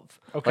glove,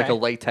 like Okay. a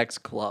latex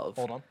glove.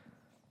 Hold on.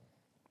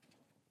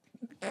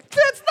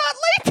 That's not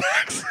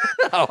latex.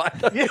 No, I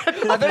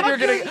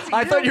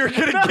thought you were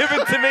gonna give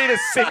it to me to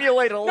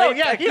simulate a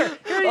latex, here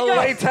you a go.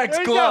 latex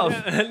There you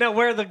glove. Now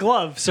wear the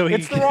glove so he.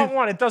 It's the wrong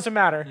one. It doesn't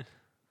matter.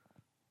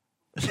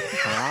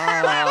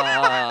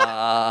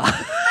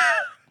 Ah.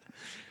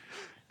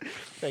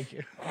 Thank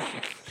you.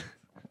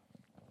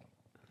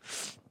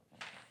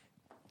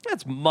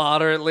 That's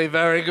moderately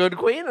very good,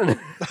 Queen.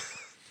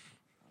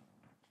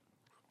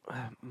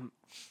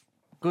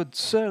 good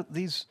sir,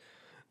 these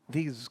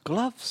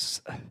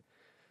gloves,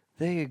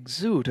 they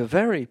exude a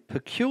very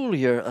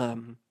peculiar,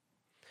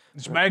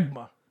 It's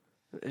magma.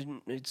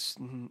 it's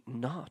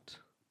not.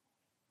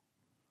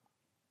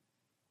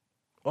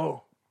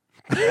 Oh.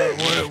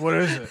 What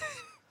is it?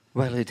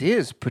 Well, it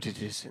is, but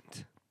it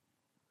isn't.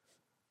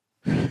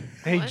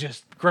 He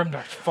just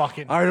Grimdar's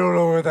fucking. I don't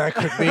know what that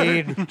could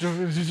mean.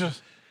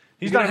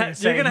 He's not even You're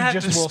saying, gonna he have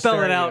just to will spell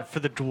stare it at you. out for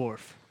the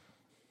dwarf.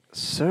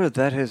 Sir,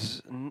 that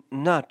is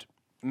not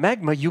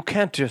magma. You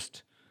can't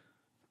just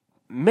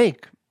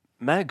make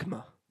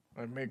magma.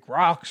 I make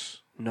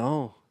rocks.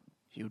 No,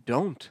 you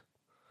don't.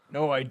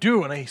 No, I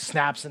do. And he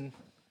snaps and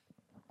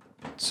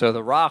So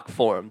the rock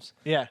forms.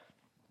 yeah,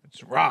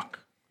 it's rock,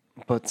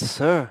 But,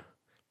 sir,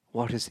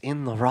 what is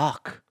in the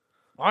rock?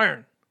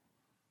 iron.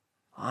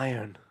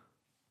 Iron.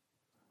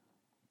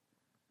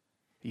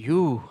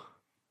 You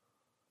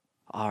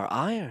are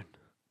iron.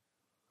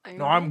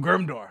 No, I'm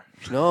Grimdor.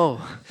 No,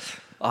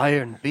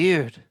 Iron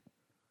Beard.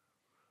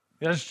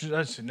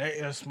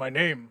 That's my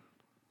name.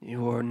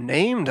 You were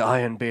named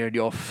Ironbeard.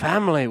 Your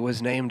family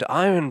was named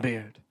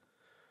Ironbeard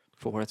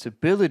for its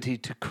ability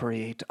to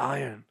create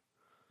iron.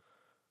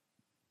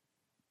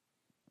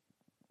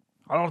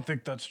 I don't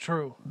think that's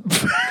true.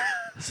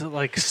 Is it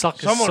like suck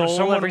his Someone- soul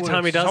someone every would've-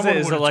 time he does it? someone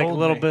Is it would've like a told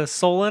little me. bit of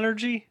soul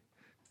energy?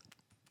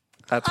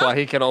 That's why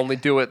he can only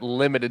do it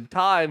limited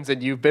times,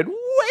 and you've been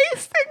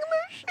wasting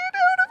the shit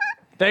out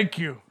of it. Thank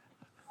you.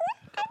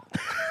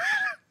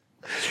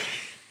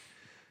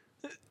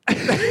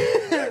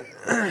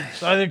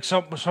 So I think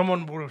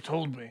someone would have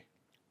told me.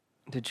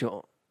 Did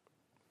you?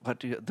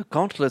 The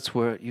gauntlets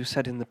were, you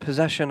said, in the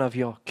possession of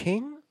your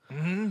king?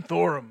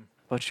 Thorum.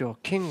 But your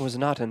king was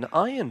not an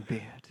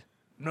Ironbeard.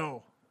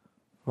 No.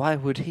 Why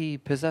would he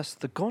possess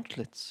the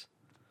gauntlets?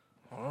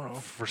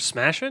 For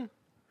smashing?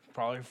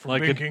 Probably for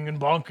Like binking and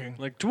bonking.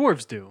 Like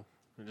dwarves do.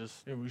 They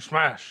just Yeah, we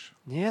smash.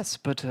 Yes,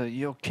 but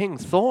your King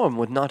Thorm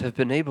would not have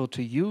been able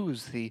to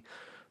use the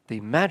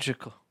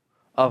magical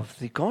of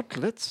the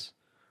gauntlets.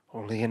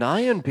 Only an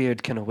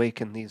Ironbeard can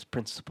awaken these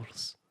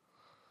principles.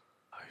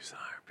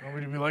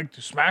 We like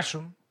to smash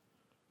him.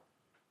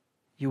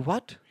 You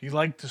what? He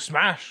liked to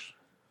smash.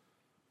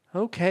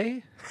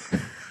 Okay.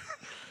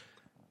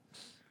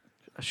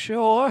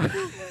 Sure.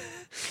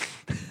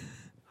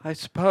 I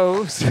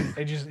suppose.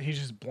 He's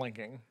just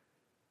blinking.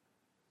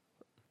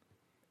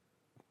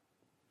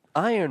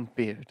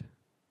 Ironbeard.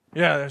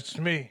 Yeah, that's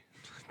me.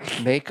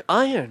 Make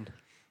iron.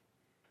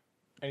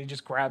 And he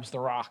just grabs the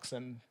rocks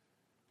and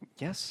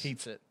Yes.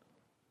 heats it.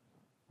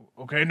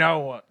 Okay, now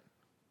what?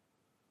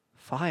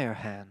 Fire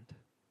hand.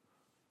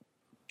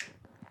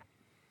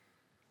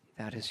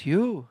 That is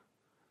you,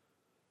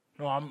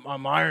 No,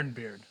 I'm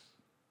Ironbeard.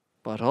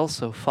 but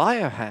also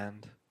Fire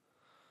hand.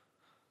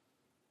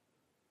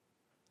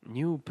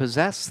 You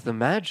possess the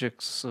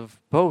magics of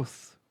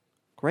both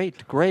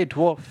great grey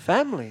dwarf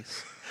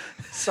families.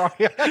 Sorry.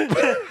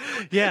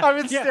 yeah. I've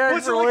been staring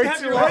What's for it like way to have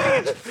too your long.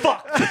 lineage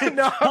fucked?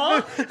 No,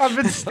 I've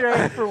been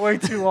staring for way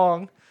too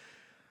long.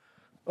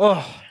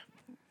 Oh,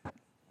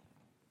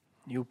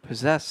 You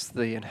possess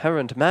the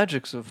inherent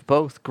magics of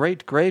both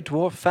great grey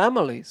dwarf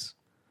families.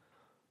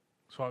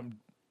 so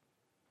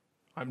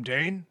I'm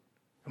Dane.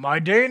 Am I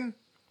Dane?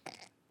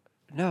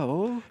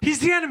 No, He's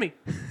the enemy.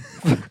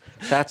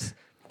 that's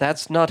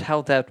not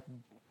how that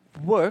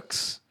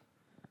works.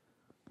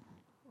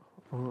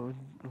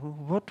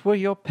 What were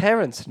your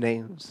parents'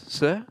 names,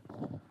 sir?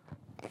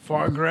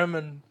 Fargrim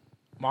and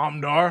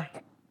Momdar.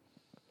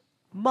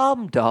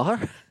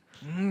 Momdar?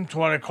 That's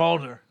what I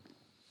called her.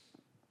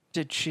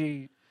 Did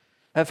your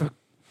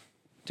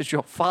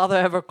father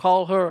ever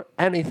call her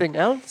anything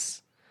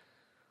else?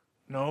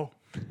 No.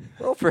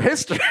 Well, for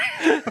history.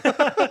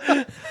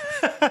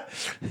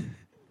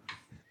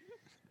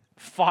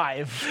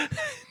 5.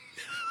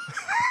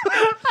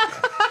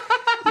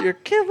 You're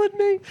killing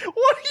me.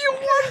 What do you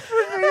want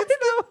from me? It's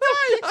the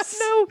dice.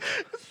 No.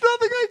 There's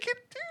nothing I can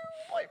do.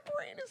 My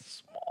brain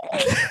is small.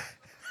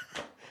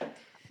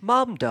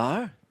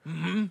 Momdar?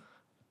 Mm-hmm.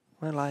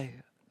 Well, I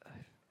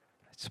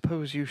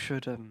suppose you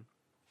should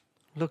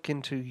look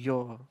into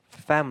your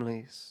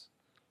family's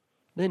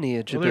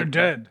lineage. Well, a they're bit.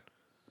 dead.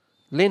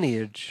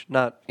 Lineage,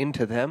 not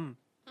into them.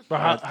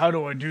 But how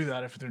do I do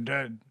that if they're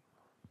dead?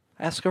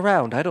 Ask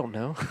around. I don't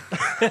know.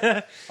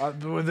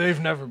 Well, they've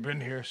never been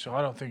here, so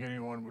I don't think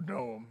anyone would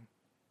know them.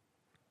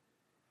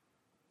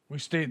 We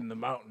stayed in the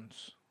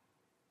mountains.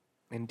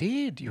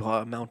 Indeed, you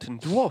are a mountain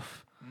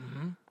dwarf.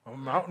 I'm a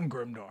mountain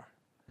Grimdar.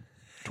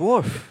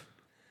 Dwarf.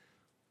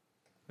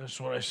 That's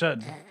what I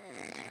said.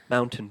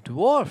 Mountain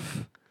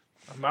dwarf.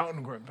 A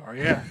mountain Grimdar,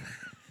 yeah.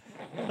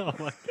 Oh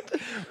my.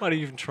 Why do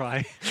you even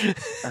try?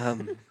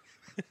 Um,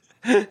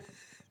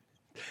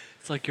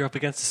 It's like you're up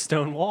against a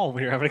stone wall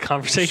when you're having a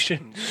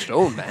conversation.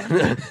 Stone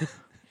man.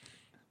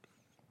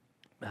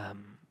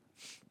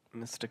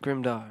 Mr.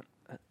 Grimdar,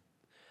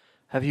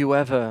 have you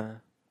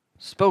ever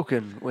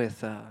spoken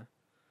with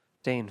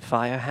Dane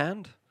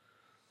Firehand?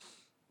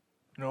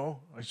 No,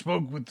 I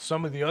spoke with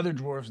some of the other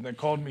dwarves and they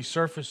called me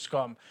surface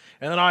scum.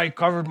 And then I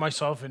covered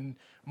myself in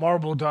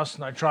marble dust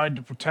and I tried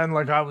to pretend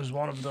like I was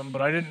one of them,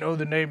 but I didn't know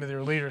the name of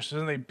their leader, so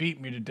then they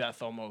beat me to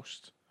death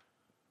almost.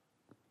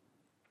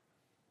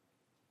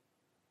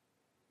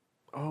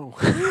 Oh.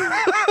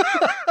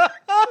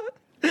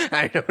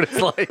 I know what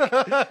it's like.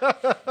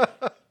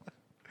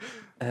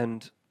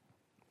 And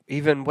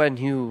even when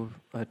you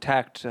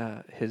attacked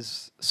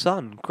his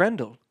son,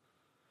 Grendel,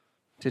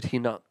 did he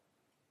not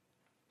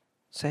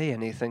say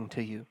anything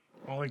to you?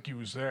 I don't think he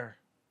was there.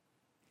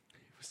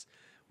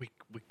 We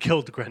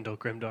killed Grendel,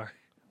 Grimdar.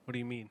 What do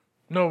you mean?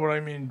 No, but I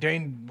mean,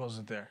 Dane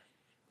wasn't there.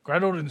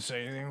 Gretel didn't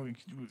say anything.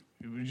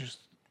 We just...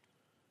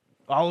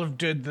 Olive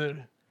did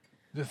the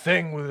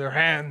thing with her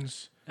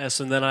hands.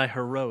 Yes, and then I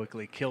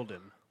heroically killed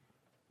him.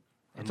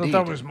 I thought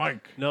that was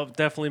Mike. No,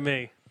 definitely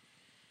me.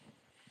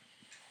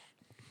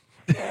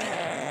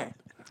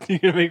 You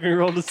gonna make me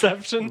roll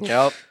deception?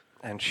 Yep.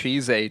 And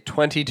she's a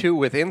 22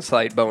 with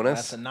insight bonus.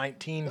 That's a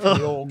 19 for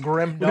the old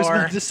Where's my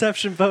Grimdar.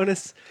 deception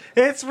bonus?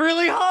 It's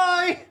really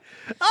high!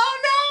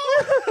 Oh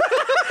no!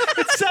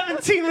 It's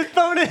 17 with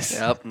bonus!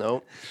 Yep,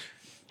 no.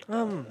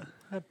 No,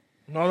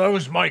 that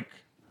was Mike.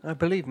 I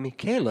believe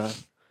Michaela.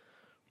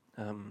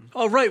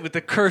 Oh, right, with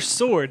the cursed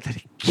sword that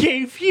he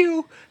gave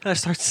you. And I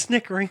start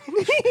snickering.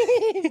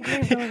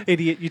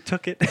 Idiot, you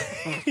took it.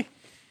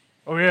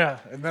 Oh, yeah.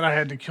 And then I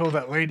had to kill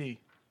that lady.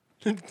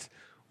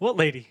 What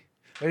lady?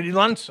 Lady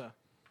Lanza.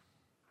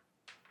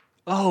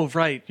 Oh,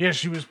 right. Yeah,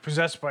 she was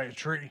possessed by a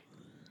tree.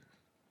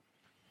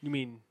 You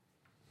mean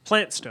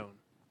plant stone.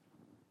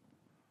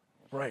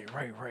 Right.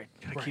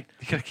 You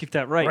gotta keep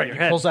that right in Right, your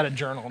he head. pulls out a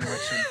journal and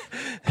writes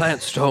in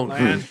Plant stone.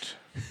 plant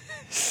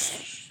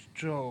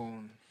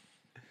stone.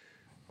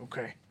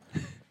 Okay.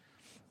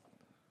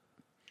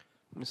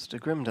 Mr.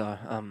 Grimdar,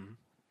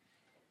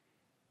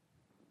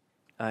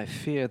 I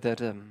fear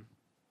that,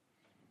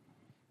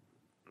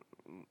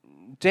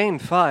 Dane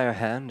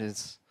Firehand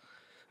is...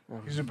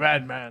 He's a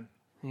bad man.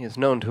 He is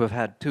known to have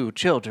had 2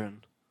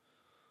 children.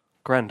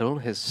 Grendel,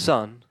 his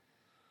son,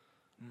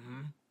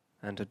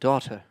 and a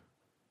daughter.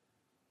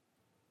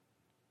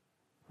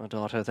 A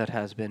daughter that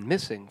has been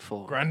missing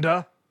for...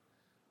 Grenda?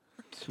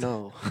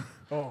 No,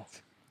 Oh.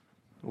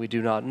 we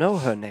do not know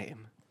her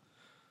name.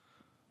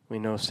 We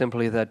know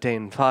simply that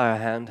Dane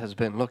Firehand has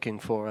been looking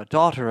for a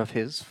daughter of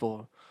his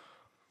for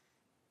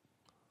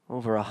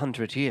over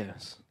 100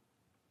 years.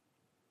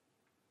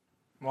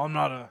 Well, I'm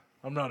not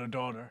a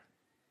daughter.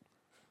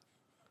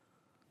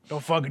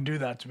 Don't fucking do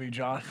that to me,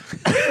 John.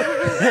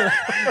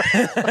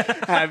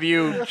 Have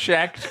you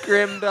checked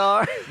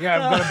Grimdar?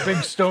 Yeah, I've got a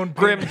big stone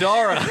penis.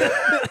 Grimdara.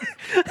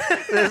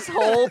 This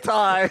whole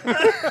time.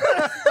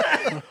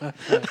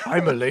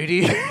 I'm a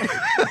lady. She's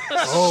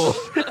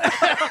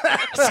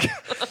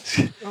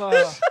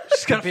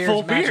got a Beard's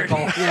full beard. magical.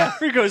 Yeah.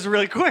 It goes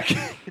really quick. You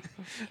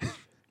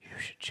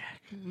should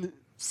check.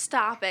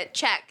 Stop it.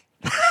 Check.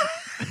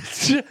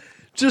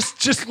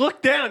 Just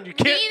look down. You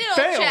can't Needle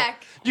fail.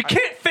 check. You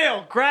can't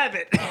fail. Grab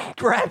it.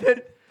 Grab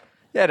it.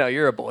 Yeah, no,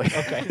 you're a boy.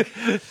 Okay.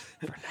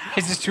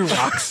 It's just 2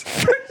 rocks.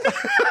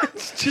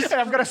 Hey,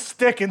 I've got a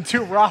stick and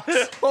 2 rocks.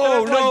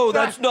 Oh, no,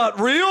 that's not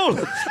real.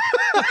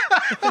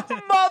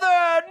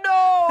 Mother,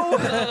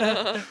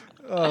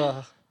 no.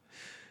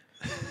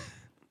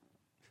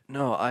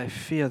 No, I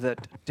fear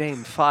that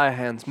Dame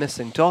Firehand's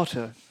missing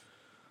daughter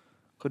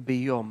could be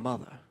your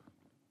mother.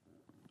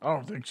 I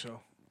don't think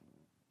so.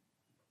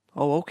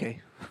 Oh,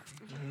 okay.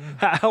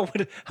 How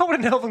would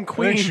an elven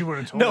queen she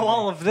would've told know me.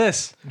 all of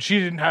this? And she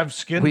didn't have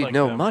skin We like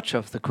know them. much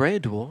of the Grey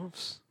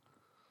Dwarves.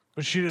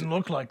 But she didn't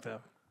look like them.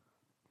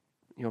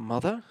 Your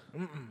mother?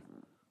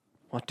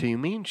 What do you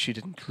mean she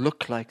didn't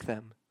look like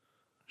them?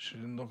 She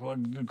didn't look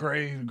like the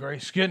gray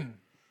skin.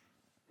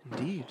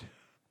 Indeed.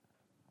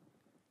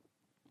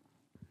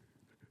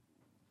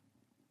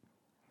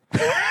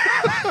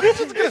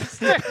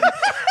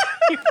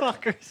 You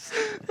fuckers.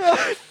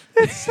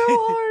 It's so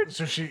hard.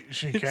 So she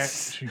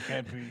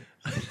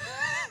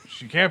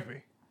can't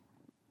be.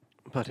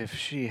 But if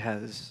she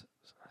has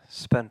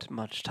spent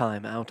much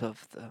time out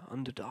of the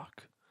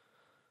Underdark,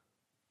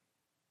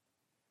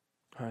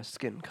 her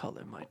skin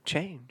color might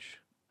change.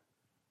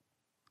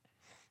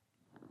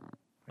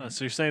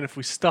 So you're saying if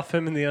we stuff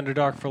him in the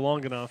Underdark for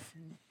long enough,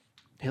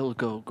 He'll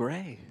go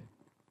gray.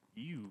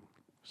 you.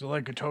 Is it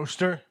like a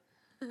toaster?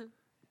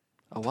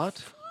 A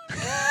what?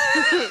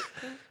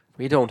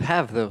 We don't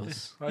have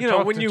those. I You know,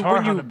 talked when to you-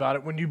 Tarhan when you- about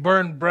it. When you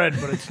burn bread,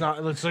 but it's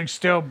not. It's like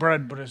stale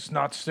bread, but it's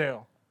not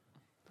stale.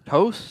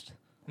 Toast?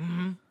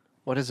 Mm-hmm.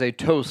 What is a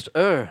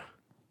toaster?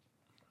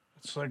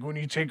 It's like when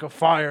you take a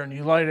fire and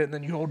you light it and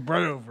then you hold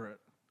bread over it.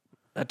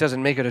 That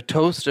doesn't make it a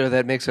toaster,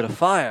 that makes it a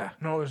fire.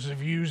 No, it's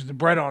if you use the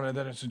bread on it,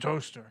 then it's a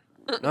toaster.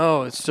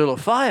 No, it's still a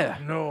fire.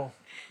 No.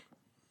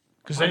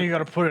 Because then you got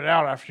to put it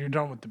out after you're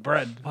done with the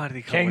bread. Why did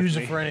he come Can't with use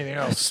me? it for anything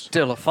It's else.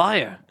 still a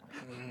fire.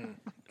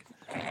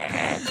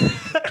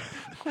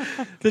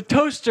 The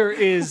toaster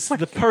is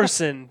the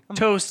person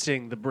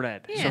toasting the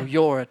bread. Yeah. So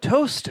you're a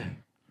toaster.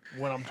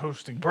 When I'm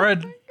toasting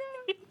bread,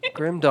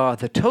 Grimdar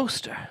the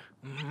toaster.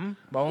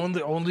 But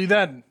only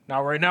then. Not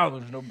right now.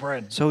 There's no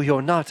bread. So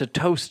you're not a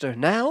toaster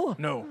now?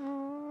 No.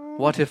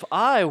 What if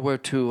I were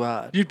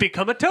to? You'd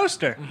become a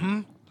toaster.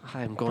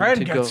 I'm going Bread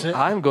to gets go. it.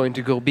 I'm going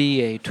to go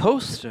be a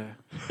toaster.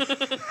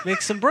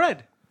 Make some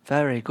bread.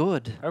 Very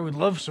good. I would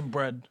love some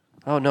bread.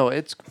 Oh no,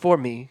 it's for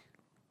me.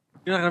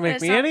 You're not gonna make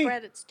It's me not any.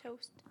 bread, it's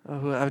toast.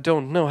 Oh, I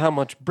don't know how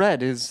much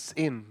bread is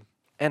in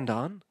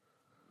Endon.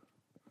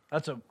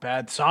 That's a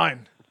bad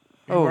sign.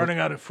 You Oh. running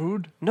out of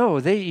food? No,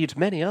 they eat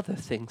many other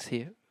things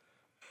here.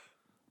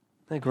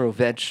 They grow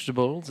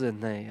vegetables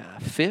and they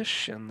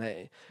fish and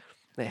they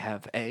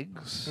have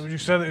eggs. So you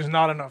said there's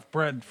not enough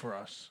bread for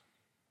us.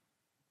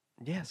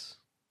 Yes.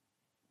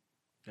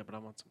 Yeah, but I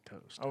want some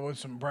toast. I want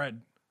some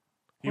bread.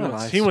 Well,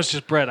 He wants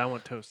just bread. I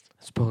want toast.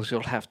 I suppose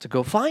you'll have to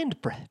go find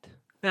bread.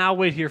 Now I'll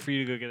wait here for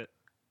you to go get it.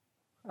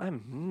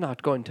 I'm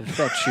not going to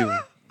fetch you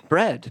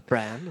bread,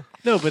 Bran.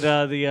 No, but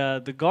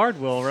the guard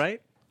will,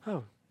 right?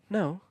 Oh,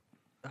 no.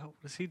 Oh, what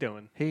is he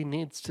doing? He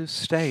needs to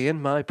stay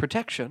in my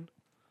protection.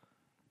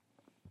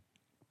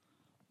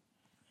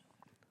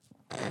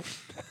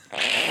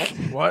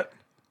 What?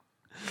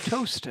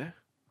 Toaster?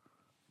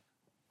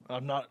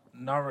 I'm not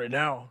right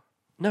now.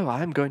 No,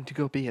 I'm going to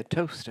go be a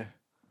toaster.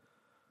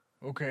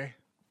 Okay.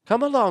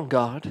 Come along,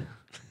 guard.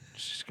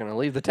 She's going to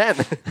leave the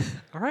tent.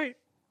 All right.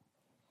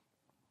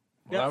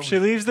 Well, Yep, that she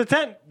was- leaves the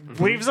tent.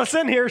 Leaves us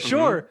in here,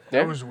 sure.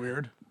 That was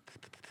weird.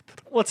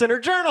 What's in her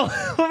journal?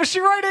 What was she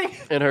writing?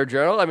 In her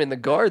journal, I mean, the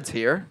guard's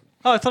here.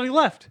 Oh, I thought he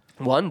left.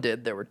 One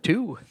did. There were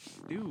two.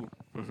 Ooh.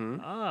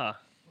 Ah.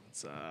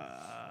 It's, I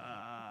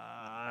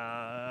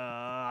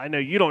know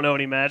you don't know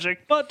any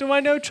magic, but do I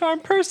know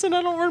Charm Person?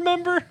 I don't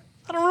remember.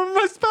 I don't remember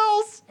my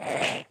spells.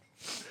 I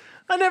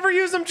never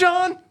use them,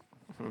 John.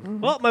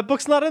 Well, my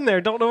book's not in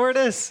there. Don't know where it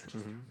is.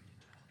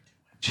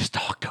 Just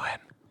talk to him.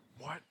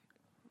 What?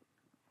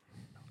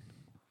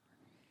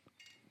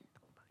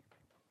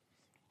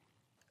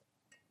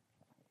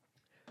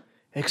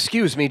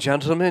 Excuse me,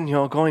 gentlemen.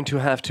 You're going to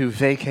have to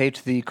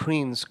vacate the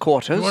Queen's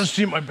quarters. You want to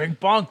see my big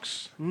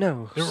bunks?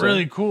 No, They're sir.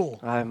 really cool.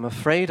 I'm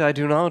afraid I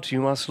do not.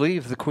 You must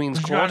leave the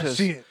Queen's You gotta quarters.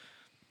 see it.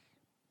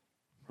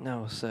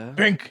 No, sir.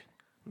 Bink.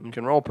 You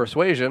can roll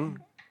persuasion.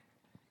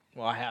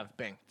 Well, I have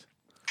binked.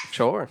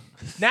 Sure.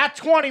 Nat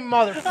 20,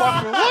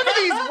 motherfucker. Look at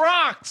these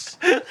rocks.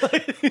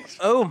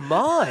 Oh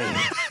my!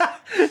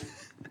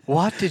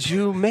 What did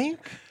you make?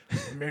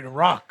 I made a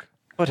rock.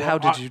 But how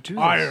did you do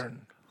this?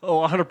 Iron. Oh,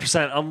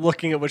 100%. I'm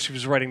looking at what she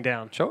was writing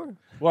down. Sure.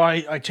 Well,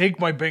 I take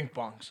my bink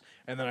bonks,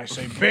 and then I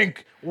say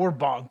bink or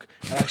bonk,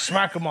 and I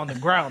smack them on the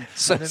ground.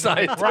 So and then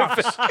they make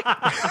rocks.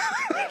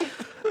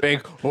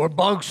 Big or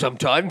bunk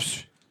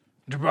sometimes.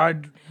 I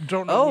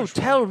don't know. Oh, which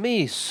one. tell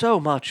me so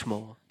much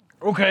more.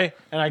 Okay,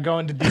 and I go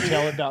into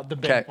detail about the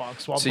bink Okay.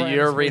 bonks. While So Brand's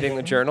you're reading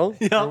the journal?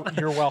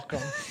 You're welcome.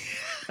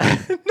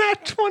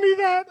 Nat 20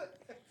 that.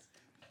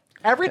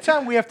 Every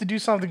time we have to do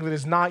something that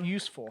is not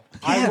useful,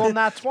 I roll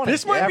nat 20.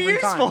 This might be every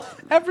time. useful.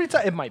 Every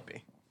time. It might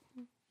be.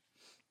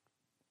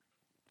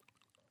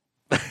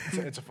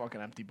 It's a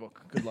fucking empty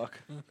book. Good luck.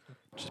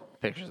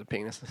 Pictures of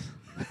penises.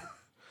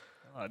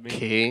 I mean,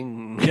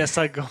 King. yes,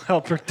 I go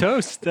help her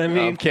toast. I No,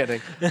 mean, I'm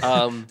kidding.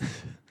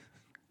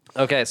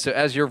 Okay, so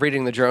as you're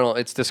reading the journal,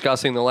 it's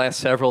discussing the last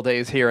several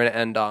days here in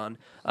Endon.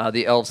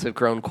 The elves have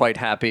grown quite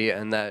happy,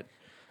 and that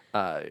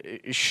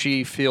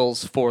she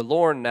feels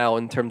forlorn now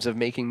in terms of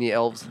making the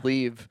elves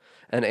leave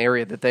an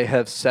area that they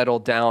have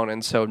settled down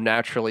and so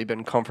naturally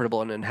been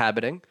comfortable in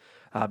inhabiting,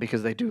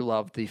 because they do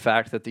love the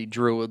fact that the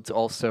druids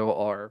also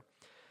are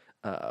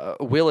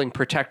willing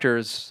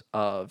protectors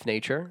of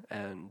nature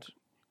and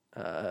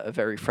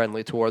very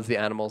friendly towards the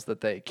animals that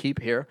they keep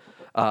here.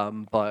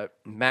 But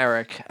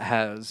Marek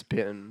has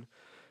been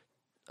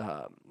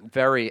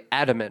very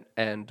adamant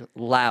and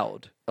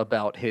loud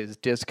about his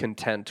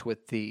discontent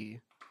with the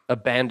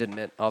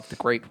abandonment of the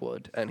Great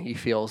Wood, and he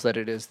feels that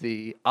it is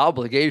the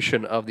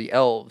obligation of the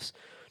elves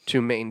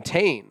to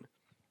maintain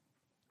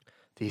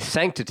the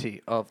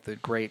sanctity of the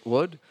Great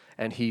Wood,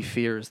 and he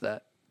fears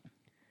that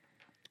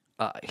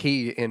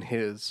he, in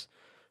his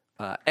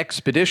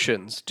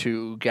expeditions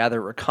to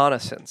gather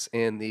reconnaissance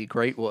in the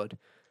Great Wood,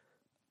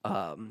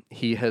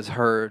 he has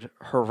heard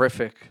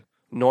horrific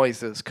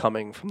noises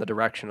coming from the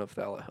direction of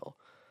Thalahill.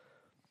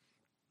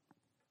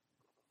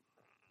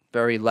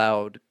 Very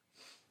loud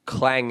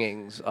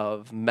clangings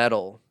of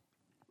metal,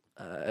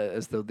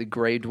 as though the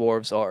Grey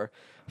Dwarves are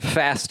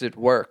fast at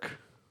work.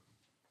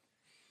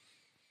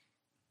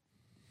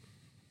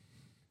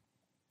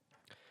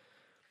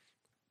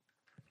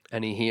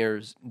 And he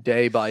hears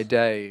day by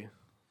day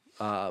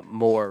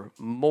more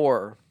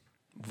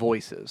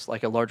voices,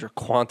 like a larger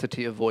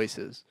quantity of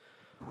voices,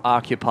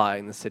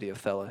 occupying the city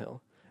of Thalahill.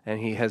 And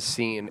he has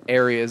seen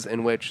areas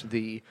in which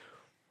the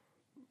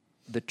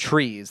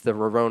trees, the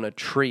Rorona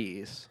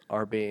trees,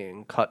 are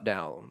being cut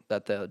down,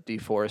 that the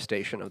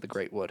deforestation of the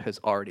Great Wood has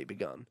already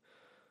begun.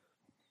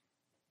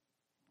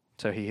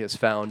 So he has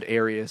found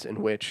areas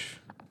in which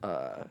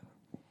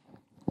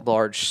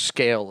large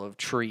scale of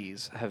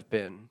trees have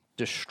been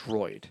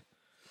destroyed.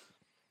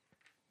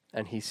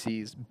 And he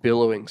sees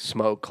billowing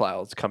smoke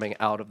clouds coming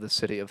out of the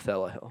city of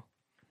Thalahill.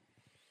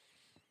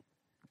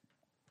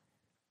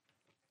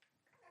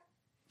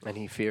 And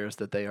he fears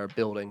that they are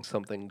building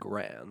something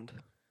grand.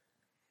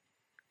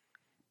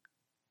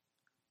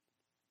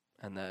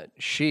 And that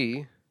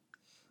she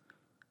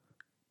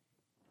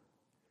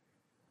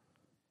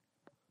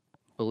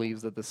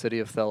believes that the city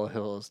of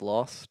Thelahill is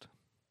lost,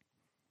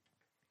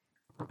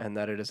 and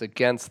that it is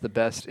against the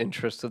best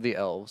interests of the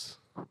elves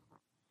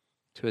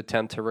to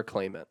attempt to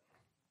reclaim it.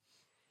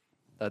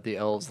 That the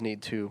elves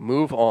need to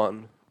move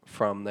on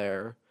from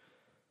their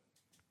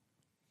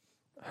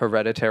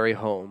hereditary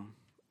home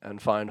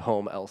and find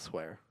home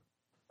elsewhere,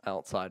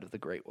 outside of the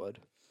Great Wood.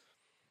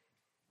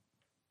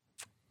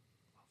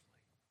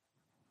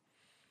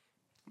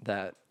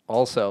 That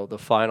also, the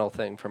final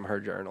thing from her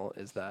journal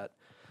is that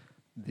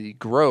the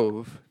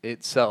grove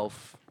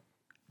itself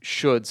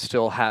should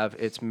still have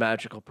its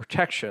magical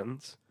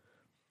protections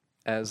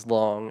as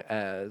long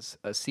as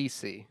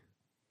Assisi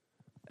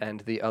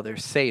and the other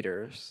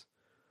satyrs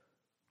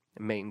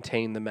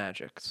maintain the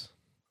magics.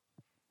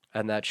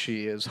 And that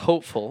she is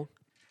hopeful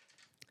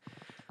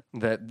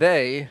that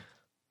they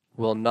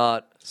will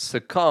not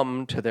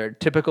succumb to their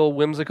typical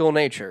whimsical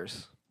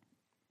natures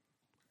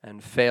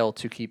and fail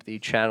to keep the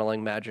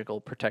channeling magical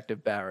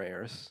protective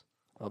barriers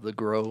of the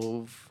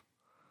grove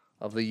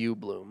of the yew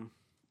bloom.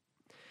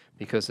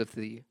 Because if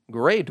the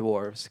Grey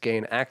Dwarves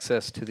gain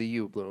access to the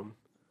yew bloom,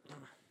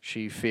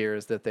 she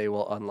fears that they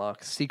will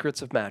unlock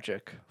secrets of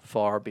magic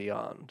far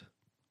beyond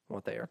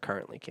what they are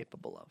currently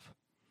capable of.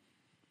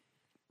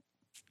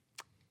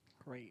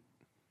 Great.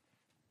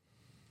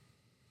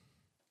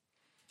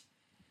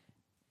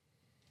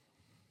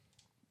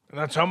 And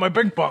that's how my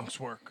big bunks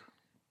work.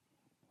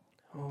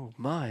 Oh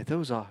my,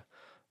 those are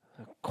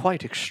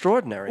quite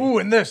extraordinary. Ooh,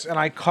 and this. And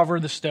I cover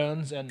the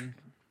stones and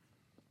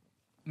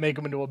make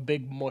them into a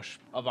big mush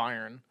of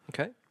iron.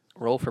 Okay,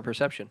 roll for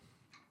perception.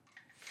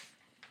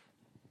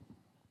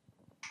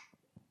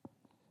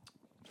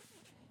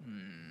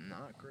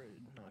 Not great.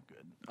 Not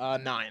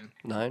good. 9.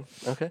 9,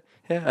 okay.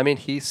 Yeah, I mean,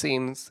 he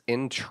seems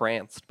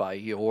entranced by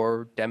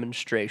your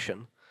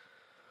demonstration.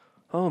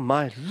 Oh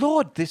my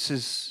lord, this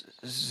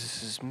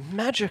is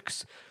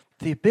magic's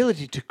the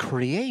ability to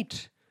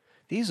create.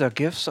 These are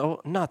gifts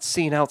not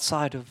seen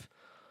outside of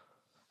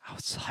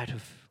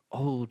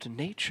old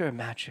nature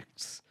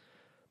magics.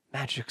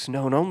 Magics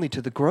known only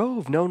to the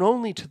grove, known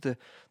only to the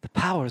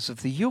powers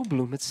of the yew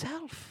bloom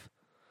itself.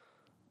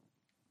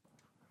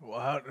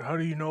 Well, how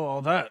do you know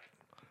all that?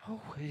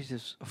 Oh, it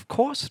is of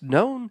course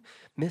known.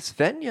 Miss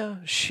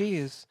Venya, she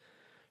is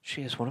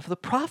one of the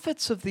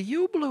prophets of the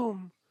yew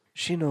bloom.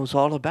 She knows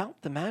all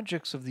about the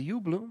magics of the yew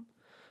bloom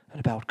and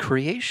about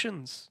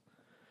creations.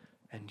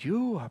 And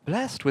you are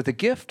blessed with the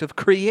gift of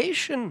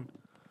creation.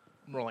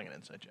 I'm rolling an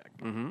insight check.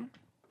 Mm-hmm.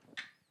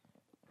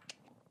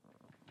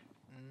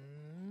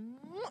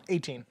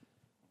 18.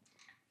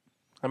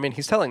 I mean,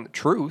 he's telling the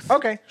truth.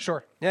 Okay,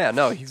 sure. Yeah,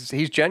 no, he's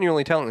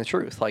genuinely telling the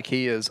truth. Like,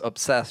 he is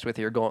obsessed with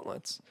your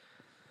gauntlets.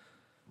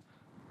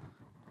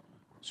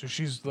 So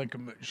she's like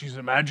she's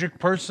a magic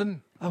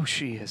person? Oh,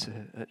 she is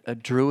a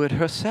druid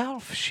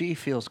herself. She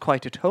feels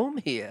quite at home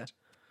here.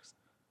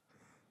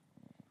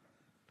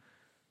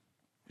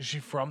 Is she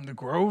from the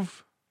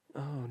Grove?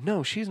 Oh,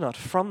 no, she's not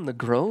from the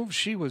Grove.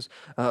 She was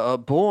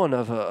born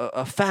of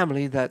a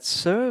family that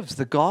serves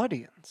the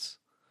Guardians.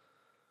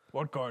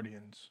 What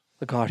Guardians?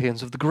 The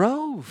Guardians of the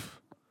Grove.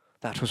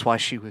 That was why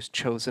she was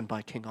chosen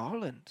by King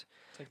Arland.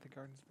 It's like the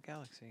Guardians of the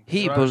Galaxy.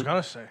 He, That's what I was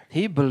gonna say.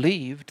 he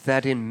believed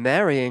that in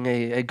marrying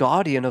a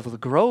Guardian of the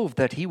Grove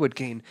that he would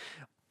gain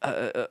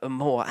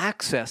more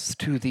access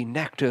to the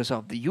nectars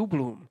of the yew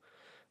bloom,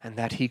 and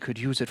that he could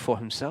use it for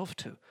himself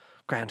to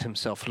grant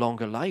himself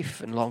longer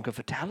life and longer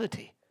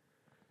vitality.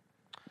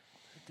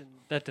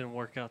 That didn't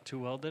work out too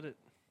well, did it?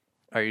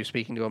 Are you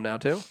speaking to him now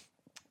too?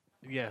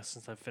 Yeah,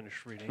 since I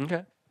finished reading.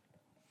 Okay.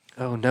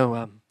 Oh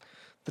no,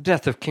 the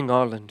death of King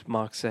Arland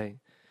marks a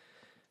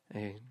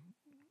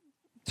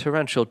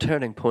torrential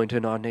turning point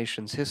in our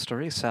nation's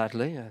history,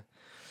 sadly.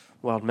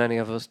 While many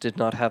of us did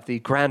not have the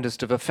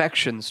grandest of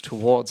affections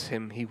towards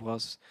him, he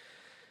was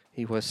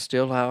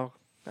still our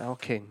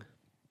king.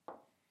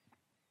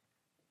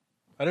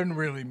 I didn't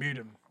really meet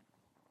him.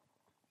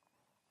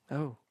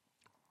 Oh,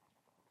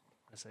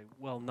 I say,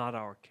 well, not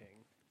our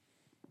king.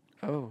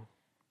 oh.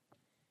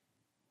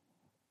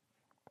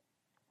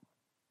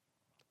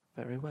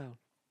 Very well.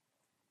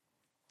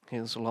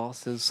 His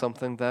loss is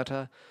something that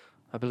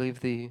I believe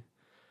the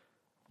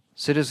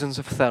citizens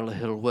of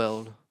Thalahill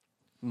will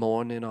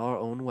mourn in our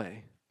own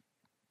way.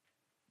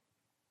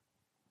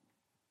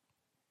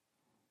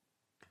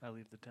 I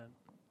leave the tent.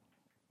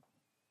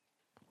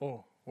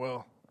 Oh,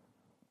 well.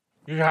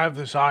 You have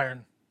this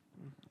iron.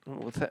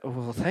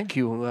 Well, thank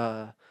you,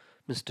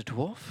 Mr.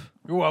 Dwarf.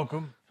 You're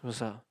welcome. It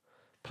was a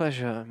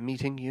pleasure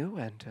meeting you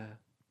and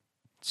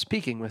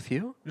speaking with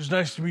you. It's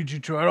nice to meet you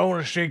too. I don't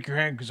want to shake your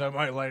hand because I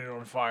might light it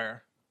on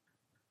fire.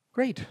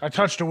 Great. I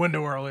touched a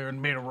window earlier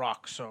and made a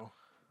rock, so.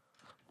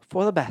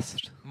 For the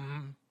best.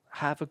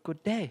 Have a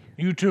good day.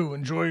 You too.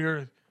 Enjoy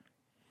your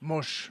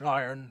mush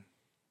iron.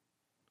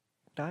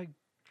 I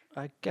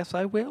guess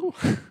I will.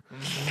 I'm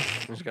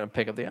just going to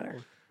pick up the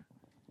iron.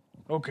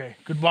 Okay,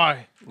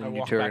 goodbye. I And you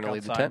walk turn back and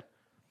leave the outside. tent.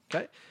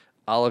 Okay.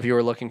 All of you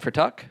are looking for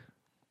Tuck.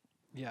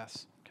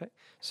 Yes. Okay.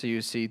 So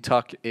you see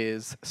Tuck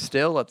is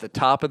still at the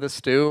top of the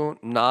stew,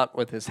 not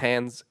with his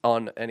hands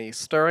on any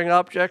stirring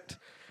object,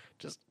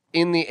 just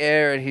in the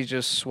air, and he's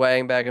just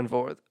swaying back and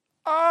forth.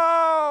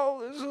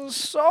 Oh, this is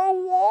so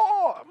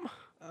warm.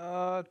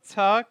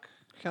 Tuck,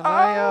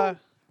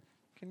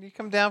 can you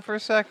come down for a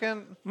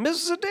second?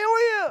 Miss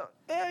Adelia.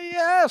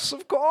 Yes,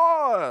 of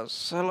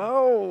course.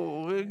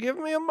 Hello. Give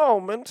me a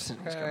moment. He's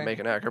going to Okay. make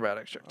an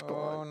acrobatics check to go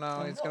Oh on.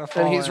 no, he's gonna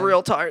fall. And he's in.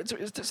 real tired, so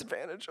he's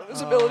disadvantaged on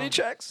his ability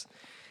checks.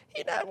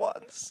 He had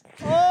once.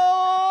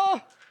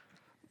 Oh,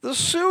 the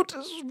suit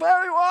is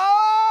very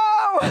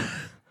warm.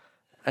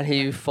 And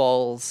he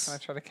falls. Can I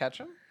try to catch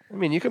him? I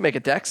mean, you can make a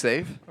deck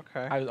save.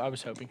 Okay. I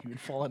was hoping he would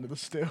fall into the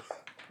stew.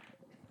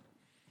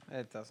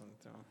 It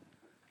doesn't do.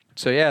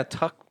 So yeah,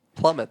 Tuck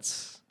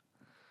plummets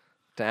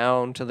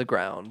down to the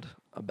ground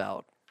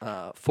about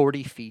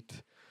 40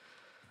 feet.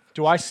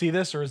 Do I see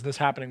this, or is this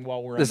happening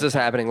while we're? This is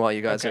happening while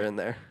you guys Okay. are in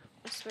there.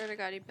 I swear to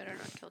God, you better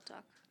not kill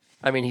Tuck.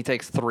 I mean, he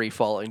takes 3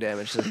 falling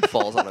damage as he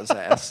falls on his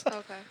ass.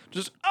 Okay.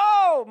 Just,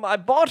 oh, my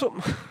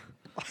bottom.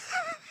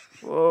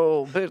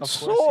 Whoa, bit Of course,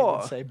 he sore.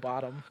 would say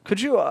bottom. Could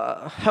you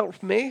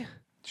help me?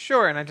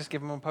 Sure, and I just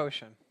give him a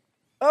potion.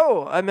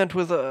 Oh, I meant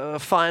with a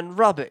fine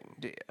rubbing,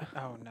 dear.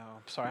 Oh no,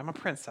 sorry, I'm a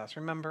princess.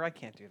 Remember, I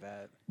can't do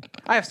that.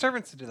 I have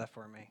servants to do that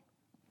for me.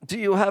 Do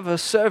you have a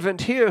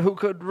servant here who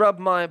could rub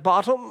my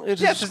bottom?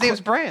 Yes, his name's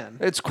Bran.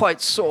 It's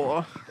quite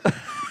sore.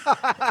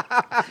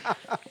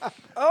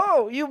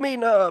 Oh, you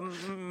mean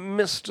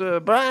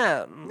Mr.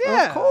 Bran?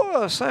 Yeah. Of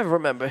course, I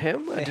remember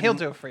him. Yeah, he'll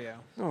do it for you.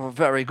 Oh,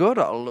 very good.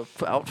 I'll look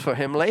out for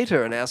him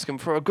later and ask him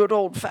for a good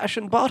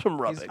old-fashioned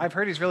bottom rubbing. I've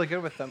heard he's really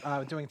good with them,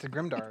 doing it to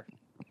Grimdar.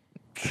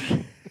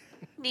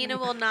 Nina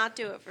will not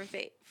do it for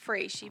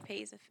free. She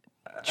pays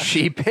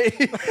She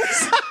pays.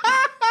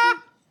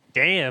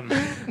 Damn.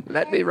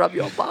 Let me rub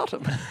your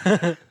bottom.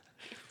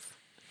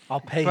 I'll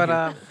pay But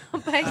you.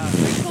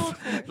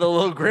 The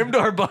little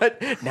Grimdar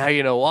butt. Now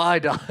you know why,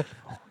 Don.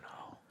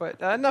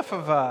 Enough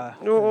of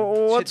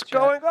What's chit-chat.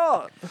 going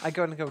on? I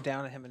go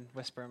down at him and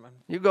whisper him.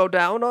 You go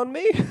down on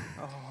me?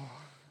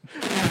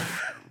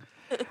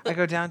 I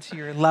go down to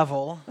your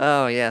level,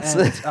 Oh, yes.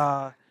 and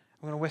I'm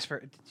gonna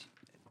whisper.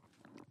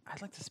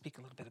 I'd like to speak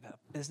a little bit about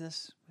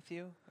business with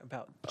you.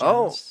 About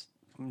gems.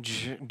 Oh.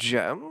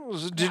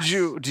 Gems?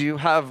 Do you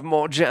have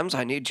more gems?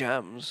 I need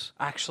gems.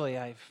 Actually,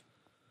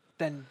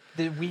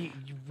 we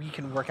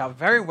can work out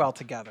very well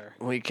together.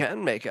 We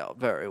can make out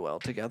very well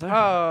together.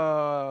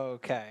 Oh,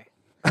 okay.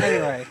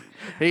 Anyway,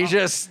 He's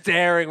just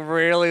staring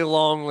really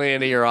longly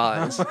into your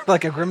eyes.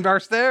 like a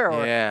Grimdar stare,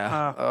 or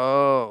Yeah.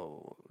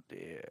 Oh,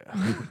 dear.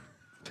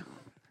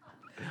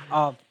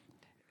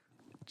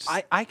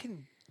 I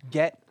can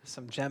get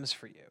some gems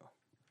for you.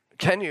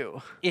 Can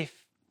you?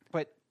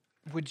 But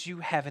would you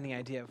have any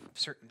idea of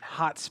certain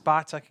hot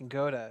spots I can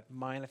go to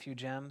mine a few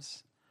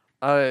gems?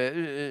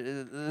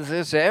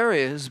 This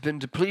area has been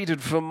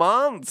depleted for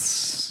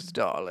months,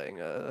 darling.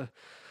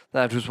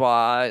 That was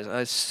why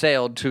I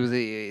sailed to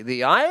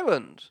the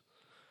island.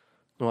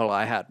 Well,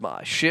 I had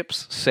my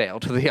ships sail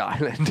to the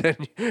island,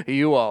 and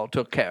you all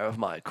took care of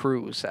my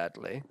crew,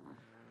 sadly.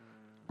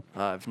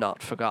 I've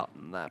not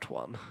forgotten that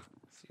one.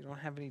 So you don't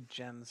have any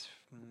gems.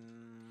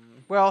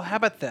 Well, how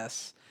about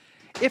this?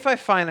 If I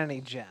find any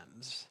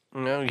gems,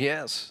 Oh,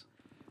 yes.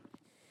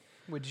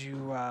 would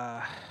you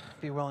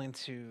be willing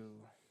to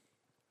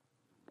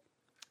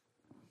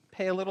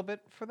pay a little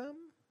bit for them?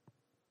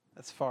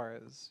 As far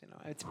as,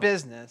 it's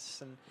business,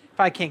 and if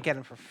I can't get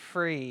them for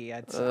free,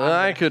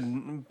 I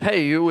could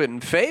pay you in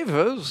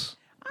favors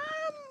I'm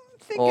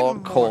thinking or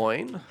more-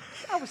 coin.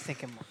 I was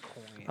thinking more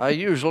coin. I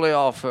usually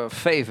offer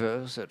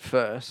favors at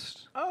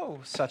first. Oh,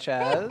 such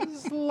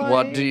as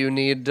What do you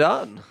need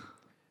done?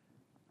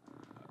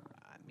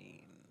 I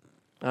mean,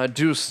 I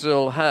do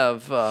still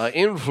have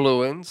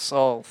influence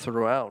all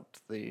throughout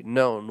the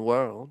known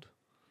world.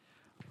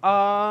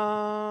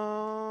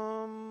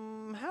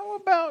 how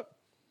about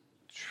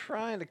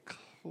trying to?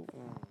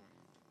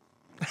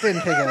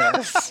 Didn't think of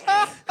this.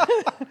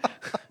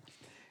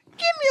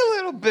 Give me a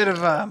little bit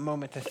of a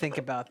moment to think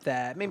about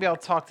that. Maybe I'll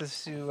talk to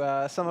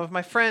some of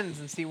my friends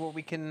and see what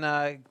we can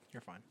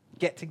You're fine.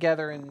 get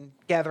together and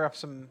gather up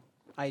some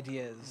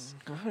ideas.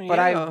 But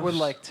I would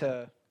like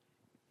to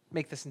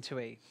make this into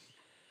a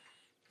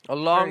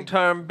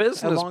long-term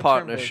business long-term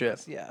partnership.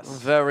 business, yes.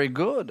 Very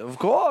good, of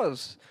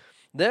course.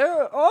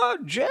 There are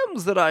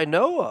gems that I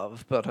know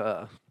of,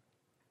 but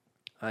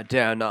I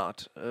dare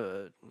not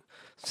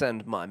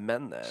send my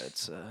men there.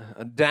 It's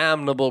a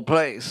damnable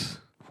place.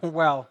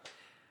 well.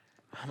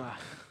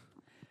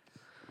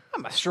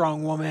 I'm a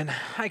strong woman.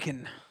 I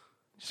can.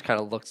 Just kind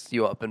of looks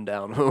you up and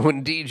down.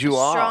 Indeed, you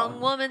are. Strong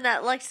woman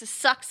that likes to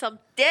suck some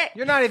dick.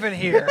 You're not even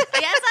here.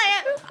 Yes,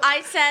 I am.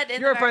 I said in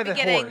You're the very by the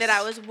beginning that I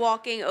horse. was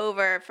walking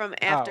over from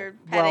after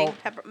well-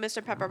 petting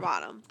Mr.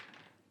 Pepperbottom.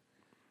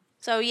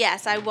 So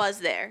yes, I was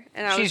there,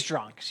 and I She's was.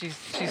 drunk. She's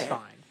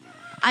fine.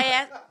 I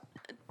asked,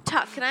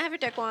 Tuck, can I have your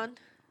dick wand?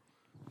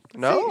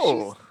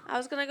 No. I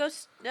was gonna go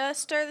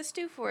stir the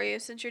stew for you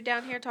since you're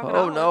down here talking.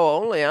 Oh, Olive. no,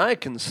 only I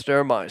can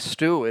stir my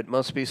stew. It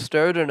must be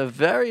stirred in a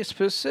very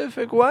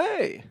specific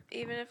way.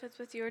 Even if it's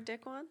with your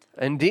dick wand.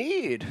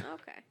 Indeed.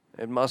 Okay.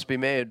 It must be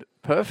made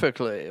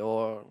perfectly,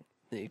 or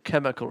the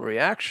chemical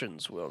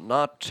reactions will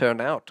not turn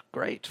out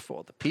great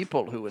for the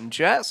people who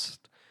ingest.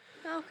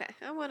 Okay.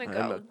 I want to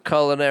I'm go. a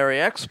culinary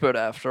expert,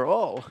 after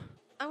all.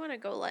 I want to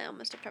go lay on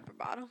Mr.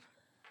 Pepperbottom.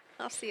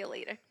 I'll see you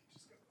later.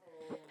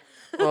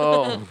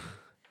 Oh,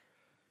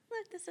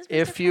 Look, this is Mr.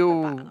 if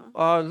you Pepperbottom.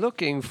 are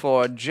looking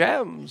for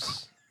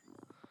gems,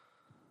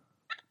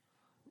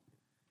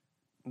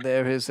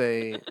 there is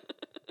a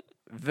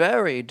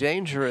very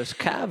dangerous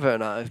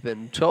cavern, I've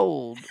been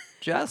told,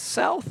 just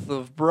south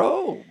of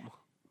Brome.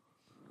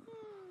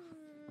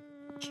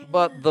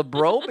 But the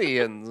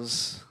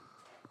Bromians,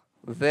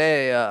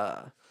 they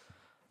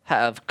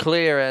have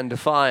clear and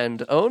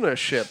defined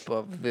ownership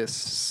of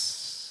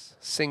this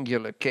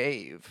singular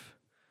cave.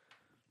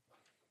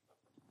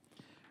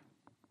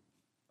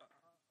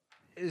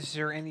 Is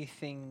there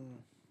anything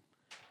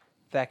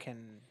that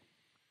can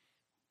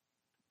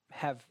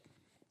have?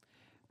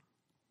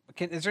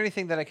 Is there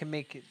anything that I can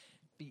make it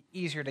be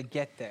easier to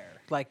get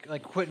there? Like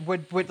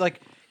would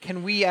like?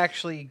 Can we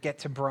actually get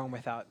to Brome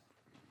without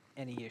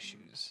any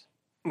issues?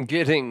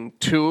 Getting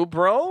to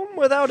Brome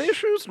without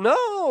issues?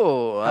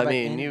 No. I about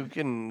mean, in- you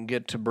can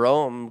get to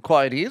Brome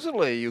quite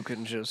easily. You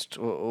can just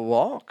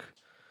walk.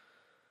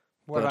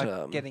 What But,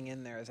 about getting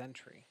in there as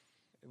entry?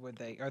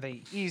 Are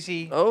they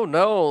easy? Oh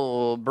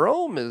no,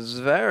 Brome is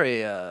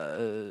very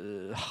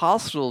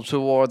hostile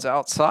towards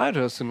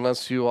outsiders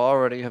unless you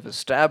already have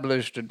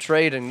established a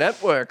trading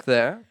network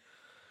there,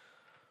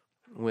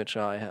 which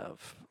I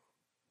have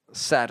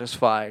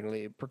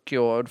satisfyingly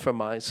procured for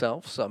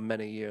myself some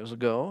many years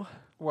ago.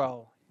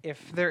 Well,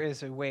 if there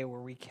is a way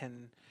where we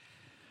can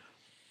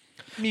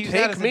use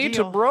that Take as a me to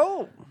deal-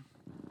 Brome.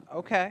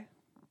 Okay.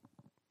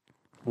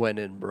 When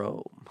in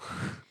Brome.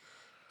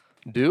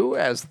 Do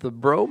as the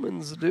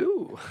Bromans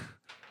do.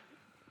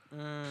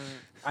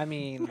 I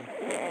mean,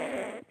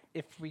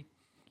 if we,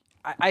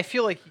 I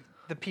feel like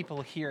the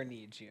people here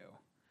need you,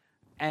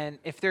 and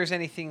if there's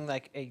anything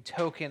like a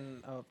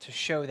token to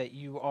show that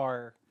you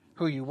are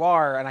who you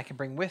are, and I can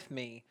bring with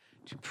me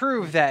to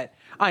prove that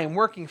I am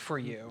working for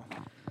you.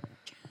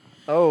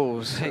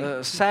 Oh,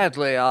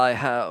 sadly, I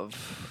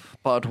have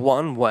but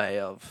one way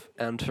of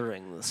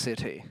entering the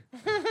city.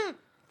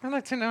 I'd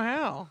like to know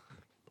how.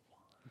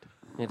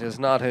 It is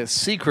not a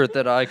secret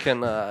that I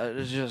can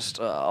just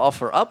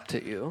offer up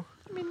to you.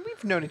 I mean,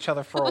 we've known each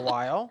other for a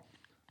while.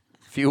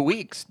 Few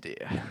weeks,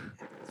 dear.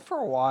 For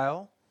a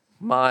while.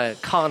 My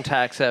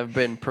contacts have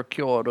been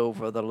procured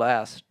over the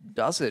last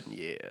dozen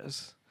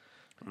years.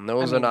 And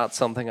those are mean- not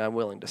something I'm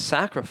willing to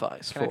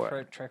sacrifice Can for.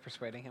 I try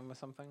persuading him with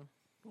something?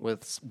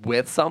 With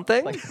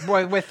something?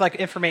 With like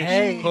information.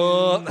 Hey,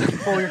 pull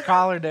your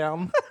collar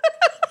down.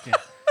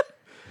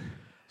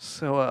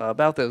 So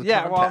about those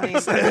Yeah, well, I mean,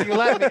 contacts. if you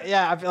let me,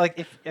 yeah, I feel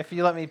like if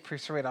you let me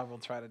persuade, I will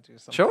try to do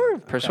something. Sure,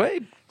 Okay.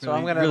 persuade. So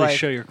I'm gonna really like,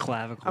 show your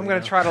clavicle. I'm gonna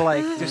try to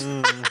like just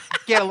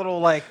get a little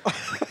like.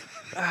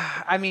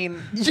 I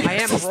mean, I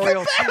am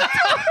royalty.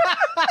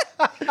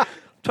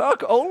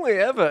 Tuck only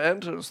ever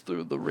enters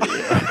through the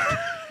rear.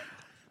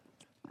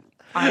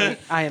 I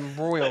am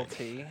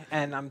royalty,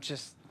 and I'm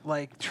just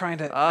like trying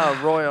to.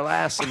 Royal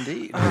ass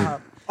indeed.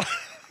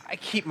 I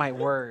keep my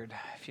word,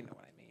 if you know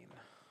what I mean.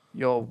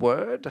 Your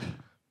word?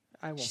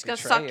 I won't She's gonna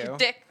betray suck you. your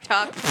dick,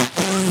 Tuck.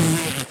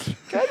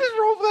 Can I just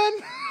roll then?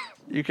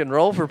 You can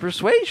roll for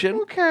persuasion.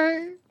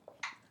 Okay.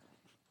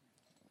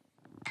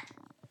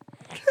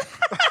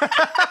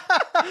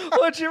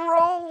 What'd you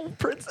roll,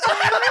 Prince?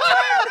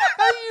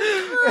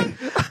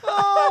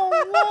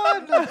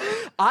 Oh,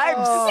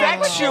 I'm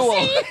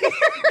sexual.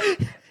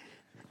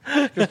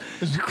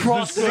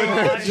 cross the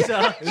lines.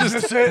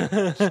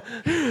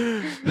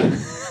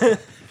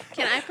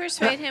 Can I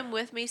persuade him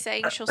with me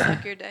saying she'll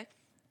suck your dick?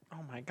 Oh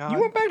my god. You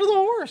went back to the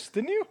horse,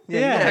 didn't you?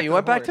 Yeah, you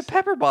went back to horse.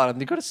 Pepperbottom.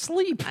 You go to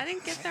sleep. I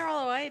didn't get there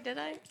all the way, did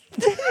I?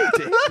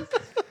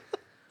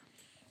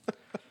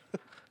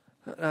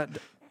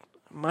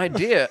 My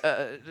dear,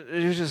 it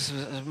is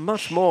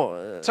much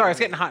more. Sorry, it's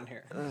getting hot in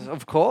here.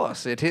 Of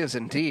course, it is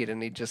indeed.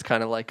 And he just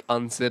kind of like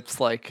unzips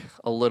like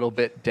a little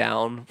bit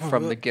down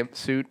from the gimp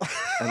suit.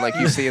 And like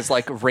you see his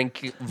like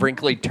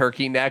wrinkly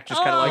turkey neck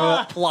just kind of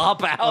like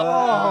plop out.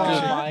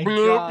 Oh my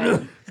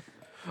god.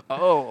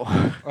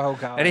 Oh. Oh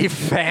god. And he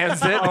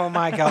fans it. Oh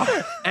my god.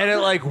 And it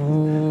like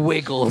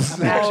wiggles.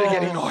 I'm actually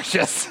getting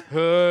nauseous.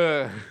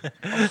 Oh,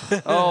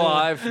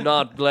 I've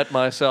not let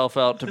myself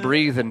out to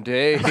breathe in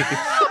days.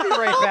 I'll be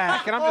right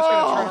back, and I'm just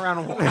gonna turn around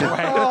and walk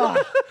away.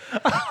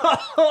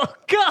 Oh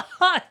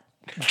God!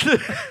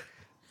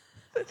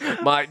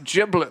 My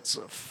giblets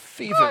are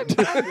fevered.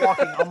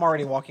 I'm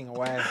already walking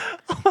away.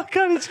 Oh my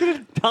God! He's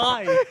gonna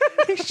die.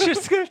 He's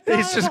just gonna die.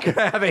 He's just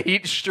gonna have a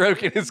heat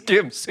stroke in his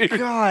gimp suit.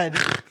 God.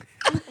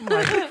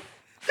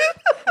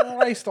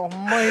 Christ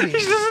almighty.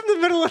 He's just in the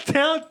middle of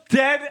town,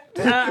 dead.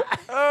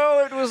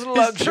 Oh, it was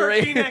His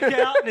turkey neck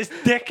out and his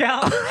dick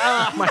out.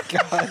 Oh my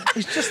god.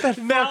 He's just that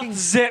Mouth fucking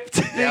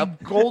zipped.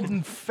 big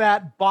golden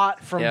fat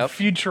bot from Yep.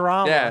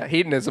 Futurama. Yeah,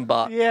 hedonism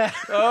bot. Yeah.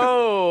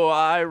 Oh,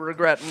 I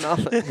regret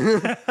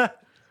nothing.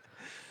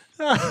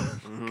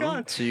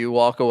 God. So you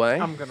walk away.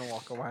 I'm gonna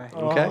walk away.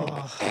 Okay.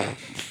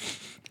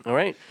 All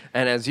right.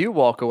 And as you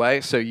walk away,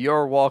 so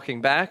you're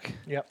walking back.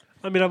 Yep.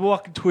 I mean, I'm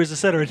walking towards the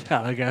center of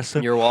town, I guess.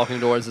 You're walking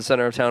towards the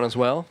center of town as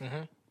well.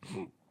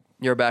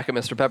 You're back at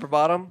Mr.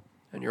 Pepperbottom,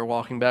 and you're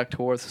walking back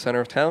towards the center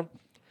of town.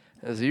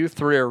 As you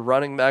three are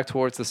running back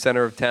towards the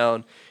center of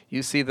town,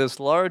 you see this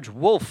large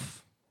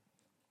wolf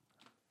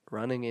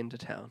running into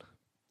town.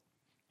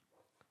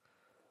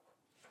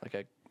 Like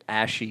a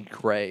ashy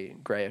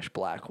grayish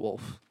black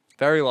wolf.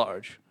 Very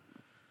large.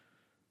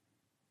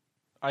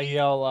 I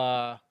yell,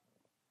 I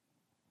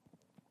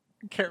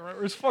can't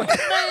remember his fucking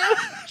name.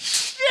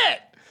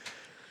 Shit!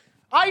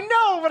 I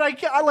know, but I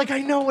can't,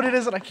 I know what it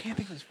is, and I can't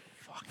think of his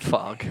fucking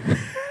Fog.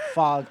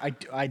 fog.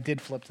 I did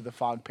flip to the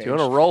fog page. Do you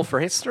want to roll for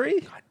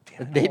history?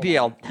 damn it, Maybe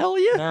I'll tell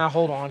you. Nah,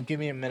 hold on. Give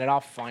me a minute.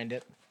 I'll find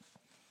it.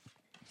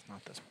 It's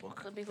not this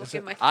book. Let me look Is at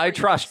it? my. I three.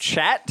 trust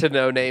chat to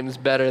know names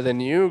better than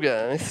you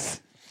guys.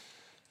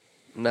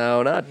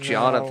 No, not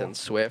Jonathan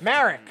Swift.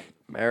 Marek.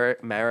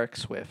 Marek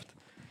Swift.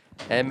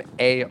 Marric.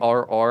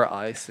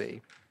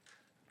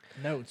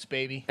 Notes,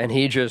 baby. And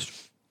he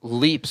just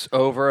leaps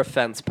over a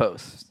fence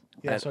post.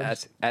 Yeah, and so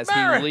as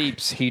Marek! he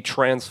leaps, he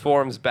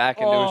transforms back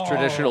into his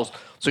traditional.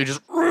 So he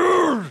just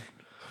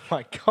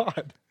My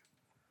God.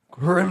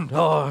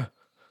 Grimdar.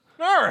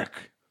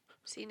 Marek.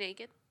 Is he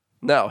naked?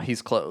 No,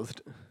 he's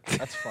clothed.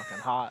 That's fucking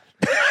hot.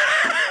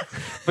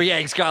 But yeah,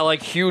 he's got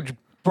like huge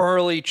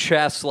burly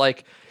chest,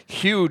 like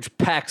huge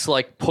pecs,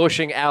 like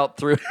pushing out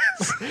through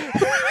his.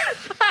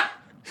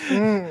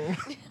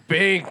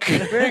 Bink.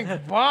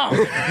 Big bomb.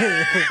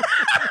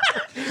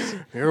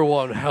 You're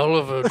one hell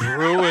of a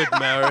druid,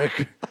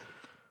 Marek.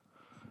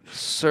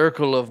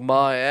 Circle of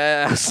my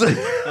ass.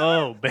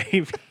 Oh,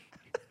 baby.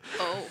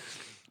 Oh.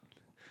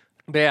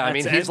 Yeah, I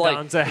mean That's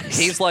Endon's ass.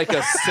 he's like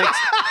a six.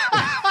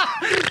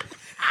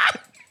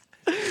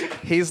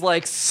 He's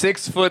like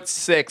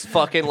 6'6",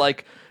 fucking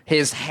like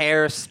his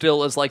hair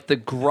still is like the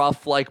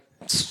gruff like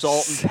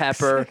salt and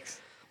pepper,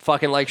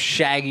 fucking like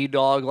shaggy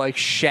dog, like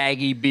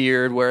shaggy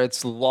beard where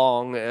it's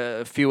long,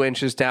 a few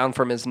inches down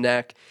from his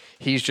neck.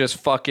 He's just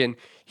fucking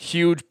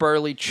huge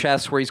burly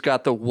chest where he's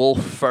got the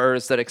wolf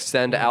furs that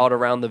extend out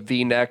around the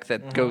V-neck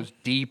that goes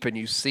deep, and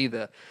you see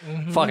the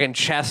fucking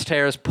chest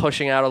hairs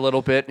pushing out a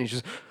little bit, and he's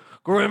just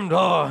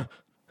Grimdar.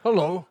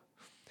 Hello.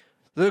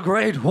 The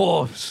great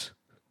dwarves.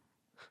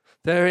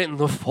 They're in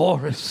the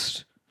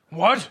forest.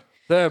 What?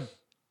 They're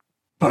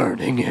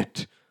burning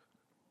it.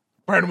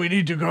 Bren, we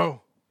need to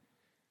go.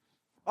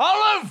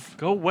 Olive!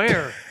 Go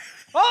where?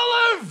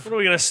 Olive! What are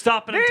we gonna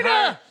stop an Nina!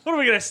 entire? What are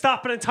we gonna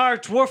stop an entire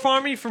dwarf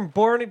army from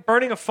burning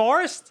a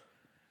forest?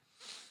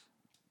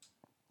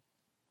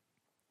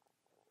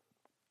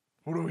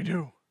 What do we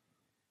do?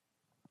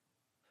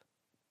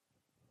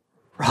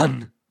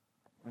 Run.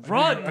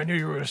 Run! I knew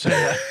you were going to say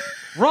that.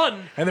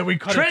 Run! And then we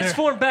cut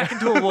Transform back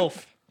into a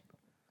wolf,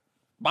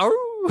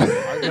 it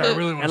there. I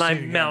really want and to I see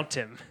it again. mount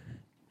him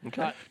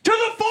Okay. to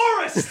the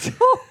forest.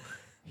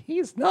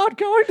 He's not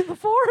going to the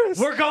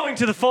forest. We're going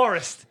to the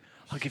forest.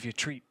 I'll give you a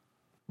treat.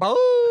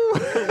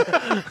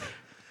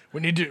 We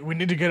need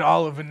to get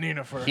Olive and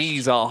Nina first.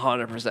 He's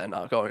 100%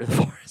 not going to the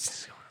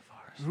forest.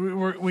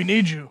 We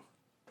need you.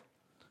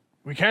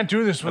 We can't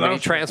do this And then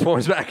without he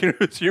transforms back into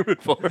his human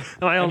form.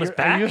 Am I on his Are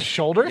back? you his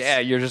shoulders? Yeah,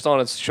 you're just on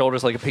his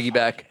shoulders like a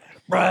piggyback.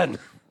 Bran,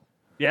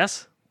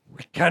 Yes.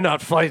 we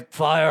cannot fight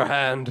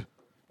Firehand.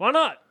 Why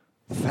not?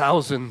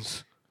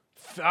 Thousands.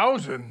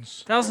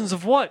 Thousands. Thousands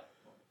of what?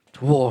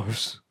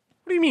 Dwarves.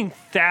 What do you mean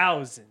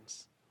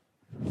thousands?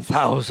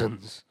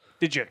 Thousands.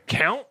 Did you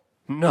count?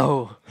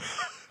 No,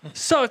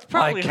 So it's I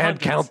probably can't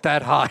hundreds. count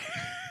that high.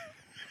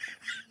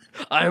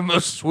 I'm a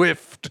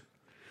swift.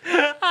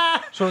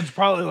 So it's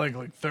probably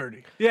like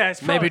 30. Yeah,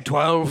 it's Maybe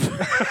probably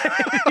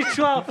 12.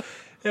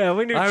 12. Yeah,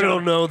 we knew. I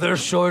don't know. They're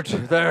short.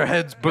 Their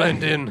heads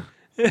blend in.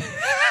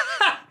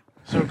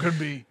 So it could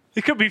be.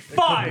 It could be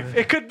 5.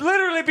 It could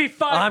literally be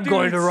 5. I'm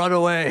going to dudes. run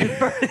away.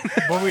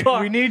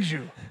 But we need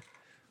you.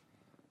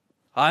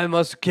 I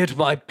must get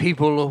my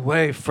people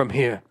away from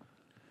here.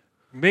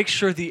 Make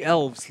sure the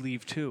elves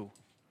leave too.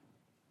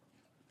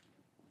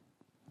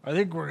 I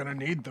think we're gonna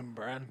need them,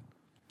 Bran.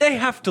 They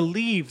have to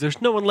leave.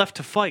 There's no one left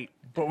to fight.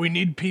 But we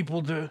need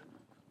people to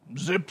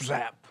zip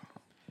zap.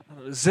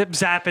 Zip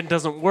zapping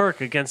doesn't work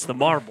against the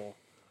marble.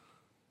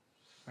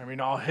 I mean,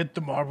 I'll hit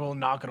the marble and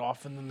knock it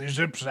off, and then they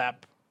zip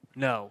zap.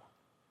 No.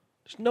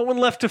 There's no one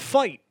left to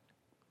fight.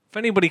 If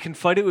anybody can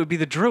fight, it would be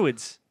the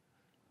druids.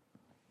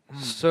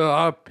 So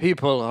our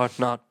people are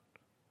not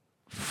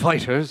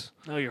fighters.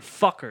 No, you're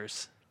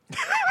fuckers.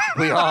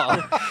 We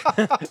are.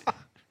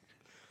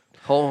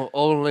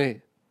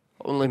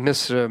 Only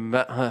Mr.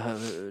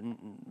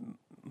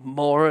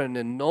 Morin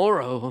and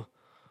Noro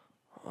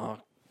are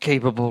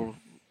capable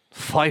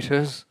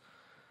fighters.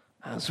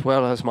 as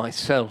well as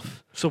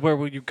myself. So where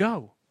will you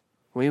go?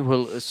 We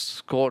will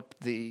escort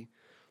the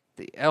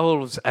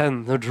elves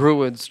and the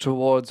druids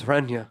towards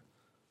Renya.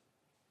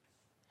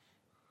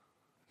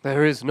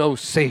 There is no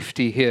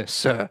safety here,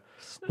 sir.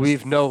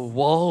 We've no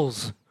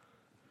walls.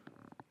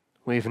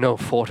 We've no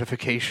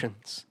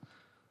fortifications.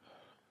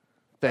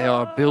 They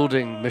are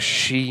building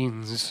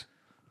machines.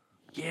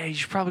 Yeah, you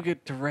should probably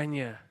get to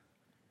Renya.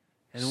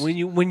 And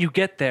when you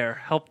get there,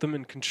 help them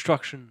in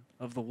construction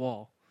of the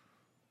wall.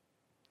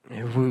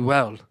 We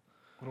well.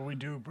 What do we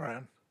do,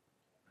 Bran?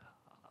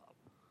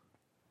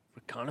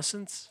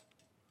 Reconnaissance?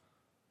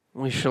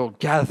 We shall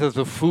gather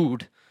the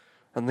food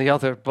and the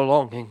other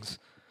belongings,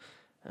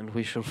 and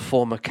we shall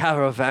form a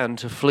caravan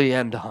to flee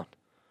Endon.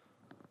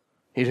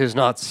 It is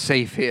not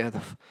safe here.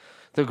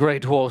 The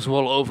Great Dwarves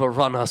will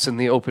overrun us in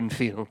the open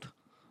field.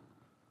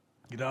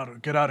 Get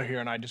out of here,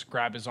 and I just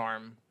grab his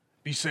arm.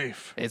 Be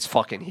safe. It's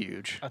fucking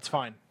huge. That's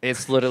fine.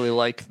 It's literally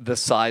like the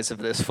size of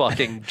this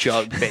fucking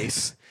jug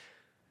base.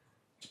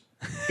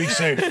 Be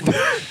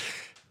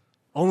safe.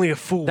 Only a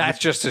fool. That's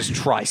just his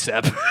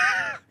tricep.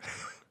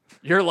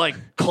 You're like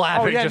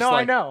clapping. Oh yeah, just no,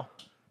 like, I know.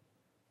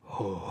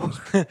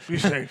 Be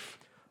safe.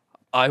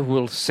 I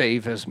will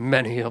save as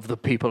many of the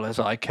people as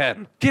I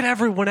can. Get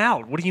everyone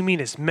out. What do you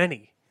mean as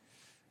many?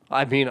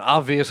 I mean,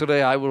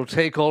 obviously, I will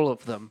take all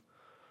of them.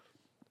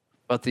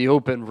 But the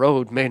open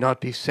road may not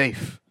be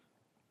safe.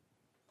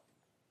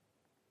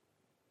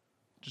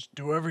 Just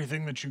do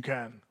everything that you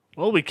can.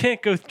 Well, we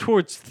can't go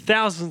towards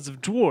thousands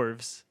of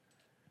dwarves.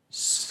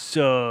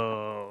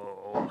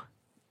 So...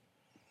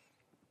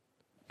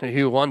 Do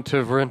you want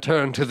to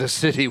return to the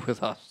city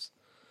with us?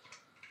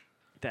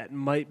 that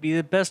might be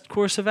the best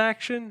course of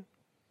action.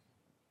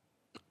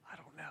 I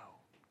don't know.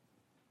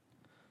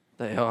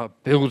 They are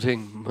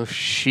building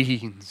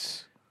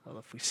machines. Well,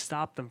 if we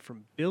stop them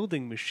from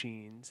building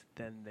machines,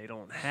 then they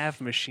don't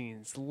have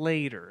machines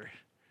later.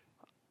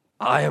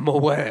 I am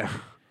aware.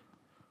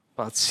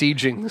 But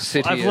sieging the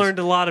city I've learned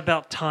a lot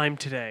about time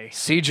today.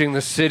 Sieging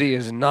the city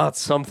is not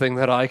something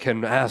that I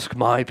can ask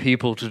my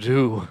people to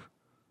do.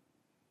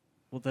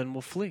 Well, then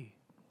we'll flee.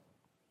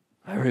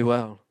 Very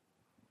well.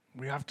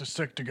 We have to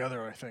stick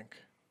together, I think.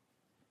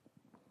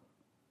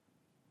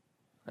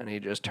 And he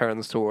just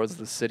turns towards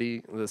the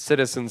city, the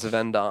citizens of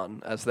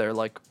Endon, as they're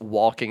like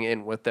walking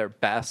in with their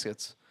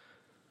baskets.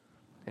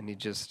 And he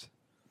just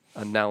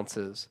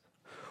announces,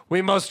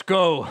 "We must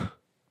go.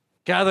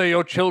 Gather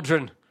your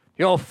children,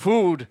 your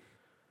food,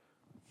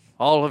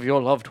 all of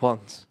your loved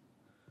ones,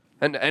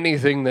 and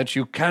anything that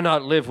you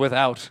cannot live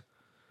without,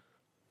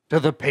 to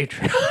the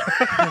Patreon."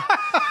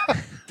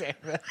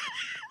 Damn it.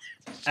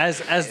 As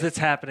that's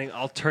happening,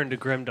 I'll turn to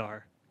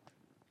Grimdar.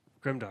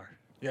 Grimdar,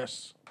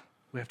 Yes.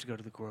 we have to go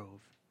to the Grove.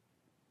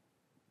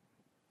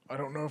 I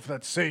don't know if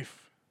that's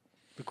safe,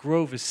 The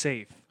Grove is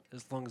safe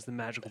as long as the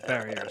magical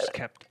barrier is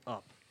kept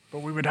up. but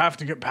we would have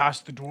to get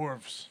past the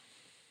dwarves.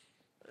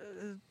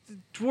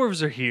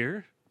 Dwarves are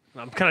here.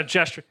 I'm kind of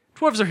gesturing.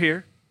 Dwarves are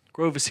here.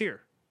 Grove is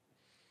here.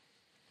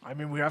 I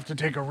mean, we have to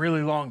take a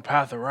really long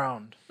path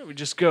around. We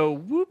just go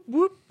whoop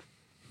whoop.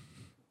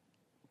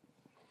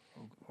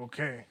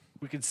 Okay.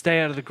 We can stay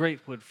out of the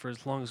Greatwood for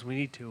as long as we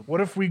need to. What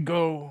if we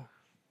go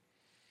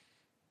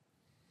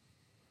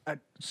at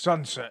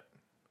sunset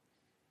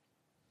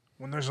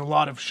when there's a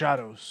lot of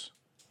shadows?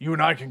 You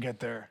and I can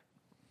get there.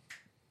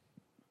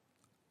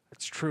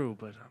 It's true,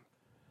 but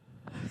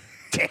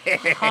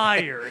I'm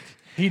tired.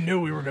 He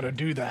knew we were going to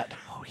do that.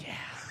 Oh, yeah.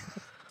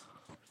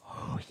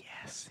 Oh,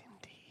 yes,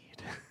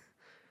 indeed.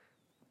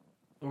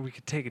 Or we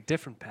could take a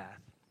different path.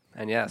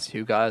 And yes,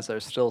 you guys are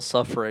still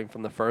suffering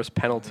from the first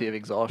penalty of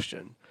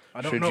exhaustion. I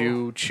don't Should know.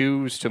 you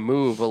choose to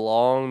move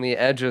along the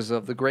edges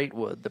of the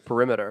Greatwood, the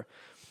perimeter,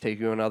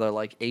 take you another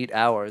like 8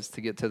 hours to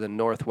get to the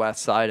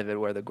northwest side of it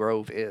where the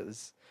Grove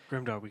is,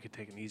 Grimdar, we could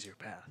take an easier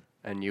path.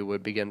 and you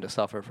would begin to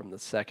suffer from the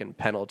second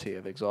penalty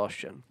of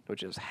exhaustion,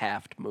 which is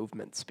halved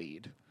movement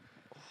speed.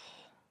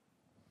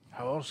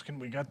 How else can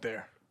we get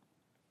there?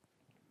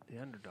 The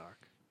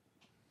Underdark.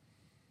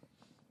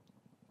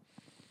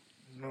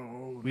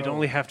 No. We'd no.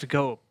 only have to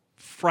go a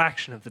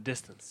fraction of the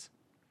distance.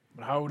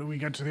 But how do we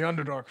get to the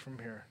Underdark from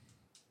here?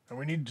 And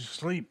we need to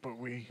sleep, but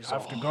we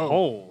have to go.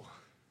 Hole.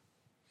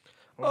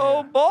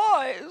 Oh,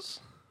 boys!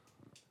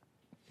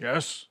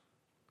 Yes?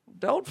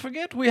 Don't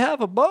forget we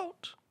have a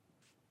boat.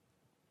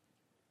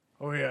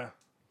 Oh, yeah.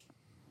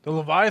 The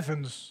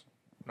Leviathan's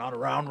not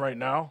around right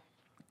now.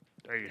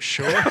 Are you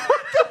sure?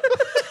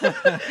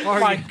 Oh,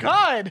 my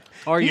God!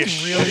 Are you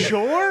He's really-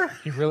 sure?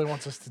 He really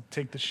wants us to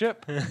take the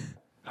ship.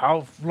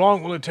 How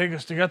long will it take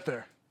us to get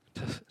there?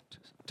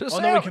 To Oh,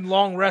 sail, no, we can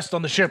long rest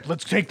on the ship.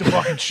 Let's take the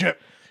fucking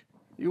ship.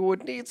 you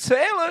would need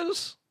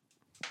sailors.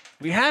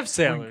 We have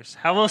sailors.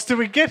 How else did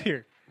we get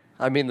here?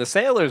 I mean, the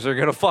sailors are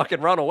going to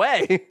fucking run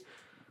away.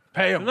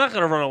 Pay I'm him. not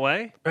going to run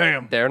away. Pay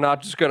him. They're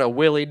not just going to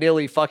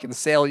willy-nilly fucking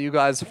sail you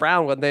guys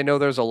around when they know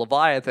there's a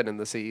Leviathan in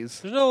the seas.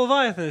 There's no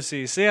Leviathan in the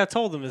sea. See, I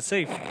told them it's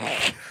safe.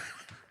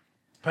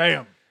 Pay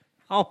him.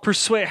 I'll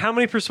persuade. How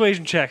many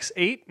persuasion checks?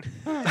 8?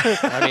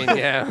 I mean,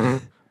 yeah.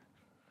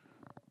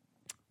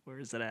 Where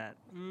is it at?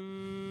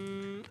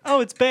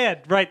 Oh, it's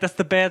bad. Right, that's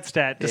the bad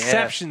stat.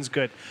 Deception's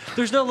good.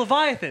 There's no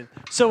Leviathan,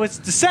 so it's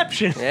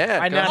deception. Yeah.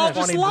 I go nat ahead.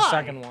 20 the lie.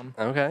 second one.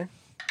 Okay.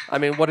 I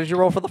mean, what did you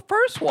roll for the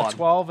first one?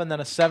 12 and then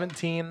a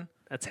 17,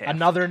 That's half.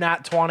 another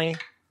nat 20,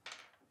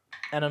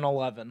 and an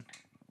 11.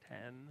 10,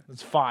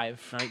 That's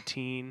 5.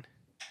 19,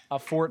 A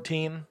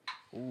 14,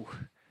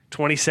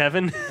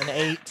 27. an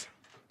 8,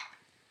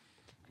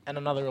 and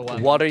another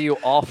 11. What are you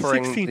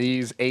offering 16.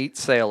 these 8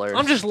 sailors?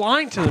 I'm just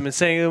lying to them and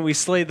saying that we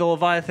slayed the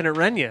Leviathan at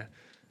Renya.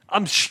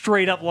 I'm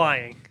straight up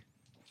lying.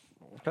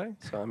 Okay.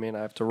 So I mean, I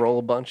have to roll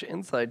a bunch of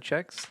inside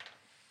checks.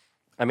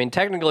 I mean,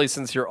 technically,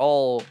 since you're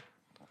all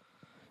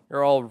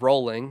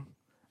rolling,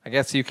 I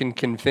guess you can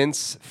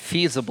convince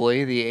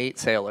feasibly the 8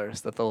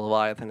 sailors that the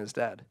Leviathan is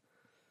dead.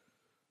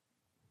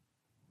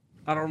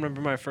 I don't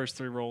remember my first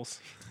 3 rolls.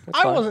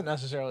 I fine. wasn't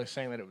necessarily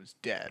saying that it was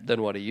dead.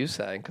 Then what are you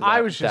saying? 'Cause I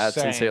that- was just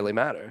that saying- sincerely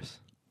matters.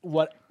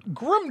 What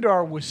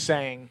Grimdar was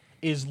saying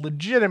is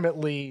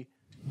legitimately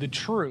the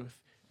truth,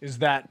 is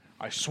that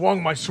I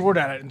swung my sword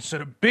at it and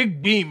set a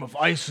big beam of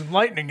ice and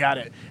lightning at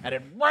it, and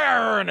it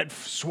and it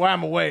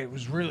swam away. It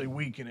was really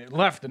weak, and it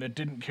left, and it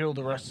didn't kill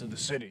the rest of the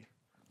city.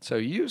 So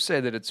you say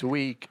that it's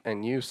weak,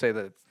 and you say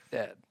that it's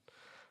dead.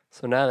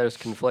 So now there's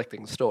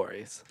conflicting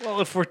stories. Well,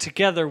 if we're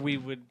together, we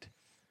would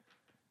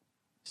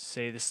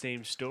say the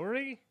same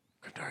story.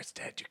 Grimdar's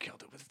dead. You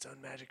killed it with its own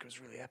magic. It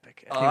was really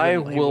epic. I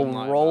wouldn't- he will wouldn't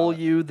lie roll about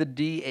it. you the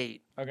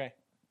D8, Okay.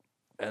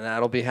 and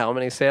that'll be how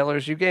many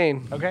sailors you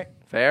gain. Okay.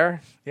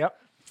 Fair? Yep.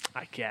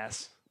 I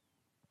guess.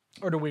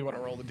 Or do we want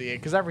to roll the D8?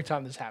 Because every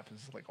time this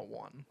happens, it's like a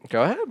 1.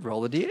 Go ahead,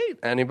 roll the D8.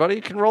 Anybody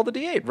can roll the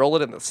D8. Roll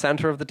it in the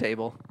center of the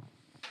table.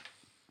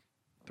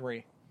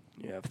 3.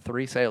 You have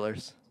 3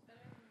 sailors.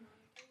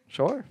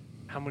 Sure.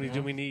 How many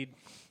do we need?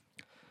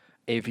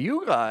 If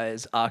you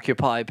guys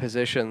occupy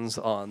positions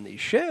on the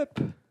ship,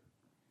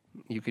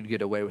 you could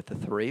get away with the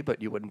 3,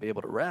 but you wouldn't be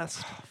able to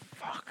rest.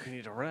 Fuck. We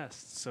need to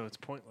rest, so it's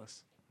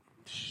pointless.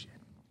 Shit.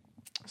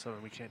 So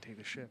then we can't take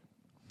the ship.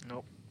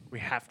 Nope. We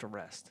have to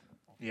rest.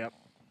 Yep.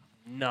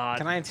 Not.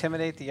 Can I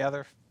intimidate the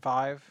other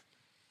 5?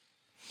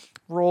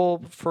 Roll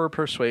for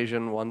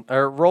persuasion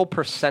or roll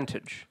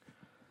percentage,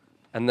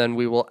 and then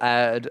we will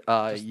add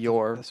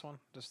your This one?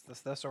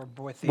 Just this or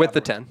with the with other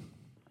the one? 10.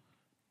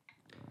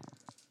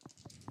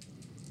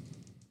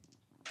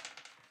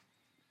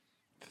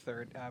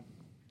 Third,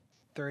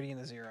 30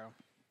 and a 0.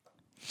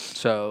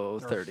 So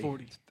Or 30.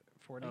 40.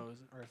 40 Oh, is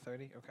it? or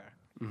 30? Okay.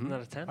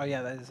 Not a 10? Oh,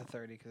 yeah, that is a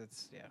 30 because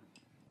it's, yeah.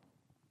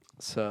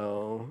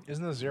 So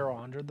Isn't the 0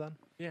 100 then?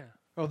 Yeah.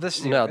 Oh,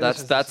 this no,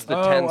 this that's is the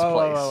Oh, tens oh,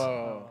 place. oh,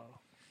 oh, oh.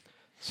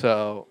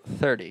 So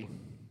 30.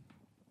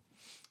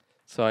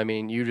 So I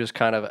mean, you just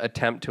kind of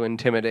attempt to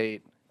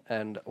intimidate,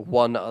 and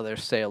one other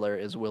sailor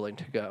is willing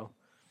to go.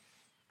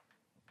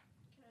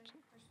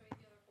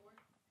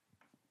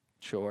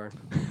 Sure.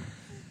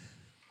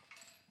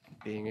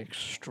 Being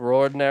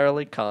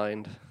extraordinarily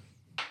kind.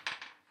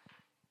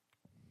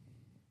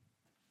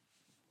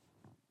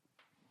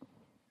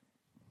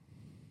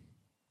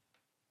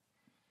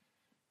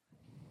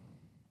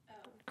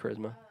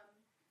 Charisma.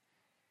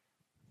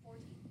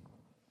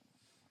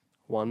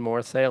 One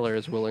more sailor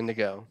is willing to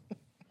go.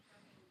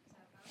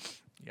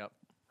 Yep.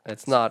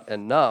 It's not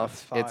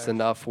enough. That's It's 5.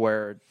 enough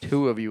where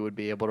 2 of you would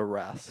be able to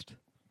rest.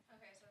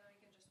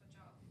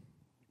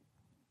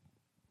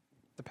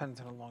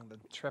 Depends on how long the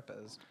trip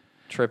is.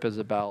 Trip is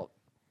about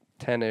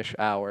 10-ish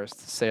hours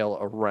to sail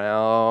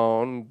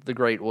around the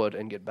Great Wood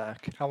and get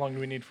back. How long do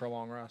we need for a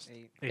long rest?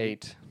 8.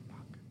 8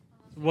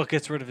 What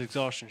gets rid of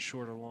exhaustion,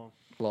 short or long?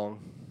 long.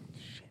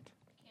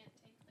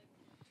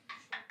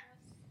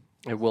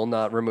 It will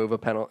not remove a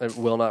penalty. It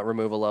will not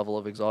remove a level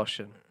of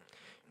exhaustion.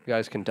 You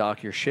guys can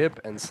dock your ship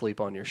and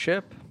sleep on your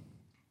ship.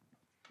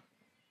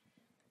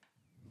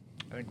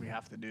 I think we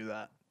have to do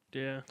that.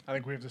 Yeah. I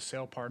think we have to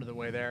sail part of the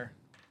way there.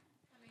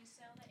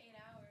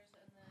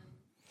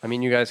 I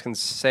mean, you guys can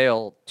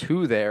sail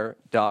to there,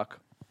 dock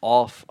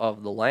off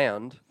of the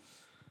land,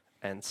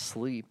 and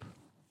sleep.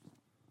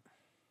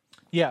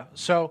 Yeah.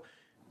 So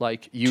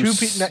Like you, Two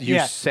pe- you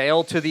yeah.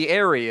 sail to the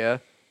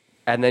area,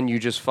 and then you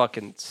just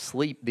fucking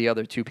sleep the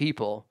other 2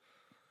 people,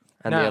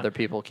 and the Nah. other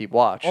people keep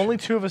watch. only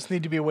 2 of us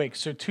need to be awake.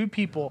 So 2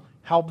 people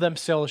help them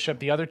sail the ship.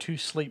 The other 2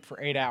 sleep for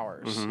 8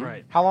 hours. Mm-hmm.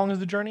 Right. How long is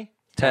the journey?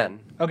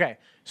 10. Okay.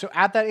 So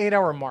at that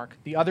 8-hour mark,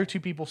 the other 2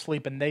 people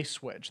sleep and they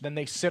switch. Then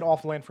they sit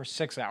off land for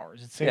 6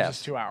 hours. It saves Yes.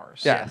 us 2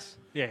 hours. Yes.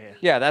 Yeah, yeah.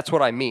 Yeah, that's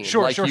what I mean.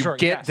 Sure, like sure, you sure.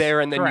 get Yes. there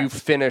and then you Correct.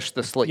 finish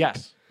the sleep.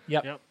 Yes.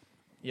 Yep. Yep.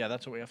 Yeah,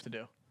 that's what we have to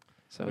do.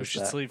 So Who is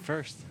should that- sleep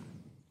first?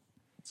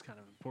 It's kind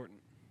of important.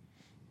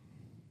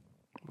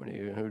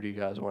 Who do you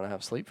guys want to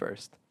have sleep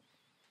first?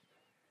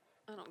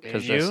 I don't get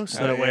Because it. You?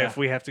 So that way, yeah. if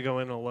we have to go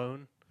in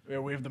alone. Yeah,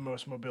 we have the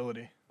most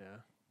mobility. Yeah.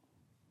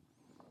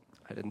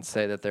 I didn't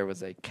say that there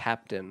was a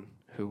captain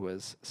who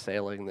was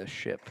sailing this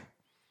ship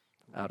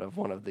out of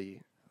one of the,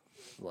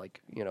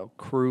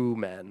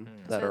 crewmen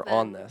that So are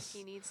on then this.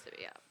 He needs to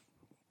be up.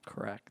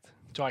 Correct.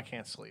 So I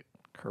can't sleep.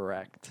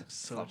 Correct.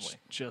 So Lovely. it's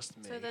just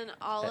me. So then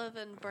Olive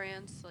and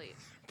Bran sleep.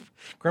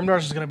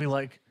 Grimdar's is going to be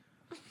like,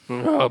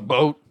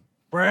 Boat.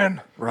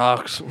 Bran,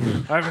 Rocks.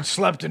 I haven't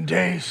slept in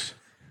days.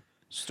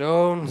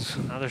 Stones.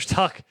 Now they're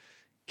stuck.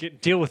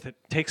 Deal with it.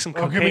 Take some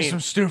Oh, cocaine. give me some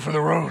stew for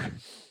the road.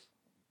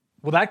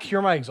 Will that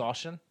cure my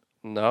exhaustion?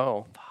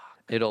 No.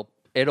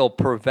 It'll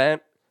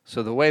prevent.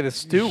 So the way the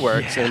stew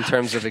works in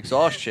terms of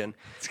exhaustion,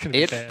 gonna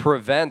be it bad.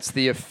 prevents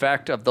the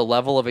effect of the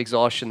level of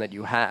exhaustion that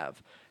you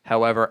have.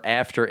 However,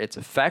 after its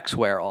effects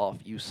wear off,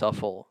 you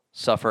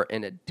suffer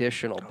an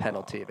additional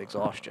penalty of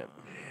exhaustion.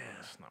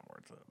 It's not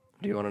worth it.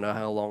 Do you want to know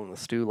how long the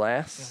stew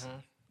lasts?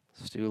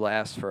 Stew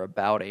lasts for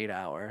about 8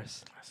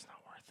 hours. That's not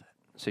worth it.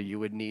 So you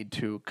would need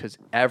to, because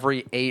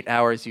every 8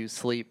 hours you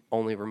sleep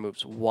only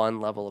removes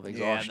one level of Yeah,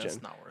 exhaustion.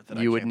 that's not worth it.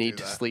 I You would can't need do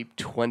to that. sleep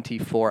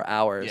 24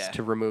 hours Yeah.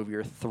 to remove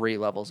your 3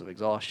 levels of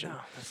exhaustion.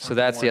 that's So not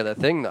that's gonna the other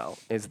thing, though,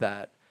 is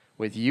that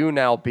with you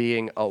now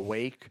being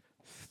awake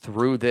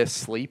through this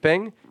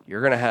sleeping,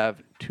 you're going to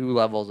have 2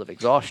 levels of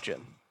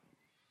exhaustion.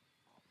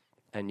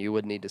 And you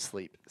would need to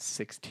sleep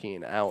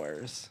 16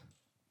 hours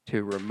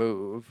to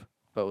remove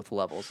both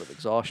levels of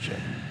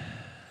exhaustion.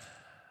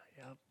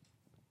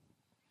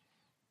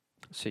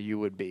 So you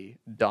would be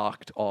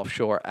docked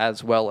offshore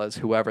as well as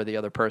whoever the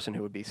other person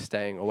who would be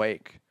staying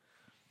awake.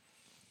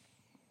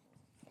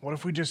 What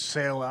if we just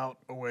sail out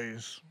a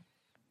ways,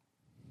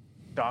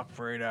 dock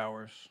for 8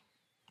 hours,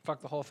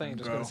 Fuck the whole thing.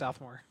 Just go Go. to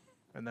Southmore.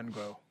 and then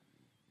go?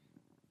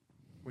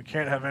 We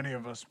can't have any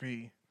of us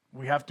be.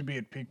 We have to be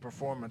at peak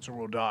performance or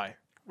we'll die.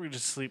 We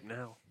just sleep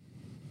now.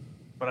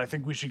 But I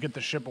think we should get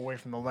the ship away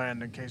from the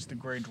land in case the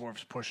Grey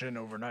Dwarfs push in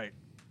overnight.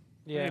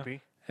 Yeah.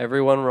 Maybe.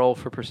 Everyone roll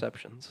for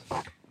perceptions.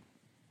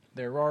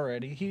 They're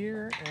already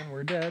here and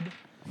we're dead.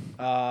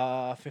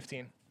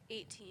 15.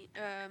 18.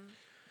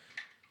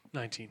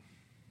 19.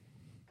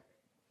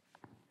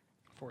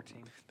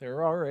 14.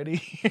 They're already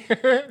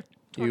here.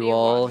 You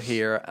all 21.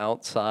 hear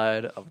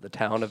outside of the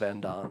town of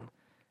Endon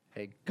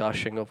a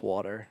gushing of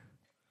water.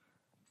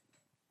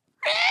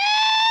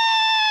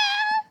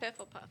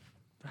 Piffle puff.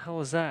 The hell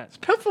was that?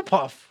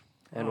 Pifflepuff.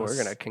 And we're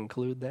going to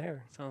conclude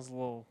there. Sounds a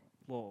little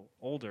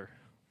older.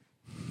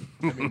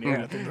 I mean,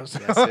 yeah, I think those.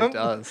 Yes, it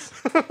does.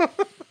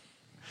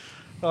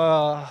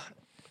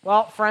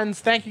 Well, friends,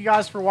 thank you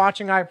guys for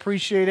watching. I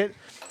appreciate it.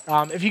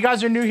 If you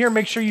guys are new here,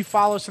 make sure you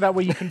follow so that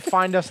way you can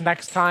find us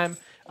next time.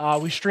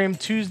 We stream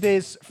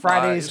Tuesdays,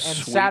 Fridays, and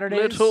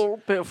Saturdays. Little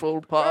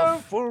Piffle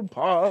Puff,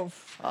 Pifflepuff.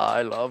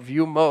 I love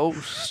you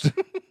most.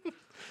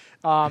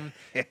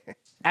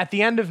 At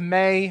the end of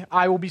May,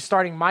 I will be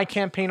starting my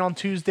campaign on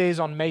Tuesdays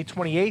on May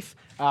 28th.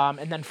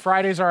 And then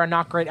Fridays are our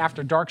Not Great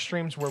After Dark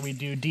streams where we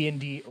do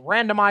D&D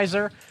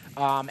randomizer.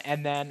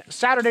 And then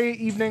Saturday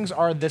evenings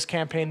are this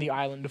campaign, The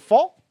Island of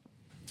Fall.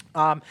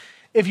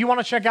 If you want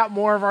to check out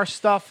more of our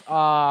stuff,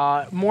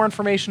 more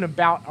information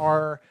about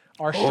our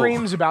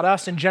streams, about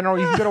us in general,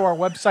 you can go to our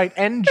website,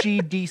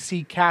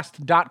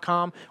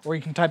 ngdccast.com, or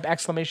you can type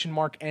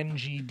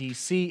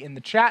 !NGDC in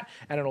the chat,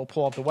 and it'll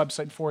pull up the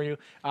website for you.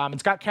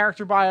 It's got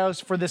character bios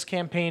for this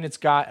campaign. It's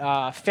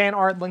got fan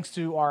art, links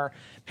to our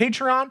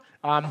Patreon.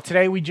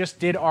 Today we just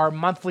did our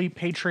monthly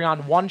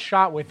Patreon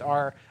one-shot with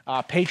our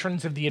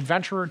patrons of the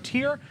Adventurer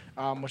tier,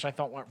 which I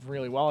thought went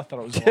really well. I thought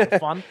it was a lot of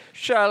fun.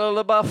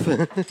 Shia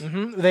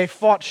LaBeouf. They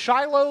fought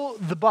Shiloh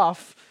the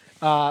Buff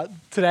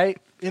today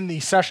in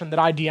the session that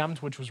I DM'd,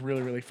 which was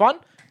really, really fun.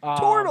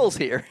 Turtle's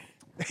here.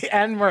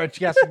 And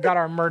merch. Yes, we've got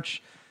our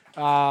merch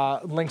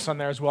links on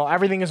there as well.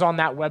 Everything is on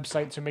that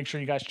website, so make sure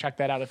you guys check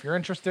that out if you're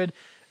interested.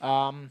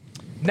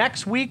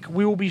 Next week,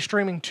 we will be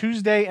streaming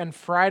Tuesday and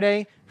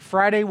Friday.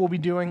 Friday, we'll be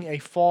doing a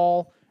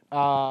fall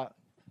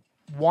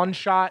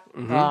one-shot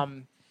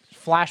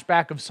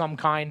flashback of some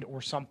kind or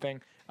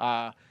something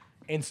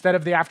instead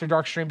of the After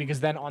Dark stream, because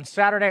then on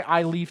Saturday,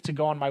 I leave to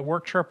go on my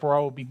work trip where I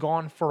will be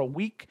gone for a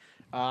week.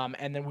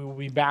 And then we will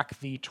be back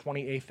the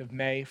 28th of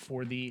May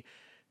for the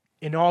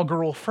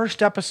inaugural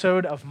first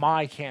episode of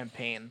my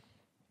campaign.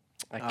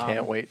 I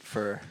can't wait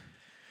for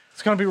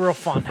It's going to be real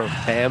fun.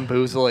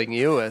 bamboozling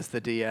you as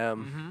the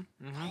DM.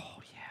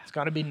 It's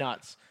going to be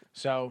nuts.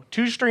 So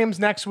 2 streams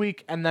next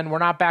week, and then we're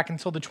not back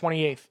until the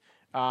 28th.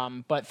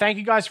 But thank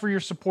you guys for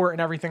your support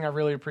and everything. I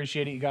really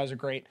appreciate it. You guys are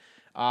great.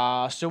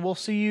 So we'll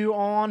see you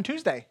on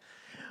Tuesday.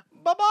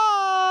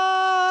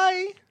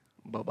 Bye-bye.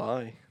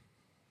 Bye-bye.